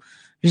now.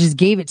 I just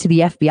gave it to the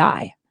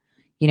FBI.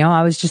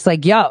 I was just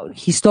like, yo,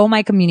 he stole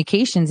my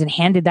communications and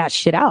handed that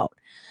shit out.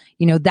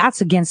 That's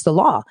against the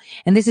law.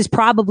 And this is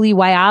probably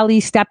why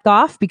Ali stepped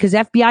off, because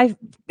FBI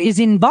is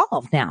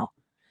involved now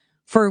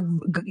for,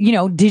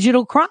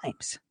 digital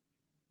crimes.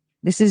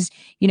 This is,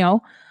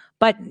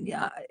 but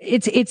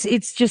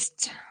it's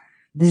just,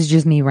 this is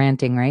just me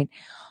ranting, right?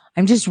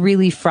 I'm just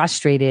really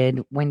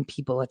frustrated when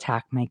people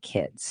attack my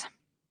kids.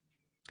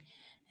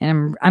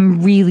 And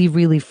I'm really,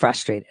 really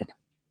frustrated.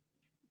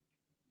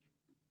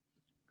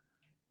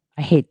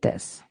 I hate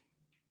this.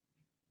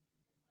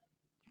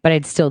 But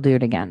I'd still do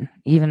it again.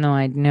 Even though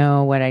I'd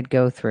know what I'd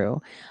go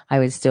through, I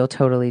would still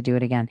totally do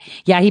it again.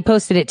 Yeah, he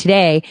posted it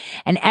today.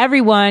 And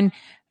everyone,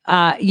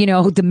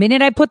 the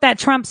minute I put that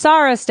Trump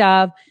Sara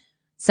stuff,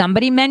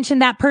 somebody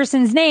mentioned that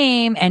person's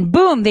name and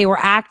boom, they were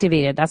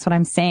activated. That's what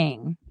I'm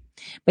saying.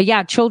 But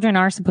yeah, children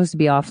are supposed to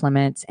be off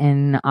limits,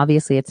 and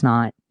obviously it's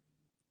not.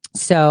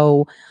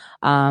 So,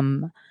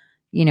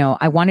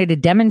 I wanted to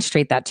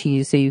demonstrate that to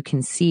you so you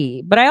can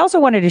see. But I also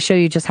wanted to show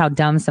you just how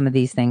dumb some of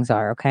these things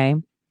are, okay?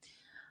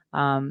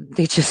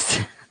 They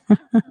just,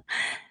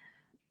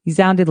 he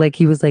sounded like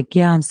he was like,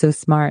 yeah, I'm so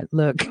smart.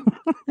 Look,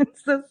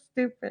 it's so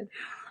stupid.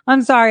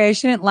 I'm sorry. I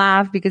shouldn't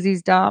laugh because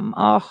he's dumb.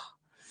 Oh,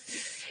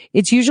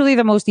 it's usually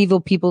the most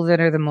evil people that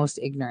are the most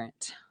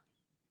ignorant.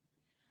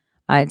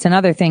 It's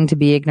another thing to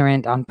be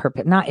ignorant on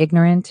purpose, not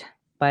ignorant,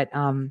 but,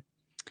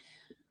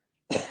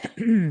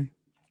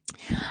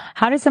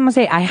 how did someone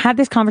say, I had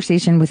this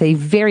conversation with a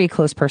very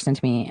close person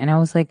to me, and I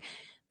was like,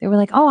 they were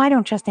like, oh, I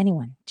don't trust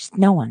anyone, just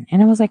no one.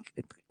 And I was like,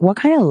 what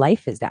kind of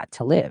life is that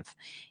to live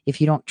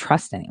if you don't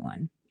trust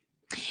anyone?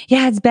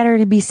 Yeah, it's better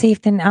to be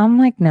safe than, I'm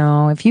like,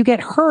 no, if you get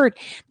hurt,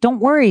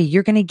 don't worry.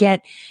 You're going to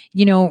get,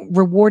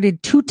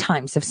 rewarded 2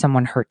 times if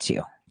someone hurts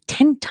you,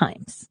 10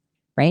 times,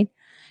 right?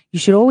 You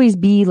should always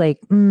be like,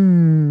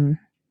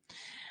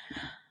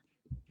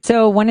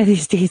 So one of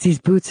these days, these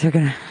boots are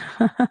going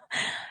to,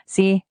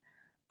 see,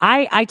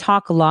 I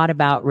talk a lot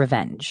about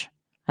revenge.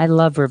 I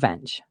love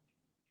revenge.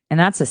 And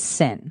that's a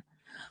sin.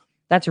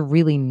 That's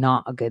really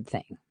not a good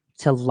thing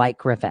to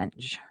like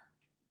revenge.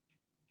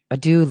 I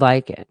do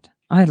like it.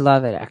 I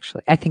love it,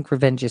 actually. I think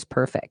revenge is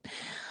perfect.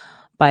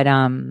 But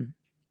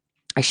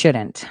I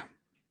shouldn't.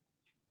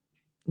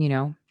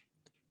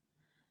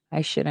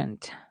 I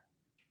shouldn't.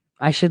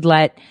 I should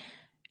let,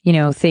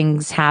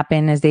 things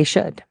happen as they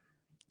should.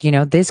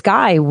 This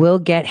guy will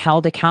get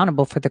held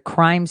accountable for the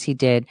crimes he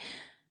did.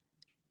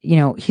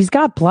 He's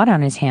got blood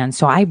on his hands,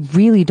 so I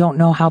really don't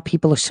know how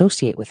people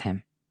associate with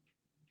him.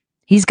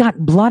 He's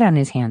got blood on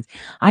his hands.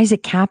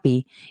 Isaac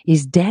Cappy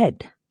is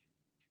dead.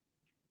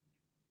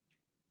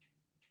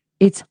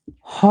 It's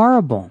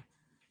horrible.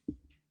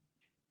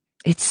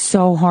 It's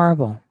so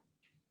horrible.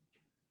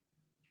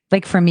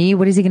 Like for me,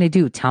 what is he going to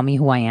do? Tell me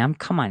who I am?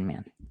 Come on,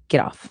 man.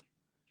 Get off.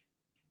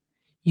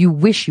 You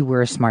wish you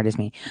were as smart as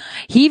me.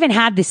 He even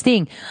had this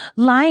thing,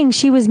 lying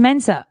she was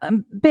Mensa.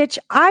 Bitch,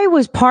 I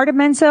was part of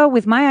Mensa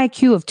with my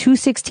IQ of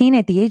 216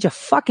 at the age of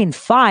fucking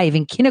 5.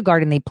 In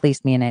kindergarten, they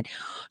placed me in it.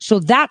 So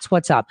that's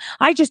what's up.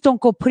 I just don't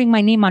go putting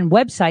my name on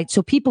websites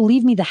so people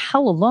leave me the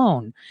hell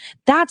alone.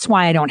 That's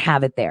why I don't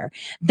have it there.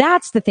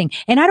 That's the thing.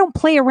 And I don't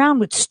play around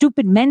with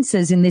stupid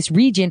Mensas in this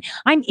region.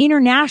 I'm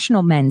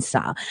international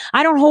Mensa.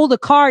 I don't hold a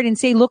card and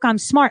say, look, I'm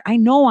smart. I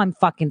know I'm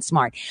fucking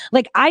smart.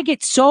 Like, I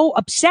get so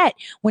upset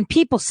when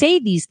people say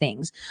these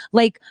things.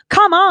 Like,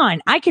 come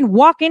on. I can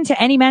walk into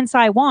any Mensa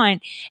I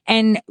want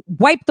and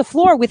wipe the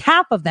floor with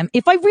half of them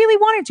if I really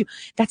wanted to.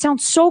 That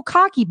sounds so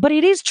cocky, but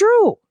it is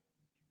true.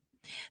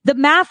 The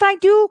math I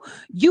do,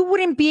 you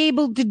wouldn't be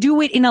able to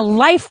do it in a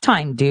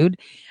lifetime, dude.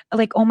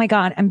 Like, oh my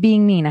God, I'm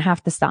being mean. I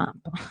have to stop.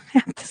 I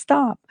have to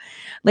stop.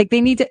 Like, they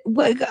need to,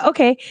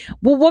 okay.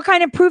 Well, what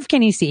kind of proof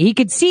can he see? He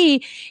could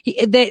see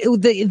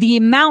the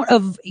amount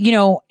of,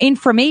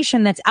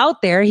 information that's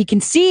out there. He can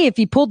see if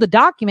he pulled the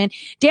document.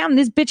 Damn,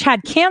 this bitch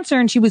had cancer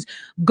and she was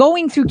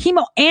going through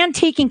chemo and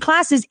taking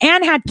classes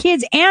and had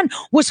kids and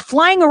was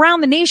flying around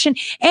the nation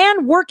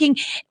and working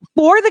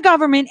for the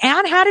government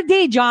and had a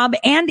day job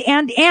and.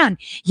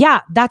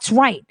 Yeah, that's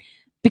right.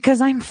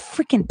 Because I'm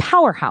freaking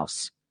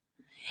powerhouse.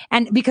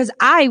 And because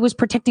I was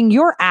protecting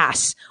your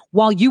ass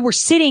while you were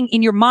sitting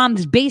in your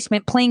mom's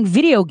basement playing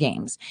video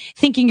games,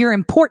 thinking you're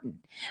important.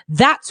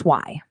 That's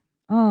why.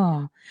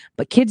 Oh,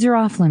 but kids are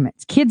off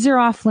limits. Kids are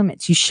off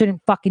limits. You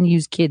shouldn't fucking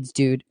use kids,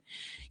 dude.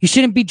 You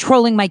shouldn't be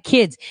trolling my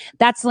kids.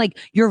 That's like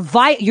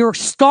you're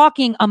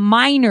stalking a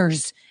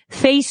minor's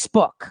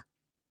Facebook.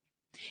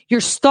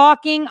 You're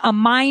stalking a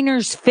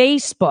minor's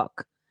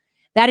Facebook.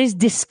 That is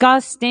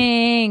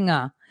disgusting.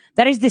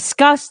 That is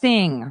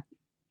disgusting.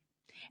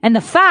 And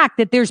the fact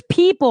that there's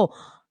people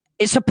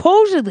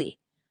supposedly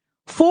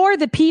for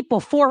the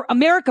people, for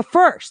America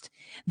first,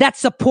 that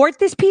support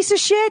this piece of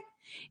shit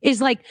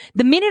is like,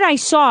 the minute I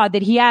saw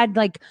that he had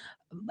like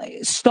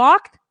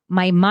stalked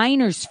my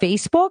minor's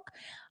Facebook,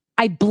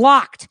 I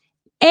blocked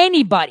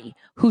anybody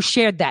who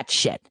shared that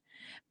shit,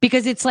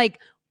 because it's like,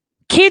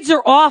 kids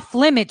are off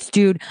limits,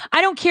 dude.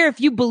 I don't care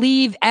if you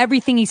believe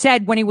everything he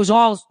said when he was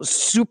all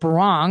super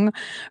wrong,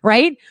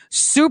 right?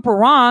 Super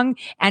wrong,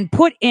 and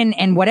put in,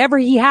 and whatever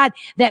he had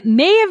that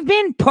may have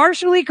been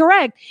partially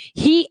correct,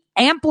 he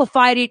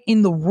amplified it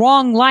in the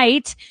wrong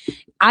light.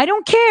 I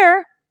don't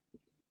care.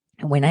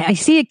 When I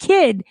see a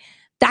kid,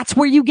 that's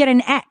where you get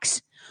an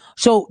X.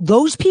 So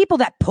those people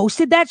that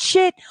posted that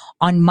shit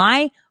on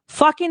my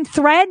fucking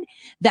thread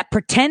that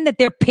pretend that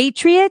they're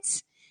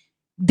patriots,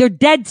 they're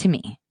dead to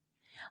me.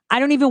 I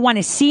don't even want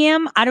to see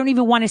him. I don't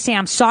even want to say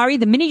I'm sorry.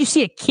 The minute you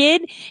see a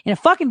kid in a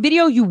fucking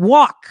video, you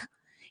walk.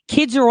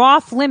 Kids are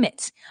off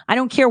limits. I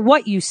don't care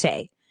what you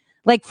say.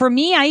 Like for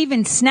me, I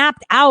even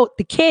snapped out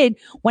the kid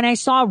when I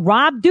saw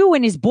Rob Dew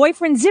and his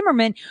boyfriend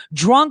Zimmerman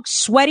drunk,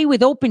 sweaty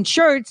with open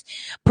shirts,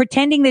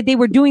 pretending that they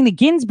were doing the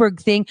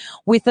Ginsburg thing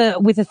with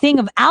a thing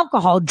of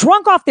alcohol,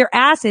 drunk off their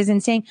asses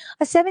and saying,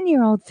 a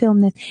 7-year-old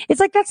filmed this. It's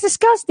like, that's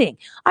disgusting.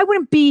 I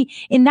wouldn't be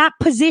in that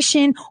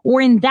position or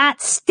in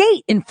that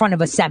state in front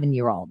of a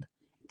 7-year-old.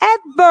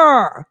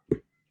 Ever.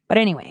 But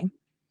anyway.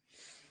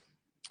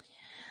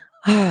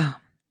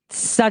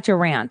 Such a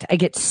rant. I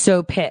get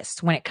so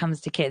pissed when it comes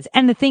to kids.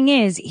 And the thing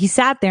is, he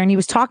sat there and he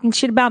was talking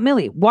shit about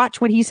Millie. Watch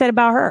what he said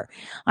about her.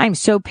 I'm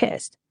so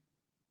pissed.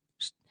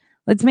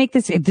 Let's make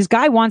this. If this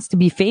guy wants to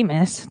be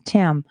famous,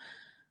 Tim,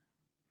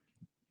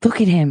 look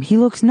at him. He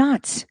looks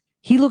nuts.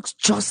 He looks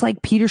just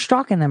like Peter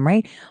Strzok and them,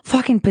 right?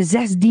 Fucking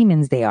possessed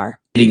demons they are.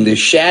 The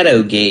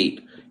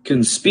Shadowgate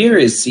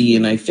conspiracy,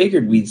 and I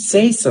figured we'd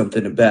say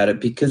something about it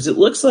because it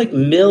looks like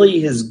Millie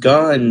has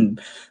gone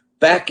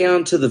back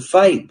out to the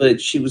fight,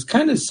 but she was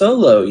kind of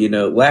solo,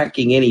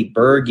 lacking any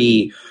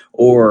Bergie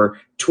or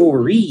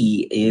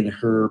Tory in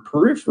her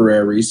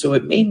periphery. So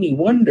it made me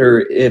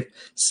wonder if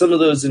some of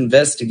those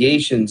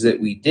investigations that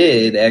we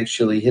did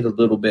actually hit a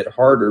little bit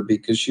harder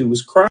because she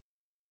was crying.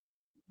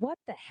 What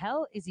the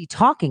hell is he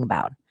talking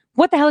about?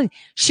 What the hell?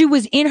 She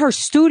was in her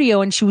studio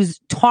and she was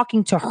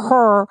talking to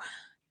her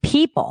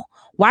people.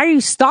 Why are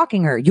you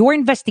stalking her? Your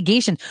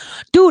investigation.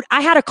 Dude,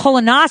 I had a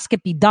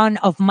colonoscopy done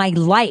of my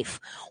life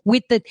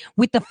with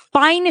the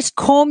finest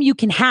comb you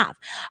can have.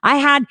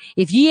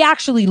 If he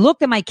actually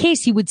looked at my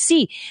case, he would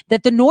see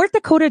that the North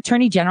Dakota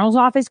Attorney General's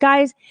office,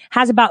 guys,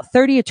 has about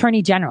 30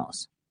 attorney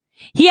generals.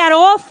 He had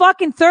all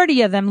fucking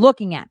 30 of them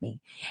looking at me.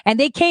 And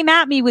they came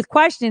at me with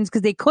questions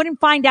because they couldn't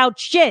find out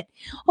shit.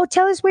 Oh,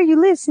 tell us where you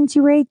live since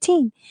you were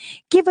 18.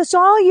 Give us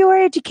all your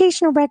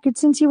educational records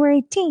since you were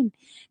 18.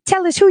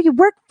 Tell us who you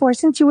worked for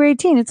since you were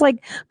 18. It's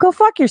like, go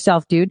fuck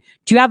yourself, dude.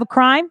 Do you have a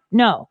crime?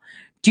 No.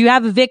 Do you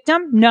have a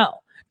victim? No.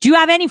 Do you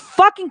have any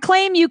fucking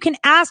claim you can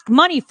ask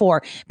money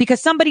for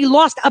because somebody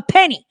lost a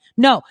penny?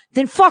 No.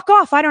 Then fuck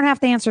off. I don't have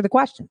to answer the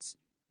questions.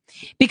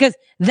 Because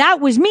that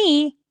was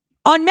me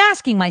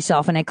unmasking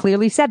myself, and I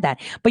clearly said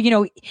that. But,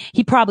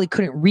 he probably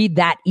couldn't read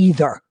that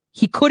either.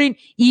 He couldn't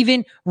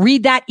even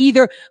read that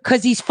either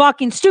because he's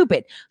fucking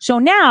stupid. So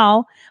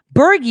now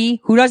Bergie,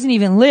 who doesn't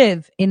even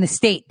live in the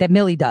state that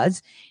Millie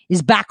does,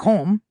 is back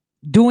home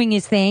doing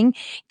his thing,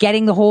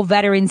 getting the whole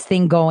veterans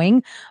thing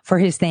going for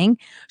his thing.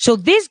 So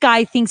this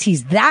guy thinks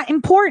he's that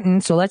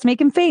important. So let's make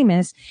him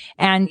famous.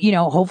 And,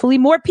 hopefully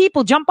more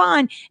people jump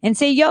on and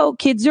say, yo,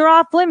 kids are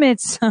off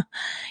limits.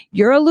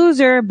 You're a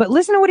loser. But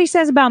listen to what he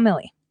says about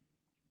Millie.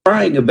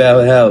 Crying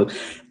about how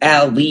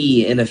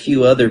Ali and a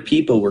few other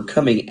people were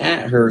coming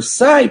at her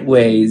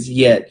sideways,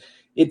 yet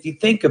if you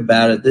think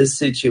about it, this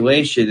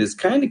situation is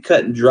kind of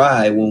cut and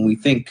dry when we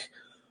think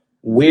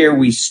where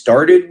we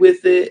started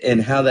with it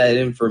and how that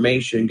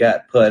information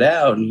got put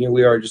out. And here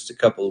we are just a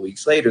couple of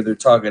weeks later, they're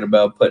talking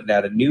about putting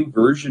out a new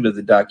version of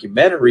the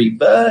documentary,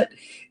 but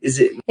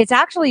it's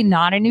actually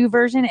not a new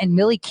version, and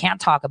Millie can't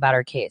talk about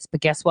her case.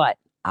 But guess what?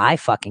 I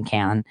fucking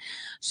can.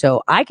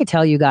 So I could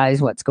tell you guys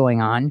what's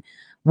going on.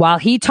 While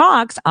he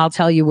talks, I'll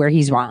tell you where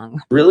he's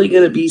wrong. Really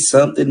going to be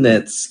something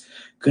that's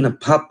going to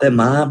pop them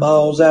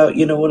eyeballs out?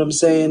 You know what I'm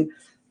saying?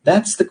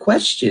 That's the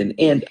question.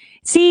 And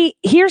see,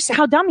 here's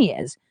how dumb he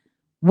is.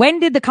 When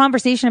did the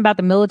conversation about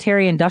the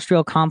military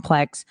industrial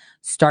complex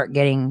start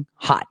getting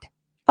hot?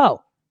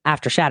 Oh,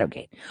 after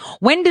Shadowgate.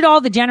 When did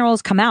all the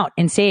generals come out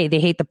and say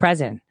they hate the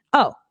president?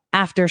 Oh,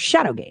 after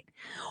Shadowgate.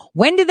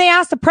 When did they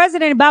ask the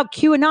president about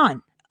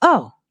QAnon?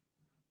 Oh,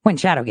 when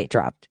Shadowgate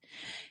dropped.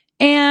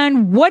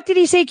 And what did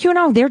he say,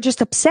 QAnon? They're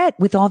just upset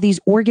with all these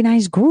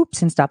organized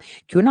groups and stuff.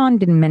 QAnon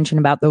didn't mention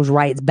about those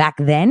riots back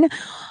then.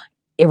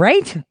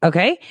 Right?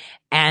 Okay.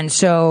 And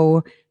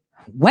so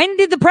when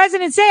did the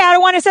president say, I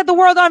don't want to set the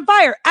world on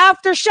fire?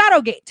 After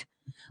Shadowgate.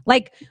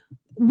 Like,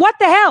 what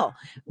the hell?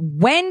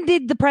 When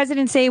did the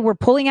president say we're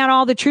pulling out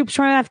all the troops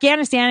from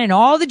Afghanistan and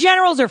all the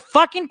generals are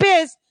fucking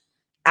pissed?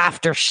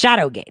 After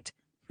Shadowgate.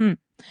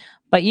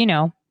 But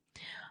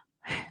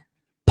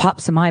pop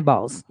some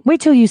eyeballs.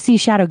 Wait till you see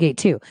Shadowgate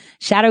 2.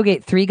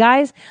 Shadowgate 3,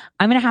 guys,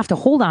 I'm going to have to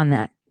hold on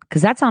that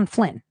because that's on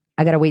Flynn.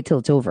 I got to wait till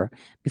it's over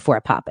before I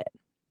pop it.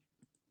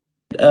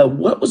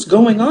 What was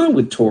going on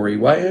with Tori?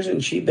 Why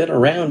hasn't she been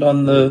around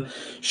on the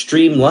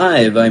stream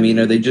live? I mean,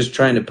 are they just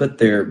trying to put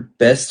their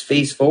best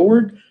face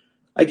forward?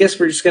 I guess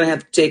we're just going to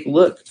have to take a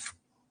look.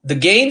 The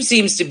game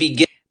seems to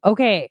be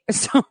okay,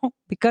 so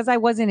because I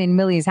wasn't in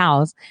Millie's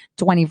house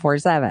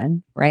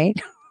 24/7, right?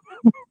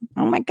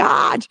 Oh my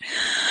gosh.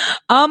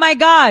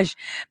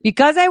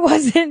 Because I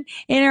wasn't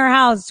in her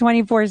house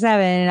 24/7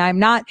 and I'm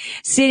not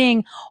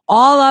sitting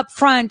all up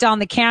front on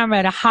the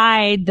camera to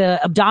hide the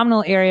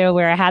abdominal area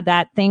where I had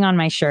that thing on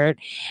my shirt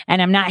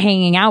and I'm not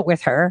hanging out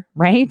with her,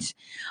 right?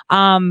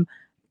 I'm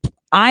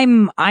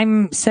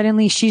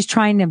suddenly she's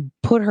trying to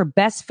put her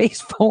best face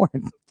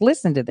forward.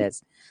 Listen to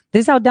this.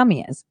 This is how dumb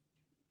he is.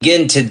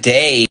 Again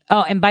today.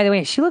 Oh, and by the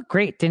way, she looked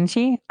great, didn't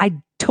she? I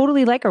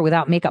totally like her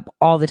without makeup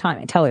all the time.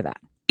 I tell her that.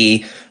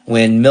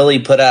 when Millie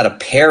put out a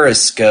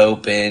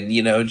Periscope and,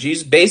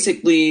 she's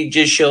basically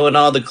just showing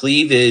all the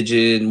cleavage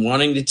and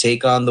wanting to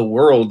take on the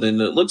world.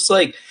 And it looks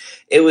like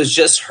it was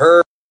just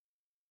her.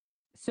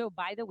 So,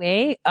 by the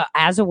way,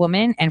 as a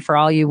woman, and for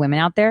all you women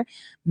out there,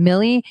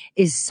 Millie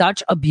is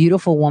such a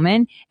beautiful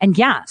woman. And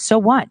yeah, so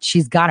what?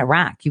 She's got a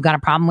rack. You got a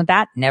problem with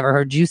that? Never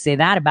heard you say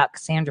that about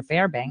Cassandra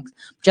Fairbanks.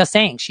 Just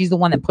saying, she's the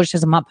one that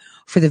pushes them up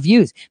for the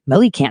views.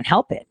 Millie can't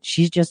help it.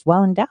 She's just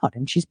well endowed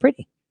and she's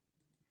pretty.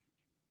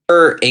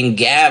 Her and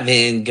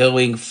Gavin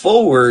going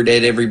forward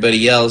at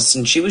everybody else,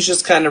 and she was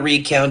just kind of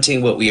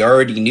recounting what we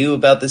already knew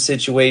about the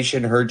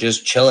situation, her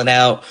just chilling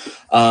out,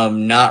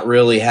 not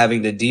really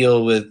having to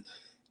deal with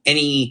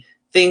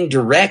anything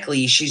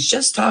directly. She's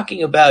just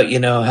talking about,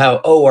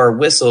 how, our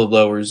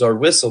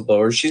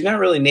whistleblowers. She's not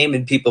really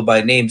naming people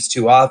by names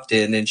too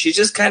often, and she's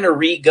just kind of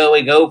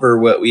going over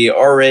what we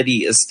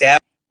already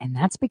established. And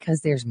that's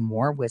because there's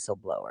more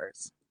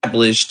whistleblowers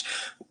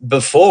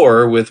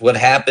before with what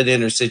happened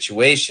in her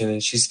situation,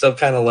 and she's still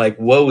kind of like,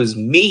 woe is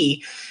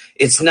me.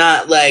 It's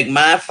not like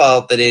my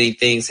fault that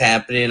anything's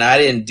happening. I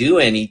didn't do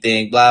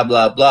anything, blah,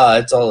 blah, blah.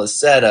 It's all a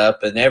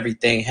setup and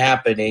everything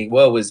happening.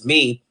 Woe is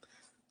me.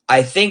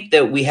 I think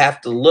that we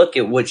have to look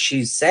at what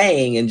she's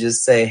saying and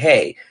just say,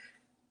 hey,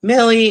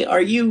 Millie,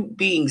 are you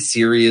being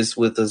serious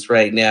with us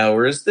right now?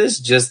 Or is this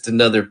just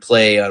another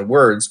play on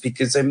words?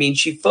 Because,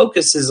 she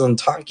focuses on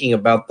talking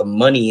about the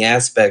money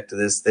aspect of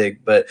this thing,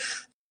 but.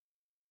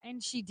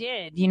 And she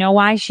did. You know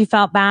why she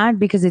felt bad?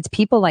 Because it's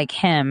people like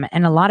him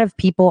and a lot of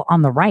people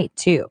on the right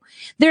too.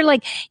 They're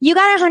like, you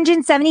got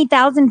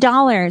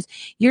 $170,000.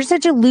 You're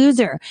such a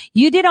loser.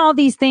 You did all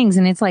these things.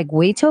 And it's like,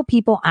 wait till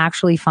people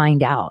actually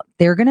find out.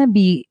 They're going to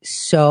be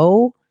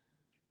so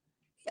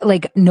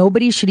like,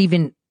 nobody should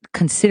even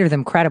consider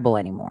them credible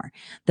anymore.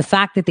 The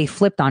fact that they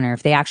flipped on her,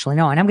 if they actually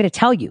know. And I'm going to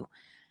tell you,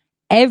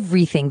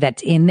 everything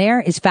that's in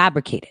there is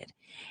fabricated.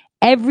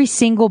 Every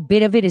single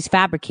bit of it is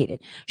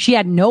fabricated. She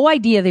had no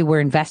idea they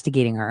were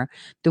investigating her.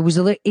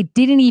 It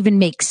didn't even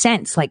make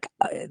sense. Like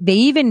they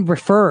even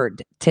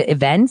referred to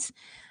events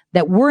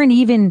that weren't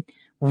even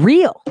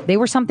real. They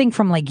were something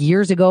from like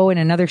years ago in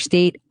another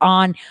state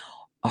on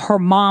her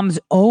mom's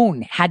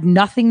own, had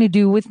nothing to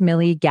do with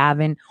Millie,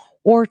 Gavin,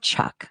 or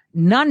Chuck.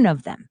 None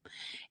of them.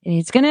 And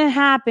it's going to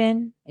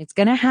happen. It's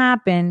going to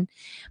happen,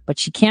 but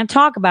she can't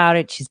talk about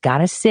it. She's got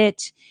to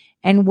sit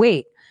and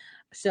wait.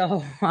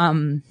 So,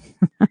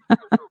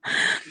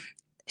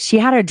 she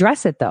had to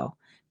address it though.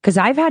 Cause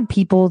I've had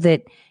people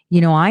that,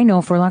 I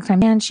know for a long time,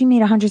 man, she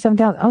made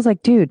 $107,000. I was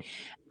like, dude,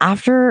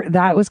 after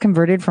that was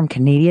converted from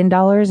Canadian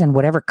dollars and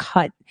whatever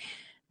cut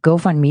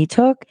GoFundMe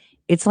took,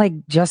 it's like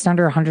just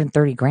under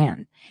 130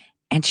 grand.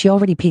 And she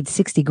already paid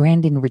 60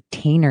 grand in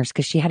retainers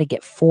because she had to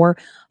get 4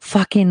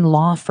 fucking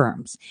law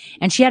firms.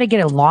 And she had to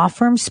get a law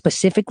firm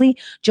specifically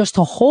just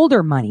to hold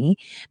her money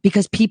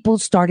because people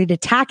started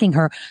attacking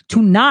her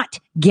to not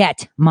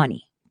get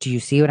money. Do you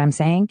see what I'm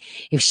saying?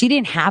 If she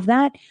didn't have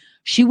that,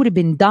 she would have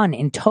been done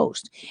in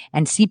toast.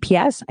 And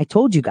CPS, I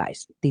told you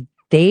guys,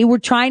 they were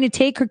trying to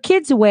take her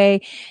kids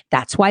away.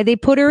 That's why they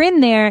put her in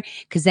there.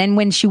 Cause then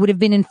when she would have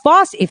been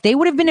if they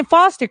would have been in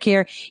foster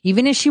care,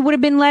 even if she would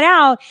have been let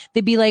out,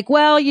 they'd be like,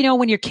 well,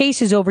 when your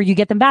case is over, you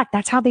get them back.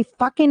 That's how they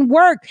fucking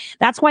work.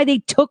 That's why they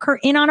took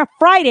her in on a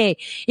Friday.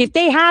 If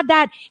they had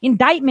that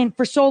indictment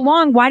for so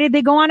long, why did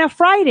they go on a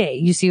Friday?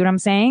 You see what I'm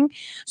saying?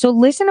 So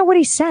listen to what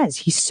he says.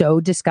 He's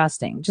so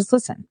disgusting. Just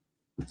listen.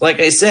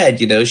 Like I said,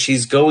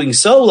 she's going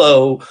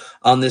solo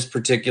on this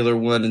particular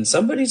one, and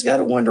somebody's got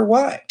to wonder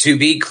why. To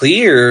be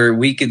clear,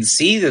 we can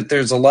see that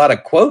there's a lot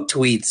of quote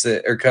tweets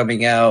that are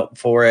coming out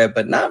for it,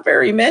 but not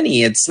very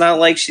many. It's not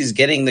like she's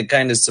getting the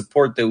kind of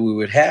support that we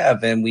would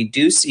have, and we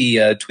do see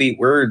tweet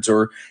words,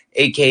 or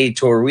AK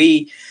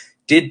Tori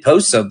did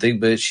post something,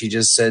 but she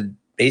just said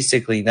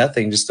basically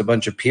nothing, just a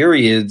bunch of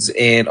periods,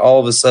 and all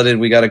of a sudden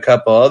we got a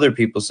couple other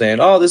people saying,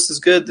 oh, this is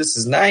good, this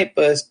is nice,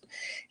 but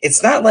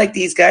it's not like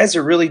these guys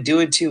are really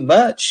doing too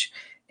much.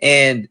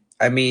 And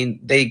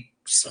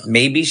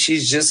maybe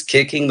she's just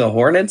kicking the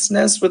hornet's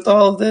nest with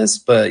all of this,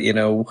 but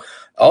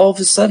all of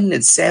a sudden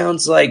it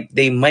sounds like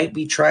they might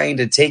be trying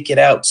to take it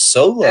out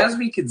solo. As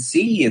we can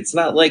see, it's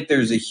not like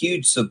there's a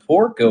huge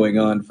support going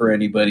on for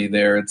anybody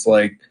there. It's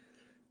like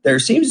there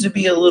seems to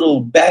be a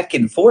little back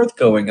and forth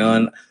going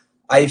on.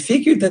 I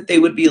figured that they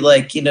would be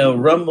like,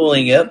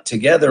 rumbling up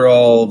together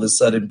all of a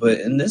sudden,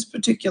 but in this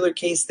particular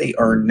case, they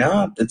are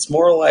not. It's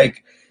more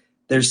like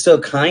they're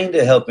still kind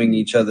of helping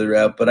each other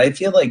out, but I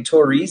feel like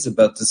Tori's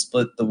about to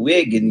split the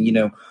wig,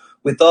 and,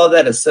 with all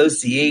that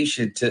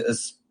association to a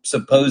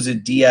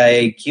supposed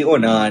DIA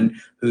QAnon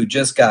who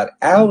just got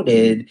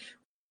outed.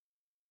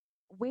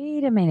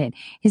 Wait a minute.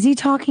 Is he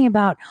talking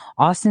about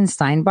Austin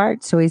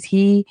Steinbart? So is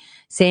he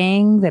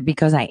saying that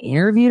because I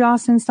interviewed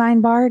Austin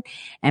Steinbart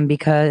and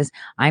because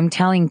I'm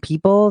telling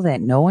people that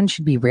no one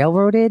should be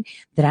railroaded,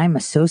 that I'm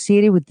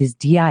associated with this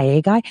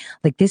DIA guy?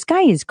 Like, this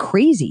guy is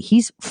crazy.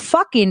 He's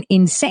fucking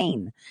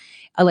insane.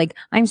 Like,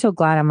 I'm so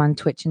glad I'm on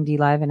Twitch and D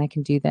Live and I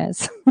can do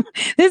this.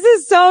 This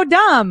is so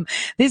dumb.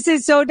 This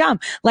is so dumb.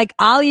 Like,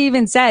 Ali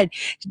even said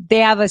they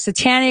have a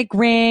satanic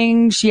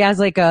ring. She has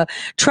like a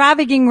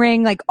trafficking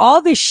ring, like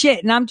all this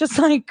shit. And I'm just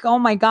like, oh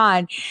my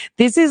God,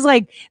 this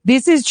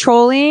is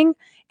trolling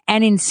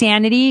and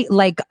insanity,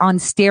 like on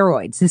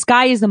steroids. This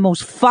guy is the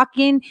most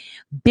fucking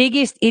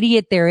biggest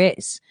idiot there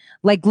is.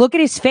 Like, look at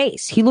his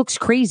face. He looks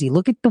crazy.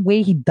 Look at the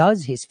way he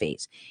does his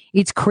face.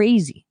 It's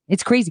crazy.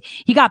 It's crazy.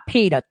 He got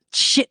paid a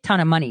shit ton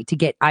of money to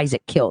get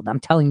Isaac killed. I'm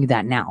telling you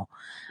that now.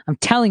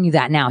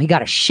 He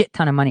got a shit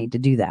ton of money to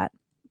do that.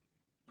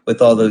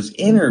 With all those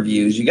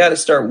interviews, you got to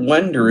start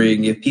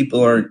wondering if people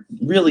aren't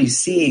really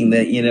seeing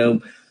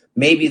that,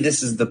 maybe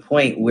this is the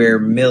point where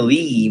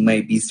Millie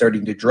might be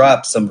starting to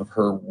drop some of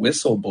her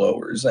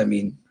whistleblowers. I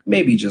mean,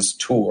 maybe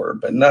just Tor,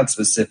 but not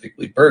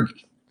specifically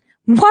Bergie.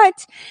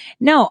 What?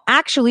 No,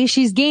 actually,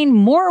 she's gained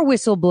more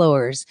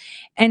whistleblowers.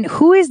 And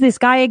who is this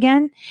guy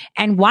again?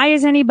 And why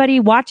is anybody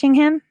watching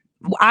him?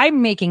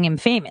 I'm making him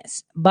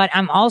famous, but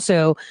I'm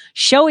also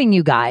showing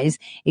you guys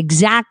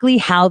exactly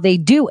how they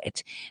do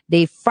it.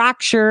 They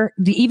fracture,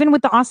 even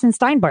with the Austin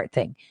Steinbart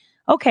thing.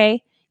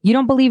 Okay, you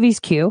don't believe he's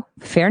Q.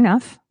 Fair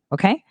enough.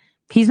 Okay,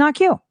 he's not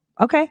Q.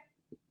 Okay,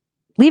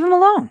 leave him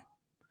alone.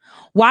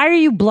 Why are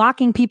you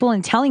blocking people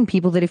and telling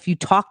people that if you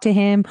talk to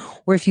him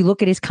or if you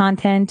look at his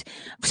content,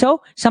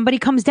 so somebody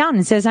comes down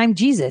and says, I'm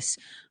Jesus.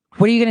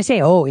 What are you going to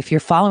say? Oh, if you're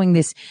following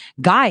this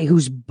guy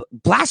who's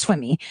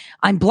blasphemy,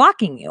 I'm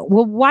blocking you.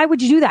 Well, why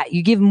would you do that?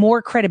 You give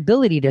more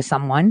credibility to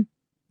someone,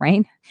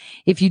 right?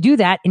 If you do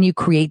that and you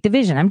create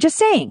division. I'm just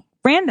saying,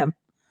 random.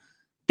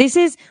 This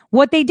is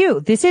what they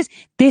do. This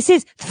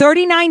is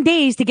 39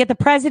 days to get the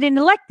president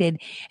elected,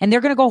 and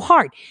they're going to go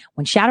hard.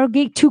 When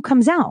Shadowgate 2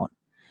 comes out,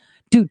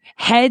 dude,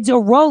 heads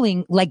are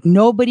rolling like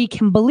nobody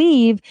can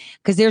believe,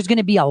 because there's going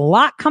to be a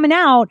lot coming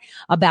out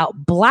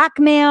about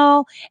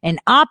blackmail and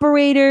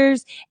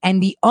operators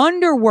and the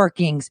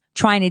underworkings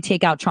trying to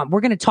take out Trump. We're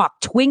going to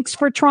talk twinks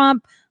for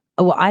Trump.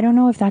 Oh, well, I don't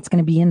know if that's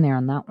going to be in there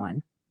on that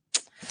one.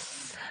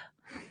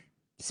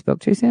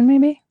 Spoke too soon,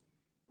 maybe?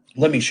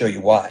 Let me show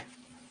you why.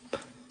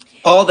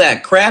 All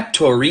that crap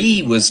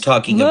Tori was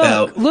talking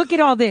about. Look at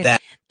all this.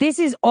 This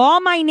is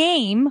all my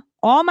name,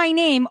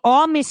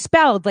 all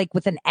misspelled, like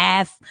with an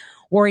F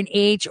or an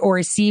H or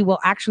a C. Well,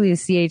 actually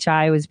the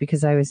CHI was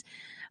because I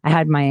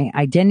had my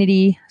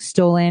identity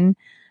stolen.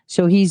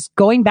 So he's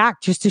going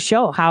back just to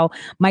show how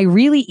my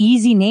really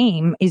easy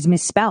name is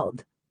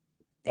misspelled.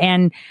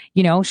 And,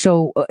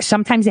 so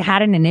sometimes it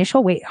had an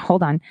initial. Wait,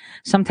 hold on.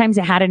 Sometimes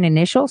it had an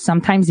initial.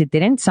 Sometimes it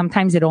didn't.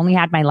 Sometimes it only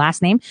had my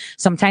last name.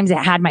 Sometimes it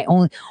had my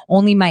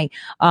only my,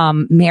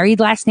 married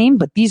last name,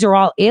 but these are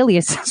all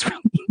aliases.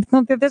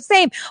 They're the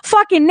same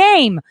fucking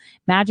name.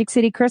 Magic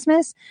City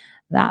Christmas.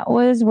 That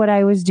was what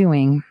I was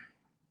doing.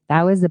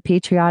 That was the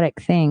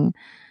patriotic thing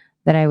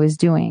that I was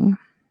doing.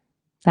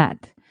 That.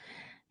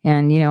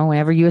 And,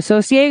 whenever you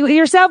associate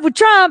yourself with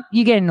Trump,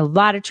 you get in a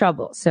lot of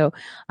trouble. So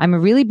I'm a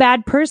really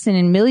bad person,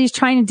 and Millie's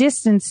trying to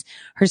distance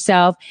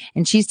herself,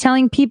 and she's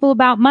telling people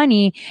about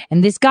money,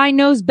 and this guy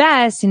knows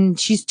best, and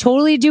she's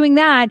totally doing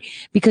that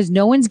because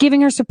no one's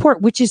giving her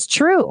support, which is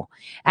true.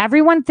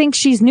 Everyone thinks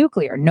she's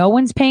nuclear. No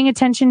one's paying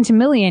attention to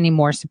Millie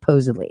anymore,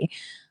 supposedly.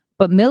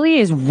 But Millie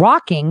is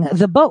rocking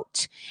the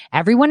boat.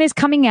 Everyone is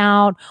coming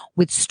out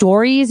with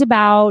stories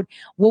about,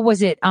 what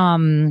was it?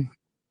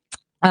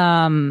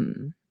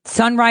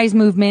 Sunrise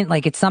Movement,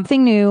 like it's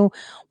something new,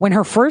 when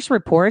her first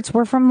reports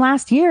were from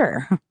last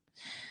year.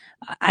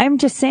 I'm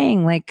just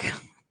saying, like,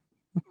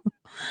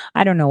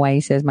 I don't know why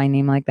he says my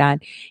name like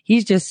that.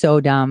 He's just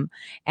so dumb.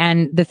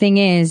 And the thing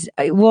is,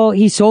 well,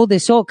 he sold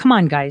his soul. Come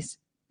on, guys.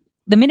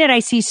 The minute I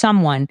see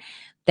someone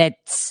that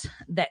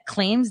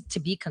claims to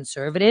be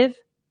conservative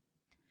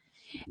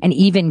and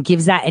even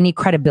gives that any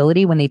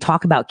credibility when they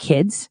talk about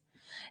kids,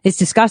 it's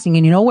disgusting.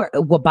 And you know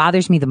what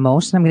bothers me the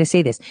most? And I'm going to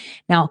say this.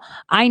 Now,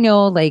 I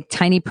know like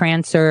Tiny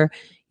Prancer,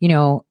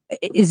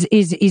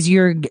 is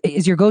your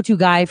go-to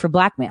guy for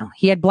blackmail.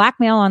 He had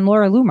blackmail on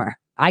Laura Loomer.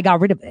 I got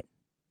rid of it.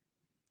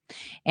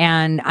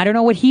 And I don't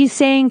know what he's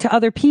saying to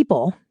other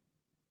people,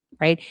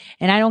 right?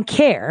 And I don't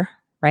care,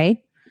 right?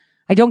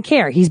 I don't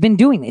care. He's been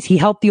doing this. He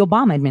helped the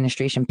Obama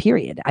administration,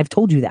 period. I've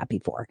told you that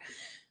before.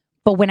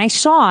 But when I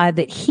saw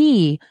that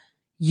he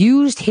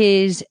used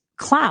his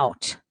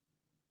clout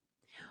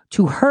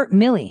to hurt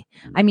Millie.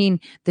 I mean,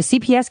 the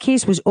CPS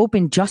case was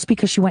open just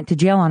because she went to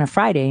jail on a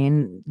Friday,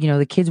 and,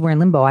 the kids were in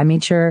limbo. I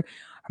made sure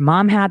her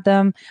mom had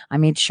them. I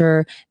made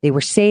sure they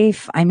were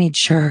safe. I made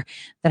sure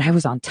that I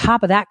was on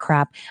top of that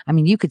crap. I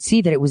mean, you could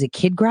see that it was a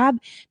kid grab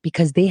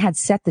because they had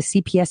set the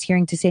CPS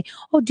hearing to say,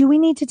 oh, do we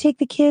need to take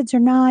the kids or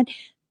not?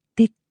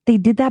 They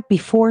did that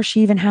before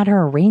she even had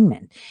her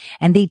arraignment,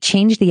 and they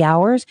changed the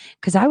hours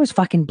because I was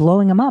fucking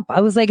blowing them up. I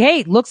was like,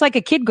 hey, looks like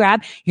a kid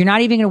grab. You're not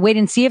even going to wait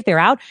and see if they're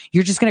out.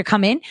 You're just going to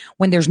come in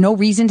when there's no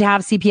reason to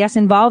have CPS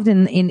involved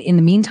in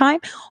the meantime.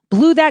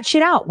 Blew that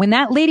shit out. When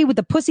that lady with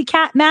the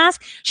pussycat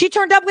mask, she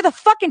turned up with a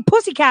fucking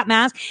pussycat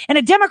mask and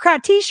a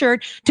Democrat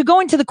t-shirt to go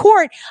into the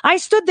court. I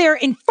stood there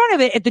in front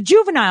of it at the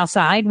juvenile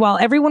side while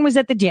everyone was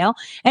at the jail.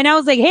 And I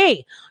was like,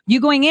 hey, you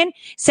going in?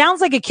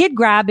 Sounds like a kid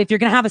grab if you're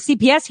going to have a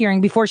CPS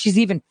hearing before she's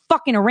even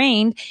fucking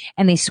arraigned.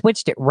 And they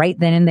switched it right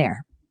then and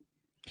there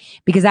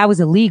because that was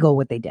illegal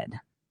what they did.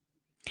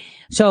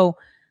 So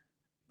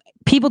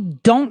people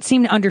don't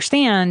seem to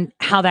understand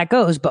how that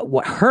goes. But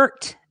what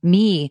hurt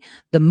me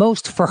the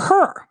most for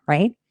her,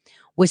 right,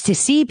 was to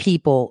see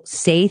people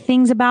say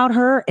things about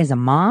her as a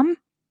mom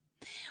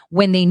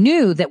when they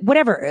knew that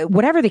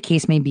whatever the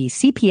case may be,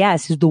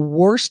 CPS is the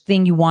worst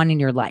thing you want in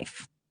your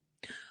life.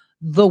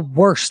 The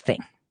worst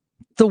thing.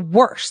 The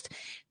worst.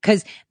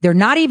 Because they're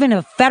not even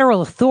a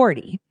federal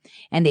authority,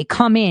 and they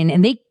come in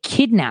and they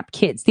kidnap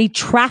kids. They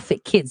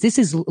traffic kids. This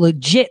is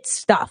legit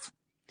stuff.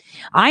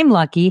 I'm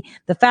lucky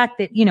the fact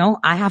that,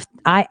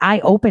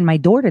 I opened my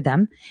door to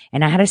them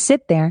and I had to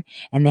sit there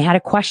and they had to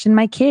question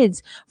my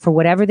kids for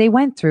whatever they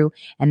went through.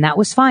 And that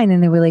was fine.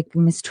 And they were like,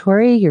 Miss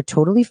Tori, you're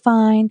totally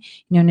fine.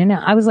 No.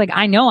 I was like,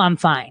 I know I'm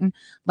fine.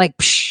 Like,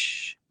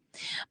 psh.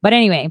 But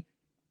anyway,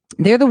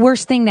 they're the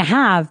worst thing to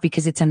have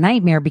because it's a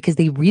nightmare because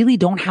they really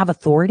don't have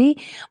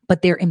authority,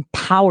 but they're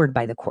empowered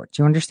by the courts.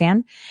 You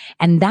understand?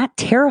 And that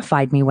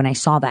terrified me when I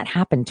saw that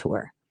happen to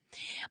her.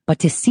 But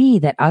to see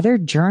that other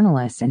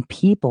journalists and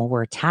people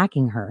were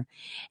attacking her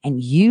and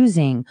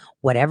using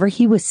whatever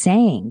he was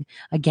saying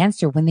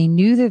against her when they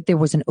knew that there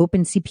was an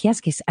open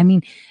CPS case. I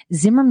mean,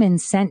 Zimmerman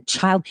sent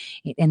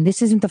and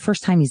this isn't the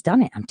first time he's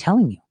done it. I'm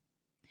telling you.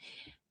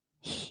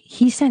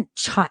 He sent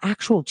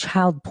actual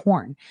child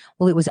porn.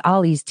 Well, it was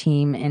Ali's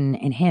team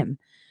and him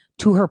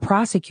to her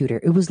prosecutor.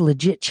 It was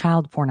legit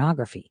child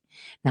pornography.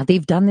 Now,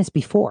 they've done this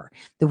before.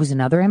 There was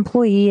another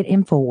employee at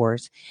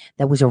InfoWars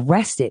that was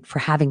arrested for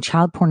having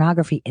child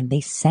pornography, and they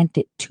sent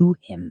it to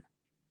him.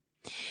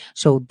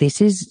 So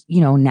this is,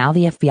 now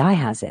the FBI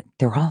has it.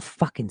 They're all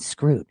fucking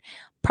screwed.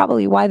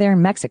 Probably why they're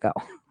in Mexico.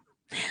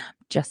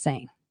 Just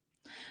saying.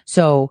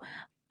 So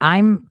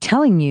I'm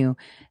telling you,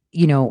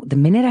 the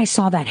minute I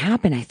saw that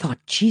happen, I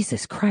thought,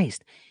 Jesus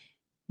Christ,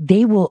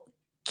 they will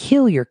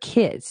kill your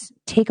kids,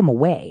 take them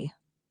away.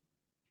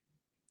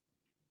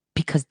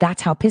 Because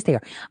that's how pissed they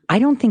are. I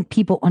don't think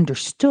people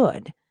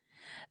understood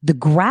the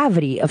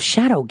gravity of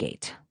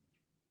Shadowgate.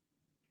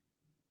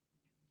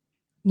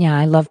 Yeah,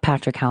 I love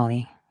Patrick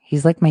Howley.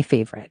 He's like my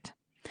favorite.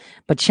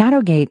 But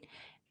Shadowgate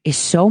is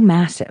so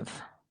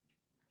massive.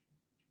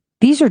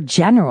 These are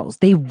generals.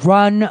 They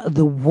run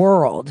the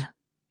world.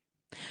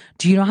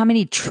 Do you know how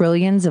many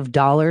trillions of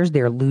dollars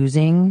they're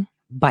losing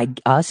by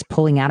us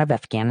pulling out of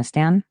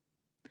Afghanistan?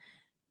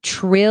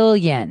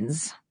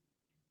 Trillions.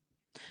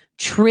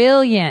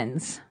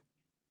 Trillions.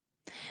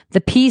 The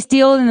peace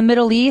deal in the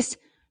Middle East,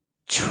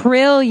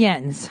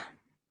 trillions.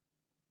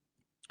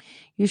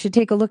 You should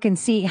take a look and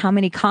see how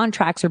many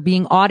contracts are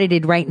being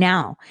audited right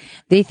now.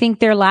 They think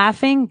they're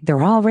laughing.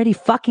 They're already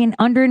fucking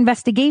under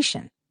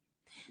investigation.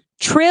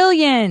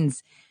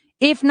 Trillions,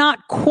 if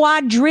not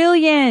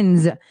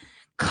quadrillions,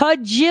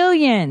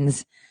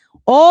 cajillions.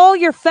 All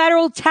your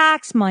federal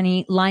tax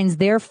money lines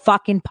their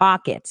fucking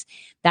pockets.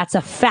 That's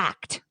a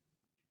fact.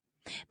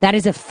 That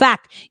is a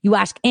fact. You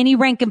ask any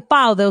rank and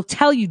file, they'll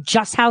tell you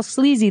just how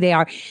sleazy they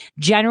are.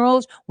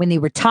 Generals, when they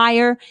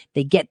retire,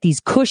 they get these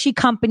cushy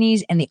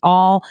companies and they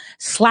all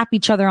slap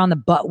each other on the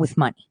butt with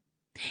money.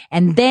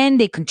 And then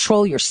they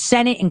control your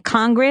Senate and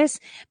Congress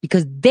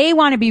because they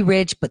want to be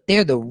rich, but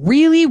they're the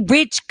really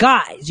rich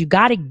guys. You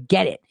got to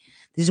get it.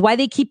 This is why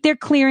they keep their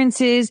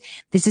clearances.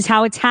 This is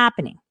how it's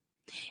happening.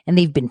 And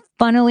they've been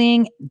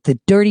funneling the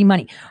dirty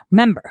money.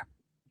 Remember,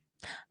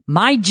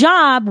 my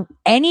job,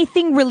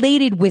 anything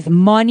related with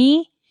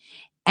money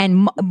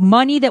and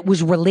money that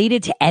was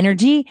related to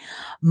energy,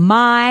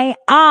 my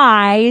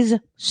eyes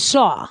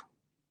saw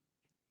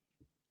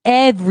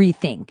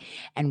everything.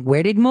 And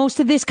where did most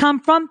of this come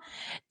from?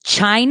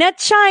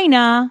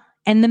 China,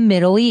 and the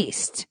Middle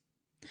East.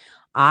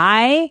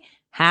 I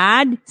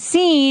had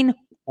seen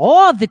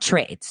all of the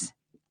trades,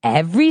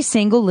 every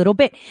single little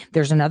bit.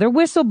 There's another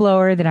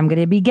whistleblower that I'm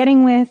going to be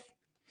getting with,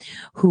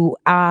 who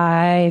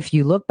if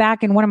you look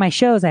back in one of my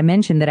shows, I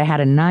mentioned that I had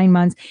a 9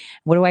 months,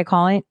 what do I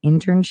call it?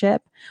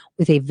 Internship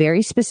with a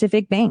very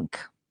specific bank.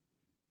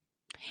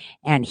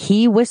 And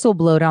he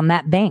whistleblowed on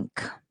that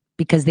bank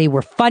because they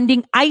were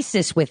funding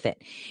ISIS with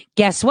it.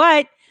 Guess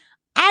what?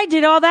 I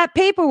did all that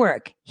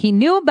paperwork. He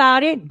knew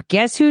about it.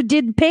 Guess who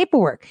did the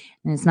paperwork?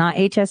 And it's not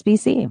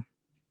HSBC.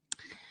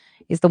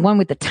 It's the one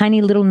with the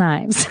tiny little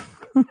knives.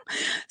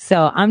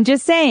 So I'm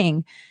just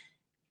saying,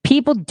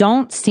 people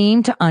don't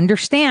seem to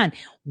understand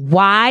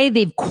why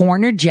they've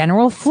cornered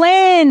General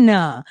Flynn.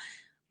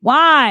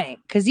 Why?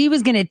 Because he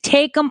was going to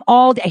take them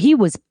all. He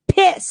was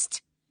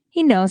pissed.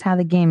 He knows how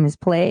the game is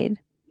played.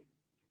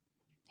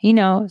 He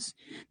knows.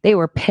 They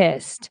were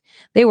pissed.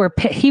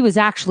 He was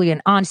actually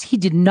an honest. He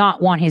did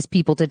not want his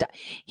people to die.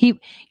 You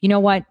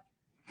know what?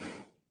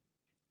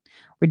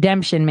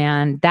 Redemption,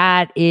 man.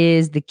 That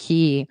is the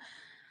key.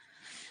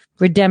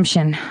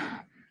 Redemption.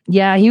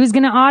 Yeah, he was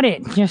going to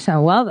audit. Just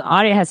well, the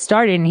audit has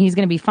started and he's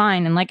going to be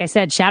fine. And like I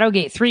said,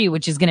 Shadowgate 3,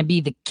 which is going to be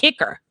the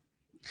kicker,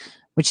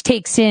 which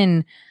takes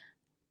in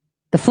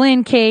the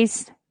Flynn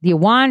case, the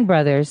Awan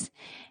brothers,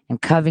 and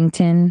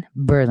Covington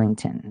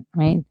Burlington,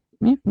 right?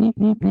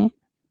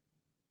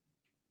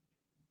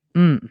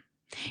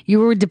 You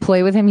were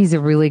deployed with him. He's a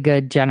really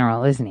good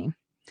general, isn't he?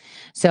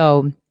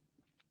 So,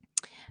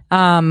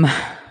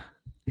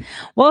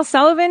 well,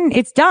 Sullivan,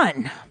 it's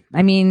done.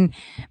 I mean,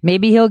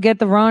 maybe he'll get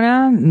the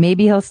Rona.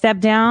 Maybe he'll step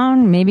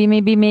down.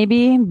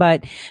 Maybe.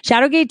 But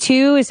Shadowgate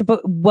 2 is,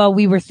 well,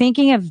 we were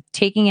thinking of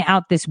taking it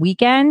out this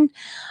weekend.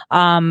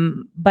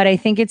 But I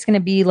think it's going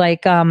to be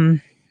like,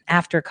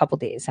 after a couple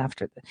days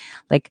after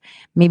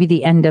maybe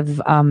the end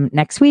of,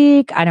 next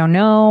week. I don't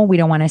know. We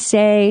don't want to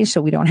say,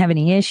 so we don't have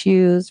any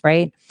issues.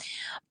 Right.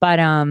 But,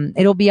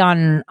 it'll be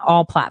on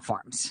all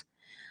platforms.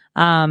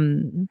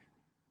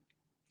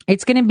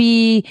 It's going to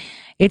be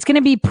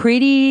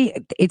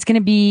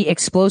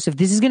explosive.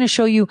 This is going to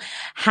show you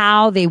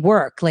how they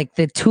work, like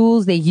the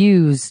tools they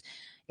use.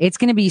 It's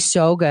going to be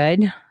so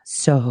good.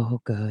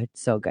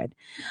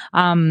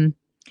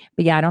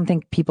 But yeah, I don't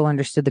think people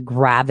understood the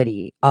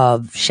gravity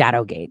of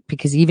Shadowgate,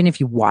 because even if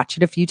you watch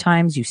it a few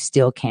times, you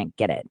still can't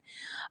get it.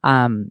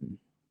 You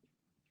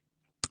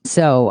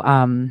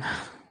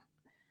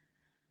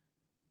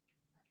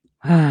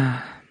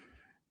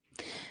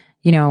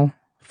know,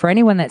 for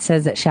anyone that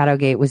says that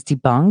Shadowgate was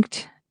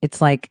debunked,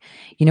 it's like,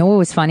 you know what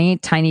was funny?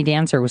 Tiny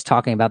Dancer was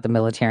talking about the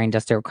military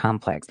industrial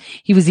complex.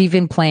 He was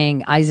even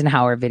playing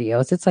Eisenhower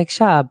videos. It's like,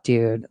 shut up,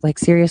 dude. Like,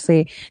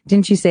 seriously,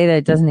 didn't you say that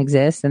it doesn't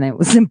exist and it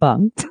was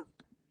debunked?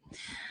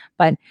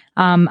 But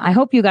I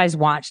hope you guys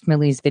watched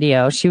Millie's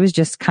video. She was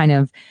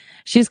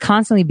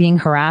constantly being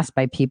harassed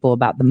by people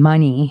about the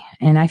money.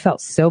 And I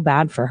felt so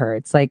bad for her.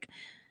 It's like,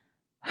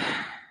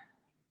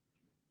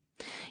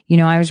 you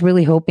know, I was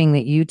really hoping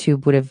that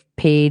YouTube would have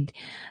paid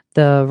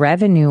the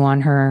revenue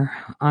on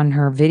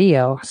her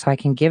video so I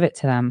can give it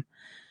to them.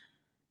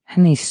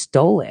 And they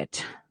stole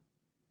it.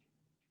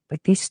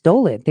 Like, they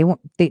stole it. They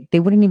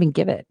wouldn't even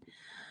give it.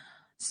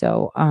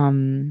 So,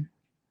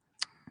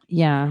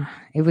 yeah,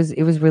 it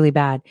was really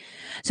bad.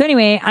 So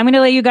anyway, I'm going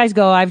to let you guys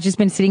go. I've just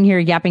been sitting here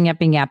yapping.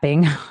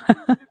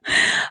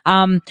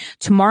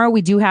 Tomorrow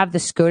we do have the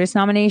SCOTUS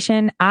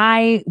nomination.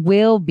 I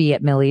will be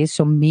at Millie's,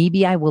 so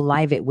maybe I will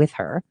live it with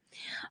her.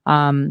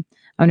 I'm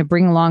going to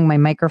bring along my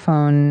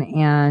microphone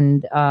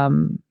and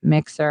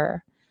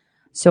mixer,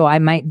 so I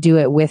might do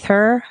it with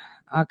her,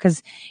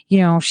 because you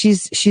know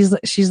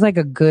she's like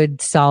a good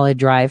solid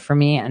drive for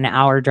me, an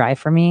hour drive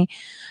for me.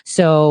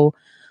 So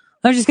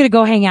I'm just going to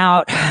go hang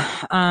out,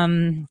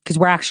 because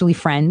we're actually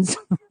friends.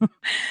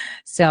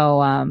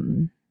 So,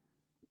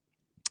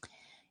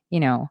 you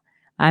know,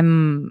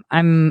 I'm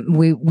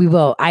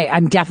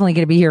definitely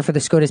going to be here for the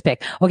SCOTUS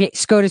pick. Okay.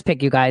 SCOTUS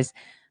pick, you guys.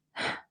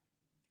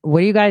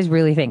 What do you guys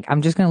really think?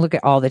 I'm just going to look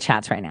at all the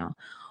chats right now.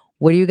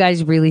 What do you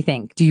guys really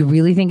think? Do you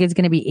really think it's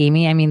going to be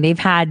Amy? I mean, they've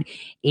had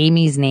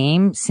Amy's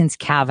name since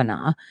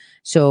Kavanaugh.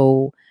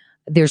 So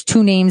there's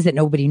two names that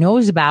nobody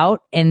knows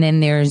about. And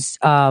then there's,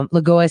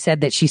 Lagoa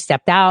said that she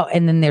stepped out.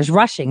 And then there's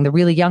Rushing, the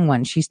really young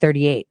one. She's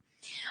 38.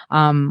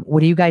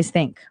 What do you guys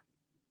think?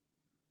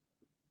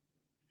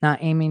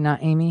 Not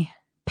Amy.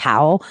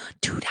 Powell.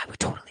 Dude, I would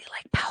totally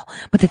like Powell.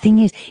 But the thing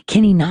is,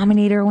 can he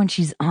nominate her when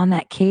she's on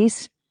that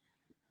case?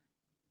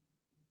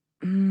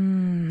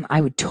 I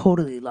would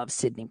totally love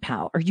Sidney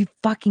Powell. Are you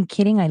fucking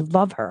kidding? I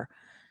love her.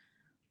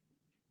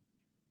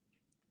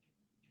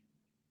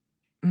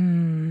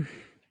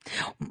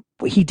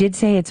 He did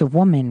say it's a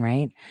woman,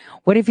 right?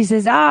 What if he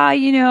says,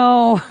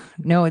 no,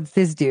 it's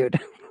this dude.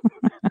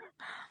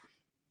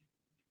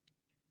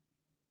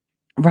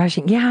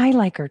 Rushing. Yeah, I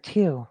like her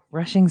too.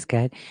 Rushing's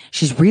good.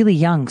 She's really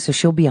young, so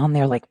she'll be on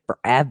there like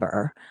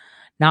forever.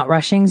 Not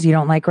Rushings. You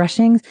don't like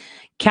Rushings?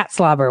 Cat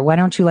Slobber. Why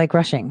don't you like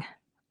Rushing?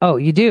 Oh,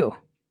 you do.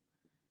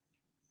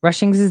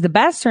 Rushings is the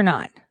best or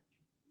not?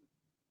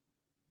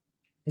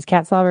 Is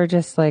Cat Slobber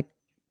just like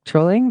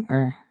trolling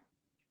or?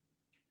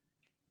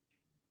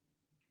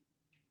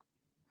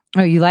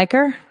 Oh, you like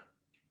her?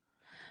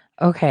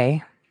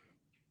 Okay.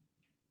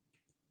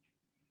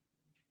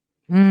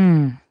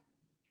 Let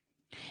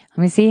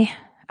me see.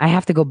 I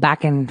have to go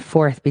back and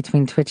forth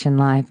between Twitch and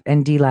Live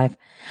and D Live.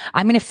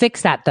 I'm going to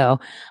fix that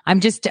though. I'm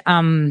just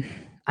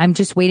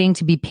waiting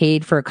to be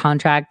paid for a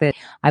contract that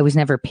I was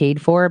never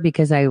paid for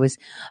because I was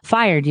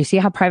fired. You see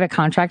how private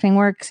contracting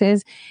works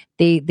is?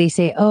 They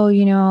say, oh,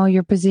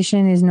 your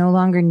position is no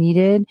longer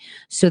needed.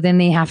 So then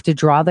they have to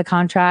draw the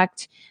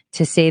contract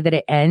to say that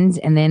it ends,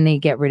 and then they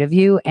get rid of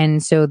you.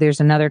 And so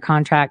there's another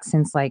contract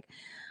since like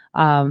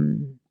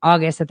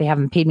August that they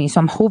haven't paid me.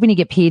 So I'm hoping to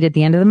get paid at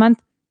the end of the month.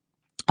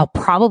 I'll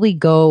probably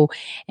go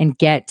and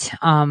get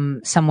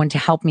someone to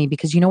help me,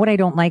 because you know what I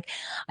don't like?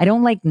 I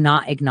don't like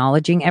not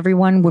acknowledging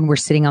everyone when we're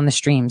sitting on the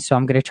stream. So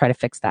I'm going to try to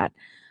fix that.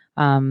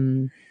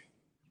 Let's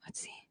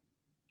see.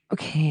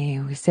 Okay,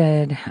 we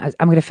said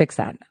I'm going to fix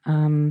that.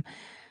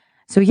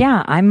 So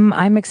yeah,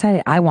 I'm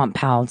excited. I want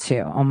Powell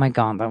too. Oh my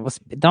God,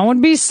 that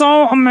would be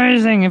so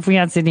amazing if we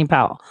had Sidney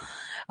Powell.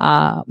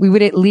 We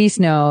would at least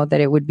know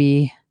that it would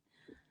be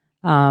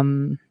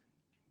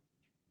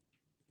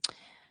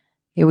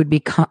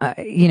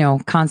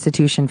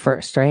Constitution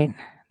first, right?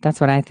 That's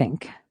what I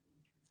think.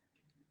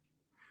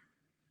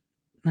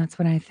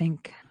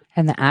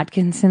 And the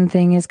Atkinson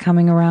thing is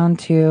coming around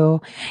too.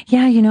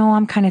 Yeah,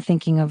 I'm kind of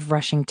thinking of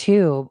rushing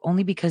too,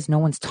 only because no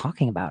one's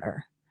talking about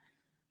her.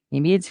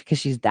 Maybe it's because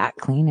she's that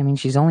clean. I mean,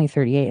 she's only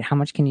 38. How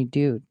much can you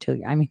do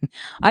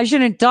I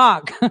shouldn't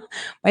talk.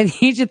 By the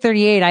age of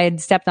 38, I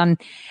had stepped on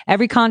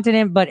every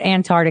continent but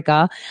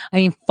Antarctica. I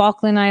mean,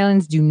 Falkland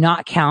Islands do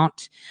not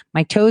count.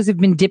 My toes have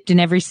been dipped in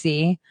every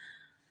sea.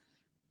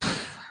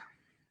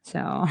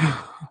 So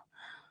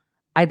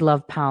I'd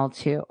love Powell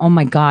too. Oh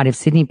my God, if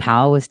Sidney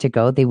Powell was to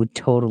go, they would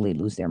totally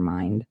lose their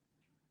mind.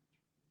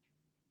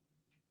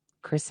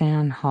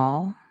 Chrisanne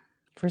Hall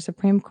for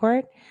Supreme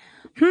Court.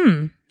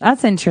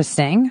 That's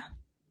interesting.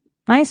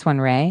 Nice one,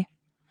 Ray.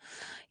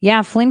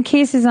 Yeah, Flynn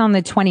case is on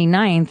the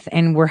 29th,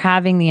 and we're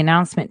having the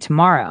announcement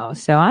tomorrow.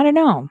 So I don't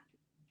know.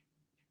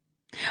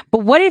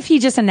 But what if he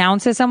just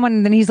announces someone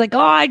and then he's like, oh,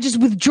 I just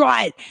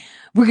withdraw it.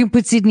 We're going to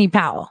put Sidney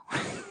Powell.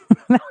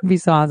 That would be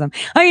so awesome.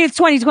 I mean, it's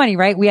 2020,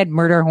 right? We had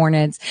murder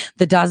hornets,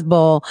 the Dust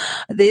Bowl.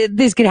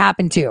 This could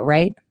happen too,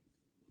 right?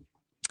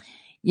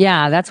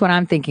 Yeah, that's what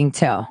I'm thinking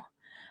too.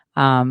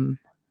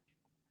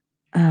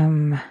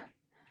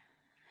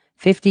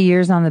 50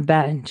 years on the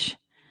bench.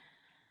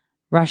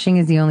 Rushing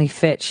is the only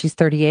fit. She's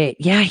 38.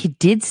 Yeah, he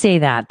did say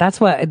that.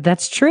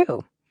 That's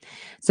true.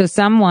 So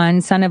someone,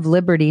 Son of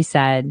Liberty,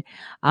 said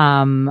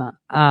 50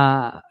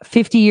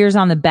 years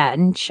on the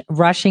bench.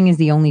 Rushing is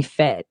the only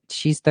fit.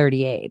 She's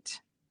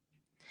 38.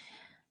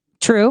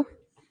 True.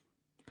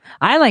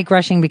 I like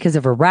Rushing because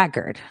of her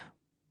record.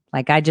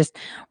 Like, I just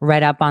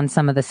read up on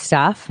some of the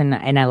stuff and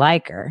I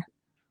like her.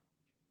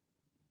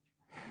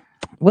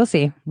 We'll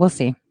see.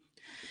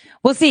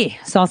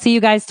 So I'll see you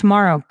guys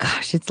tomorrow.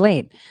 Gosh, it's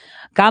late.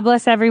 God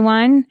bless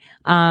everyone.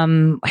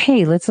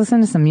 Hey, let's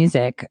listen to some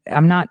music.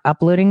 I'm not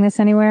uploading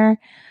this anywhere,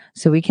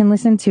 so we can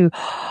listen to,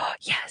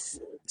 yes.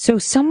 So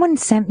someone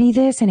sent me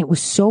this and it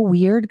was so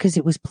weird because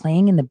it was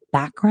playing in the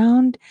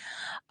background.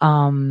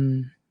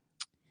 Hold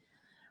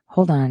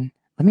on.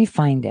 Let me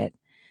find it.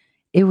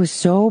 It was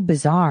so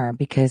bizarre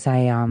because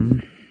I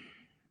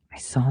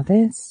saw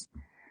this.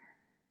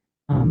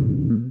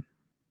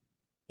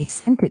 He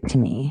sent it to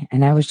me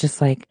and I was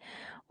just like,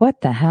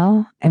 what the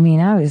hell? I mean,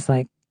 I was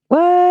like,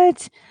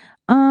 what?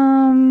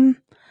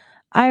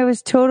 I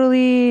was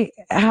totally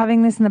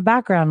having this in the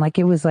background. Like,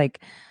 it was like,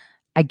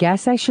 I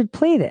guess I should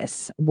play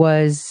this,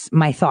 was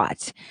my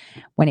thought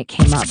when it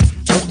came up.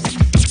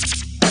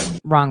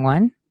 Oops. Wrong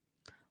one.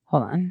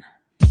 Hold on.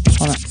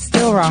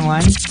 Still wrong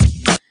one.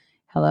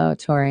 Hello,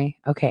 Tori.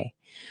 Okay.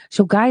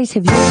 So guys,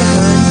 have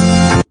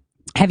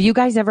you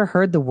guys ever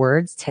heard the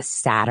words "To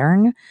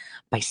Saturn"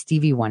 by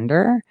Stevie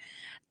Wonder?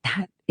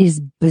 That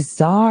is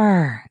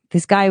bizarre.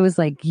 This guy was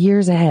like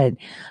years ahead.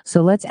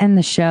 So let's end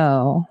the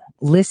show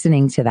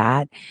listening to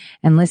that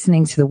and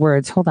listening to the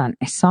words. Hold on.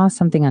 I saw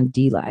something on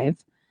D-Live.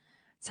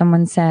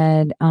 Someone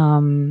said,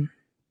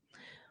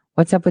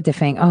 what's up with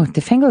Defang? Oh,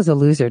 Defango's a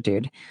loser,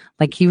 dude.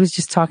 Like, he was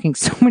just talking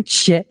so much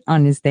shit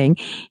on his thing.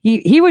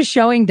 He was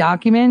showing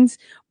documents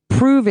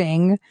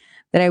proving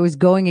that I was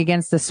going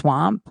against the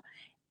swamp,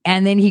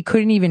 and then he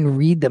couldn't even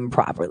read them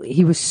properly.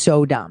 He was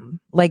so dumb.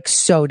 Like,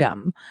 so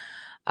dumb.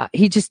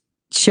 He just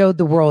showed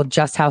the world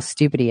just how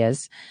stupid he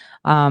is.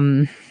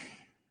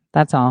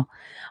 That's all.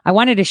 I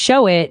wanted to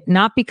show it,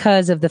 not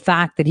because of the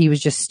fact that he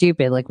was just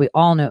stupid, like we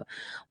all know.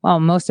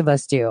 Well, most of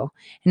us do.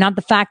 And not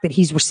the fact that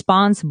he's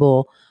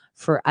responsible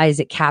for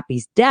Isaac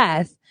Cappy's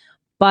death,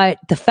 but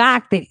the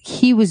fact that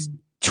he was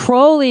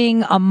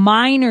trolling a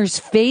minor's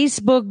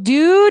Facebook,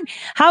 dude.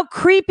 How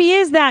creepy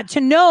is that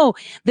to know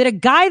that a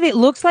guy that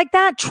looks like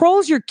that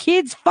trolls your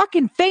kid's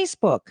fucking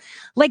Facebook?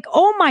 Like,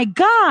 oh my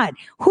God,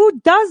 who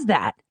does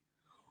that?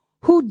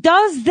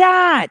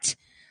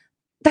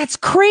 That's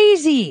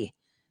crazy.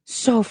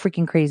 So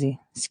freaking crazy.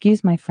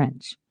 Excuse my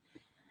French.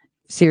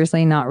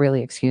 Seriously, not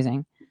really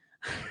excusing.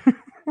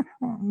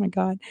 Oh my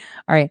God.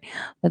 All right.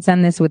 Let's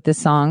end this with this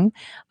song.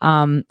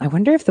 I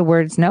wonder if the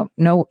words, no.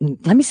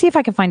 Let me see if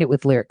I can find it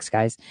with lyrics,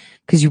 guys,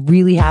 because you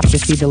really have to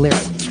see the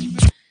lyrics.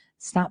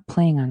 Stop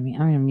playing on me.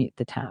 I'm going to mute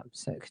the tab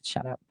so it could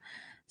shut up.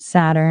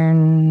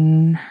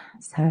 Saturn,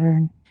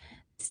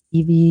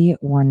 Stevie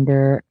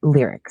Wonder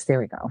lyrics. There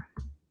we go.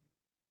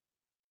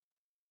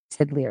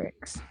 Said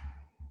lyrics.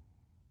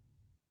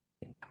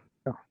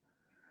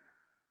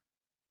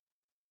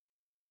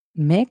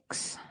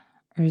 Mix,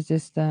 or is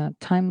this the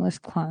timeless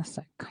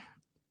classic?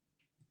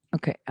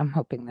 Okay, I'm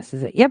hoping this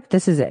is it. Yep,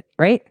 this is it,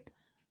 right?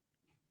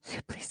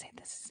 Please say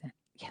this is it.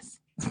 Yes,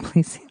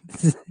 please say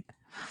this is it.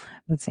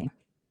 Let's see.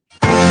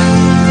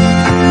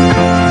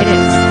 It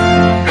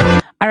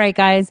is. All right,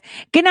 guys.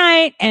 Good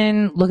night,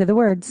 and look at the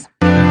words.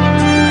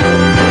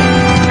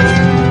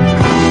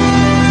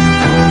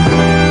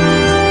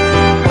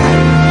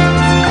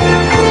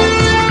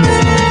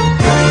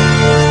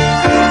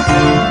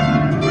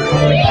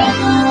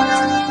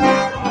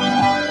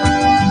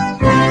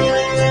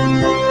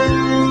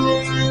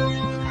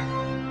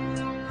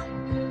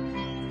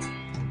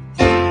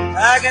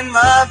 packing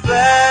my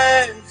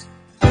bags,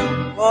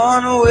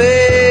 on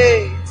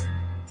away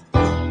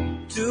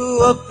to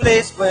a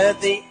place where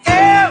the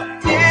air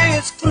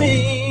is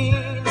clean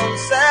and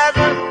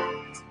Saturn.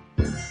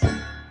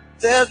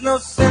 There's no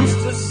sense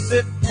to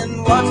sit and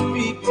watch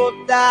people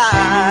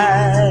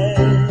die.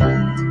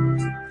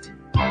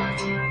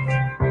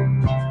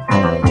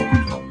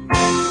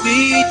 We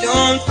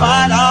don't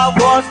fight our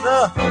wars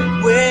the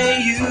way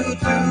you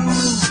do.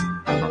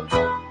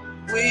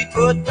 We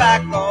put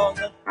back all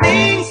the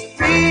things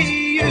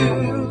we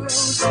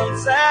use on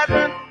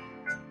Saturn.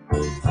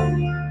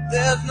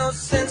 There's no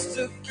sense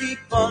to keep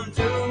on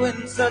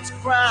doing such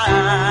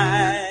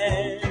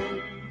crime.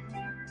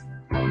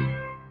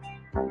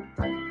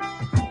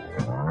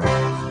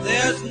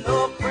 There's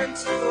no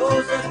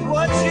principles in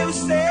what you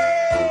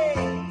say,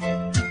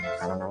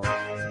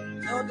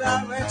 no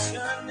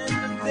direction in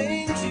the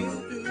things